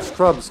reminds me of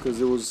Scrubs,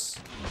 because it was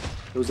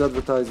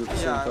advertised at the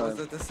same Yeah, time. it was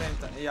at the same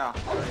time. Yeah.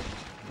 Right.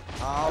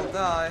 I'll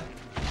die.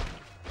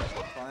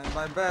 Trying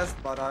my best,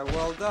 but I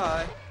will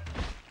die.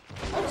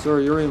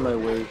 Sir, you're in my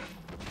way.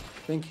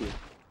 Thank you.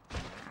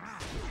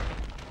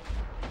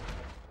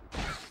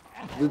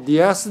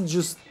 The acid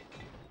just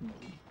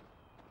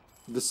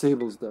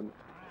disables them.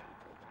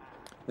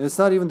 And it's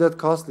not even that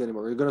costly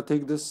anymore. You're gonna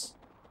take this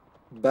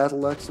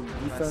battle axe of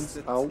defense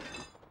out.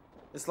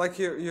 It's like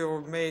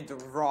you're made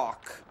of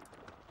rock.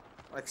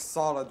 Like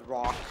solid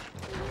rock.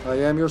 I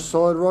am your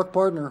solid rock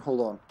partner. Hold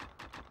on.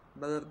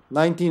 But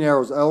 19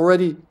 arrows. I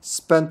already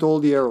spent all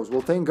the arrows.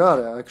 Well, thank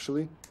God,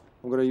 actually.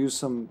 I'm gonna use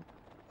some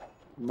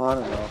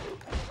mana now.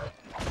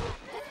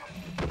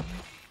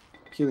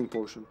 Healing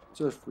potion.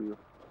 Just for you.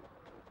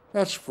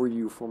 That's for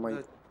you, for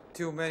my...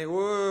 too many.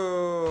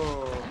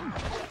 Whoa!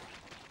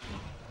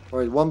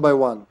 Alright, one by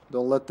one.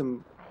 Don't let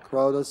them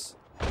crowd us.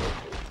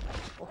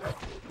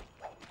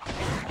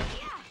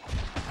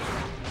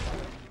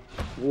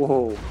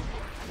 Whoa.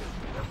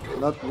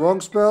 Not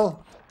wrong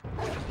spell?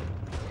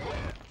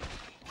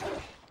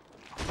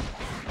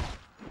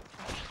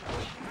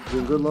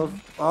 Doing good, love?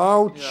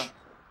 Ouch! Yeah.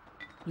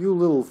 You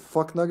little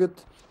fuck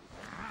nugget.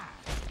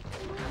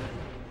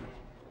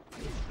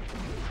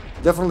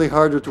 Definitely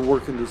harder to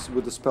work in this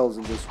with the spells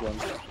in this one.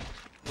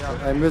 Yeah.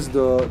 I missed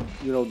the,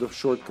 you know, the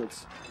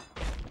shortcuts.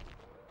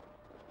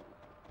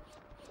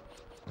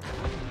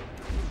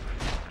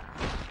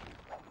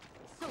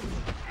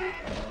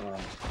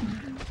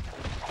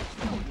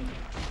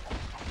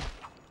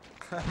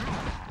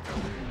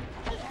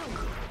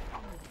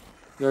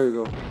 There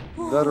you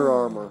go. Better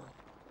armor.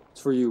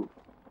 It's for you,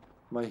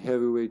 my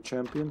heavyweight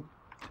champion.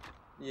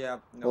 Yeah.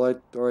 No.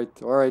 Alright, alright,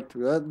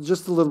 alright.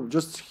 Just a little,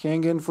 just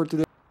hang in for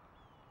today.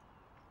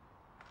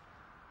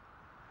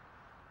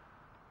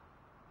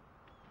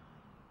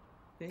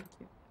 Thank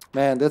you.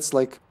 Man,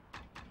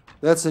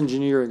 that's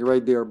engineering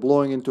right there.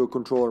 Blowing into a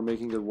controller,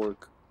 making it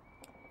work.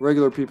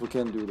 Regular people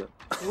can't do that.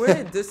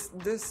 Wait,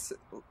 this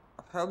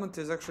helmet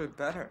is actually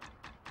better.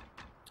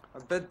 A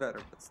bit better,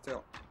 but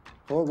still.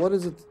 Oh, what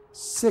is it?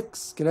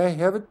 6. Can I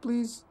have it,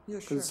 please? Yeah,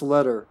 Because sure. it's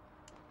leather.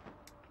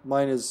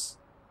 Mine is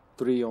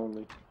 3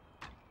 only.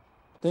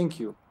 Thank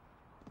you.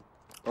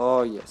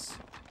 Oh, yes.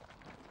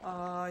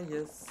 Ah,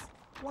 yes.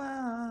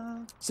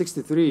 Wow.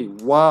 63.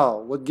 Wow.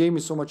 What gave me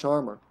so much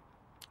armor?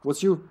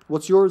 What's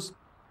yours?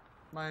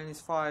 Mine is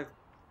 5.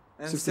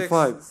 And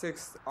 65.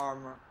 6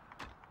 armor.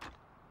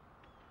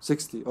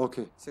 60,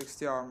 okay.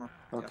 60 armor.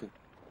 Okay.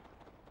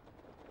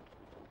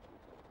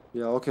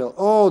 Yeah, okay.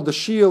 Oh, the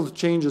shield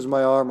changes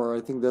my armor. I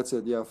think that's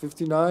it. Yeah,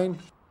 59,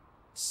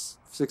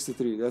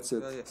 63. That's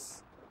it.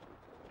 Yes.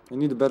 I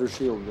need a better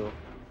shield, though.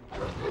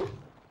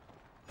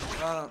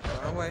 No,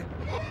 run away.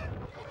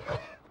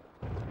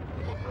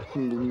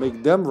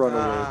 Make them run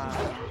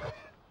away.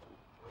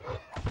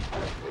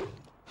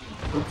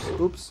 Oops,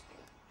 oops.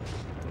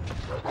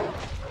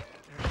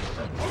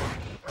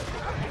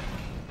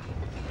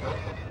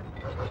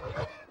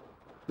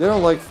 They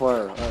don't like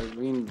fire. I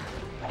mean,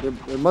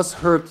 it must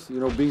hurt, you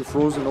know, being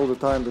frozen all the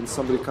time. Then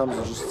somebody comes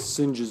and just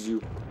singes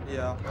you.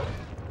 Yeah.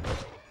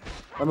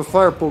 I'm a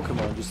fire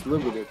Pokemon. Just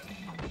live with it.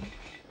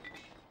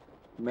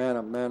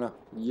 Mana, mana.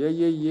 Yeah,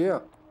 yeah, yeah.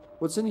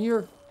 What's in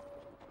here?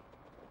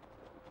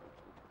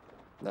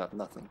 Nah,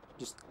 nothing.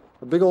 Just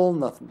a big old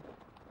nothing.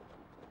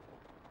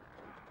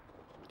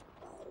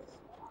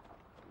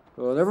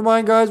 Never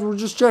mind, guys. We're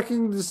just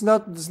checking. This is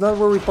not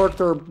where we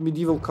parked our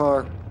medieval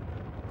car.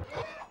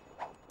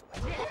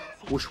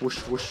 Whoosh, whoosh,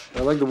 whoosh. I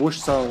like the whoosh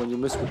sound when you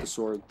miss with the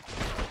sword.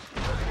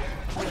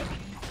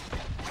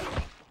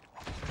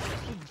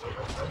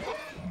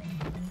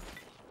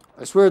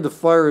 I swear the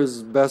fire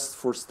is best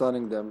for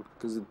stunning them,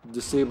 because it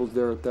disables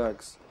their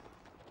attacks.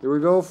 Here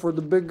we go for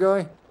the big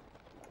guy.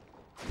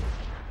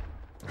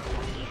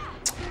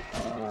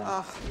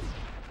 I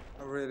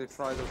really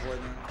tried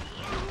avoiding.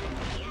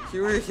 He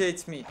really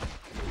hates me.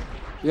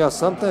 Yeah,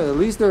 sometimes, at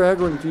least they're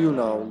aggroing to you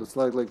now. It's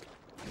like...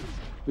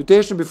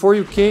 Mutation, before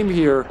you came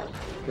here...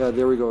 Yeah,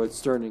 there we go,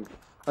 it's turning.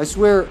 I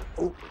swear,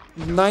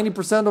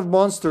 90% of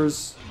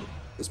monsters,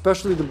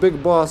 especially the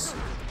big boss,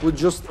 would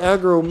just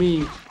aggro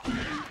me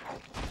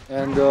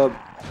and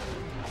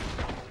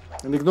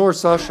ignore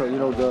Sasha, you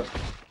know, the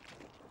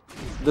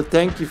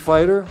tanky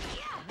fighter,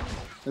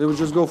 and they would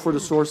just go for the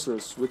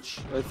sorceress, which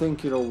I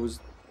think, you know, was,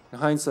 in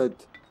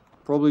hindsight,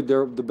 probably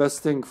the best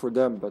thing for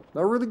them, but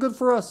not really good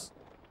for us.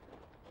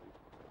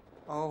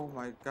 Oh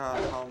my god,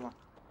 how much?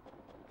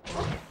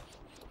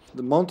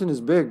 The mountain is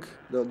big.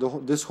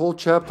 This whole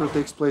chapter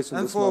takes place in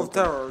and this full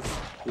mountain. of terrors.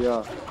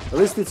 Yeah. At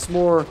least it's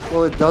more...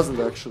 Well, it doesn't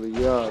actually.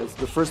 Yeah, it's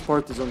the first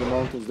part is on the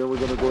mountains. Then we're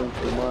gonna go into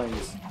the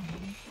mines.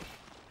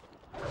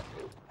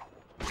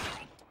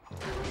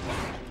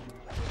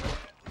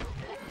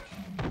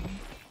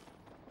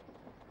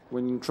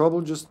 When in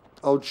trouble, just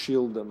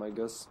out-shield them, I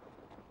guess.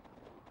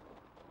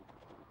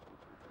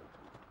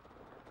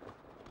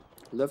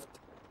 Left.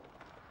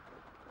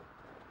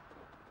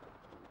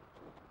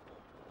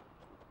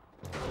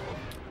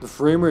 The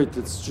frame rate,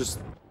 it's just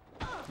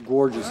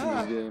gorgeous in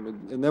this game.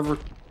 It never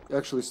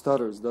actually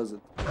stutters, does it?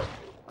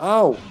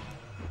 Ow!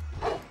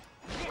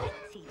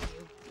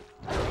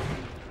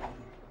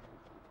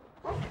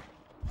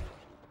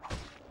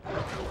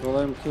 Don't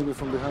let him kill me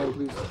from behind,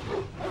 please.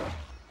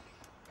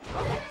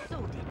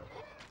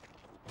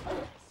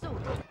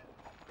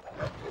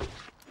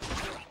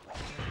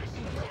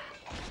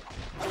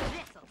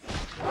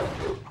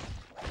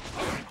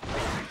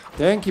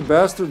 Tanky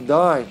bastard,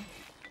 die!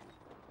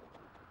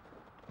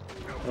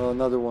 Oh,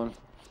 another one.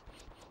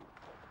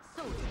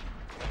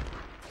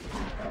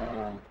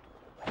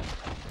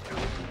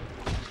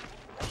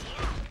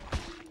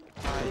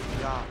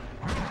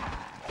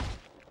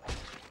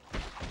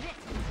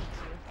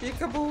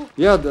 Peekaboo.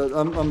 Yeah,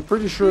 I'm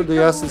pretty sure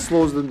the acid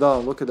slows them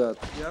down. Look at that.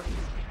 Yep.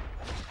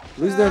 At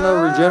least they're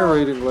not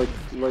regenerating like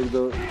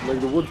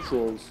the wood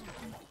trolls.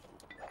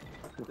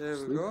 There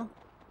we go.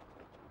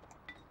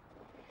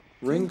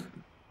 Ring.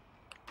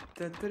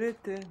 Da, da, da,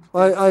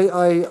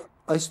 da.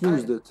 I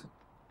snoozed it.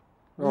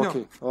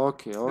 Okay, No.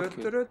 okay,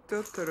 okay.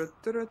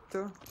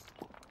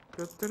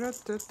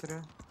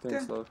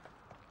 Thanks, love.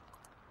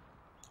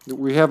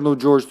 We have no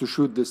George to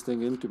shoot this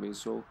thing into me,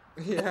 so...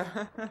 Yeah.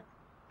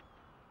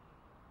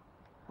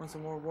 Want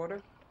some more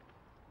water?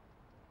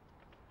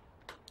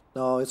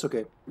 No, it's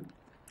okay.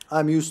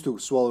 I'm used to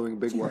swallowing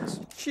big ones.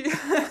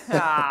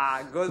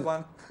 Ah, good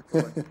one.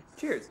 Good one.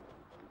 Cheers.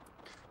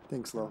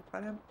 Thanks, love.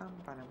 Ba-dum, bum,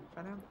 ba-dum,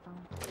 ba-dum, bum.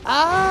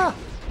 Ah!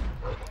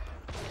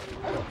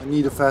 I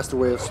need a faster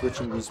way of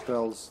switching these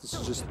spells. This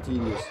is just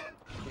tedious.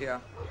 Yeah.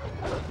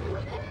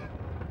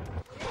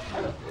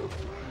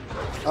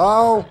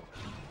 Ow!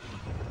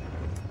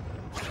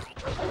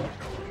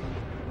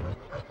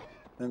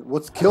 And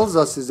what kills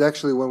us is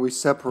actually when we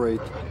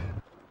separate.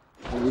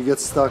 When we get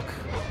stuck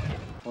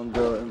on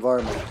the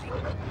environment.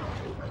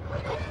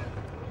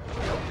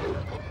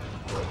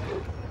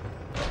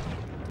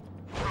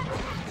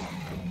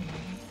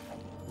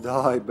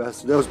 Die,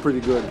 bastard. That was pretty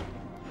good.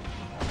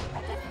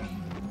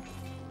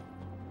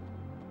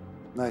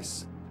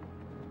 Nice.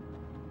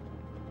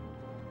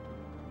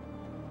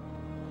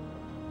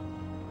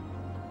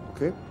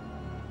 Okay.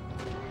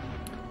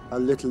 A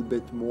little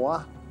bit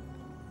more.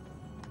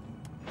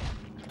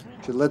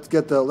 So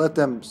let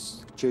them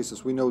chase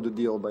us. We know the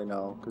deal by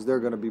now, because they're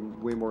gonna be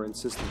way more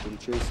insistent in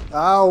chasing.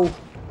 Ow!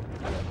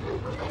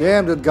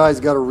 Damn, that guy's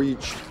got a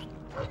reach.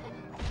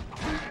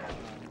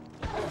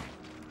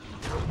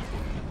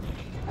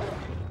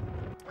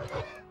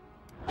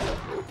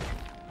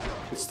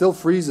 It still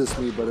freezes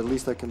me, but at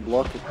least I can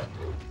block it.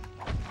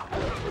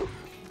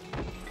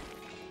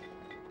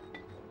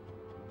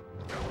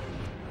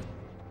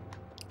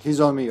 He's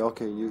on me.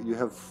 Okay, you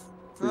have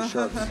 3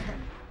 shots.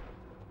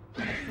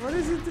 What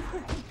is it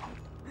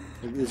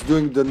doing? It's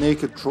doing the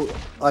naked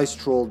ice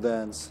troll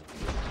dance.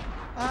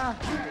 Ah.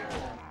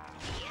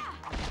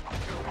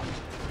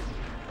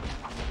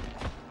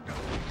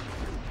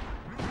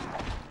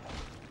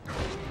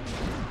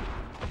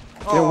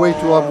 Can't wait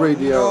to upgrade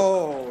the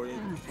arrow.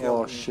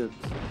 No, oh shit.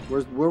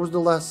 Where was the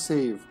last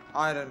save?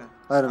 I don't know.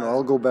 I don't know.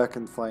 I'll go back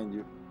and find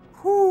you.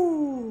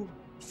 Whoo!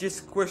 She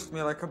squished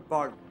me like a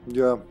bug.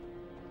 Yeah.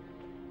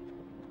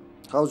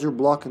 How's your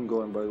blocking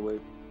going, by the way?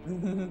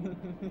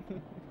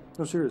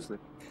 No, seriously.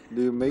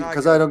 Do you make?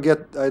 Because I don't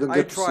get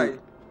to see.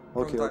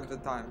 Okay. From time to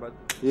time, but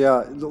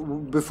yeah.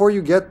 Before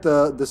you get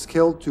the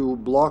skill to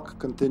block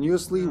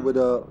continuously with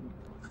a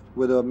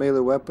melee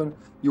weapon,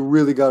 you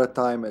really gotta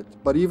time it.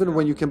 But even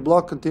when you can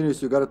block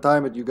continuously, you gotta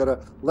time it. You gotta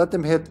let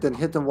them hit, then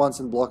hit them once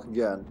and block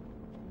again.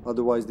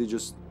 Otherwise, they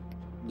just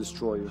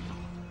destroy you.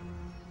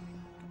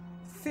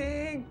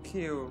 Thank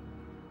you.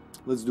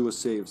 Let's do a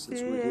save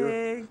since we're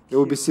here. It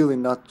would be silly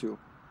not to.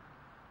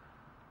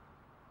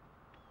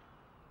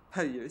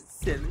 Are you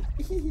silly?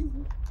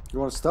 You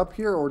want to stop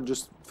here or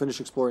just finish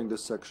exploring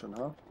this section,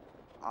 huh?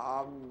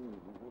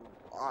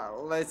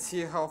 Let's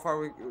see how far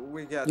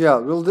we get. Yeah,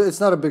 well, it's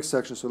not a big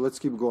section, so let's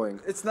keep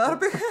going. It's not a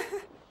big...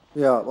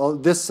 Yeah, well,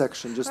 this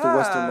section, just the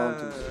Western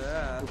Mountains.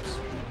 Yeah. Oops.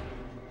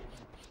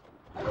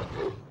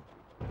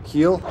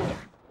 Heal.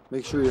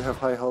 Make sure you have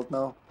high health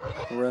now.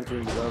 We're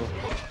entering the battle.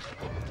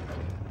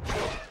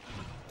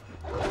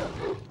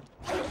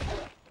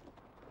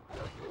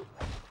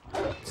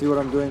 See what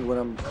I'm doing when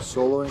I'm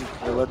soloing?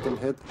 I let them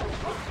hit.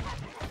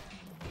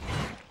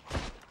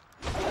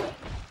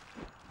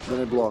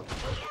 Then I block.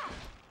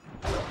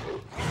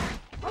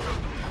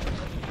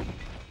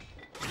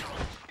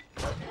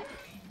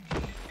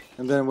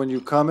 And then when you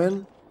come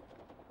in,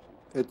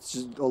 it's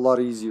just a lot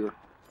easier.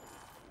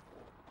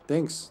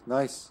 Thanks,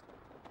 nice.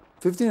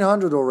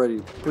 1500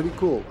 already, pretty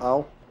cool.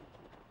 Ow.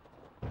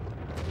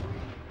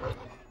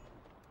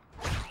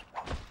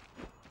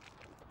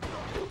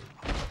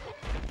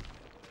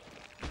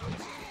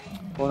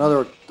 Oh,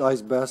 another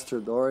ice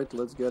bastard. Alright,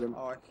 let's get him.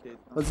 Oh, I hate him.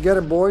 Let's get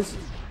him, boys.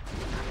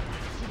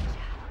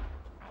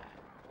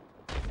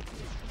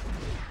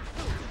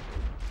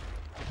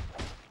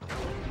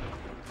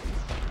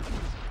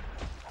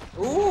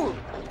 Ooh!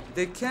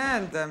 They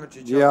can damage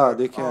each other. Yeah,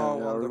 they can. Oh,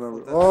 yeah, I remember.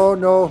 That's Oh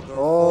no! wonderful.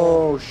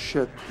 Oh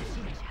shit!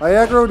 I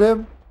aggroed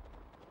him.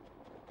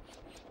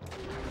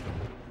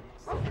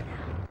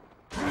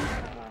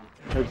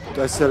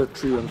 I set a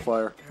tree on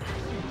fire.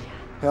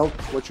 Help!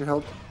 What's your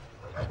help?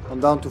 I'm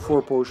down to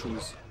 4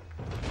 potions.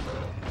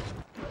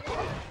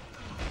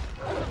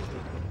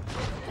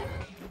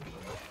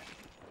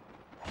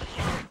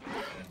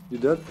 You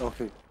dead?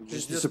 Okay. You He's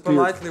just just disappeared.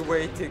 politely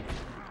waiting.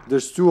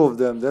 There's 2 of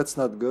them. That's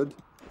not good.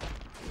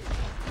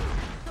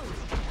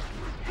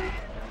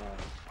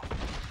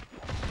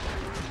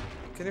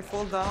 Can he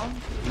fall down?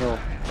 No.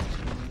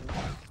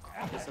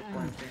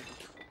 Disappointing.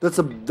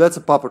 That's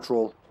a Paw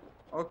Patrol.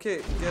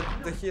 Okay, get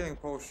the healing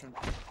potion.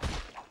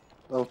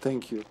 Oh,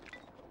 thank you.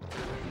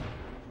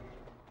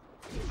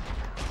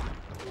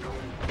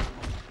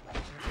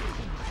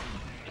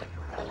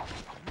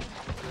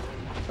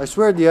 I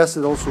swear the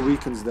acid also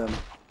weakens them.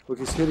 Look,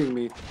 he's hitting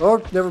me.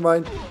 Oh, never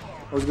mind.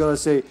 I was gonna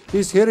say,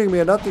 he's hitting me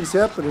and nothing's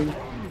happening.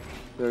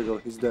 There you go,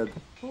 he's dead.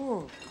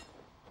 Ooh.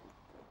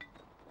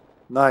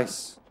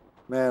 Nice.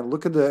 Man,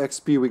 look at the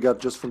XP we got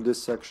just from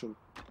this section.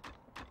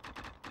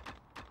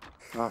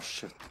 Oh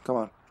shit, come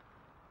on.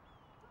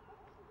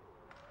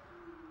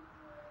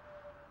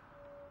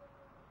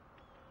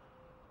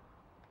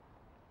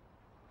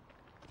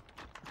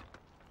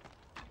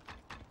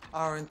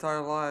 Our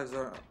entire lives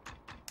are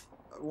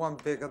one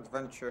big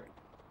adventure.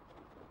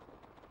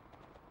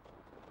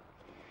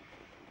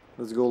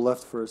 Let's go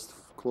left first.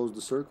 Close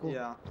the circle.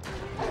 Yeah.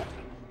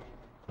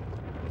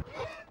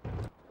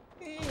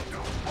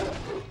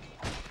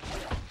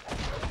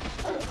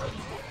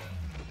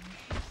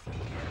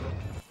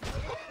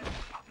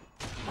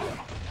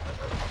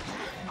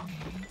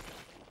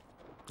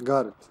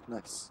 Got it.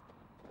 Nice.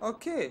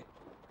 Okay.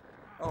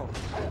 Oh.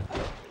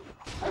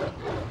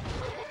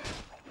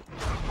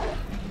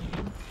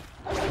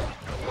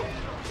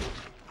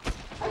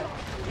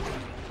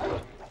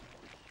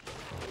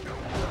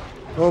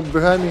 Oh,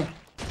 behind me.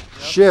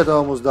 Shit, I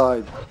almost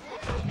died.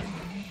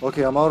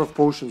 Okay, I'm out of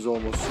potions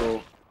almost,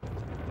 so...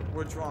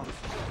 Which one?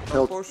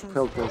 Health potions?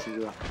 Health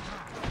potions, yeah.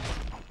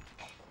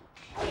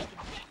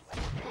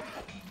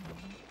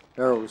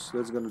 Arrows,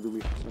 that's gonna do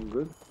me some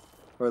good.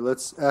 Alright,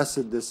 let's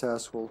acid this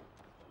asshole.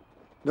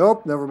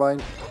 Nope, never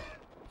mind.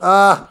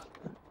 Ah!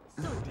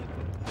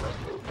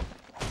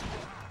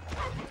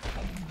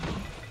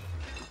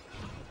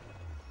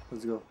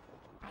 Let's go.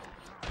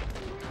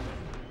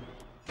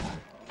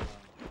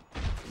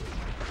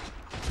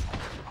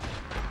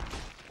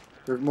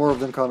 There's more of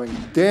them coming.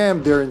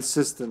 Damn, they're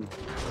insistent.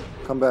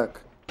 Come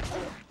back.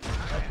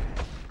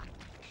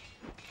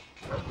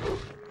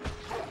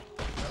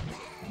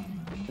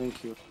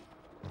 Thank you.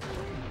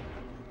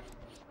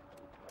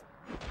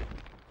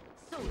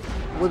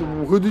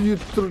 Who did you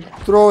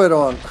throw it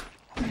on?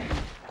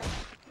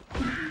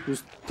 He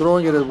was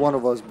throwing it at one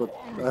of us, but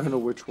I don't know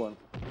which one.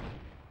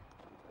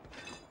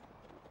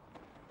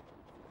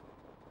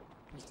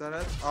 Is that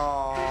it?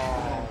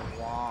 Oh,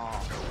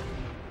 wow.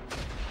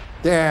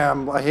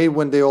 Damn, I hate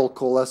when they all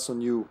coalesce on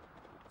you.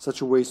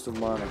 Such a waste of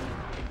mana.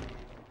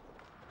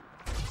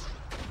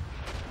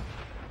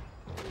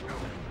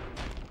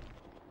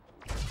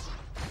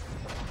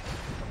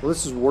 Well,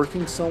 this is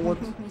working somewhat.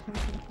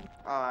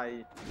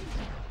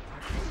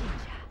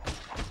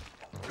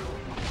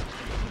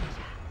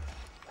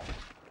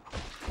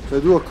 So I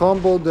do a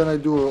combo, then I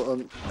do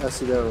an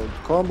acid arrow.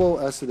 Combo,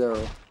 acid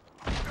arrow.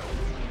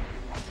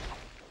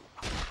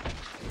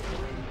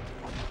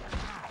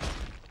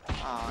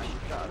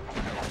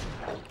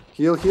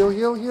 Heal, heal,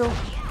 heal, heal.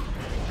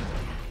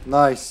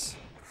 Nice.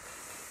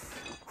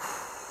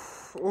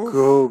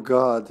 Oh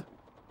god.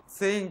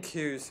 Thank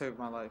you, you saved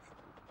my life.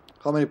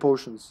 How many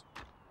potions?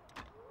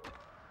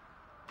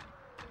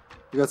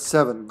 You got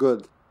 7,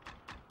 good.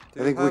 I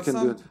think we can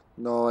do it.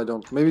 No, I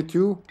don't. Maybe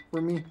 2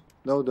 for me?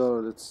 No,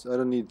 that's I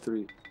don't need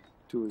 3.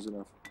 2 is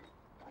enough.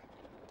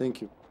 Thank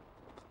you.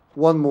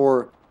 One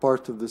more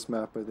part of this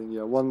map, I think.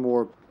 Yeah, one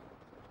more.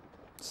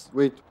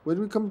 Wait, where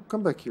did we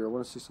come back here? I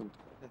want to see something.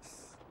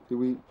 Yes. Did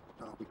we?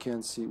 Oh, we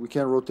can't see. We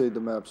can't rotate the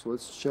map, so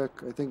let's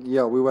check. I think,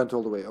 yeah, we went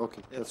all the way.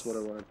 Okay, yes. That's what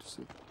I wanted to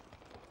see.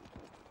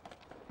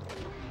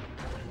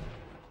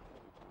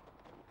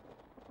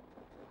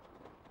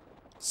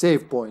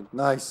 Save point,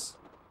 nice.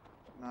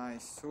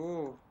 Nice.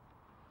 Ooh.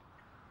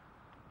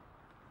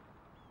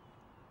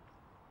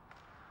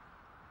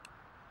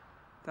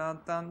 Dun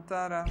dun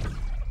da da.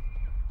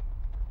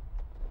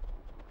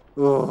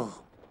 Oh.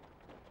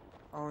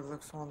 Oh, it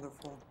looks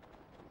wonderful.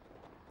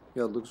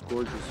 Yeah, it looks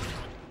gorgeous.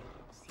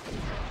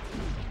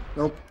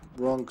 Nope,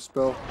 wrong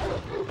spell.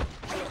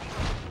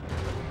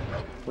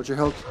 What's your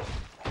health?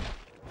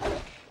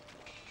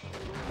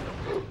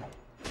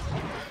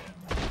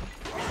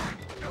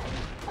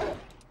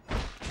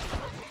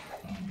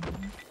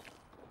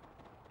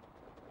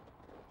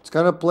 It's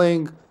kind of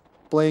playing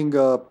ping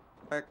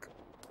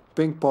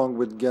pong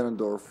with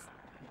Ganondorf.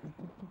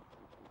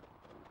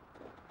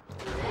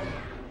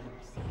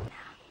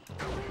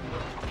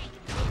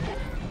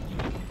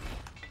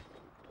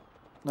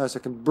 Nice, I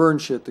can burn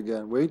shit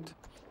again. Wait,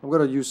 I'm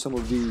gonna use some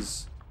of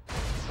these.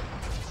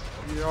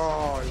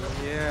 Oh,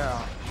 yeah.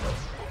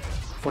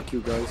 Fuck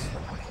you guys.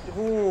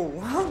 Ooh,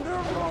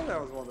 wonderful.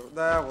 That was wonderful.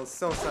 That was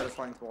so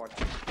satisfying to watch.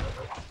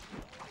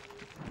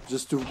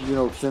 Just to, you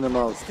know, thin them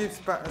out. Just keep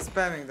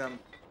spamming them.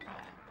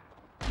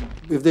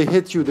 If they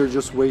hit you, they're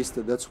just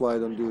wasted. That's why I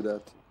don't do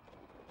that.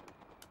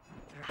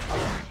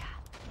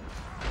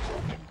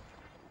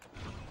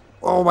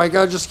 Oh my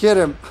god, just hit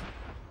him.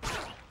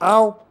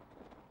 Ow.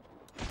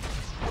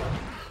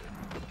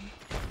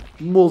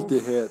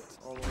 Multi-hit.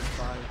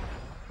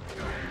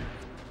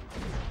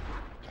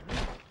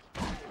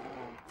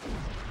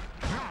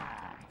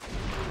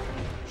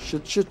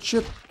 Shit, shit,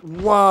 shit.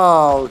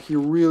 Wow, he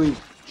really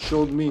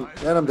showed me.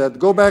 And I'm dead.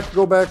 Go back,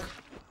 go back.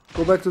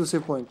 Go back to the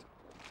save point.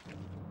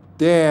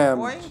 Damn.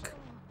 Boink.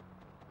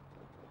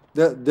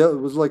 That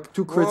was like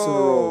 2 crits in a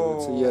row.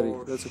 It's a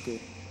Yeti. That's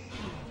okay.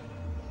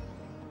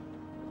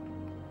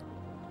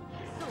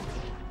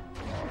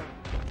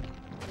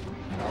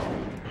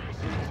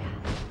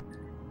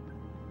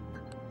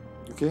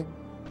 Okay.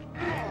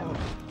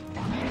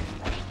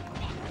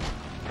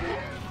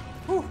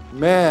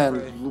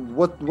 Man,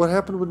 what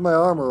happened with my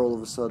armor all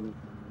of a sudden?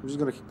 I'm just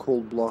gonna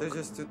cold block. They're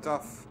just too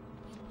tough.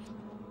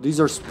 These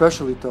are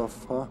especially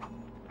tough, huh?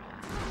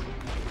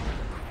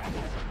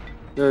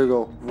 There you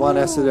go. 1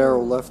 acid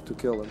arrow left to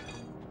kill him.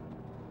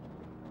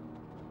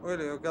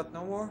 Really, you got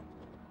no more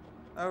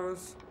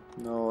arrows?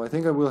 No, I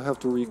think I will have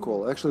to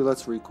recall. Actually,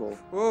 let's recall.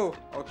 Whoa,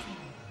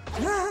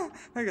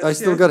 okay. I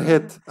still got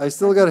hit. I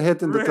still got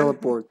hit in the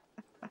teleport.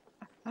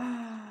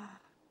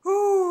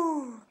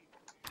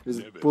 Is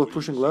it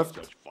pushing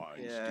left?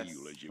 Yes.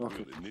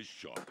 Okay.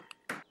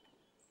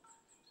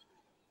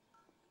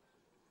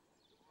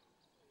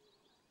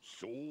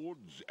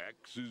 Swords,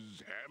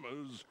 axes,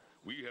 hammers.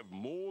 We have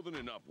more than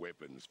enough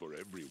weapons for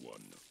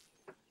everyone.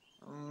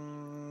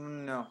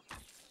 No.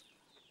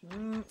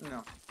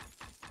 No.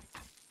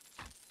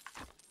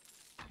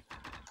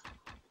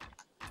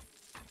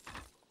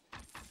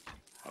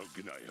 How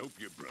can I help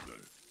you, brother?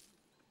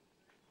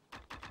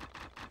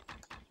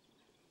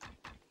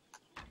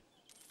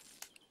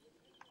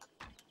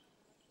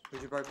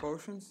 Did you buy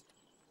potions?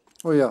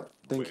 Oh yeah,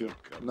 thank you.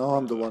 Now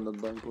I'm the one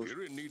that buying potions.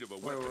 You're in need of a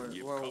weapon.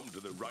 You've come to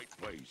the right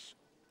place.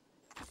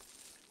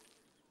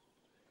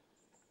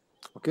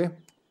 Okay.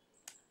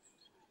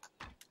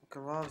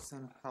 Gloves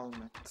and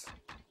helmet.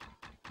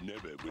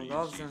 Never will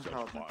Gloves you and see such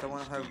helmet. I fine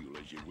want to have steel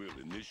as you will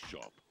in this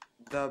shop.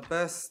 the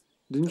best.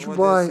 Didn't you what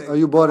buy? they say, Oh,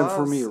 you bought it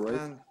for gloves me, right?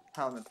 And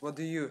helmet. What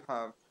do you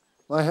have?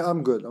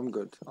 I'm good. I'm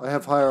good. I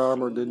have higher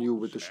armor than you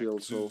with the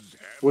shield, so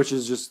which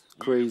is just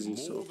crazy. More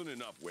So than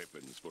enough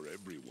weapons for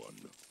everyone.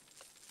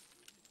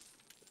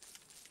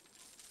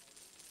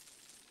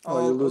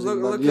 Oh, you're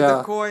losing money. Look Yeah. at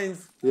the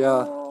coins.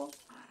 Yeah. Oh.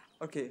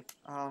 Okay.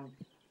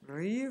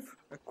 Reeve,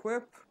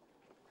 equip,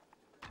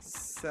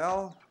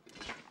 sell.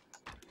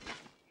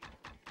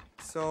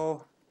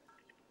 So.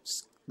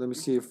 Let me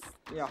see if...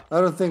 Yeah.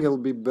 I don't think it'll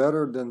be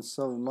better than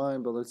some of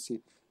mine, but let's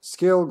see.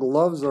 Scale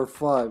gloves are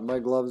 5. My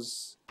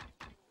gloves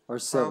are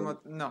 7.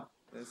 Helmet, no.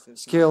 This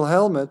is Scale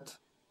helmet.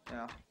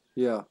 Yeah.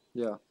 Yeah,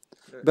 yeah.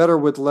 Better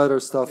with leather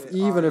stuff, Okay,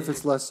 even if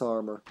it's less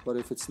armor. But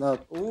if it's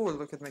not... Ooh,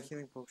 look at my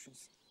healing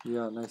potions.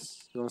 Yeah,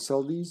 nice. You want to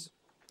sell these?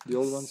 The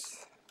old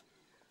ones?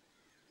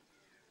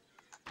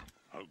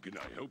 How can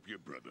I help you,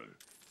 brother?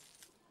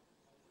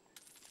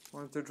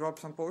 Want to drop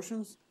some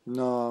potions?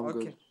 No, I'm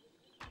Okay. good.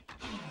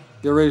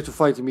 Get ready to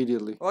fight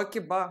immediately. Okay,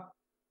 bye.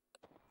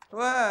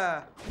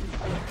 Wah!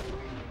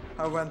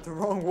 I went the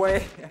wrong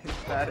way. I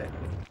said it.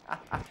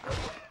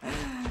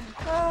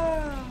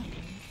 Ah.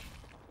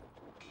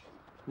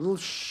 Little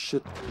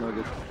shit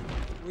nugget.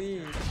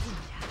 Wee.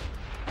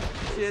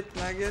 Shit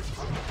nugget.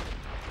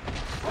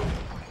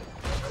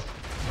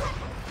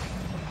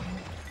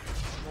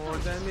 More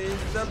than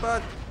needs the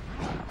butt.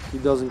 He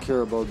doesn't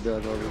care about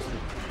that, obviously.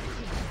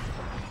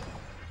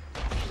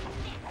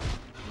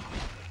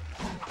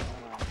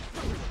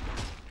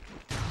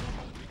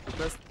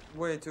 Best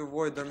way to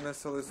avoid their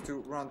missile is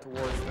to run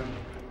towards them.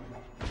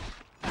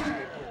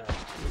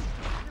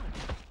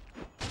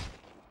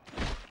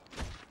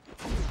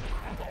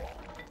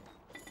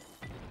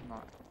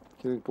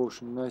 Healing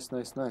potion. Nice,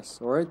 nice,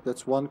 nice. Alright,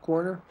 that's one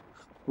corner.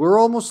 We're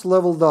almost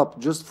leveled up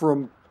just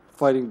from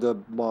fighting the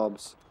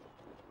mobs.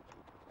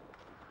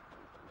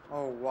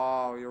 Oh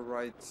wow, you're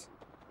right.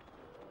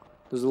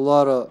 There's a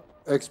lot of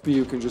XP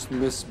you can just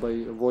miss by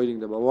avoiding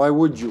them. But why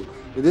would you?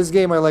 In this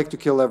game I like to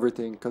kill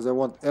everything, because I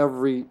want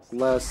every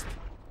last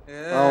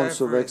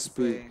ounce of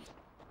XP.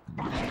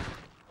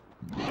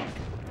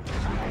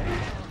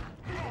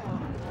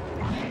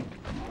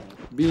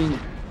 Being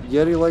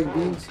Yeti-like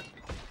beings?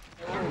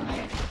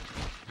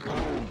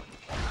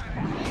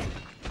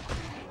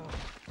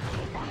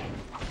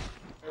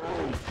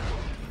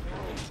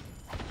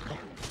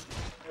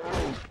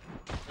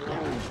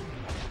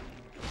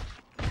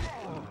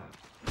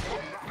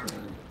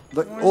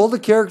 All the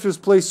characters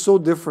play so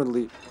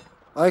differently.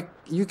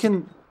 You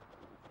can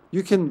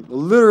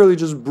literally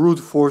just brute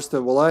force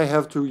them, while I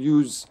have to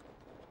use,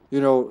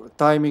 you know,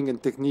 timing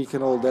and technique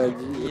and all that.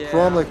 Yeah.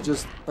 Cromlech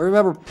just... I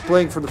remember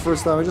playing for the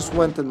first time. I just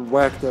went and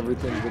whacked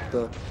everything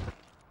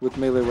with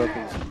melee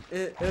weapons.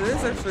 It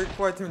is actually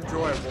quite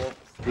enjoyable.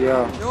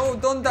 Yeah. No,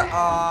 don't die.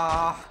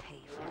 Ah.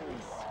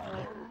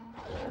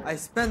 I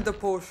spent the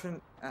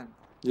potion and...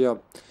 Yeah.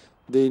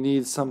 They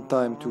need some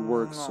time to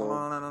work, No.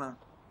 so...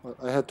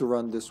 I had to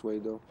run this way,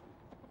 though.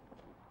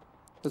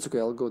 That's okay,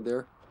 I'll go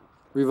there.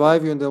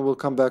 Revive you, and then we'll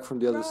come back from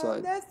the other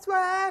side. This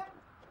way.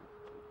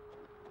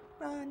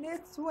 Run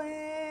this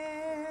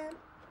way.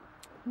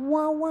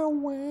 Wah, wah,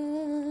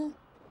 wah.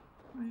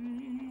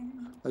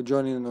 I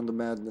join in on the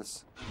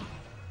madness.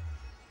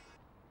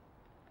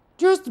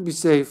 Just to be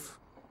safe,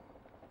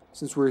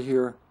 since we're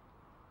here.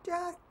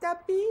 Just to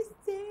be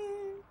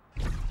safe.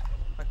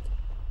 Okay.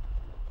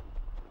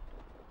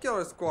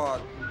 Killer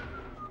squad.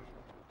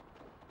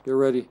 Get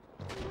ready.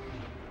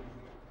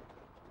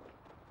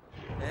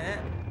 Eh.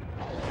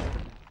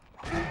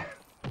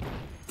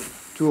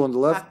 2 on the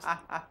left.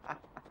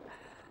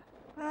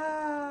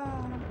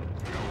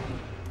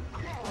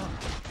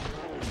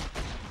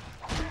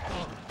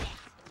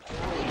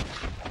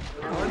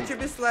 Won't you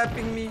be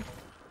slapping me?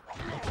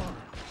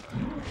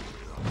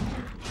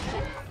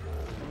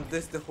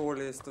 This is the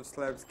holiest of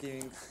slaps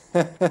giving.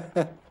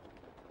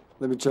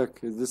 Let me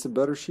check. Is this a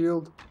better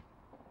shield?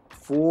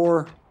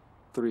 4,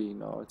 3.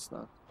 No, it's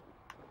not.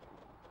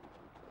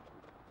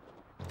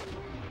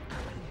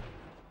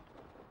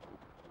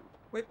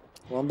 Wait.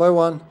 One by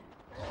one.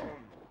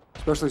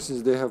 Especially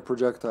since they have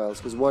projectiles.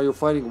 Because while you're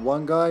fighting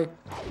one guy,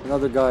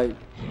 another guy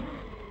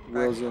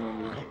rails in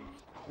on you.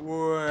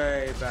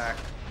 Way back.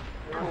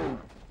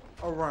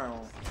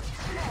 Around.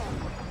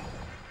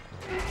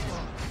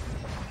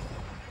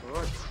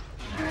 Good.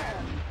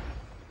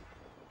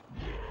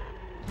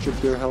 Chip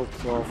their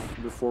health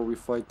off before we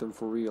fight them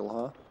for real,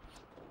 huh?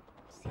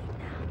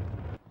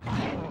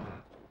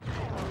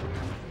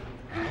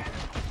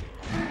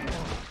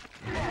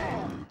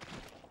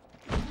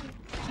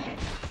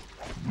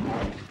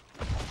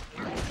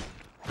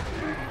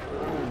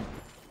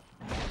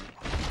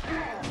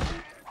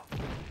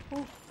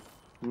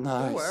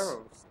 Nice. Ooh,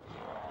 arrows.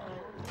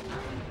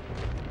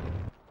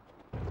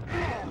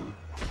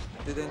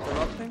 Did they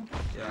interrupt him?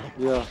 Yeah.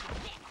 Yeah.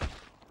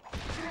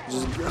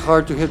 Just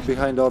hard to hit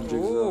behind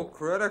objects. Ooh, Though.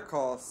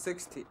 critical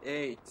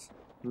 68.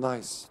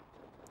 Nice.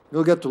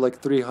 You'll get to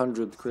like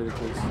 300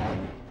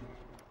 criticals.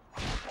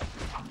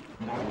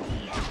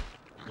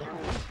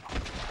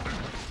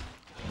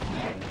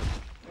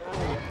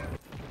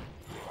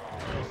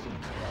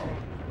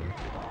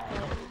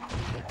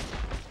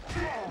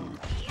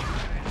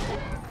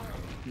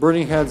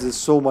 Burning heads is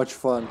so much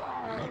fun.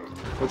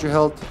 What's your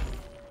health?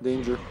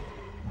 Danger.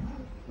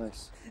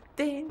 Nice.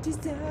 Danger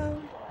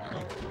zone.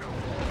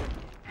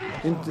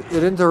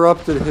 It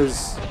interrupted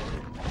his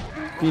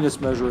penis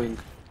measuring.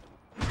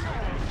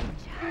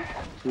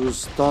 He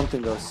was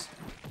taunting us.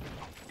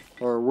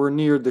 Or we're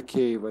near the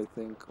cave, I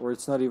think. Or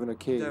it's not even a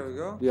cave. There we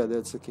go. Yeah,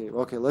 that's a cave.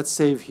 Okay, let's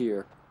save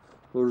here.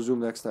 We'll resume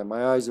next time.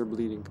 My eyes are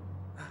bleeding.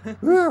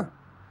 Yeah.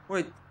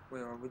 Wait,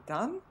 are we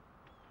done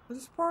with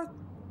this part?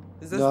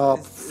 Is this, No.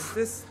 is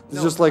this... It's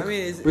no, just like, I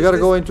mean, we gotta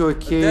this go into a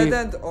cave. dead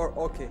end or...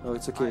 Okay. Oh,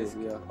 it's a cave,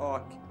 yeah.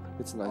 Okay.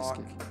 It's a nice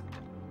Okay. cave.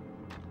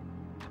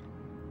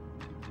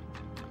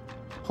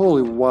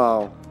 Holy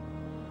wow.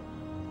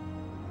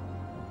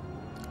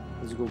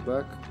 Let's go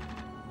back.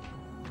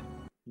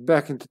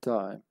 Back into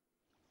time.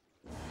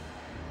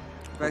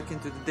 Back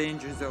into the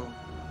danger zone.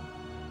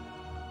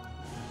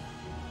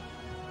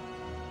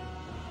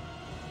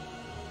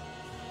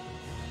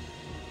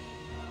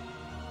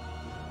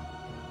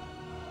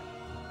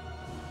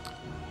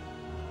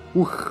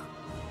 Oof.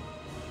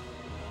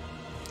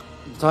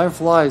 Time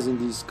flies in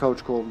these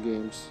couch co-op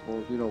games,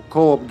 or you know,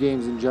 co-op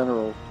games in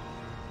general.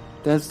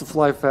 Tends to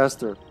fly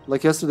faster.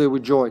 Like yesterday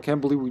with Joe, I can't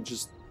believe we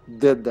just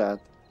did that.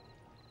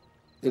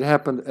 It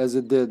happened as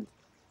it did.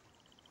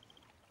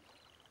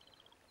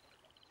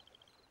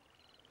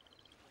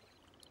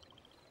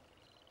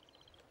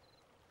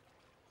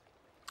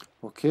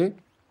 Okay.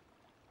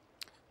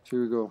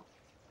 Here we go.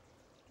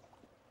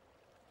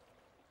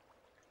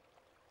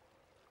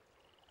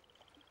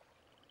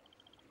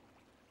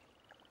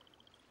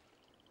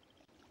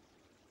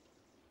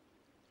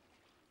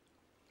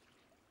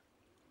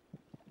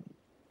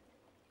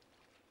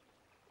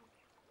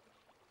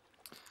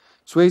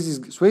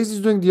 Swayze's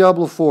doing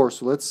Diablo 4,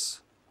 so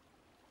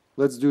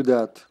let's do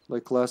that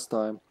like last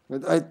time.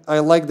 I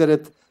like that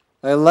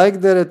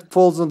it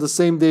falls on the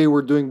same day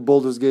we're doing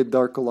Baldur's Gate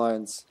Dark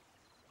Alliance.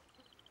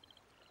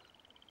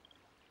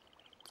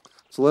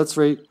 So let's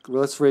rate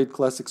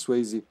Classic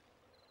Swayze.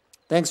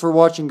 Thanks for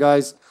watching,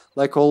 guys.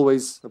 Like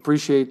always,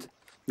 appreciate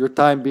your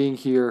time being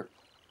here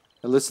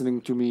and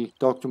listening to me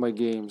talk to my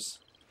games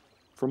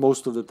for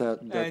most of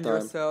that and time.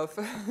 yourself.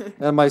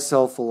 And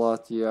myself a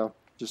lot, yeah.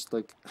 Just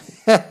like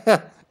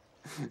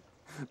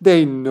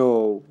they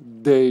know.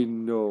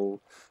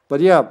 But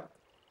yeah,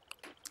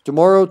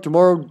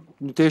 tomorrow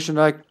Mutation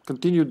and I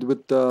continued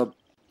with the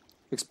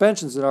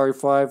expansions in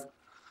RE5.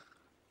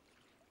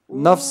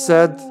 Enough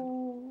said.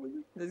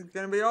 This is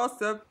gonna be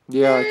awesome.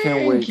 Yeah, I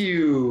can't wait. Thank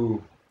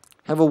you.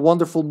 Have a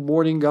wonderful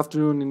morning,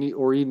 afternoon,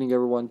 or evening,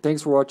 everyone.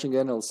 Thanks for watching,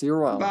 and I'll see you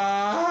around.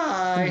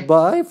 Bye.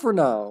 Bye for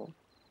now.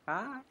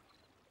 Bye.